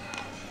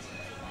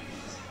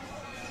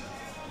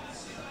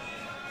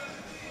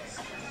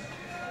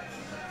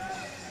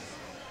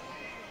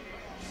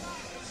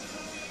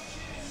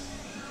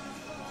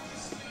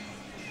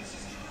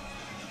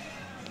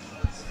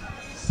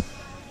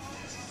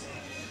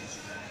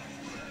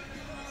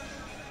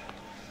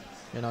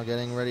 You know,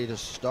 getting ready to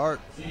start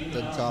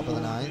the top of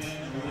the ninth.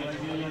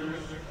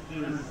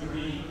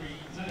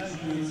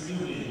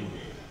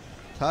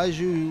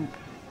 Taiju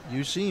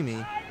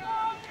Usimi.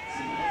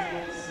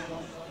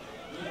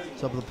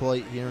 It's up to the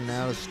plate here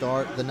now to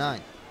start the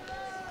ninth.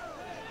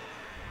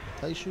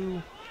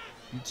 Taiju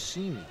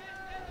Usimi.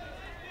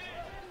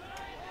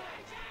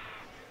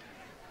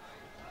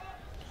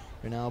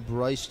 Here now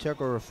Bryce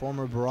Tucker, a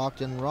former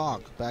Brockton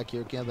Rock, back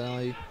here at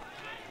Campanelli,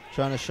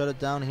 trying to shut it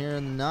down here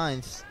in the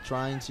ninth,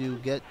 trying to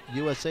get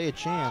USA a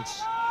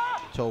chance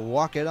to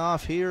walk it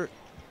off here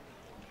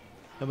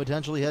and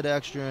potentially head to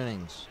extra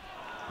innings.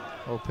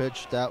 Oh,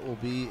 pitch, that will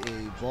be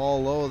a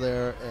ball low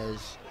there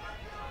as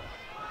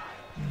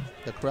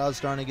the crowd's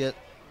starting to get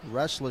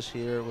restless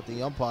here with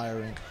the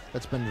umpiring.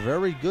 That's been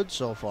very good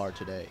so far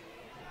today.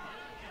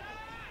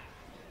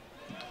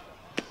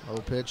 Oh,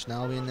 pitch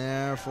now being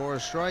there for a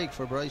strike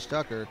for Bryce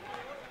Tucker.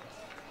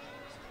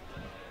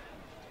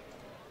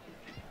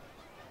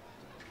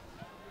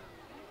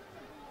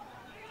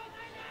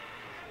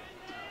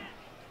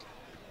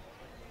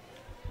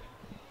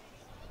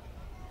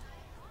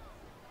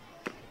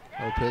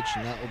 Oh, pitch,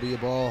 and that will be a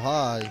ball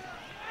high.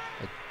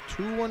 A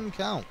 2-1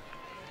 count.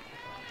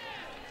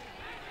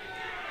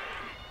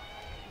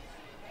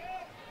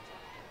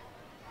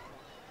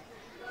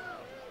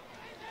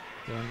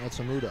 Then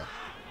Etsamuda.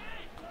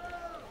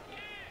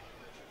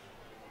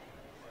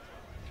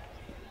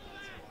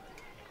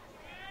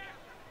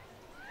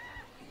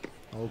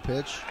 Oh,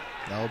 pitch.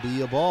 That'll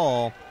be a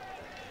ball.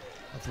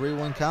 A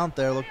 3-1 count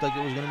there. Looked like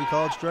it was going to be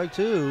called strike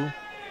two.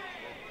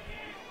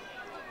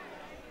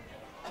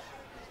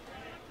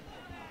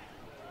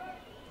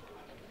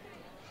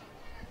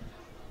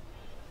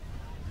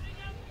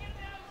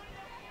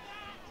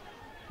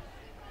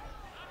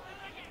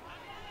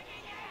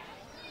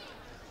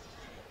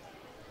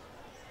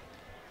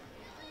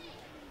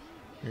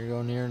 Here you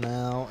go near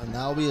now, and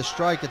that'll be a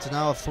strike. It's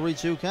now a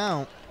 3-2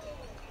 count.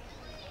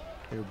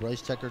 Here,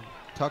 Bryce Tucker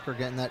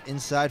getting that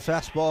inside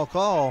fastball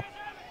call.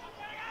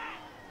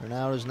 And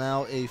now it is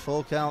now a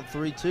full count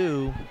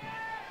 3-2.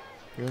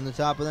 Here in the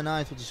top of the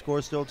ninth with the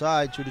score still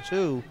tied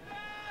 2-2.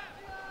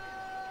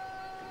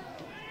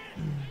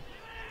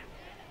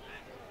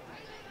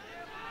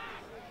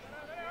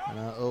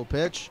 Oh,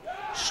 pitch.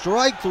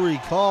 Strike three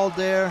called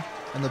there,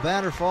 and the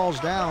batter falls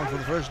down for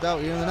the first out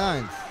here in the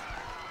ninth.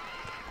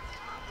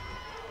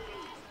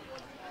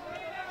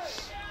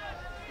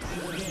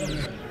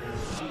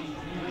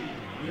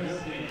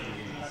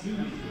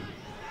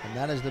 And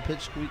that is the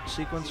pitch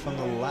sequence from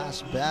the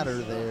last batter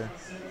there.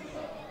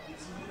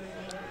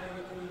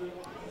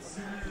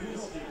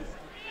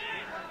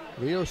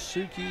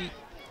 Ryosuke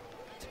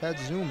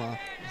Tadzuma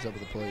is up at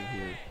the plate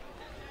here.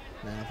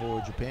 Now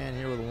for Japan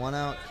here with one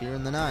out here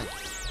in the ninth.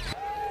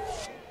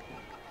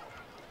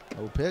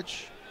 No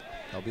pitch.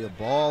 There'll be a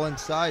ball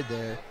inside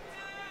there.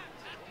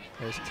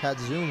 There's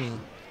Tatsumi.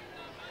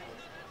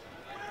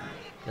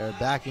 They're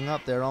backing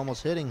up. They're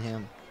almost hitting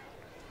him.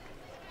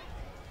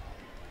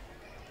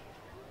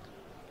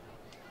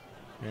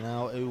 You're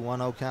now a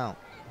 1-0 count.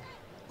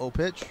 Oh,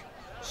 pitch.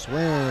 Swing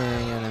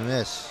and a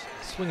miss.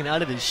 Swinging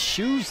out of his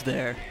shoes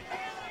there.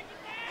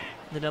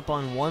 Ended up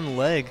on one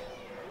leg,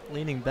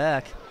 leaning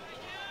back.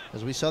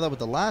 As we saw that with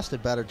the last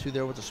at batter, too,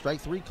 there with the strike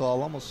three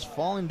call, almost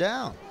falling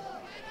down.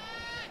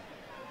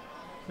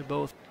 They're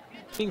both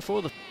looking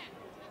for the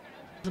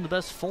in the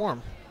best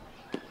form.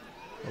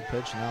 No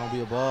pitch, now will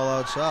be a ball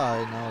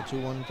outside. Now a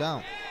 2-1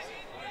 count.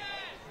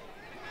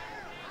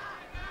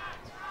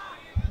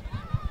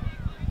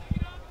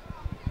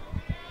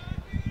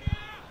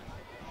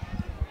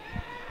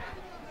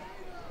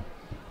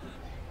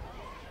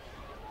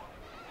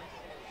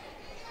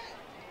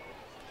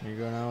 Here you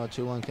go now, a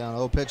 2-1 count.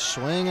 Oh, pitch,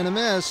 swing and a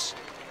miss.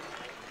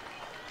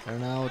 And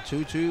now a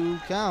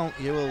 2-2 count.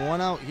 Here with one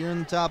out here in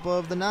the top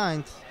of the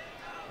ninth.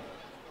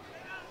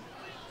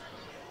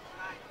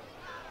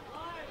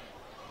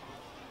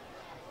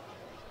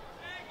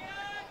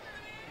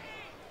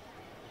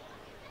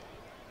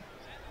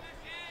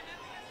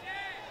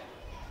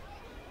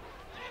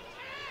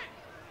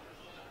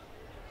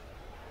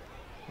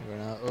 Here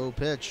now, oh,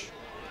 pitch.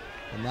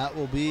 And that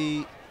will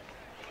be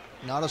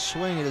not a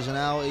swing. It is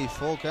now a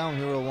full count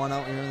here with one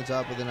out here in the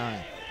top of the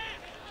ninth.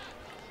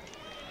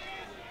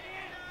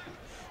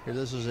 Here,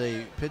 this is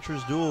a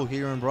pitcher's duel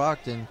here in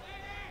Brockton,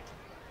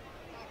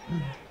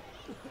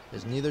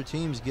 as neither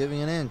team's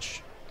giving an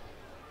inch.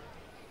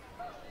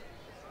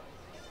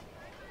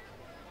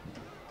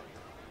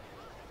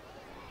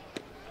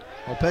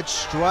 Well, pitch,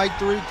 strike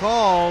three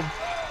called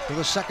for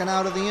the second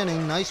out of the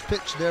inning. Nice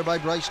pitch there by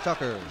Bryce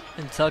Tucker.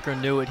 And Tucker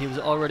knew it. He was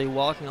already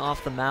walking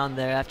off the mound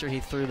there after he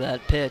threw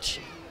that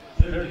pitch.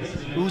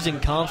 Oozing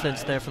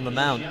confidence there from the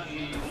mound.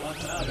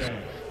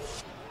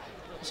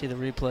 See the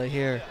replay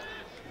here.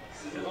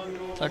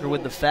 Tucker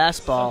with the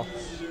fastball.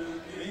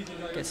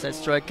 Gets that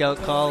strikeout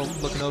call,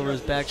 looking over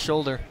his back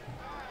shoulder.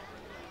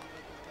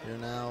 Here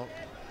now,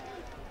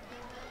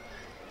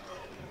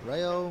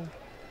 Ryo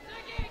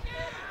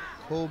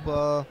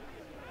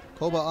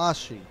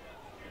Kobayashi.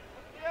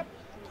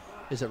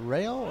 Is it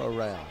Ryo or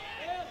Ryo?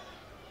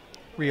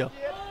 Rio.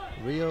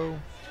 Rio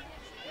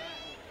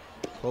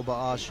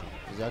Kobayashi.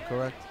 Is that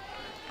correct?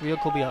 Rio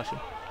Kobayashi.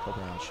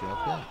 Kobayashi,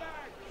 okay.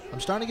 I'm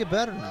starting to get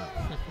better now.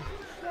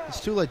 It's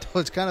too late, though.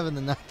 It's kind of in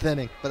the 9th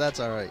inning, but that's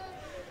all right.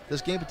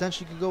 This game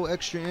potentially could go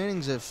extra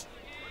innings if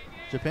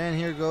Japan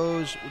here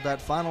goes with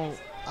that final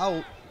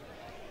out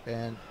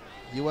and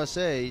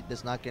USA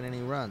does not get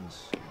any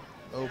runs.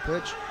 Oh,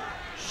 pitch.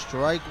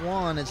 Strike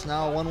one. It's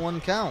now a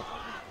 1-1 count.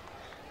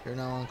 Here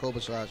now on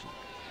Kobayashi.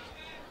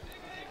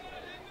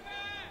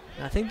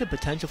 I think the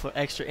potential for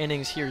extra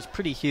innings here is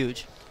pretty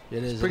huge.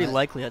 It is. It's pretty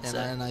likely, I'd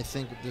say. And I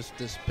think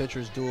this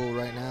pitcher's duel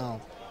right now,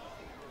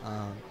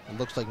 it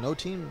looks like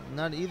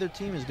not either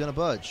team is going to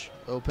budge.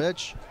 Oh,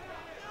 pitch.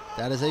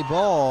 That is a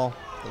ball.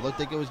 It looked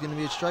like it was going to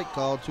be a strike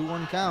call.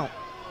 2-1 count.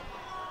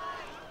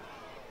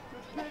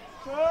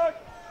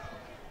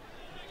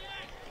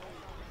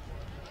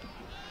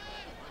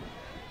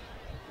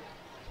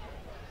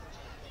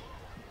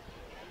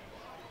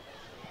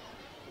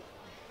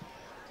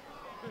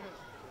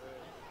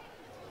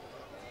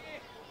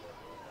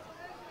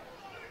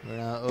 We're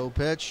now 0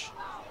 pitch.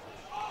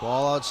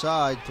 Ball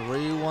outside.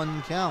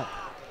 3-1 count.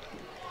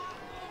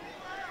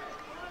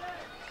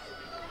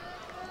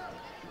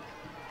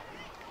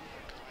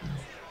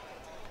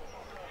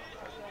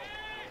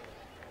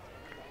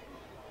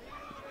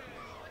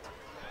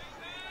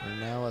 We're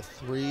now a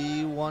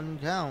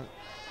 3-1 count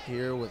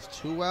here with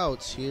 2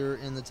 outs here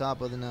in the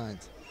top of the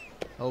 9th.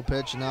 0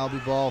 pitch, and that'll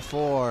be ball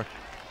 4.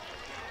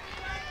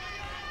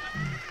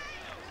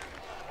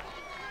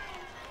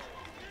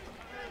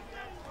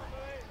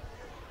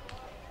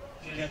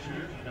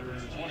 Catcher, number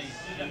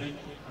 27,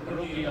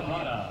 Hiroki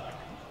Abada.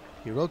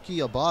 Hiroki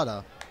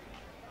Abada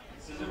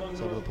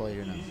is over the plate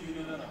here now.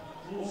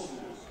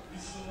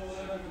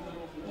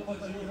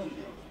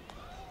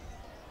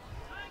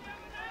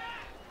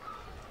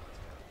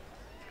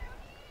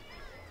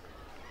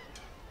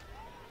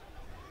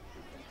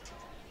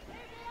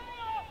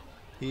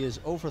 He is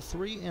 0 for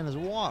 3 and has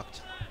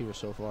walked here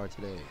so far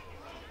today.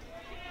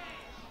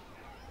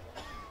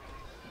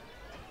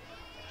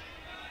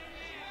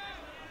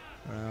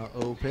 Now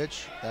 0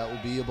 pitch, that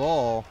will be a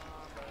ball.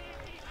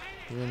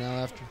 Here now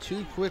after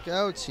 2 quick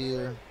outs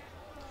here.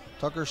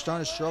 Tucker's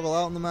starting to struggle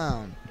out on the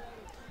mound.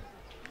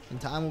 And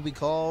time will be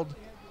called.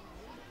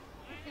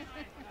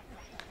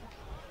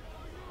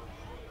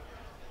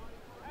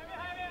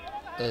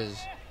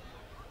 As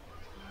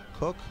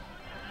Cook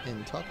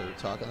and Tucker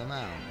talk on the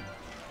mound.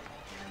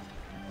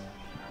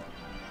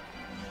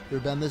 Here,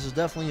 Ben, this is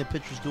definitely a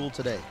pitcher's duel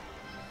today.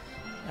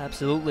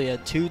 Absolutely, a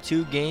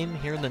 2-2 game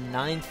here in the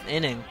 9th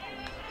inning.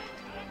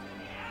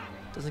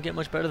 Doesn't get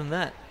much better than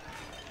that.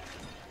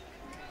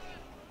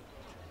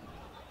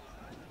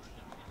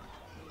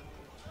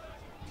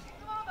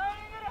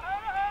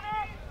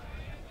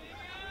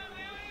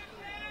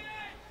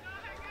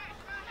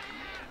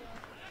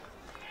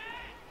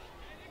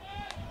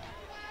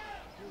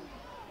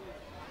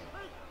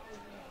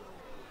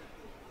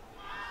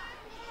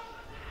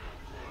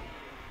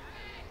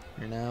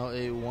 You're now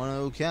a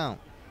 1-0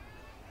 count.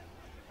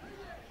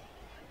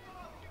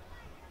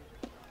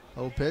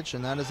 0 pitch,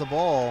 and that is a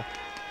ball.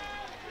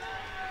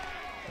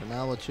 We're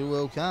now a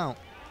 2-0 count.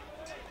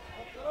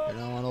 You're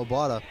now on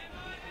Obata.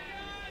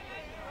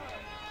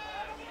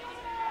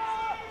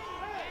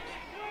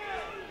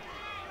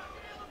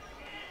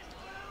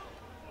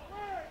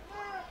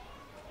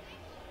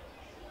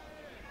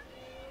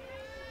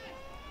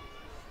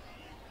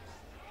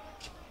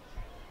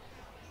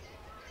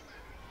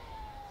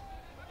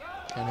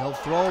 And he'll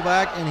throw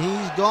back, and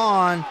he's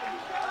gone.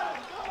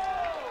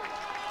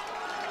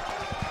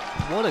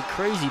 What a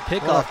crazy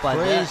pickoff by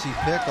that. Crazy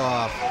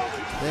pickoff.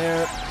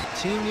 There,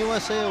 Team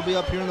USA will be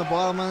up here in the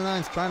bottom of the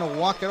 9th trying to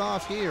walk it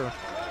off here.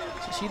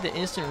 You see the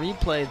instant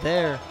replay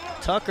there.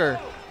 Tucker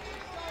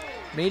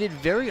made it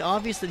very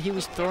obvious that he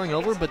was throwing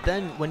over, but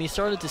then when he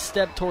started to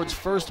step towards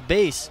first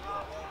base,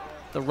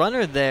 the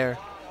runner there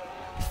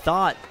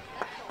thought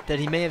that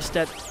he may have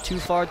stepped too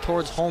far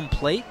towards home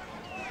plate.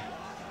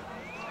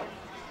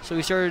 So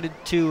he started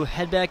to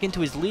head back into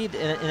his lead,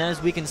 and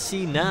as we can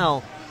see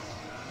now,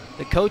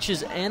 the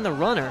coaches and the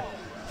runner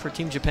for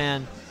Team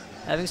Japan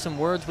having some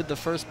words with the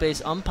first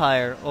base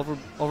umpire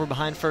over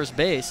behind first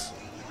base.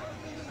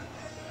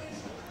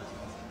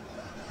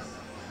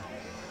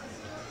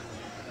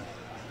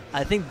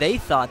 I think they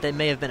thought they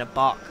may have been a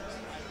balk.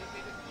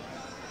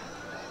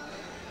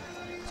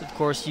 So of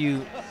course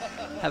you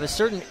have a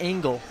certain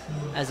angle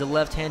as a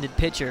left-handed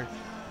pitcher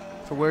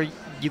for where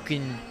you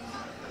can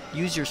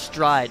use your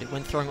stride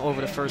when throwing over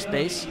to first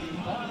base.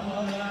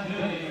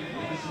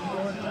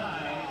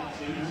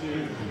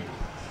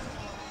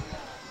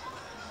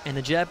 And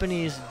the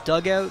Japanese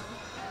dugout,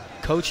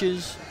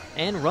 coaches,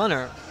 and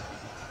runner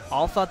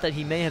all thought that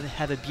he may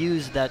have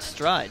abused that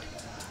stride.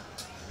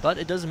 But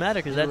it doesn't matter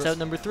because that's out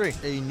number 3.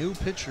 A new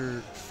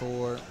pitcher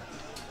for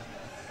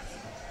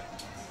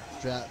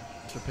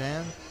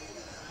Japan.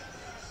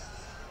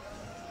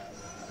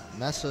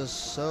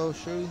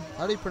 Masashi.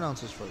 How do you pronounce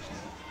his first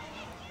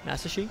name?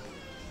 Masashi?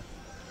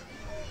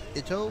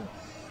 Ito?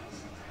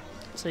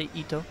 Say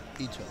Ito.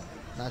 Ito.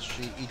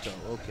 Masashi Ito.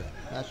 Okay.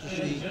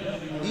 Masashi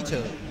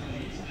Ito.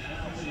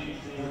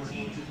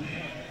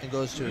 It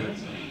goes to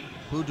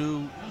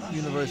Voodoo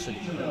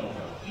University.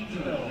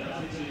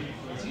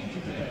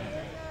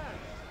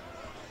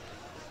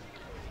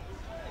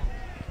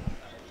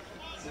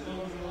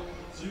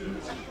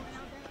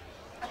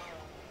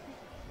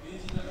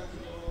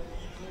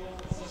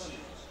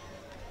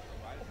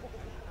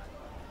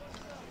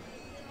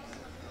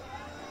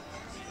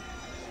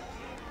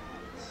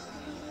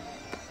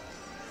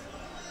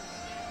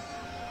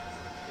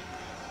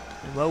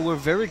 Well, we're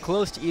very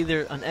close to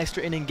either an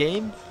extra inning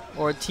game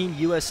or a Team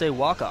USA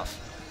walk-off.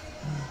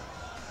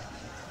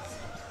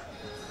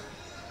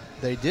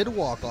 They did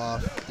walk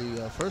off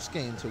the first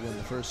game to win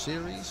the first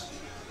series,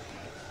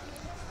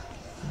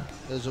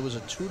 as it was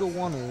a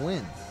 2-1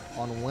 win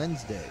on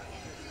Wednesday.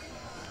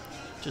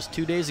 Just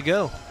 2 days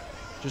ago.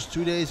 Just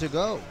 2 days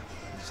ago,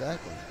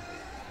 exactly.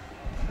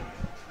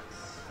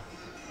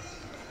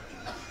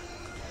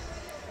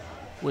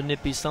 Wouldn't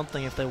it be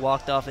something if they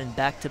walked off in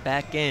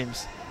back-to-back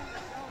games?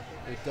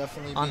 It'd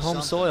definitely on be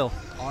home soil.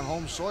 On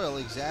home soil,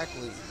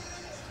 exactly.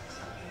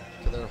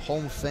 To their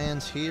home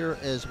fans here,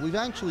 as we've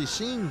actually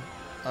seen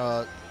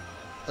a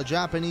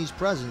Japanese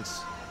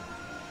presence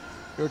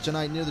here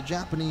tonight near the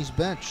Japanese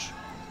bench.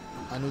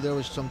 I knew there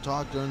was some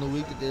talk during the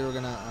week that they were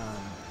going to,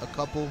 a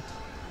couple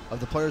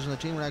of the players on the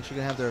team were actually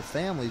going to have their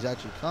families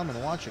actually come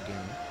and watch a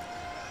game.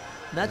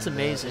 That's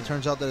amazing. It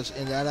turns out that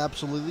that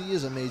absolutely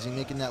is amazing,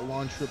 making that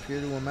long trip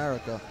here to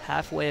America.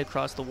 Halfway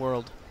across the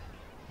world.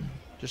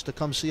 Just to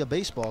come see a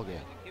baseball game.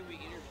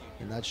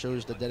 And that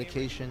shows the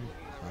dedication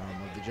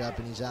of the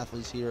Japanese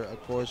athletes here, of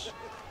course,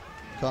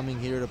 coming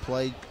here to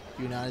play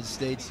the United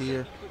States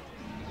here.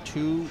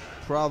 Two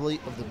probably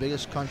of the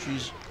biggest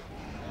countries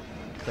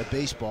that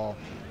baseball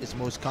is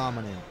most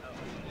common in.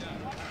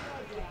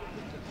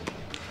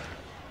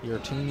 Your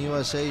Team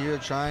USA here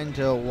trying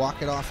to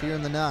walk it off here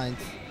in the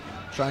ninth.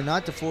 Trying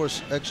not to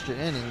force extra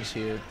innings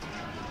here.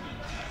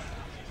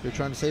 They're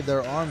trying to save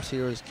their arms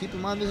here. Is keep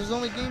in mind this is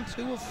only game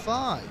 2 of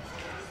 5.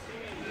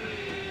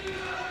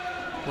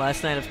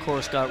 Last night, of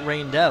course, got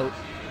rained out.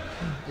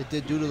 It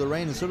did due to the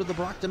rain, and so did the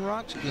Brockton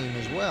Rocks game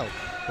as well.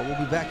 But we'll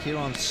be back here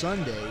on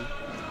Sunday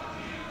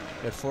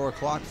at 4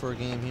 o'clock for a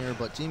game here.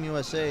 But Team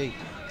USA,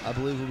 I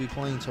believe, will be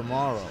playing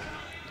tomorrow.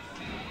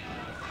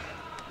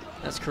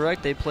 That's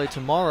correct. They play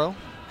tomorrow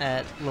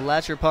at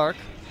LeLatcher Park.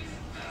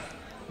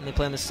 And they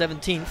play on the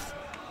 17th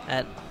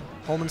at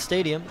Holman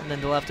Stadium. And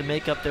then they'll have to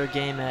make up their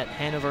game at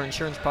Hanover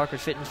Insurance Park or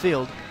Fitton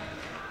Field.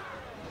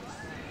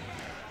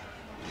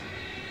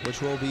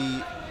 Which will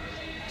be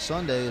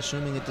Sunday,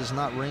 assuming it does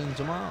not rain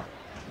tomorrow.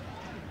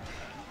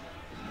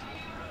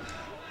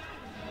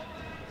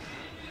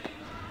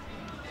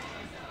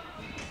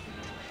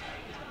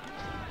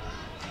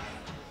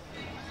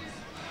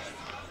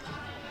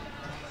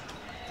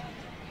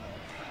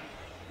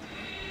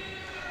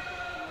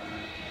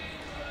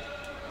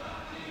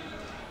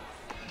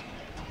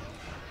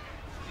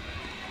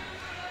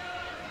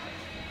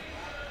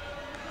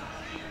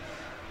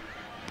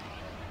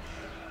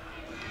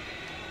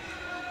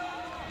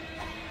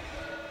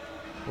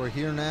 We're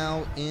here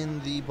now in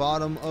the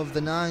bottom of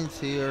the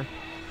ninth here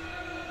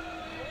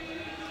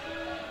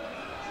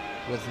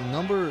with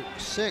number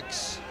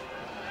 6,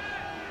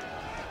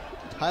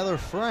 Tyler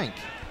Frank.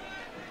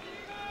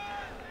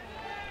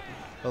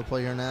 He'll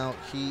play here now.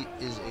 He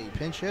is a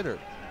pinch hitter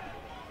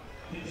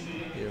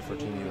here for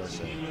Team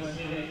USA.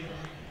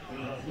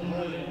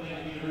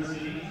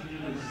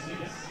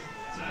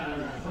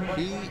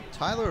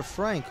 Tyler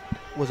Frank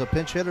was a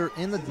pinch hitter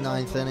in the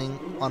 9th inning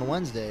on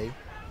Wednesday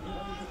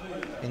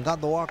and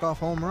got the walk-off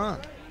home run.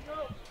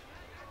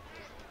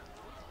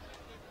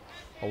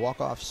 A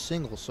walk-off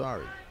single,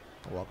 sorry.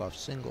 A walk-off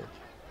single.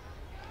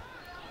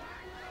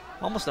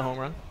 Almost a home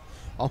run.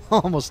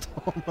 Almost a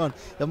home run.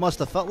 It must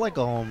have felt like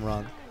a home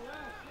run.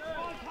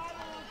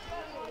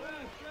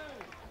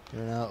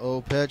 Here now,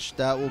 0 pitch.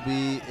 That will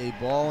be a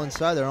ball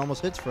inside there.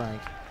 Almost hits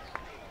Frank.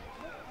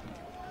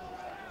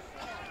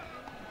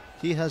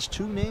 He has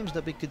 2 names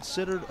that be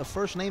considered a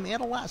first name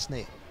and a last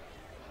name.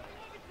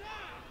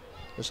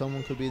 So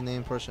someone could be the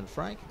name person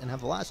Frank and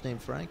have the last name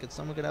Frank, and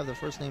someone could have their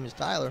first name is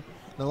Tyler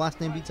and the last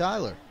name be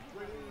Tyler.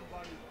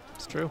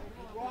 It's true.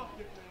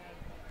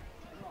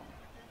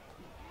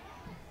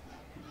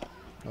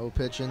 No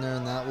pitch in there,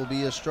 and that will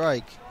be a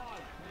strike.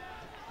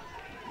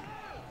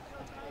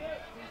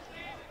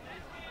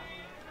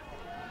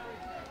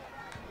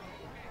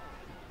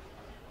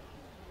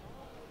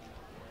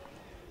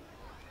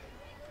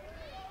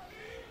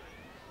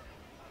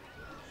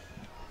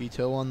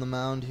 Ito on the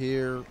mound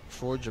here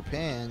for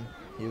Japan.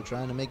 You're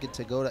trying to make it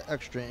to go to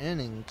extra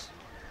innings,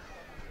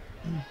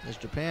 as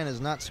Japan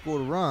has not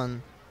scored a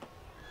run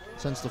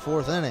since the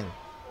 4th inning.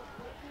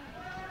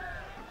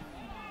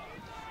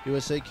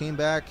 USA came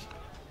back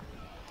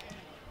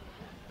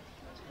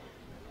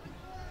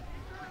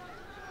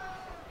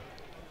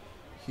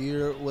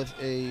here with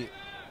a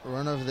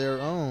run of their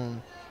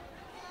own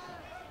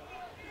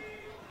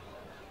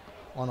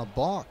on a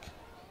balk.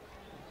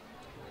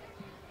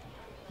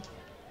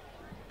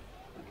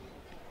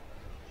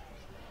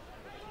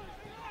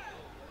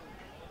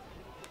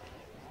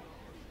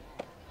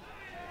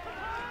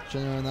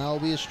 Pitching, and that will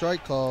be a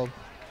strike called.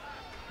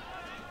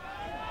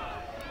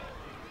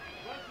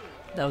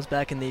 That was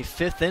back in the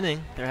 5th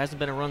inning. There hasn't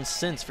been a run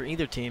since for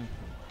either team.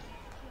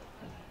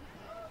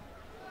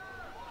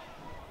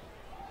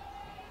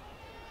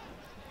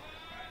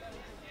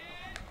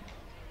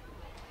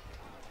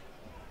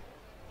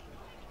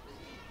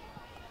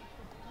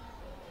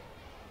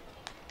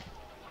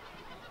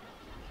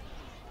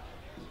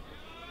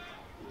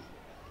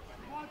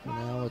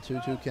 Now a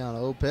 2-2 count.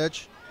 0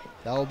 pitch.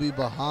 That will be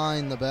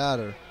behind the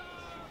batter.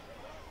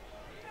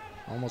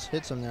 Almost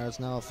hits him there. It's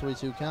now a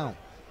 3-2 count.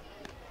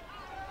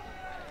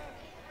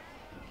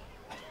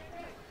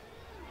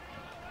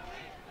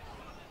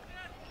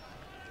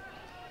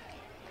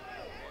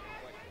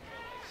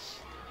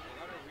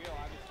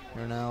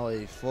 You're now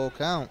a full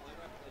count.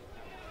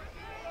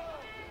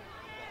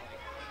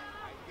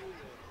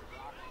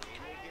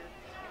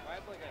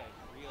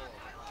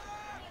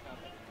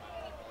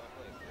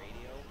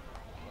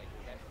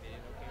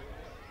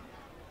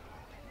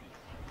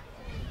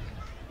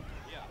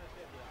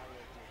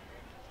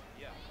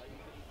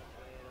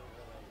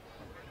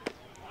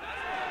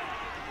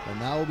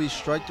 And that will be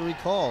strike 3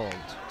 called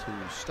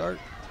to start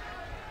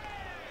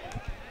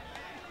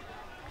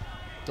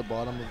the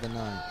bottom of the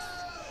 9th.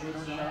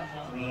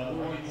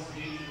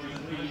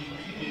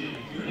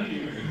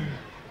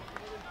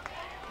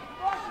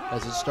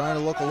 As it's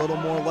starting to look a little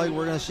more like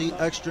we're going to see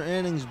extra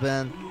innings,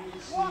 Ben.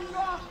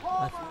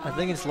 I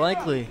think it's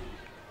likely.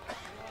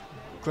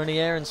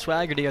 Grenier and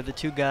Swaggerty are the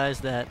two guys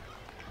that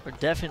are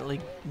definitely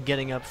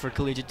getting up for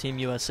Collegiate Team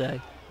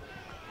USA.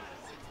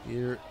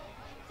 Here,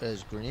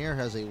 as Grenier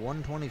has a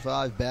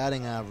 125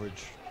 batting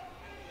average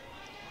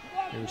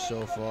here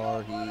so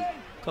far.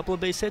 Couple of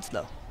base hits,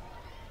 though.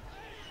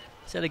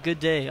 He's had a good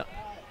day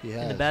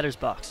in the batter's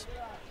box.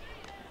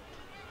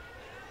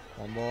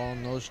 1 ball,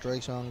 no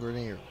strikes on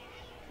Grenier.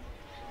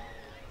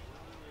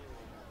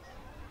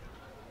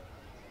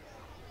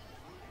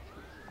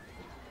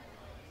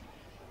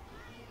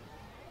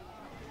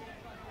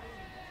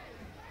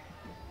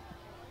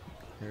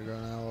 Here we go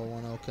now,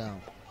 a 1-0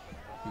 count.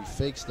 He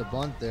fakes the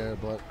bunt there,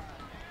 but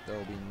there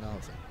will be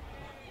nothing.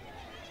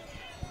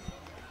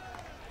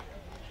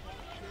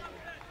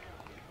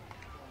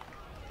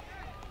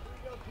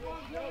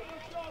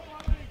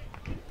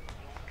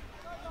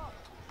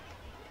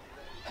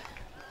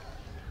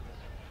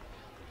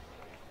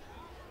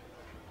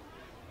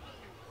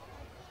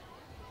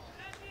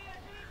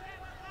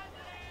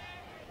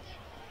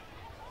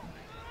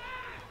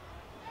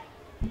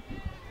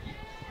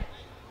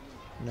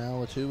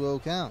 Now a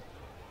 2-0 count.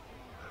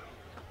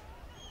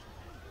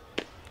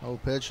 0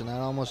 pitch, and that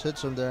almost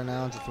hits him there.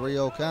 Now it's a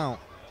 3-0 count.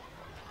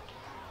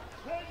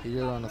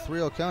 Here on a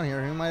 3-0 count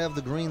here, he might have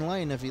the green light,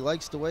 and if he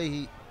likes the way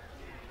if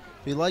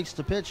he likes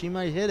to pitch, he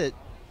might hit it.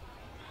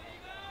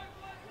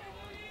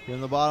 Here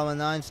in the bottom of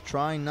the 9th,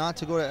 trying not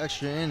to go to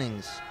extra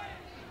innings.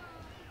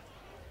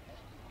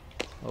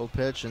 0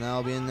 pitch, and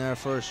that'll be in there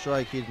for a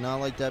strike. He did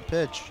not like that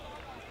pitch.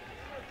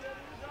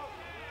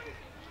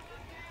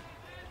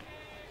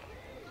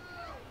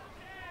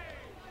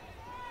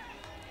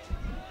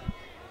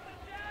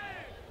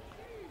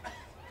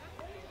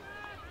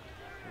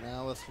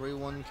 Now a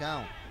 3-1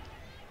 count.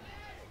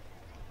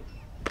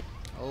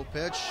 0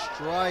 pitch,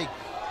 strike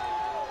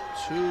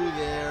 2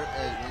 there,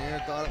 as Grenier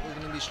thought it was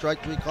going to be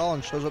strike 3 call,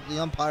 and shows up the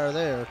umpire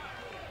there.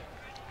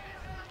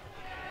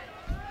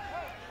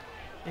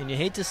 And you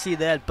hate to see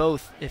that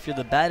both if you're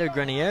the batter,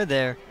 Grenier,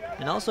 there,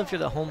 and also if you're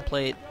the home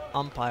plate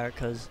umpire,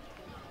 because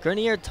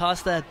Grenier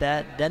tossed that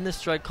bat, then the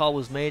strike call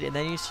was made, and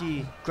then you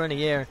see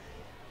Grenier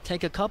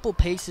take a couple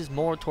paces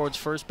more towards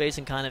first base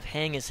and kind of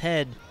hang his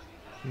head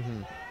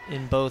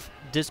in both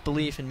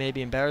disbelief and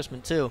maybe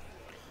embarrassment too.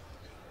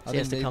 I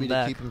think maybe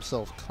to keep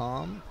himself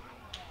calm.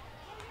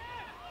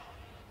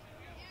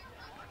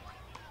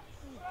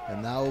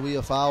 And that will be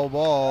a foul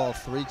ball,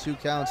 3-2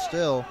 count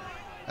still.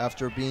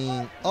 After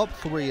being up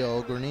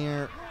 3-0,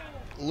 Grenier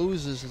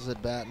loses his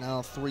at bat,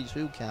 now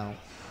 3-2 count.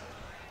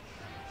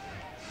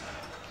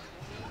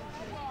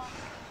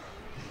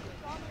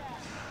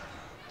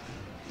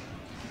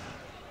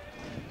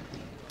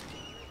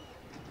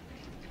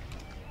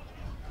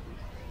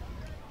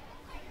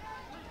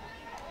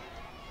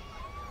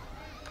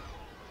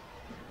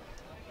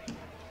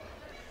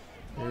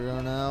 Here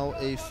are now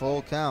a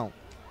full count.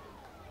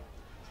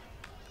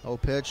 0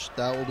 pitch,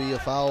 that will be a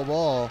foul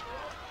ball.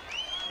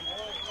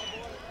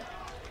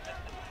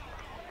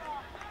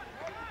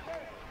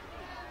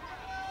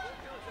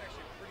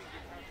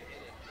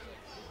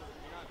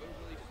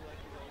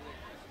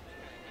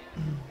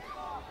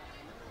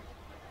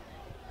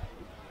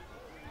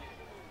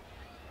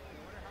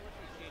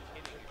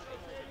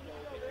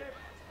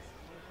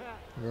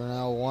 We're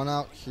now 1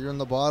 out here in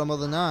the bottom of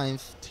the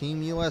 9th.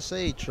 Team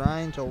USA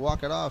trying to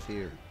walk it off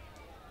here.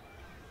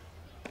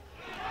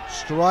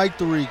 Strike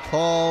 3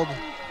 called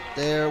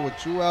there with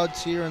 2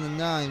 outs here in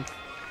the 9th.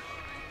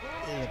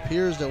 It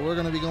appears that we're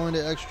going to be going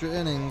to extra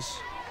innings.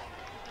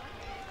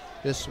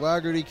 This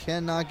Swaggerty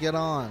cannot get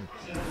on.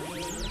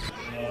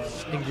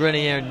 And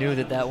Grenier knew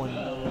that that one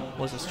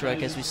was a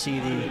strike, as we see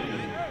the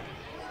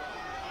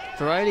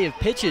variety of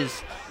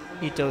pitches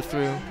Ito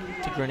threw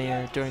to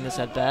Grenier during this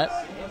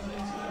at-bat.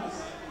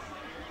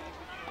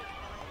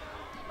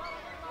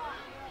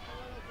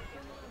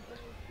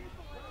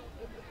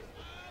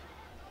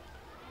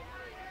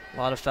 A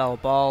lot of foul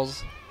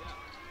balls,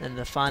 and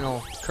the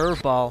final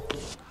curveball.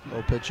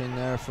 Low pitch in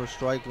there for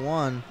strike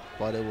one,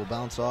 but it will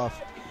bounce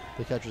off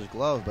the catcher's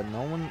glove, but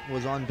no one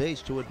was on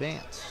base to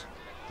advance.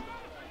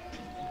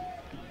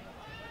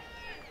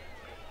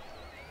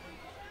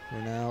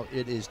 And now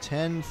it is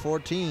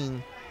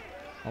 10-14,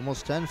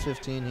 almost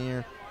 10-15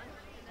 here.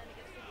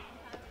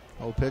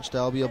 Low pitch,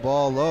 that'll be a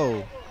ball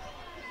low.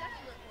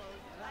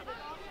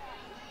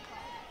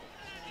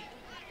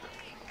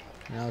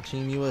 Now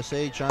Team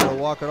USA trying to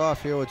walk it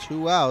off here with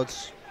 2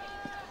 outs.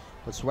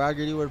 But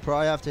Swaggerty would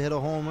probably have to hit a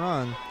home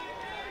run.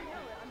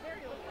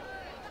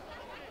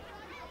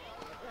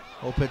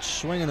 Low pitch,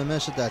 swing and a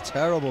miss at that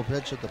terrible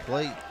pitch at the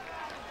plate.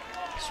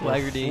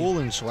 Swaggerty.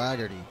 Fooling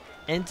Swaggerty.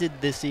 Ended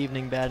this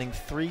evening batting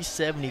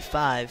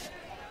 .375.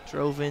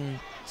 Drove in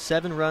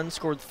 7 runs,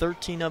 scored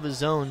 13 of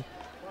his own.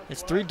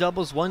 It's 3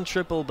 doubles, 1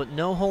 triple, but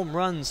no home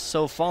runs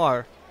so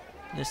far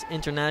in this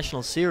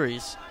international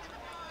series.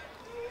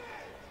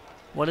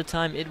 What a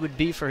time it would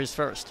be for his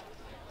first.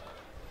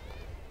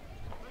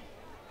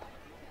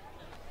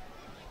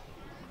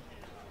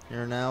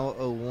 Here now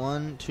a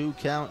 1-2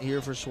 count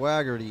here for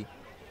Swaggerty.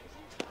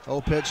 Oh,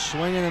 pitch,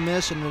 swing and a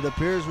miss, and it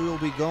appears we will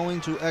be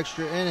going to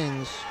extra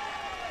innings.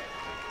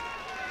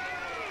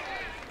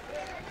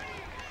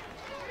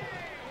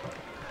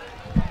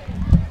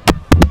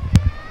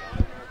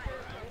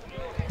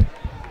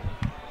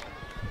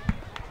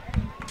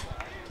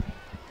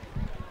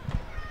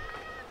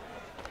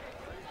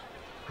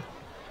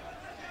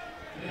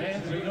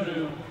 And we go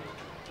to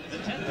the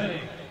 10th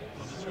inning.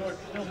 The score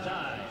still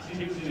tied,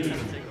 2-2.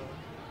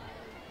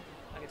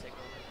 I can take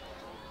over.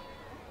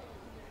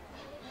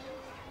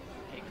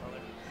 Hate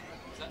color.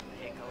 Is that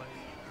hate color?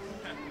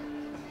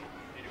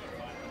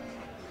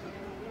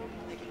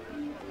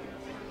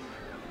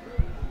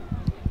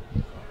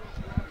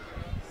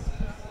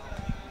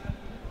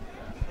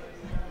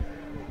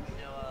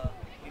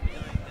 We've been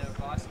doing the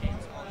Ross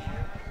games all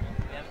year.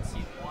 We haven't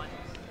seen one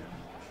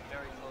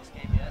very close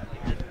game yet.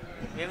 Like,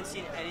 we haven't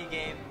seen any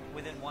game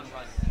within 1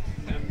 run.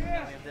 We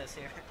have this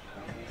here.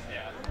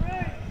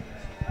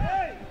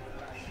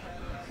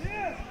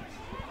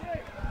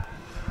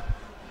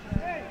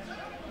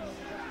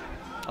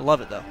 I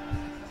love it though.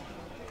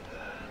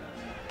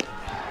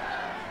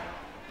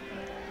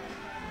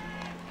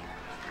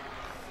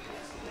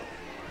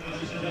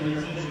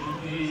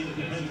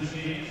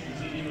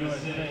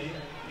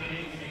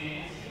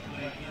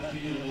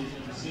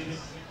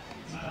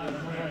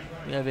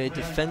 We have a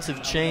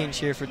defensive change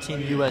here for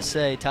Team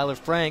USA. Tyler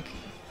Frank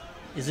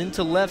is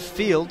into left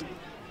field,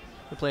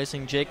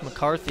 replacing Jake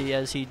McCarthy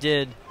as he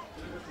did,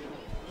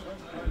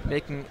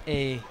 making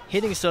a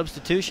hitting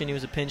substitution. He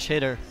was a pinch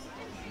hitter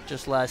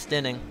just last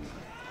inning.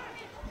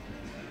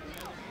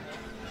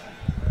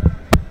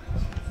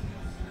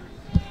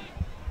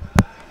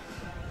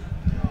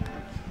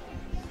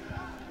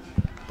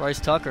 Bryce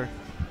Tucker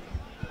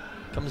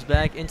comes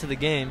back into the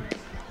game.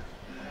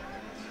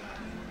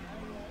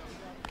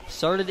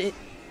 Started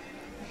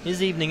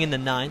his evening in the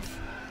 9th.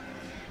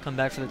 Come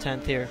back for the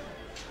 10th here.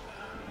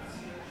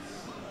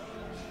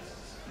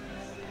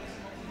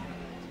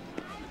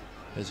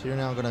 Is here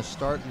now going to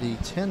start the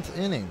 10th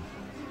inning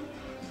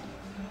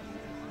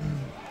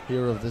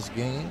here of this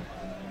game.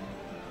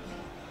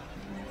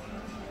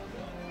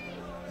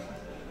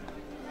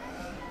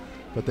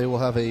 But they will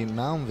have a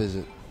mound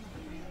visit.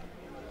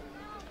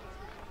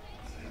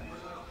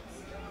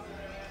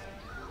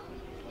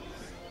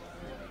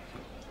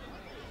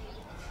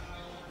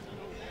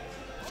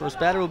 First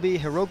batter will be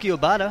Hiroki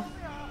Obata.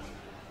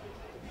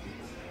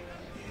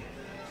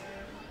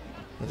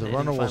 The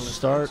runner will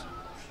start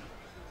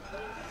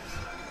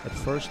at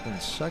first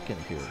and second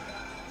here.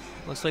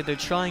 Looks like they're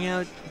trying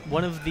out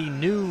one of the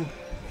new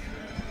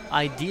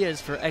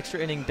ideas for extra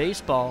inning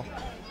baseball.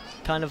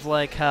 Kind of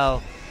like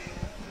how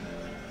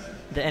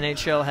the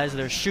NHL has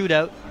their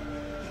shootout.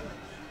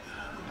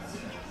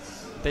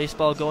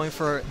 Baseball going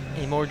for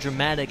a more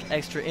dramatic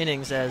extra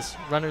innings as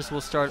runners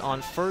will start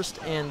on first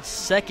and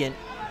second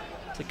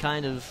to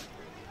kind of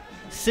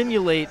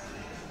simulate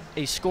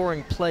a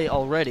scoring play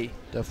already.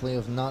 Definitely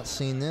have not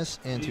seen this,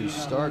 and to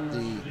start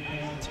the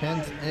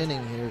 10th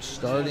inning here,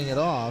 starting it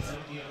off,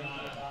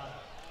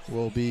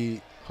 will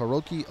be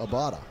Hiroki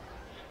Obata.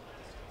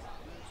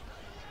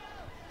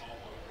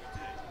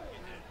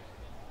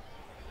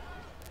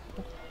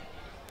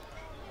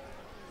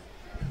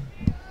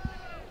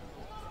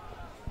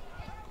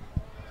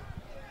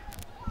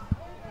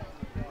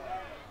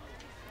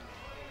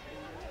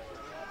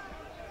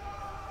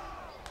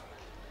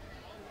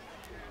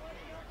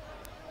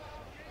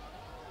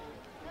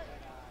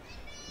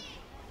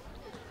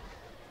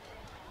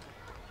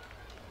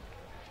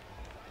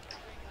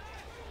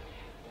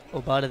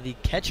 Obata, the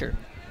catcher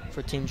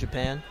for Team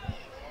Japan.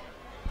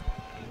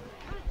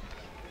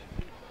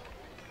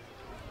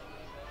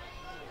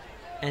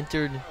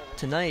 Entered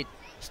tonight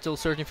still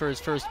searching for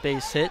his first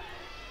base hit.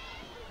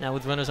 Now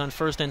with runners on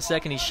first and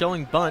second, he's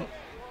showing bunt.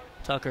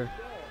 Tucker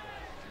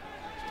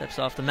steps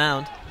off the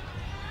mound.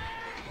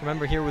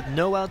 Remember, here with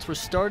no outs, we're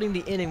starting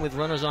the inning with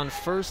runners on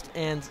first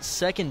and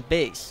second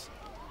base.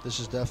 This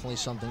is definitely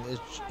something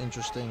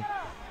interesting.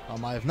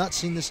 I have not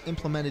seen this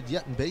implemented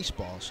yet in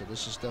baseball, so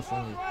this is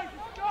definitely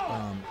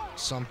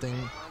something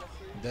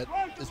that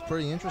is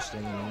pretty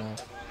interesting,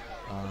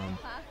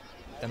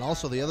 and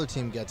also the other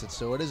team gets it,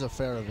 so it is a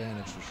fair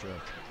advantage for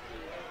sure.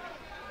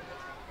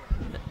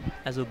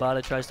 As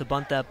Obata tries to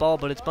bunt that ball,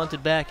 but it's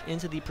bunted back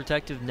into the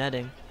protective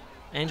netting.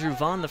 Andrew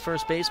Vaughn, the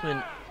first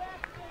baseman,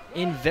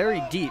 in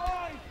very deep,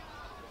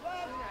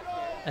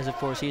 as of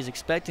course he is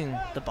expecting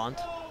the bunt.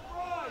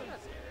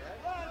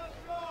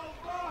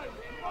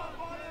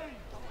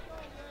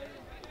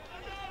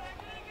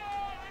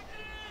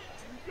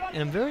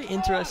 And I'm very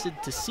interested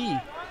to see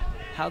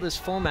how this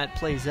format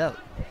plays out,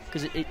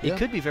 because it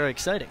could be very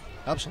exciting.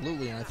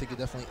 Absolutely, and I think it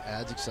definitely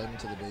adds excitement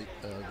to the game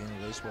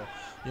of baseball.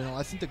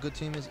 I think the good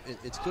team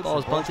it's good. Ball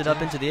is bunted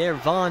up into the air.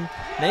 Vaughn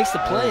makes the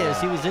play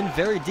as he was in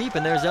very deep,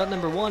 and there's out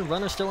number one.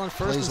 Runner still on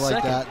first and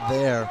second. Plays like that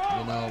there,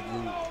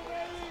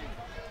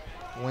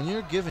 when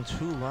you're given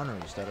two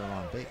runners that are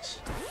on base,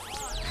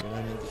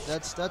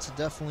 that's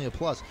definitely a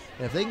plus.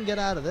 And if they can get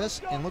out of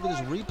this, and look at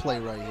this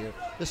replay right here,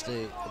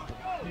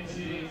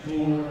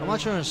 I'm not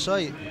trying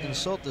to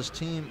insult this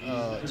team,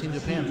 Team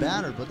Japan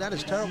batter, but that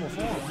is terrible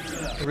form.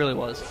 It really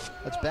was.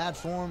 That's bad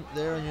form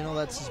there, and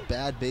that's just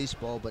bad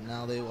baseball. But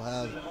now they will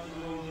have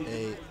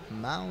a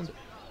mound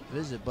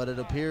visit. But it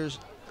appears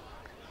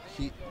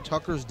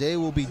Tucker's day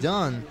will be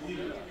done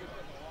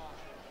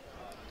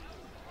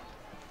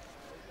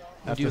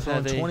after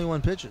throwing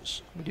 21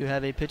 pitches. We do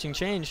have a pitching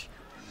change.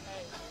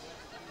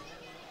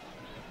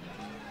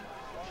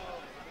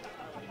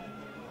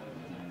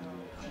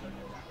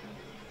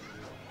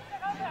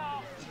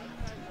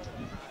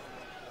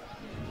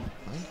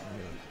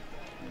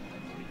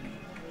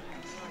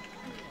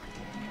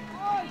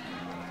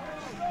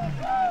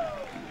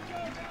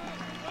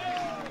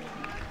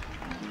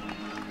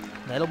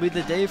 That'll be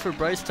the day for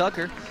Bryce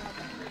Tucker.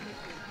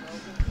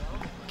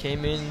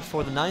 Came in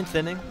for the 9th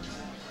inning,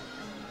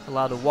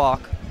 allowed a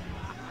walk,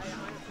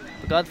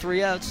 but got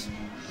 3 outs.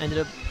 Ended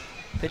up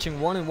pitching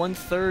 1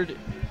 1/3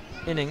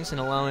 innings and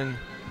allowing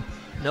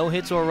no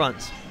hits or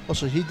runs. Oh,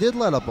 so he did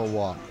let up a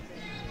walk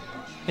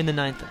in the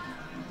 9th inning.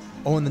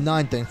 Oh, in the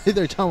 9th inning.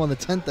 They're talking about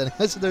the 10th inning.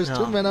 I said there's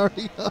 2 men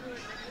already up.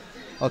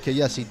 Okay,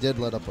 yes, he did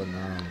let up a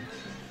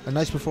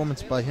nice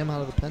performance by him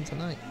out of the pen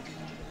tonight.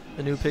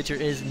 The new pitcher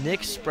is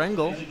Nick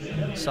Sprengel,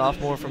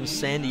 sophomore from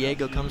San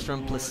Diego, comes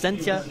from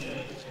Placentia,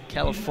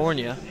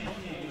 California.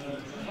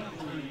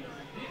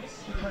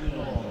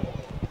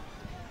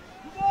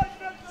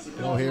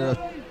 Here,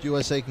 if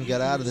USA can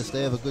get out of this,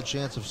 they have a good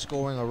chance of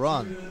scoring a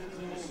run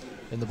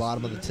in the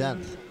bottom of the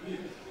 10th.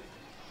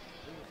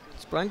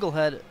 Sprengel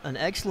had an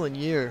excellent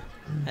year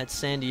at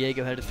San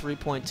Diego, had a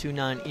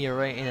 3.29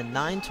 ERA and a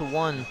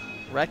 9-1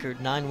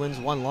 record, 9 wins,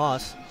 1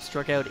 loss.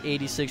 Struck out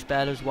 86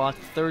 batters, walked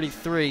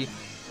 33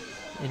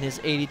 in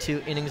his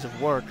 82 innings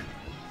of work,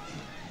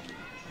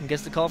 and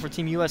gets the call for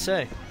Team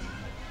USA.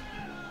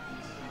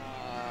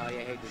 I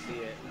hate to see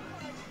it.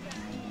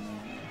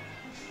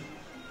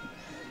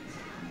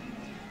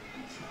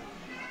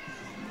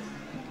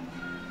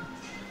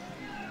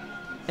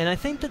 And I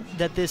think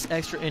that this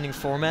extra inning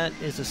format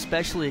is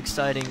especially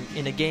exciting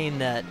in a game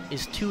that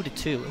is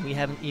 2-2, and we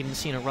haven't even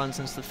seen a run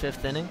since the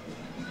 5th inning.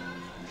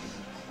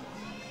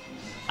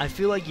 I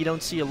feel like you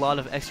don't see a lot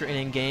of extra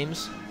inning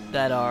games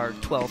that are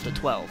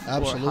 12-12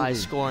 Absolutely. or high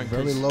scoring.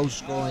 Very low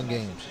scoring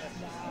games.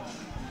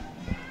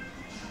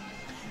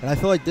 And I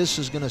feel like this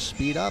is going to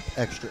speed up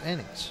extra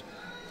innings.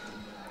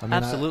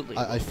 Absolutely.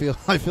 I feel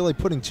like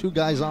putting 2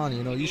 guys on,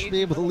 you should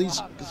be able to at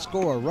least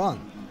score a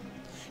run.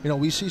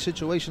 We see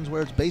situations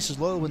where it's bases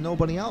loaded with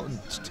nobody out and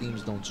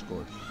teams don't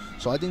score.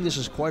 So I think this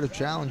is quite a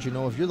challenge.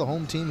 If you're the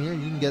home team here,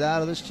 you can get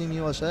out of this, Team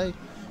USA.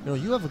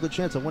 You have a good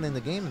chance of winning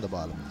the game in the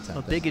bottom of the 10th.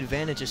 A big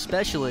advantage,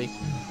 especially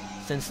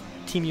since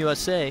Team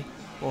USA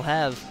will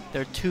have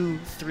their 2,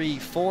 3,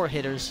 4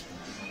 hitters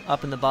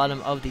up in the bottom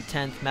of the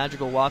 10th,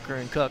 Madrigal, Walker,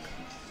 and Cook.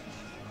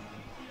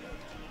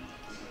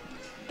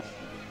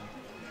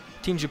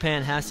 Team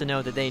Japan has to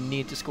know that they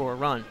need to score a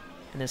run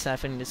in this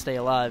half inning to stay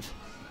alive,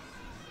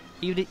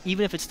 even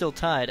if it's still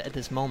tied at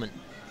this moment.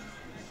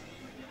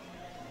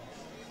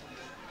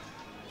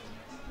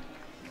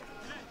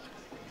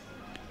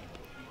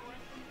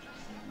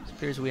 It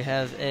appears we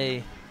have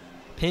a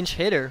pinch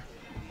hitter,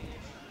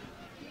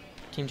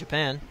 Team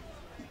Japan.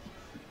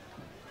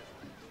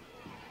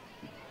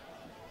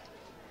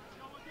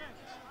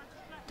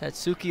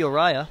 Tatsuki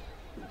Oraya.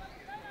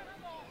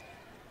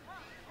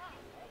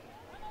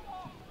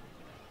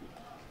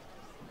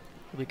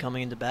 Will be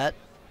coming into bat.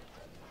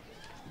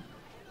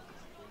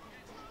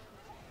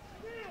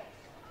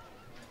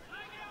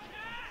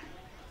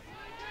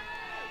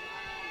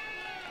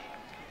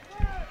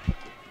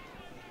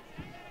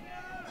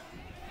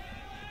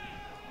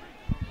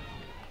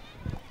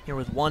 Here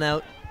with 1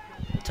 out,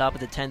 the top of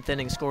the 10th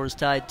inning, scores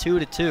tied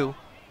 2-2.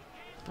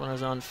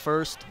 Runners on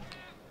first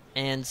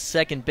and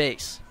second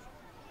base.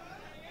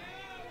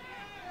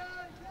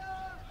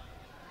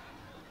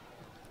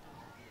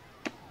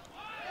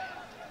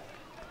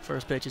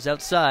 First pitch is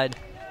outside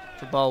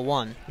for ball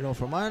one. You know,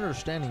 from my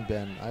understanding,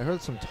 Ben, I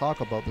heard some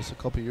talk about this a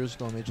couple years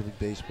ago in Major League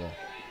Baseball,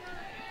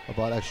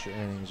 about extra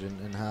innings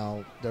and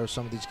how there are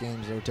some of these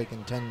games that were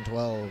taking 10,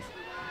 12,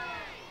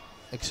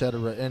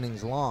 etc.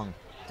 innings long.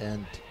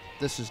 And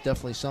this is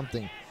definitely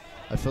something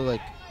I feel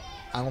like,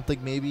 I don't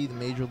think maybe the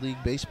Major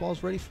League Baseball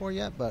is ready for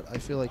yet, but I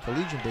feel like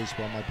collegiate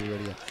baseball might be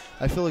ready yet.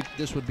 I feel like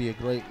this would be a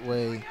great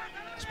way,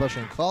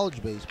 especially in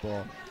college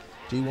baseball,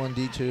 D1,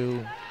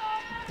 D2,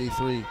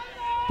 D3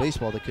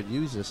 baseball, that could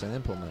use this and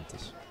implement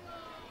this.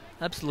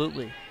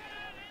 Absolutely.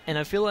 And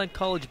I feel like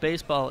college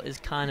baseball is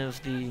kind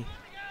of the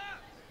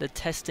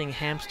testing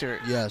hamster,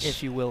 yes,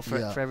 if you will, for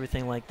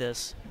everything like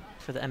this,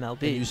 for the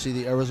MLB. And you see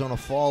the Arizona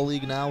Fall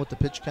League now with the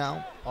pitch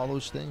count, all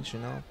those things, you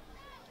know.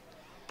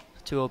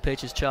 2-0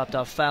 pitch is chopped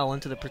off foul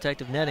into the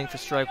protective netting for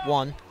strike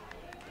one.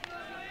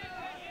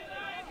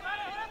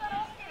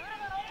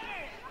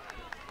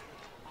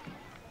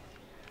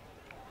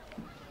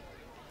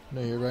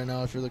 No, here right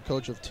now, if you're the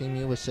coach of Team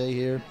USA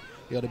here,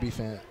 you got to be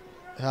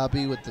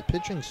happy with the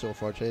pitching so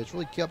far today. It's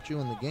really kept you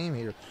in the game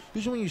here.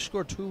 Usually when you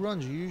score 2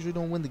 runs, you usually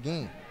don't win the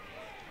game.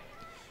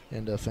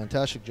 And a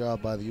fantastic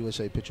job by the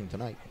USA pitching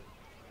tonight.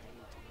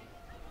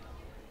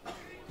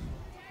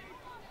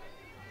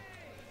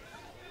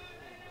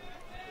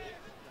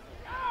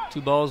 Two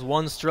balls,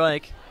 one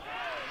strike.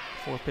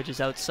 4 pitches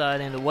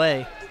outside and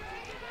away.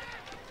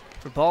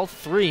 For ball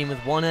 3 with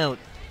 1 out.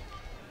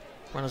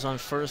 Runners on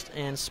first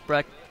and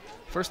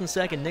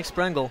second, Nick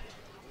Sprengel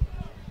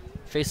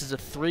faces a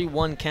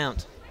 3-1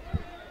 count.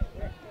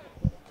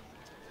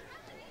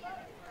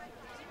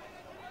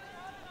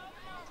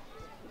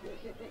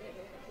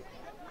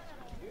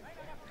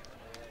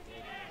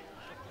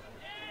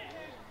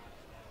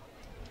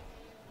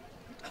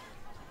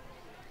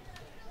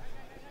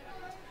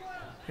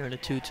 Here in a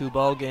 2-2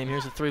 ball game.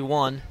 Here's a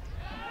 3-1.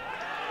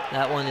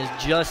 That one is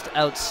just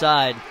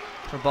outside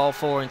for ball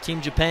 4, and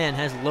Team Japan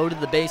has loaded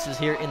the bases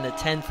here in the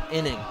 10th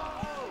inning.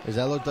 As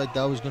that looked like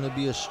that was going to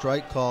be a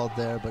strike called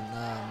there, but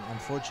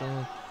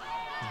unfortunately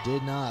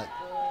did not.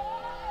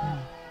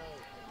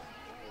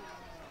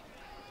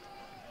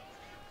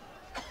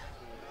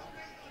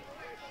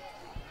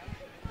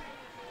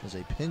 There's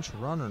a pinch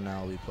runner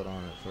now we put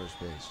on at first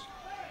base.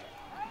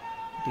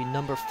 Be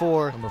number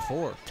 4. Number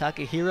 4.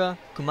 Takahira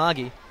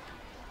Kumagi.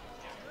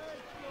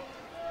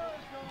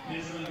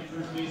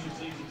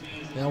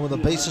 Now with a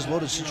bases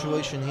loaded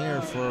situation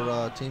here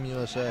for Team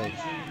USA.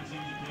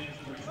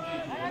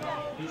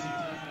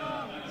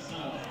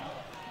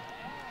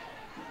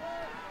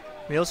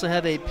 We also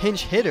have a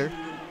pinch hitter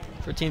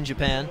for Team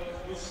Japan,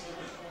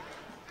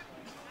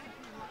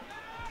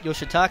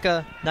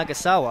 Yoshitaka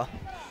Nagasawa.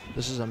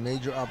 This is a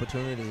major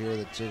opportunity here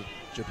that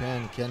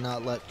Japan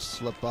cannot let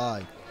slip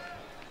by.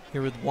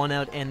 Here with 1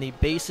 out and the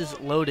bases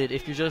loaded.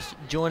 If you're just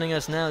joining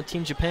us now,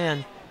 Team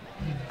Japan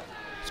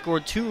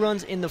scored 2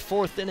 runs in the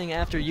 4th inning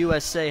after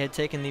USA had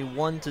taken the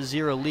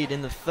 1-0 lead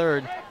in the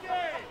 3rd.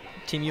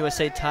 Team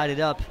USA tied it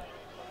up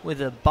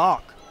with a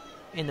balk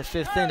in the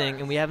 5th inning,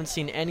 and we haven't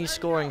seen any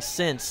scoring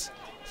since.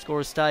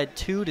 Scores tied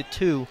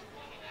 2-2.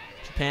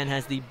 Japan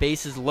has the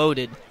bases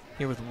loaded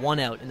here with 1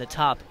 out in the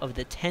top of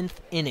the 10th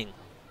inning.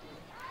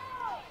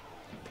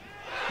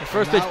 The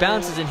first pitch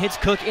bounces and hits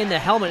Cook in the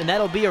helmet, and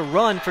that'll be a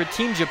run for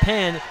Team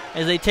Japan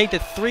as they take the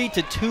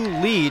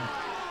 3-2 lead.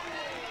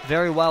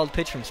 Very wild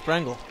pitch from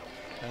Sprengel.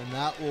 And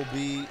that will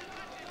be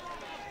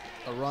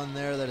a run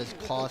there that is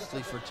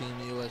costly for Team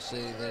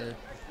USA there.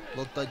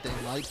 Looked like they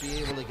might be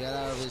able to get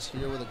out of this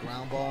here with a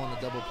ground ball and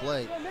a double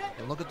play.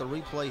 And look at the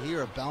replay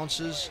here. It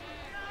bounces.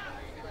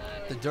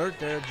 The dirt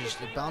there,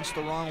 it bounced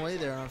the wrong way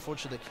there. And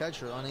unfortunately, the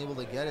catcher unable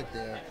to get it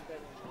there.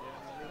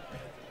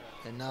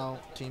 And now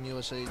Team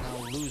USA now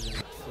losing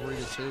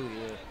 3-2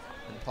 here.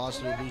 And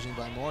possibly losing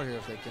by more here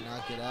if they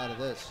cannot get out of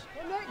this.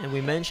 And we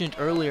mentioned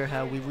earlier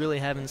how we really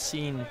haven't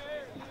seen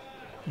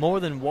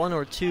more than 1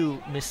 or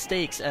 2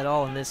 mistakes at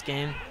all in this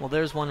game. Well,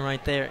 there's one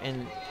right there,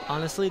 and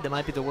honestly, that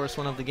might be the worst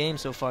one of the game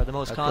so far, the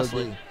most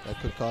costly. That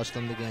could cost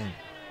them the game.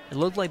 It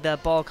looked like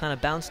that ball kind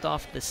of bounced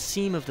off the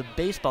seam of the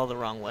baseball the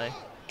wrong way.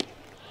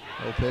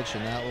 No pitch,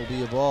 and that will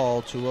be a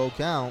ball, 2-0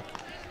 count.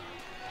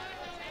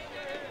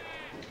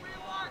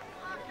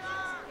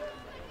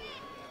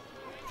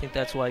 I think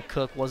that's why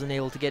Cook wasn't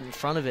able to get in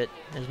front of it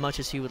as much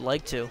as he would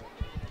like to.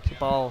 The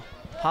ball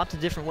hopped a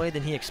different way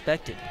than he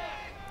expected.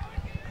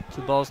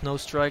 2 balls, no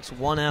strikes,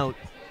 1 out.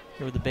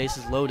 Here with the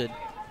bases loaded.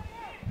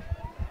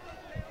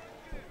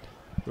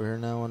 We're here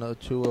now on a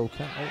 2-0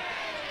 count. Oh.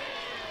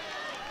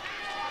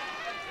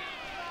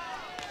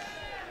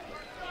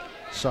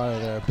 Sorry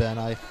there, Ben.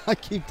 I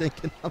keep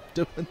thinking I'm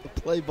doing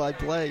the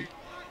play-by-play.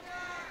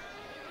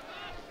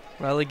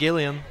 Riley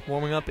Gilliam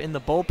warming up in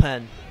the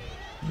bullpen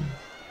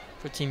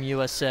for Team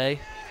USA.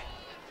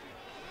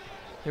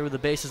 Here with the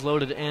bases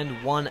loaded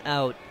and 1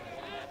 out.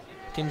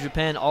 Team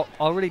Japan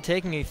already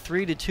taking a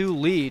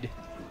 3-2 lead.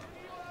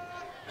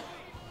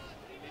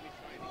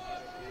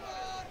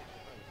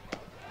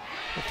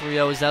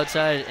 3-0 is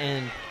outside,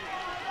 and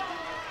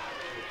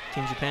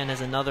Team Japan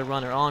has another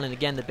runner on, and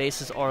again, the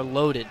bases are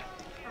loaded.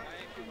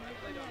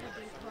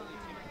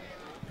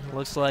 It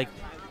looks like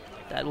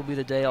that will be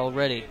the day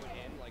already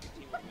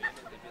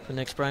for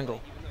Nick Sprengel.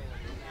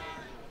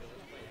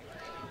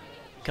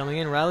 Coming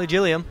in, Riley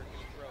Gilliam.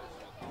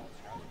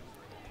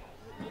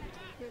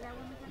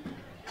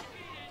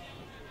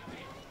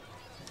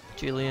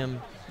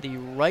 Gilliam, the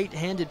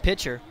right-handed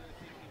pitcher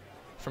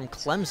from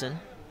Clemson.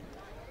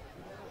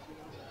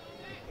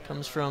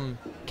 Comes from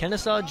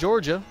Kennesaw,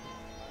 Georgia.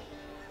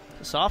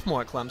 A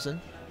sophomore at Clemson.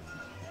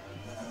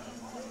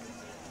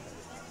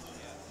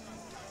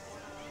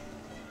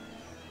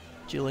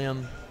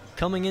 Gilliam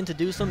coming in to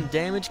do some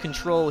damage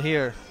control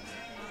here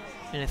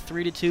in a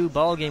 3-2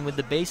 ball game with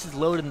the bases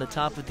loaded in the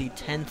top of the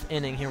 10th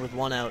inning here with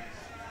 1 out.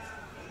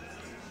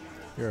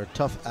 You're a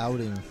tough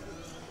outing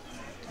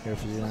here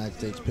for the United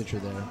States pitcher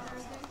there.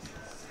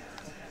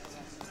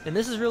 And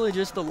this is really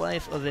just the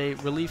life of a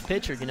relief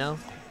pitcher, you know?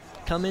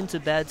 Come into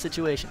bad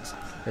situations.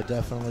 It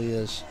definitely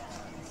is.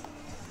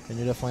 And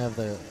you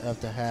definitely have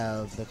to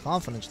have the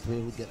confidence to be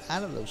able to get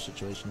out of those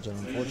situations, and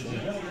unfortunately,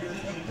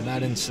 in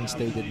that instance,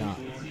 they did not.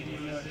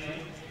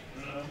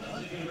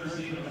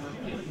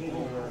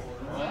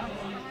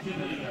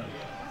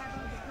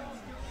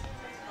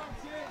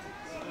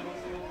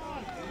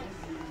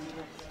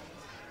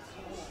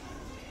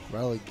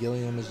 Riley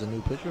Gilliam is the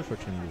new pitcher for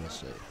Team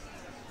USA.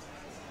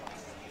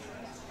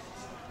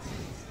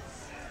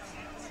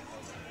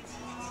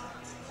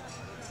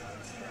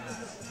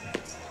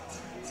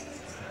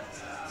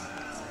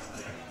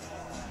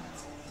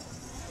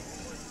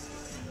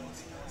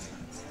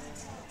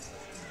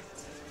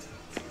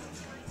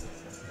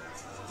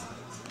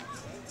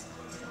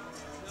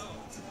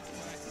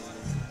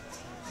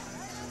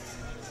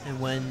 And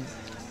when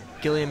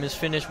Gilliam is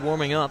finished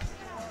warming up,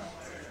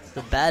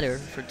 the batter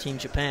for Team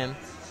Japan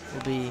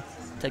will be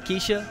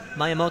Takesha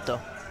Miyamoto,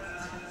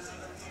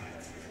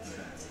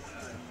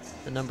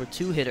 the number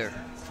 2 hitter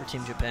for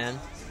Team Japan.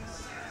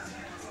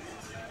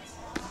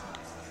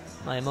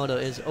 Miyamoto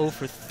is 0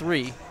 for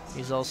 3.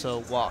 He's also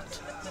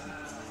walked.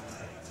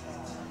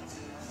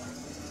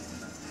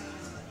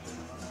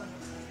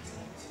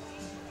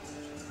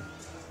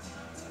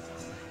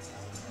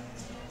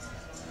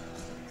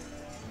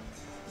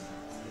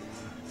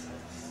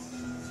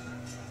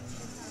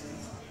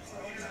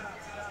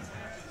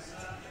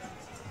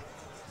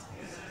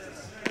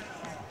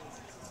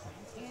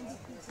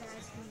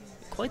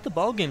 Quite the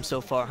ball game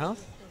so far, huh?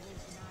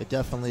 It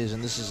definitely is,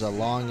 and this is a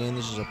long game.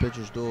 This is a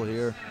pitcher's duel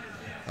here.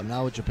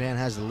 Now with Japan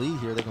has the lead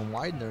here, they can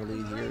widen their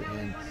lead here.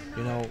 And,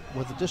 you know,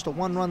 with just a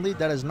 1-run lead,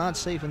 that is not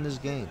safe in this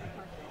game.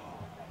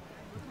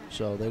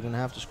 So they're going to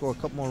have to score a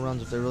couple more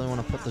runs if they really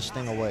want to put this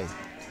thing away.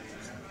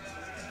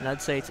 And I'd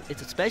say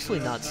it's especially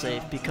not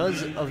safe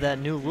because of that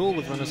new rule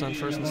with runners on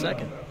first and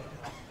second.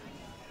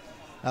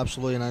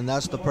 Absolutely, and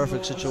that's the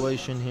perfect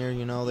situation here.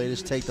 You know, they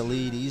just take the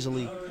lead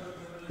easily.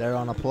 They're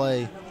on a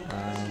play.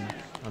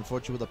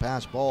 Unfortunately, with a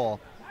pass ball,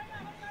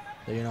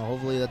 you know,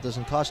 hopefully that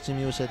doesn't cost Team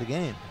USA the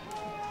game.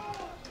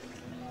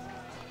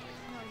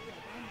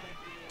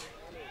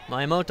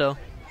 Miyamoto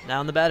now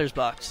in the batter's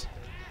box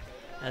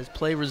as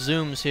play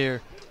resumes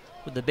here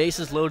with the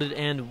bases loaded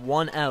and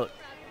 1 out.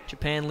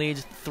 Japan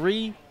leads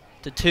 3-2.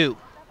 The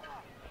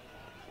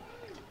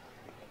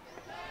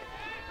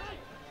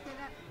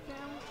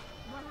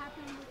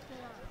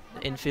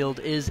infield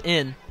is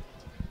in.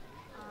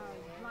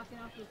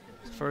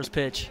 First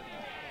pitch.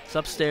 It's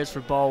upstairs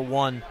for ball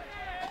 1.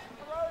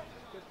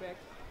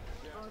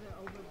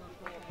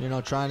 You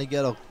know, trying to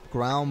get a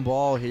ground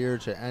ball here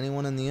to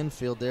anyone in the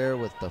infield there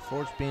with the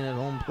force being at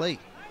home plate.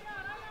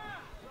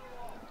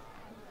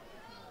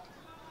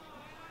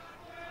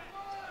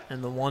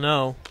 And the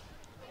 1-0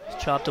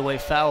 is chopped away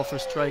foul for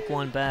strike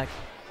 1 back.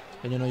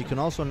 And, you know, you can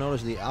also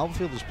notice the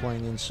outfield is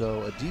playing in,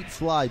 so a deep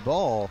fly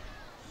ball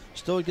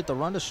still would get the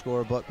run to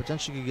score, but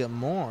potentially could get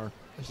more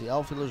as the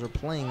outfielders are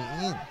playing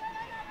in.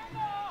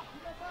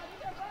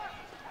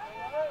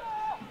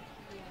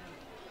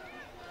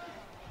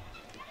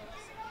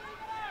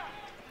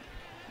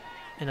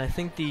 And I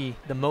think the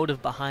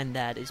motive behind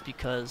that is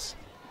because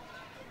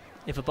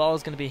if a ball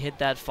is going to be hit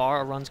that far,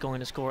 a run's going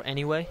to score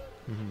anyway.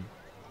 Mm-hmm.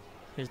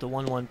 Here's the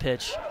 1-1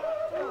 pitch.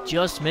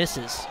 Just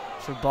misses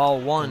for ball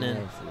 1,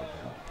 and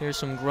here's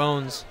some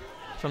groans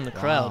from the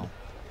crowd.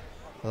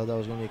 I thought that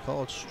was going to be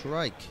called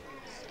strike.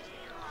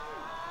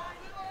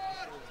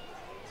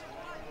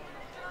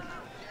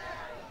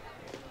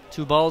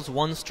 Two balls,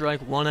 1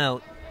 strike, 1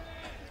 out.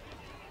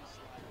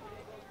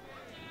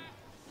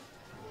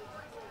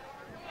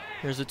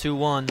 Here's the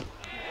 2-1.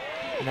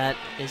 And that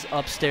is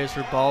upstairs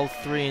for ball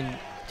 3. And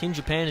Team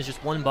Japan is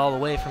just 1 ball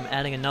away from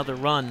adding another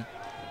run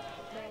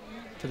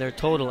to their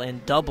total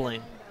and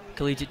doubling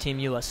Collegiate Team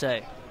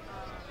USA.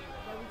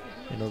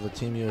 You know, the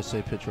Team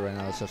USA pitcher right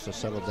now just has to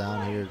settle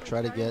down here,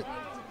 try to get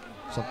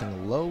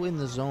something low in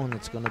the zone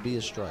that's going to be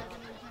a strike.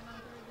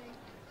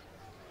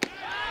 The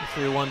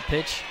 3-1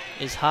 pitch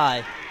is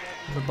high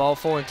for ball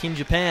 4, and Team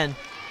Japan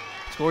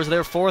scores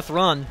their 4th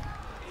run.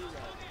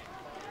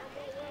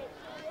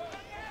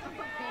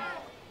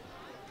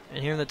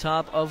 And here in the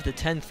top of the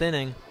 10th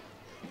inning,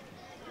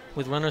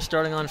 with runners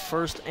starting on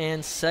first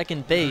and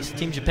second base,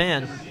 Team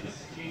Japan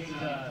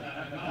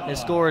has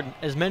scored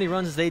as many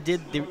runs as they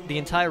did the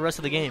entire rest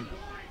of the game.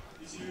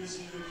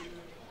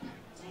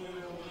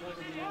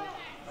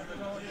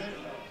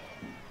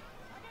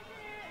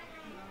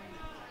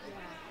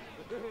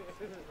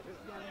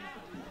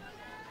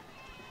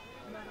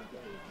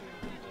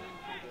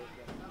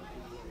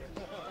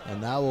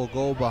 And that will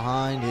go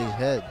behind his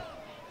head.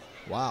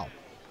 Wow.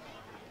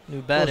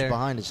 New batter. Goes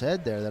behind his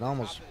head there. That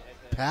almost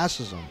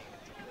passes him.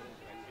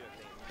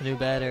 New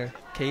batter,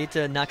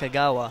 Keita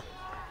Nakagawa.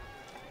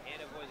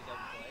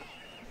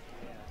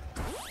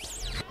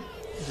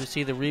 As we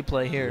see the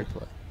replay here.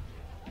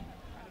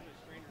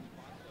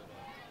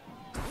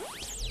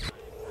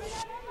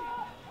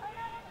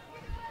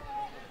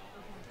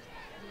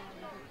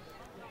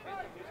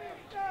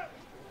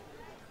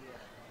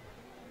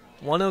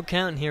 One-0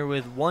 count here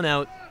with 1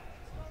 out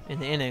in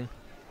the inning.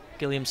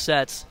 Gilliam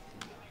sets.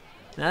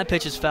 And that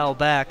pitch is fouled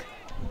back.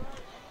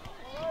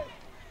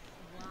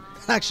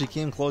 Actually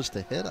came close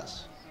to hit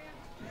us.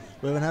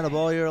 We haven't had a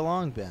ball year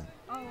long, Ben.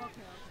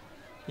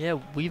 Yeah,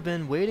 we've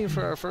been waiting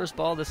for our first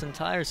ball this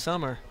entire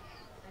summer.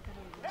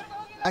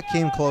 That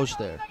came close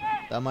there.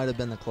 That might have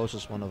been the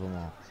closest one of them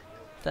all.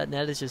 That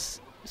net is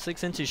just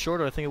 6 inches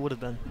shorter, I think it would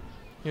have been.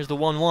 Here's the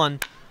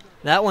 1-1.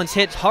 That one's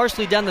hit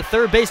harshly down the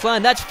third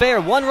baseline. That's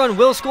fair. 1 run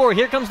will score.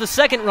 Here comes the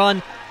second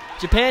run.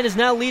 Japan is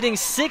now leading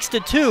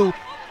 6-2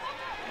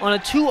 on a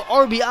 2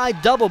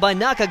 RBI double by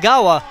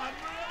Nakagawa.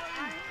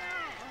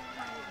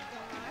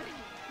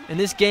 And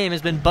this game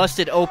has been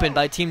busted open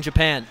by Team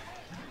Japan.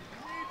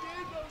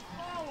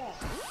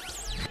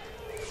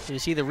 So you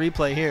see the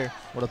replay here.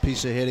 What a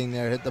piece of hitting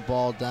there. Hit the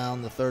ball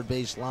down the third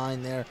base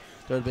line there.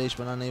 Third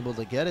baseman unable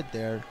to get it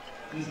there.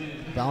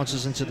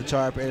 Bounces into the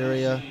tarp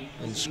area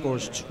and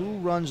scores 2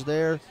 runs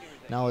there.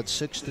 Now it's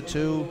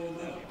 6-2.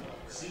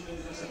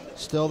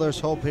 Still there's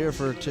hope here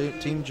for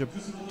Team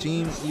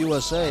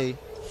USA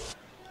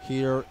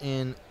here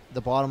in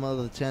the bottom of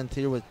the 10th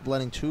here with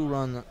letting two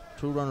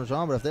runners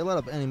on. But if they let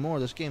up any more,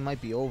 this game might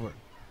be over.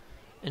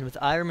 And with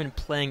Ironman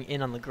playing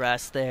in on the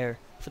grass there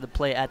for the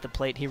play at the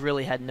plate, he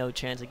really had no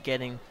chance of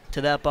getting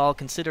to that ball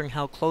considering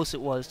how close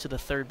it was to the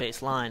third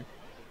base line.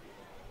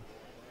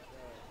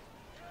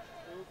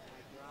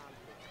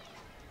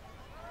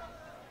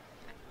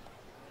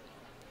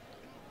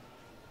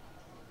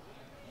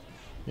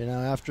 You know,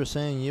 after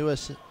saying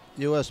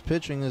U.S.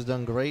 pitching has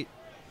done great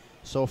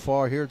so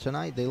far here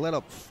tonight, they let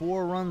up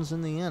 4 runs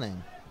in the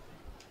inning.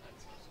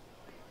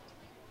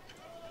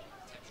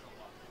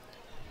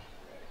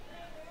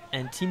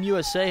 And Team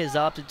USA has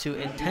opted to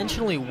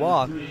intentionally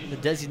walk the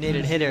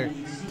designated hitter,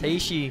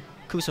 Taishi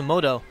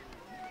Kusamoto,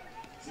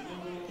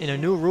 in a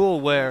new rule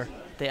where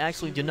they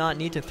actually do not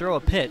need to throw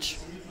a pitch.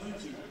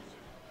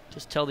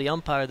 Just tell the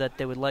umpire that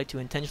they would like to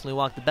intentionally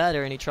walk the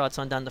batter, and he trots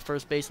on down to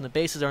first base, and the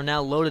bases are now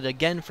loaded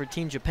again for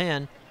Team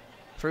Japan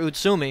for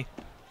Utsumi,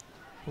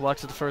 who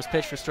watches the first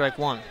pitch for strike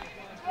 1.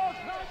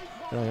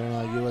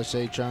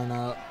 USA trying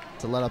not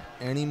to let up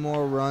any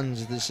more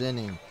runs this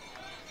inning,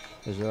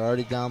 as they're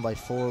already down by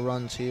 4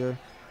 runs here.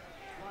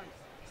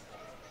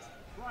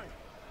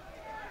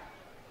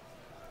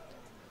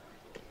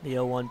 The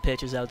 0-1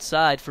 pitch is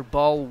outside for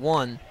ball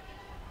 1.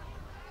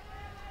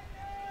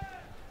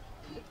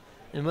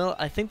 And, well,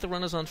 I think the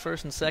runners on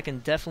first and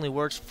second definitely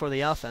works for the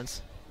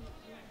offense.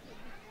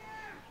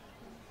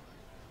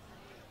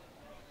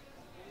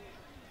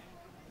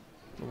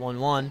 The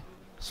 1-1.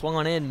 Swung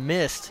on in,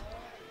 missed.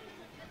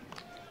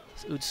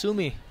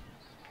 Utsumi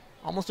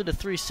almost did a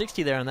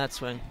 360 there on that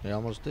swing. He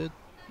almost did.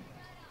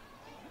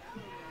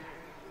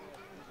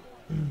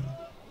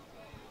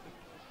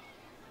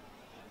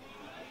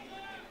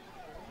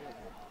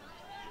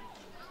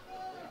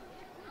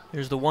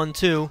 Here's the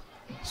 1-2.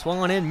 Swung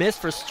on in, missed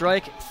for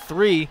strike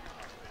 3.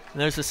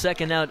 And there's the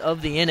second out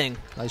of the inning.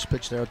 Nice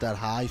pitch there with that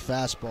high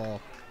fastball.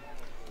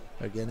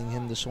 They're getting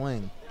him to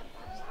swing.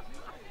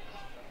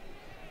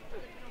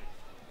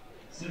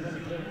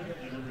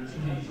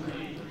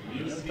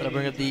 That'll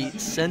bring up the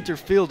center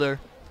fielder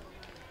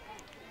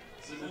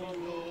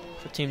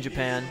for Team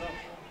Japan,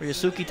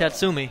 Ryusuke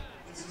Tatsumi.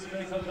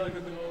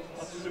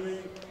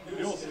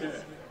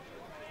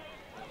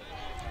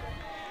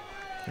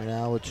 And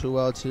now with 2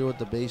 outs here with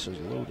the bases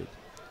loaded.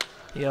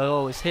 The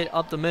 0 is hit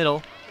up the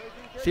middle,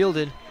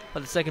 fielded by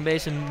the second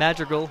baseman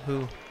Madrigal,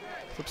 who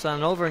flips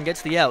on over and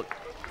gets the out.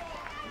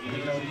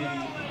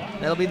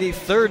 That'll be the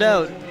 3rd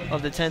out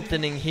of the 10th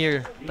inning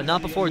here, but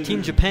not before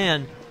Team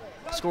Japan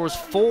scores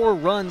 4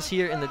 runs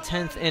here in the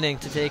 10th inning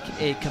to take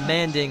a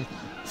commanding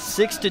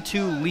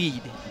 6-2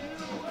 lead.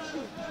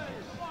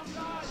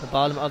 The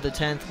bottom of the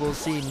 10th, we'll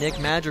see Nick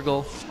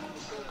Madrigal,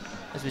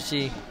 as we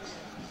see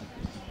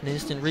an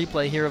instant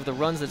replay here of the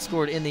runs that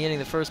scored in the inning.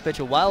 The first pitch,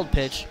 a wild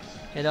pitch,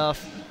 hit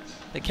off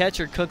the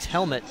catcher Cook's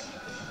helmet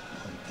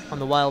on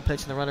the wild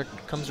pitch, and the runner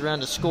comes around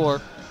to score.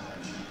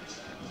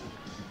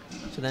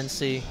 So then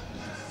see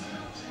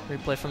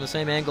replay from the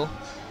same angle.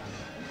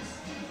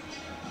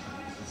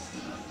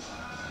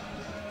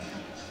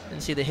 And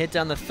can see the hit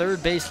down the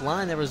third base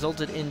line that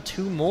resulted in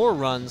 2 more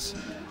runs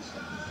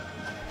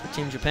for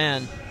Team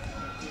Japan.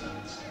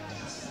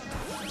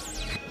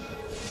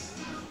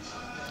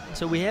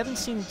 So we haven't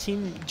seen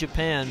Team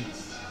Japan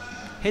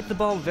hit the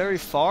ball very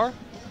far,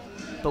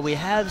 but we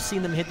have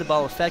seen them hit the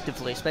ball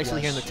effectively,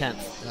 especially here in the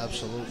 10th.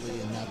 Absolutely,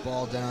 and that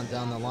ball down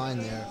the line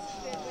there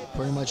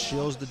pretty much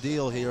seals the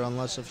deal here,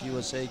 unless if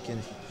USA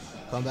can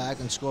come back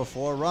and score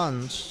 4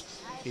 runs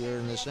here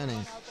in this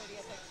inning.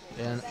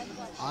 And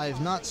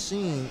I've not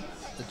seen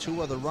the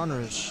 2 other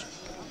runners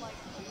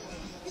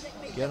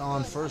get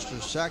on first or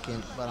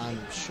second, but I'm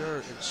sure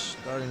it's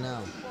starting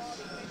now.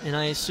 And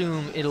I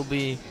assume it'll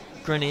be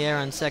Grenier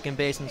on second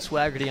base and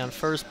Swaggerty on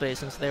first base,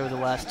 since they were the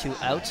last 2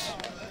 outs.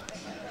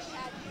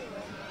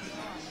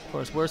 Of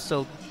course, we're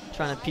still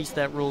trying to piece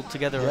that rule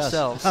together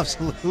ourselves.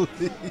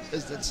 Absolutely,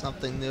 because that's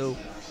something new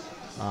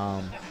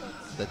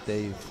that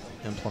they've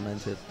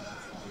implemented.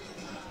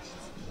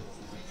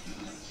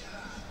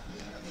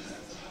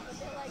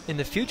 In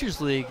the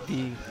Futures League,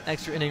 the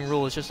extra inning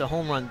rule is just a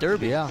home run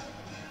derby. Yeah,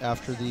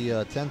 after the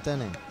 10th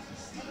inning.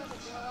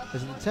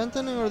 Is it the 10th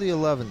inning or the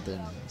 11th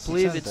inning?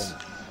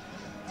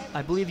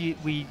 I believe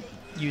we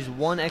use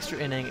 1 extra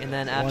inning, and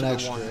then after one the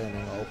extra 1.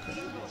 inning, okay.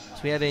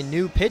 So we have a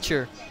new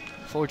pitcher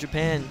for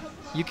Japan,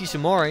 Yuki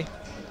Sumori.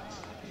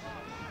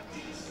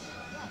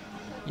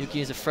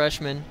 Yuki is a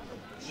freshman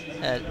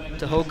at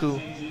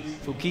Tohoku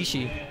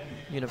Fukishi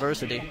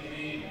University.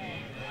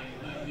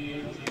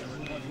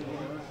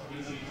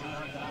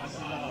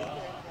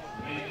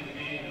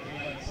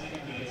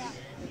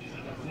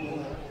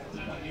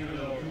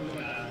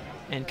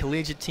 And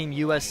Collegiate Team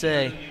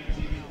USA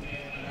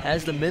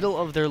has the middle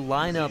of their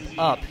lineup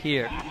up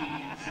here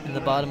in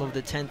the bottom of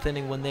the 10th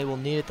inning when they will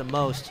need it the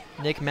most.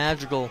 Nick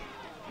Madrigal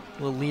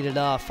will lead it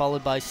off,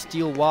 followed by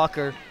Steele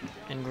Walker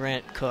and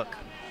Grant Cook.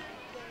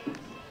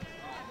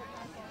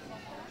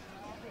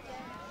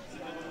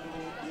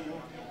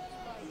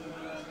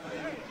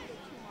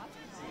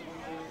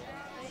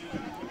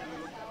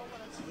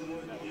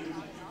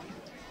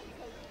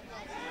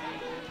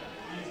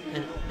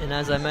 And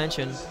as I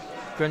mentioned,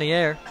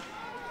 Grenier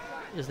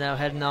is now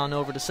heading on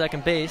over to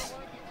second base,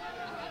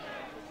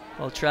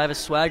 while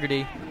Travis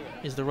Swaggerty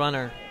is the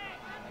runner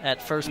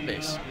at first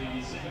base.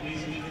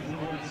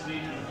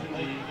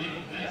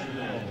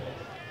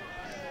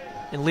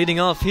 And leading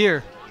off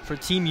here for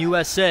Team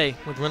USA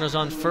with runners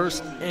on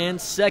first and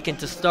second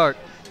to start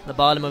the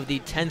bottom of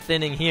the 10th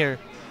inning here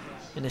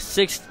in a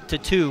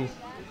 6-2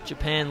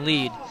 Japan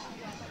lead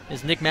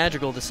is Nick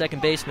Madrigal, the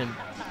second baseman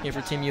here for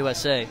Team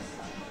USA.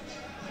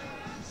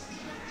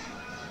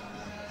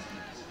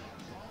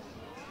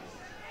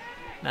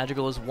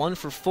 Madrigal is 1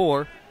 for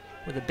 4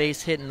 with a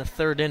base hit in the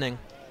 3rd inning.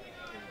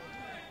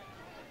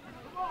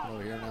 Well,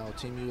 here now,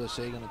 Team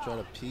USA going to try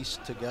to piece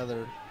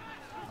together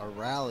a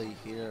rally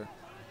here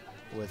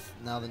with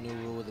now the new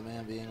rule with the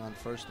man being on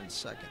first and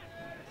second.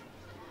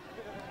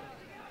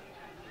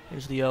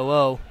 Here's the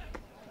 0-0.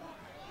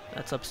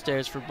 That's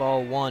upstairs for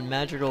ball 1.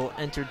 Madrigal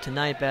entered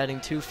tonight batting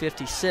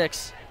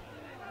 .256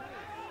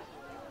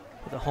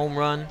 with a home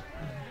run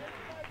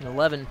and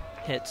 11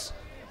 hits.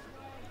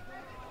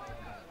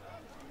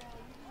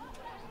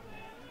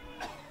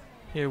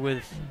 Here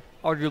with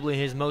arguably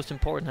his most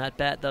important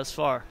at-bat thus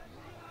far.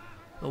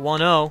 The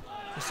 1-0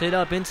 is hit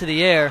up into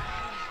the air.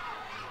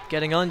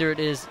 Getting under it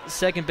is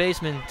second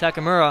baseman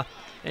Takamura,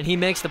 and he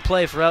makes the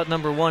play for out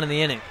number 1 in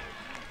the inning.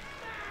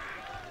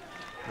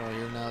 Well,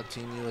 here now,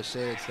 Team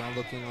USA, it's now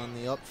looking on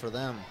the up for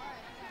them.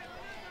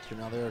 So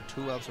now they are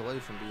 2 outs away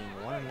from being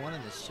 1-1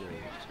 in this series.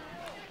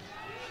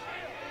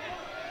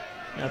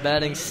 Now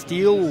batting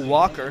Steele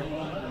Walker.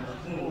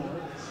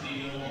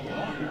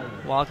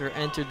 Walker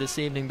entered this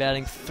evening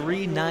batting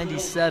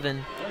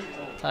 .397,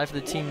 tied for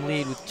the team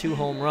lead with 2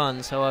 home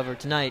runs. However,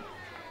 tonight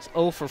it's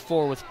 0 for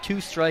 4 with 2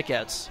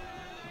 strikeouts,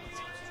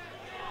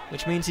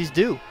 which means he's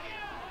due.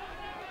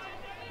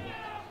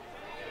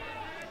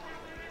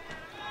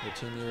 The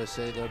Team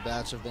USA, their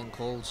bats have been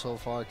cold so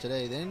far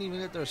today. They didn't even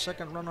get their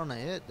second run on a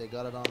hit. They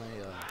got it on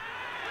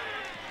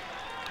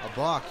a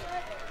balk.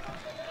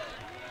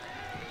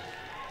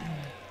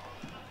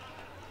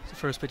 The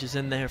first pitch is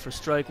in there for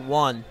strike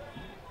 1.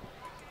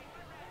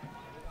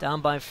 Down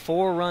by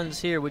 4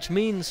 runs here, which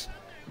means,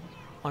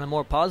 on a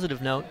more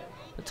positive note,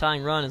 the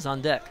tying run is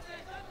on deck.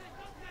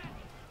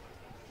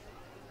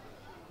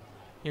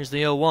 Here's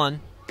the 0-1.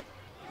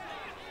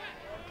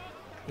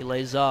 He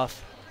lays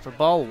off for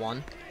ball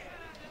 1.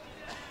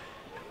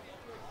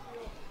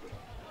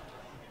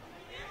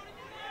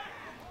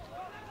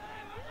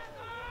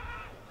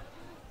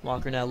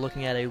 Walker now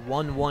looking at a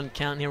 1-1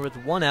 count here with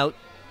 1 out.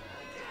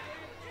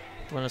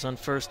 Runners on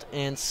first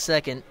and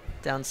second,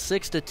 down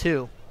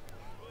 6-2.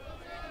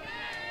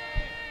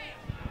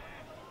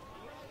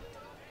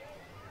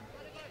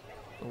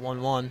 The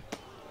 1-1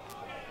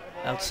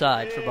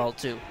 outside for ball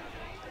 2.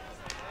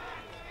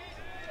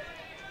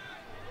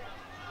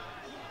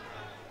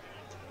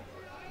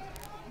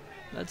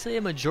 I'd say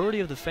a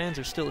majority of the fans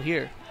are still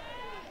here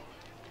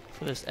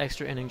for this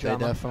extra inning drama.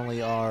 They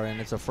definitely are,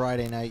 and it's a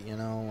Friday night, you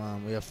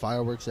know. We have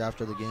fireworks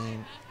after the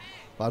game.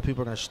 A lot of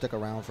people are going to stick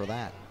around for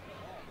that.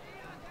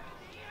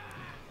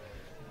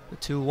 The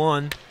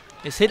 2-1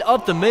 is hit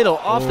up the middle,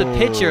 off the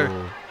pitcher.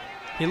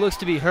 He looks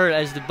to be hurt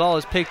as the ball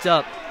is picked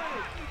up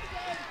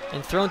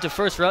and thrown to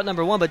first for out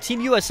number 1, but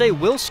Team USA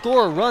will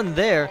score a run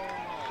there.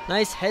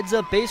 Nice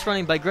heads-up base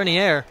running by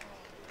Grenier.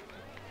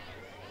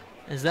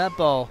 As that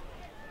ball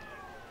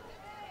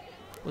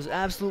was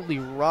absolutely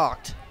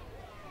rocked.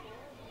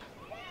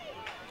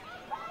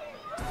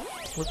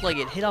 Looked like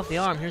it hit off the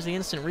arm. Here's the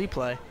instant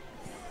replay.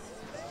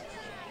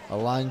 A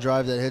line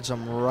drive that hits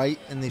him right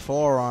in the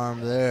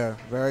forearm there.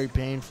 Very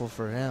painful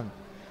for him.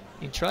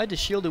 He tried to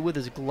shield it with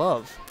his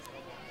glove.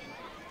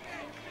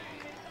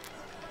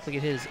 Look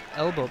at his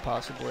elbow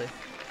possibly.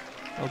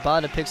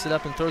 Obata picks it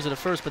up and throws it at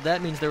first, but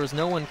that means there was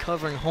no one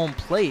covering home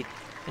plate.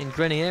 And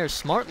Grenier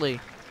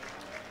smartly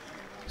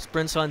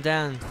sprints on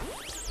down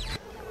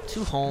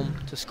to home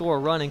to score a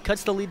run and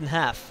cuts the lead in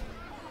half.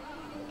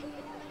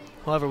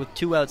 However, with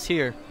 2 outs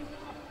here,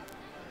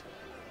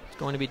 it's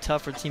going to be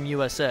tough for Team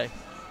USA.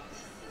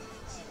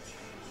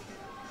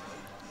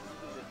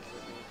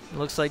 It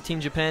looks like Team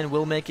Japan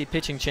will make a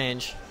pitching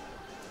change.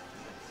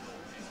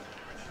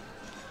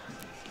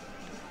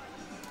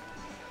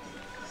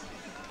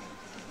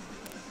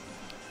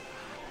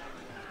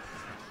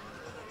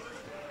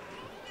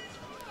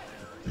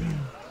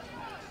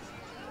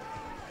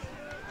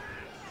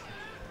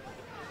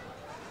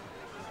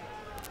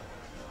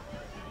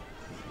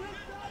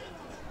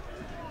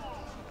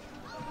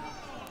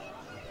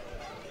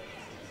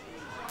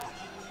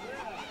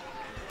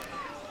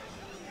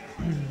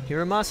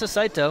 Hiromasa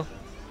Saito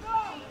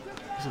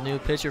is a new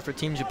pitcher for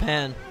Team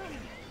Japan.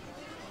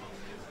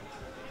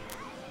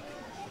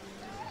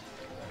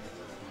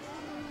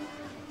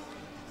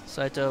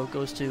 Saito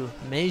goes to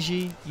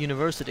Meiji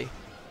University.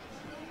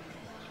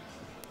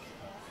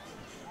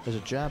 There's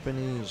a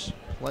Japanese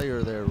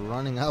player there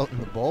running out in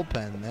the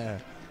bullpen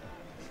there.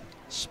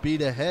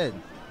 Speed ahead.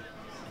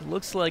 It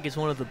looks like it's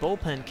one of the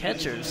bullpen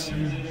catchers.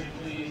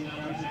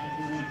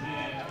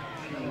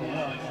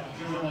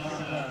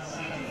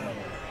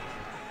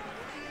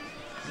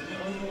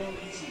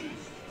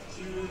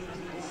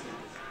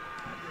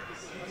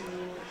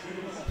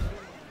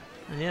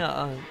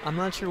 Yeah, I'm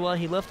not sure why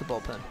he left the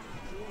bullpen.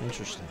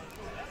 Interesting.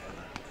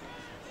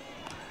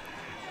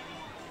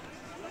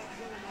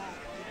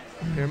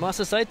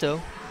 Hiromasa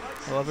Saito,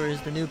 however, is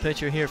the new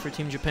pitcher here for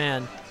Team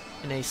Japan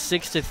in a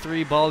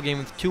 6-3 ball game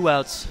with 2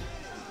 outs.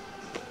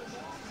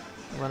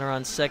 Runner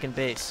on second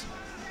base.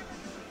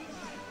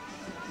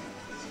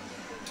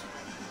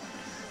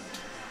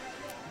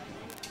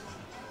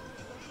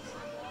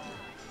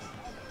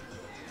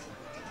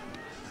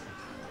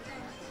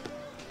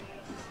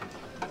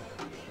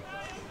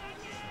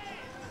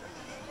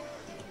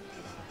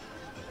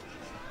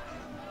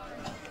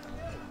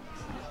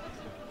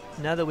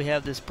 Now that we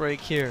have this break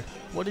here,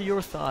 what are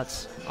your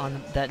thoughts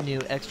on that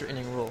new extra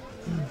inning rule?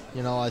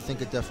 You know, I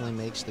think it definitely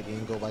makes the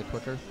game go by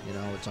quicker. You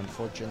know, it's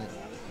unfortunate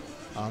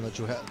that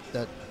you have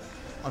that.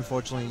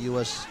 Unfortunately,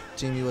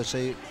 Team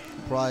USA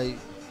probably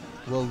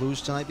will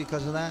lose tonight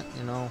because of that.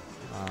 You know,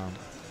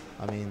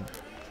 I mean,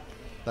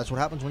 that's what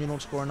happens when you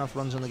don't score enough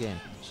runs in the game.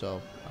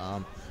 So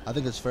I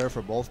think it's fair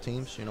for both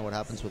teams. You know what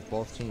happens with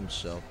both teams.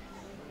 So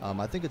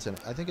I think it's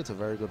a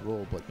very good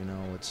rule. But you know,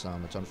 it's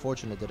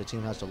unfortunate that a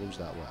team has to lose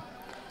that way.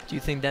 Do you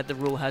think that the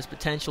rule has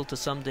potential to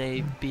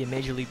someday be a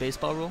Major League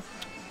Baseball rule?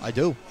 I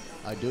do.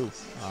 I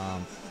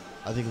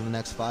think in the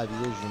next 5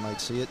 years you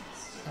might see it.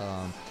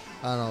 I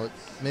don't know.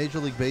 Major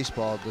League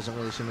Baseball doesn't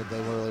really seem that they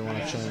really want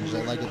to change.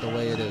 They like it the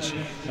way it is.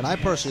 And I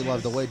personally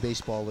love the way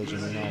baseball is.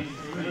 And, you know,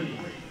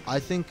 I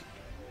think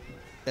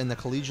in the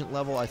collegiate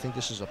level, I think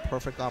this is a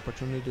perfect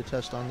opportunity to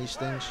test on these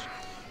things.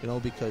 You know,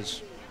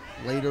 because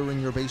later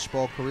in your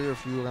baseball career,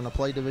 if you were going to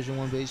play Division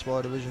I baseball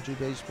or Division II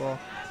baseball,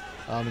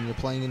 and you're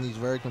playing in these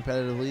very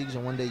competitive leagues,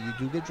 and one day you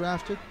do get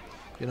drafted,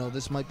 you know,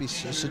 this might be a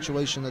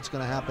situation that's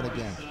going to happen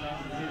again.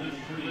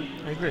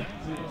 I agree.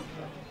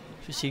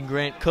 You see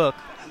Grant Cook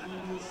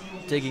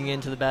digging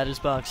into the batter's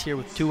box here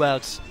with 2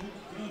 outs.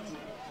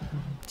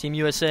 Team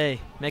USA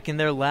making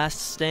their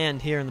last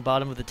stand here in the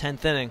bottom of the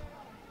 10th inning.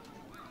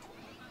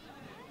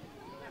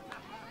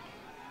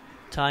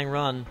 Tying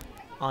run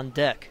on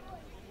deck.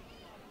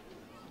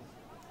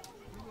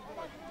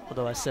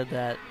 Although I said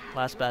that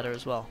last batter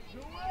as well.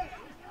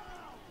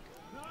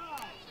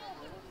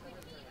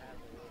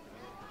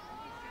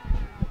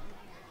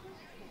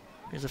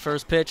 Here's the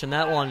first pitch, and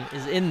that one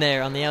is in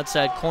there on the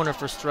outside corner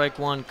for strike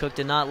 1. Cook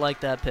did not like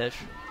that pitch.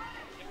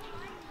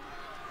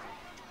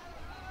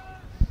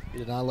 He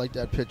did not like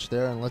that pitch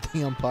there, and let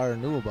the umpire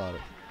knew about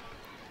it.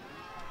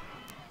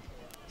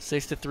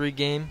 6-3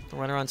 game. The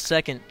runner on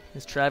second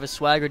is Travis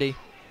Swaggerty.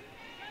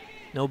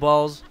 No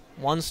balls,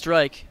 1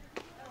 strike.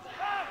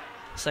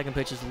 Second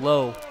pitch is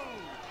low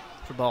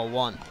for ball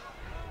 1.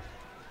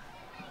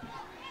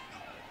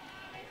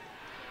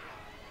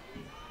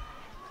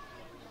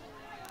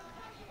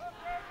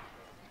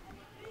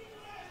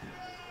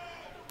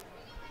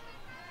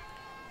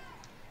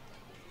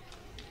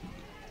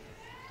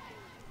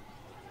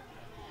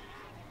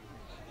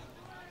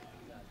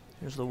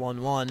 Here's the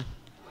 1-1.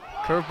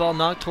 Curveball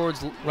knocked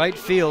towards right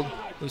field.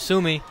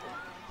 Usumi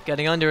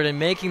getting under it and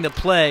making the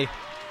play.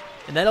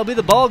 And that'll be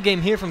the ball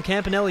game here from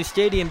Campanelli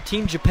Stadium.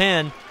 Team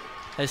Japan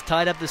has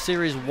tied up the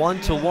series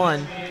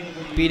 1-1,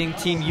 beating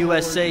Team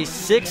USA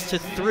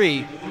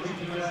 6-3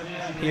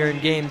 here in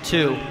Game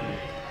 2.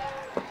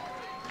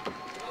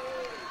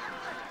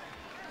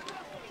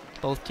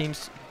 Both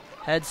teams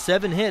had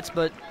 7 hits,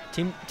 but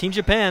Team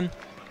Japan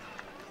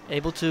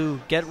able to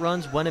get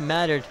runs when it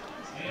mattered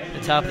at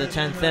the top of the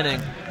 10th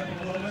inning.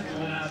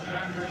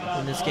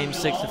 In this game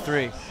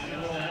 6-3.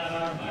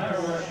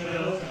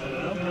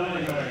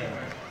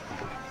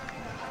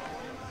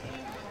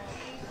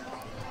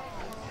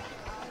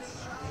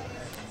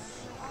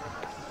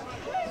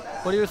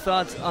 What are your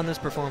thoughts on this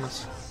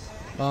performance?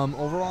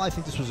 Overall, I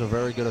think this was a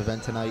very good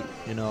event tonight.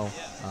 You know,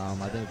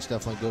 I think it's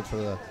definitely good for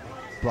the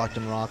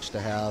Brockton Rocks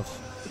to have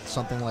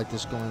something like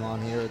this going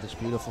on here at this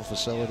beautiful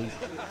facility.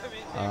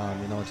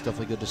 You know, it's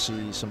definitely good to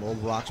see some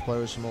old Rocks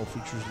players, some old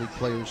Futures League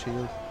players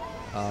here.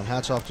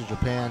 Hats off to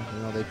Japan. You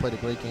know, they played a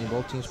great game.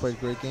 Both teams played a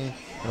great game.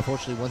 And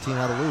unfortunately, one team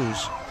had to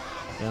lose.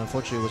 And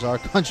unfortunately, it was our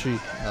country,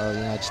 the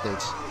United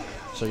States.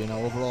 So, you know,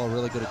 overall, a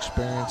really good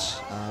experience.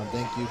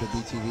 Thank you to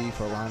BTV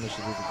for allowing us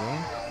to do the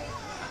game.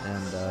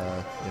 And,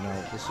 you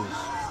know, this is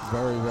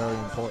very, very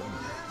important,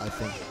 I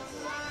think,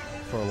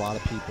 for a lot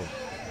of people.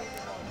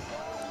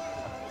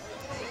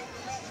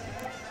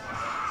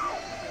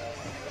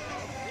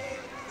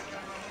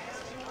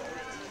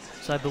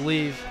 So I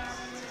believe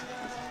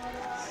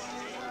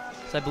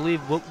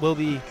we'll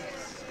be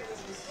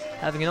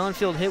having an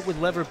on-field hit with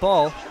lever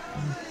ball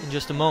in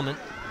just a moment.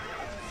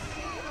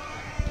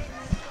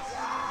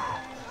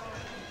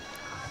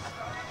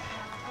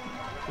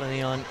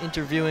 Planning on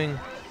interviewing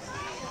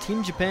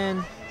Team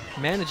Japan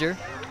manager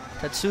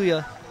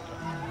Tatsuya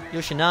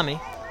Yoshinami.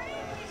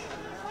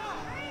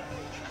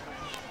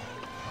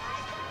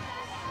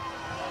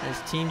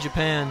 As Team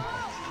Japan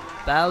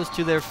bows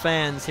to their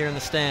fans here in the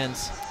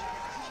stands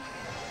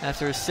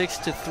after a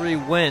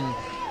 6-3 win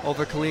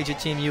over Collegiate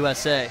Team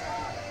USA.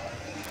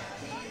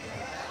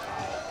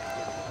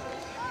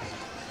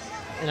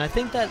 And I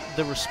think that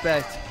the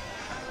respect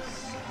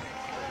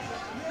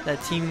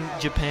that Team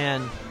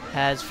Japan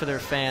has for their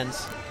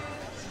fans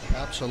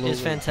absolutely is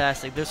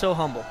fantastic. They're so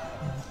humble.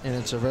 And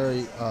it's a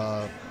very,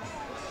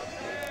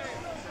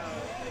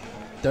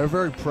 they're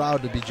very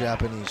proud to be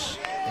Japanese.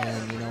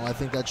 And, you know, I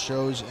think that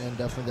shows in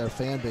definitely their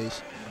fan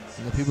base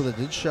and the people that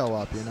did show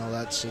up. You know,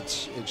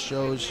 it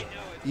shows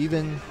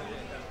even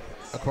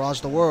across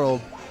the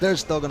world, they're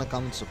still going to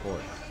come and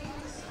support.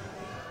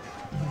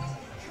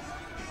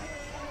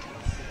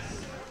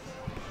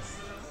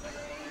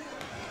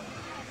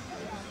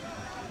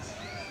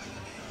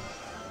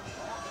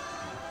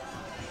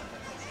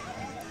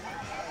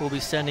 We'll be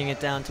sending it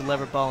down to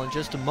lever ball in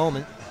just a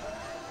moment.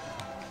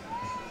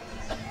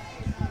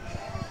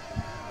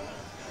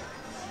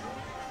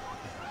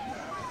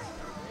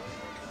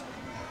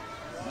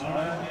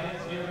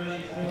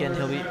 Again,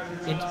 he'll be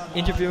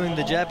interviewing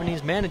the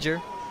Japanese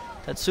manager,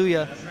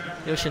 Tatsuya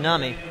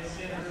Yoshinami,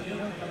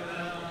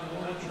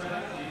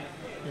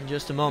 in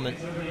just a moment.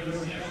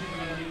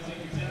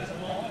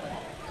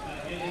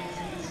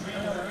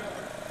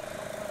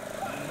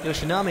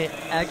 Yoshinami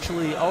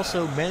actually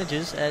also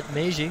manages at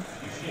Meiji,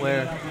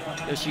 where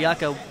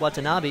Yoshiaka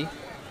Watanabe,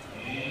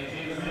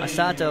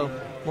 Masato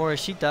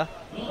Morishita,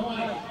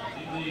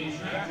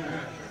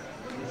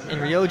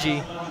 and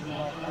Ryoji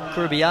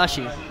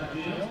Kurobayashi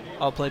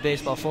all play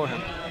baseball for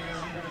him.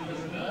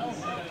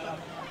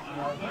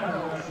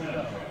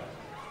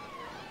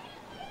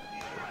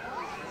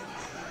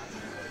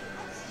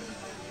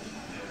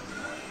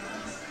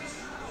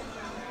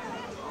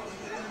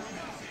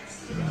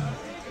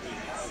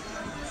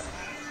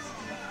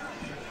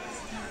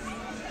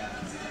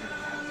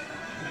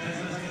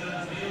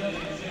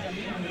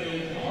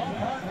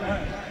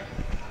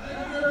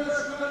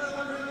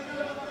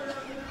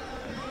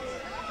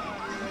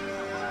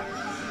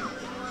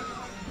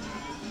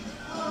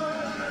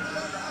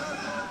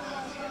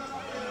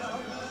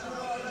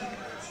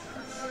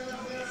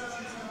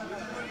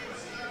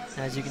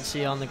 As you can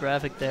see on the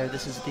graphic there,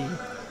 this is the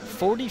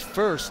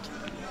 41st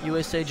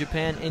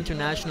USA-Japan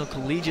International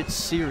Collegiate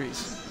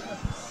Series.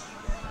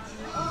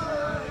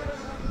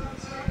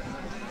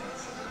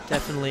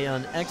 Definitely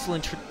an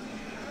excellent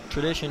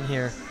tradition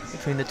here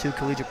between the two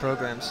collegiate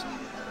programs.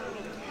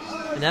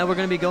 And now we're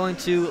going to be going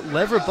to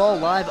Lever Ball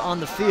Live on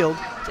the field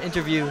to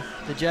interview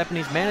the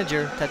Japanese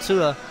manager,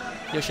 Tatsuya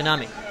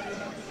Yoshinami.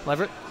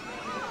 Leverett?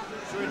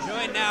 So we're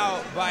joined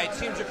now by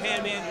Team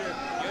Japan manager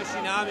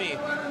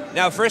Yoshinami.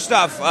 Now, first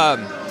off,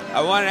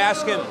 I wanted to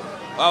ask him,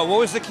 what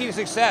was the key to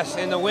success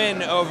in the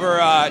win over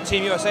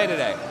Team USA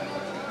today?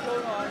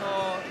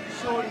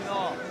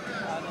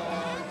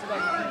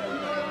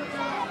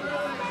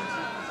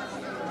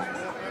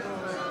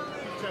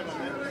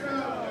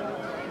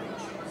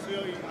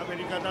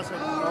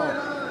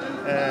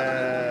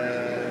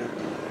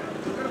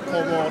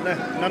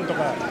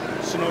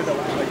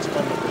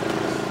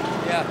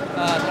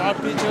 our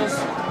pitchers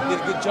did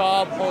a good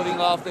job holding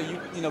off the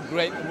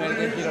great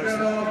American hitters.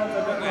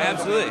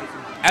 Absolutely,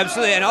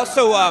 absolutely, and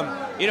also,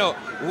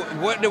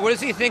 what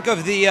does he think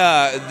of the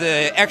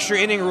extra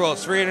inning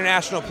rules for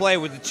international play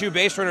with the 2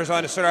 base runners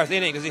on to start off the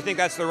inning? Does he think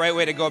that's the right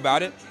way to go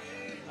about it?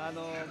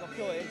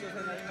 今日延長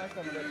戦になりまし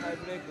たのでタイ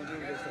ブレークのル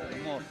ールですけれ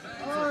ども、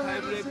そのタ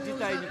イブレーク自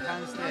体に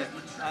関して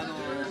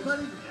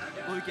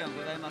ご意見は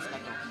ございますか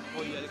と、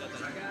こういうやり方で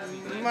す。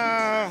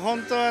まあ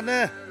本当は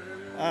ね、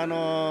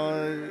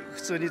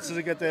普通に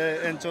続け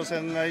て延長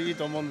戦がいい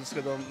と思うんです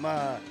けど、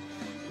まあ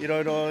い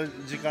ろいろ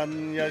時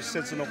間や施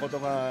設のこと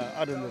が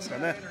あるんですか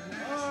ね。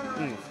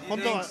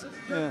本当は。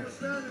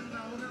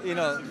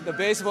The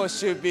baseball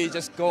should be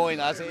just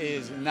going as it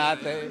is, not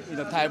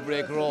the tie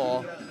break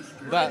rule.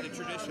 But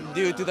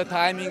due to the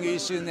timing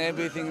issue and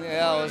everything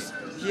else,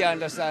 he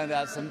understands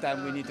that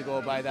sometimes we need to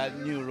go by that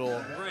new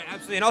rule. Right,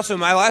 absolutely. And also,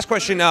 my last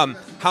question,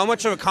 how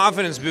much of a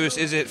confidence boost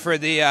is it for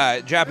the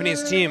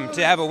Japanese team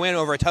to have a win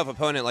over a tough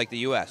opponent like the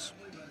U.S.?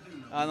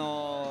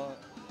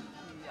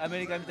 アメ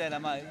リカみたいな、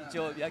一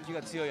応野球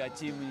が強い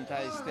チームに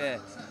対し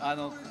て、あ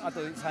と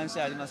3試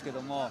合ありますけ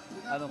ども、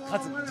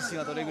勝つ自信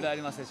はどれぐらいあ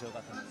りますでしょうか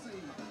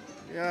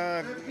と。い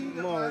や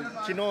もう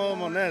昨日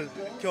もね、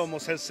今日も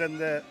接戦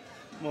で。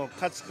もう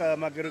勝つか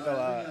負けるか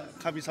は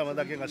神様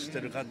だけが知っ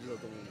てる感じだ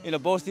と思う。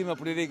Both teams are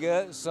pretty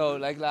good, so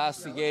like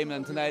last game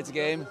and tonight's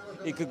game,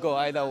 it could go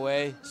either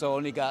way, so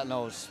only God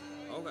knows.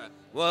 Okay.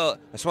 Well,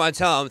 I just want to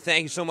tell him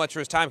thank you so much for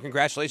his time.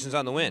 Congratulations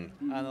on the win.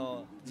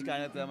 時間あ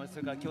りがとうございます。そ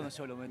れから今日の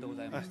勝利おめでとうご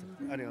ざいます。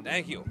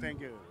Thank you. Thank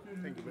you.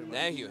 Thank you very much.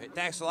 Thank you.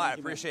 Thanks a lot. I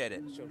appreciate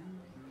it.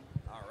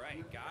 All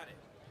right, got it.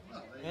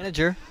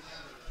 Manager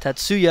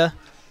Tatsuya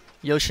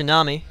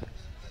Yoshinami,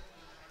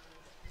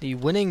 the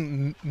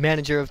winning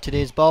manager of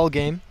today's ball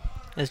game,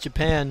 as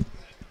Japan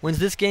wins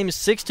this game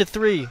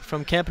 6-3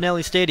 from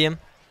Campanelli Stadium.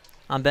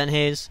 I'm Ben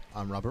Hayes.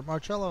 I'm Robert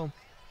Marcello.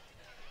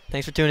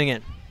 Thanks for tuning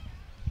in.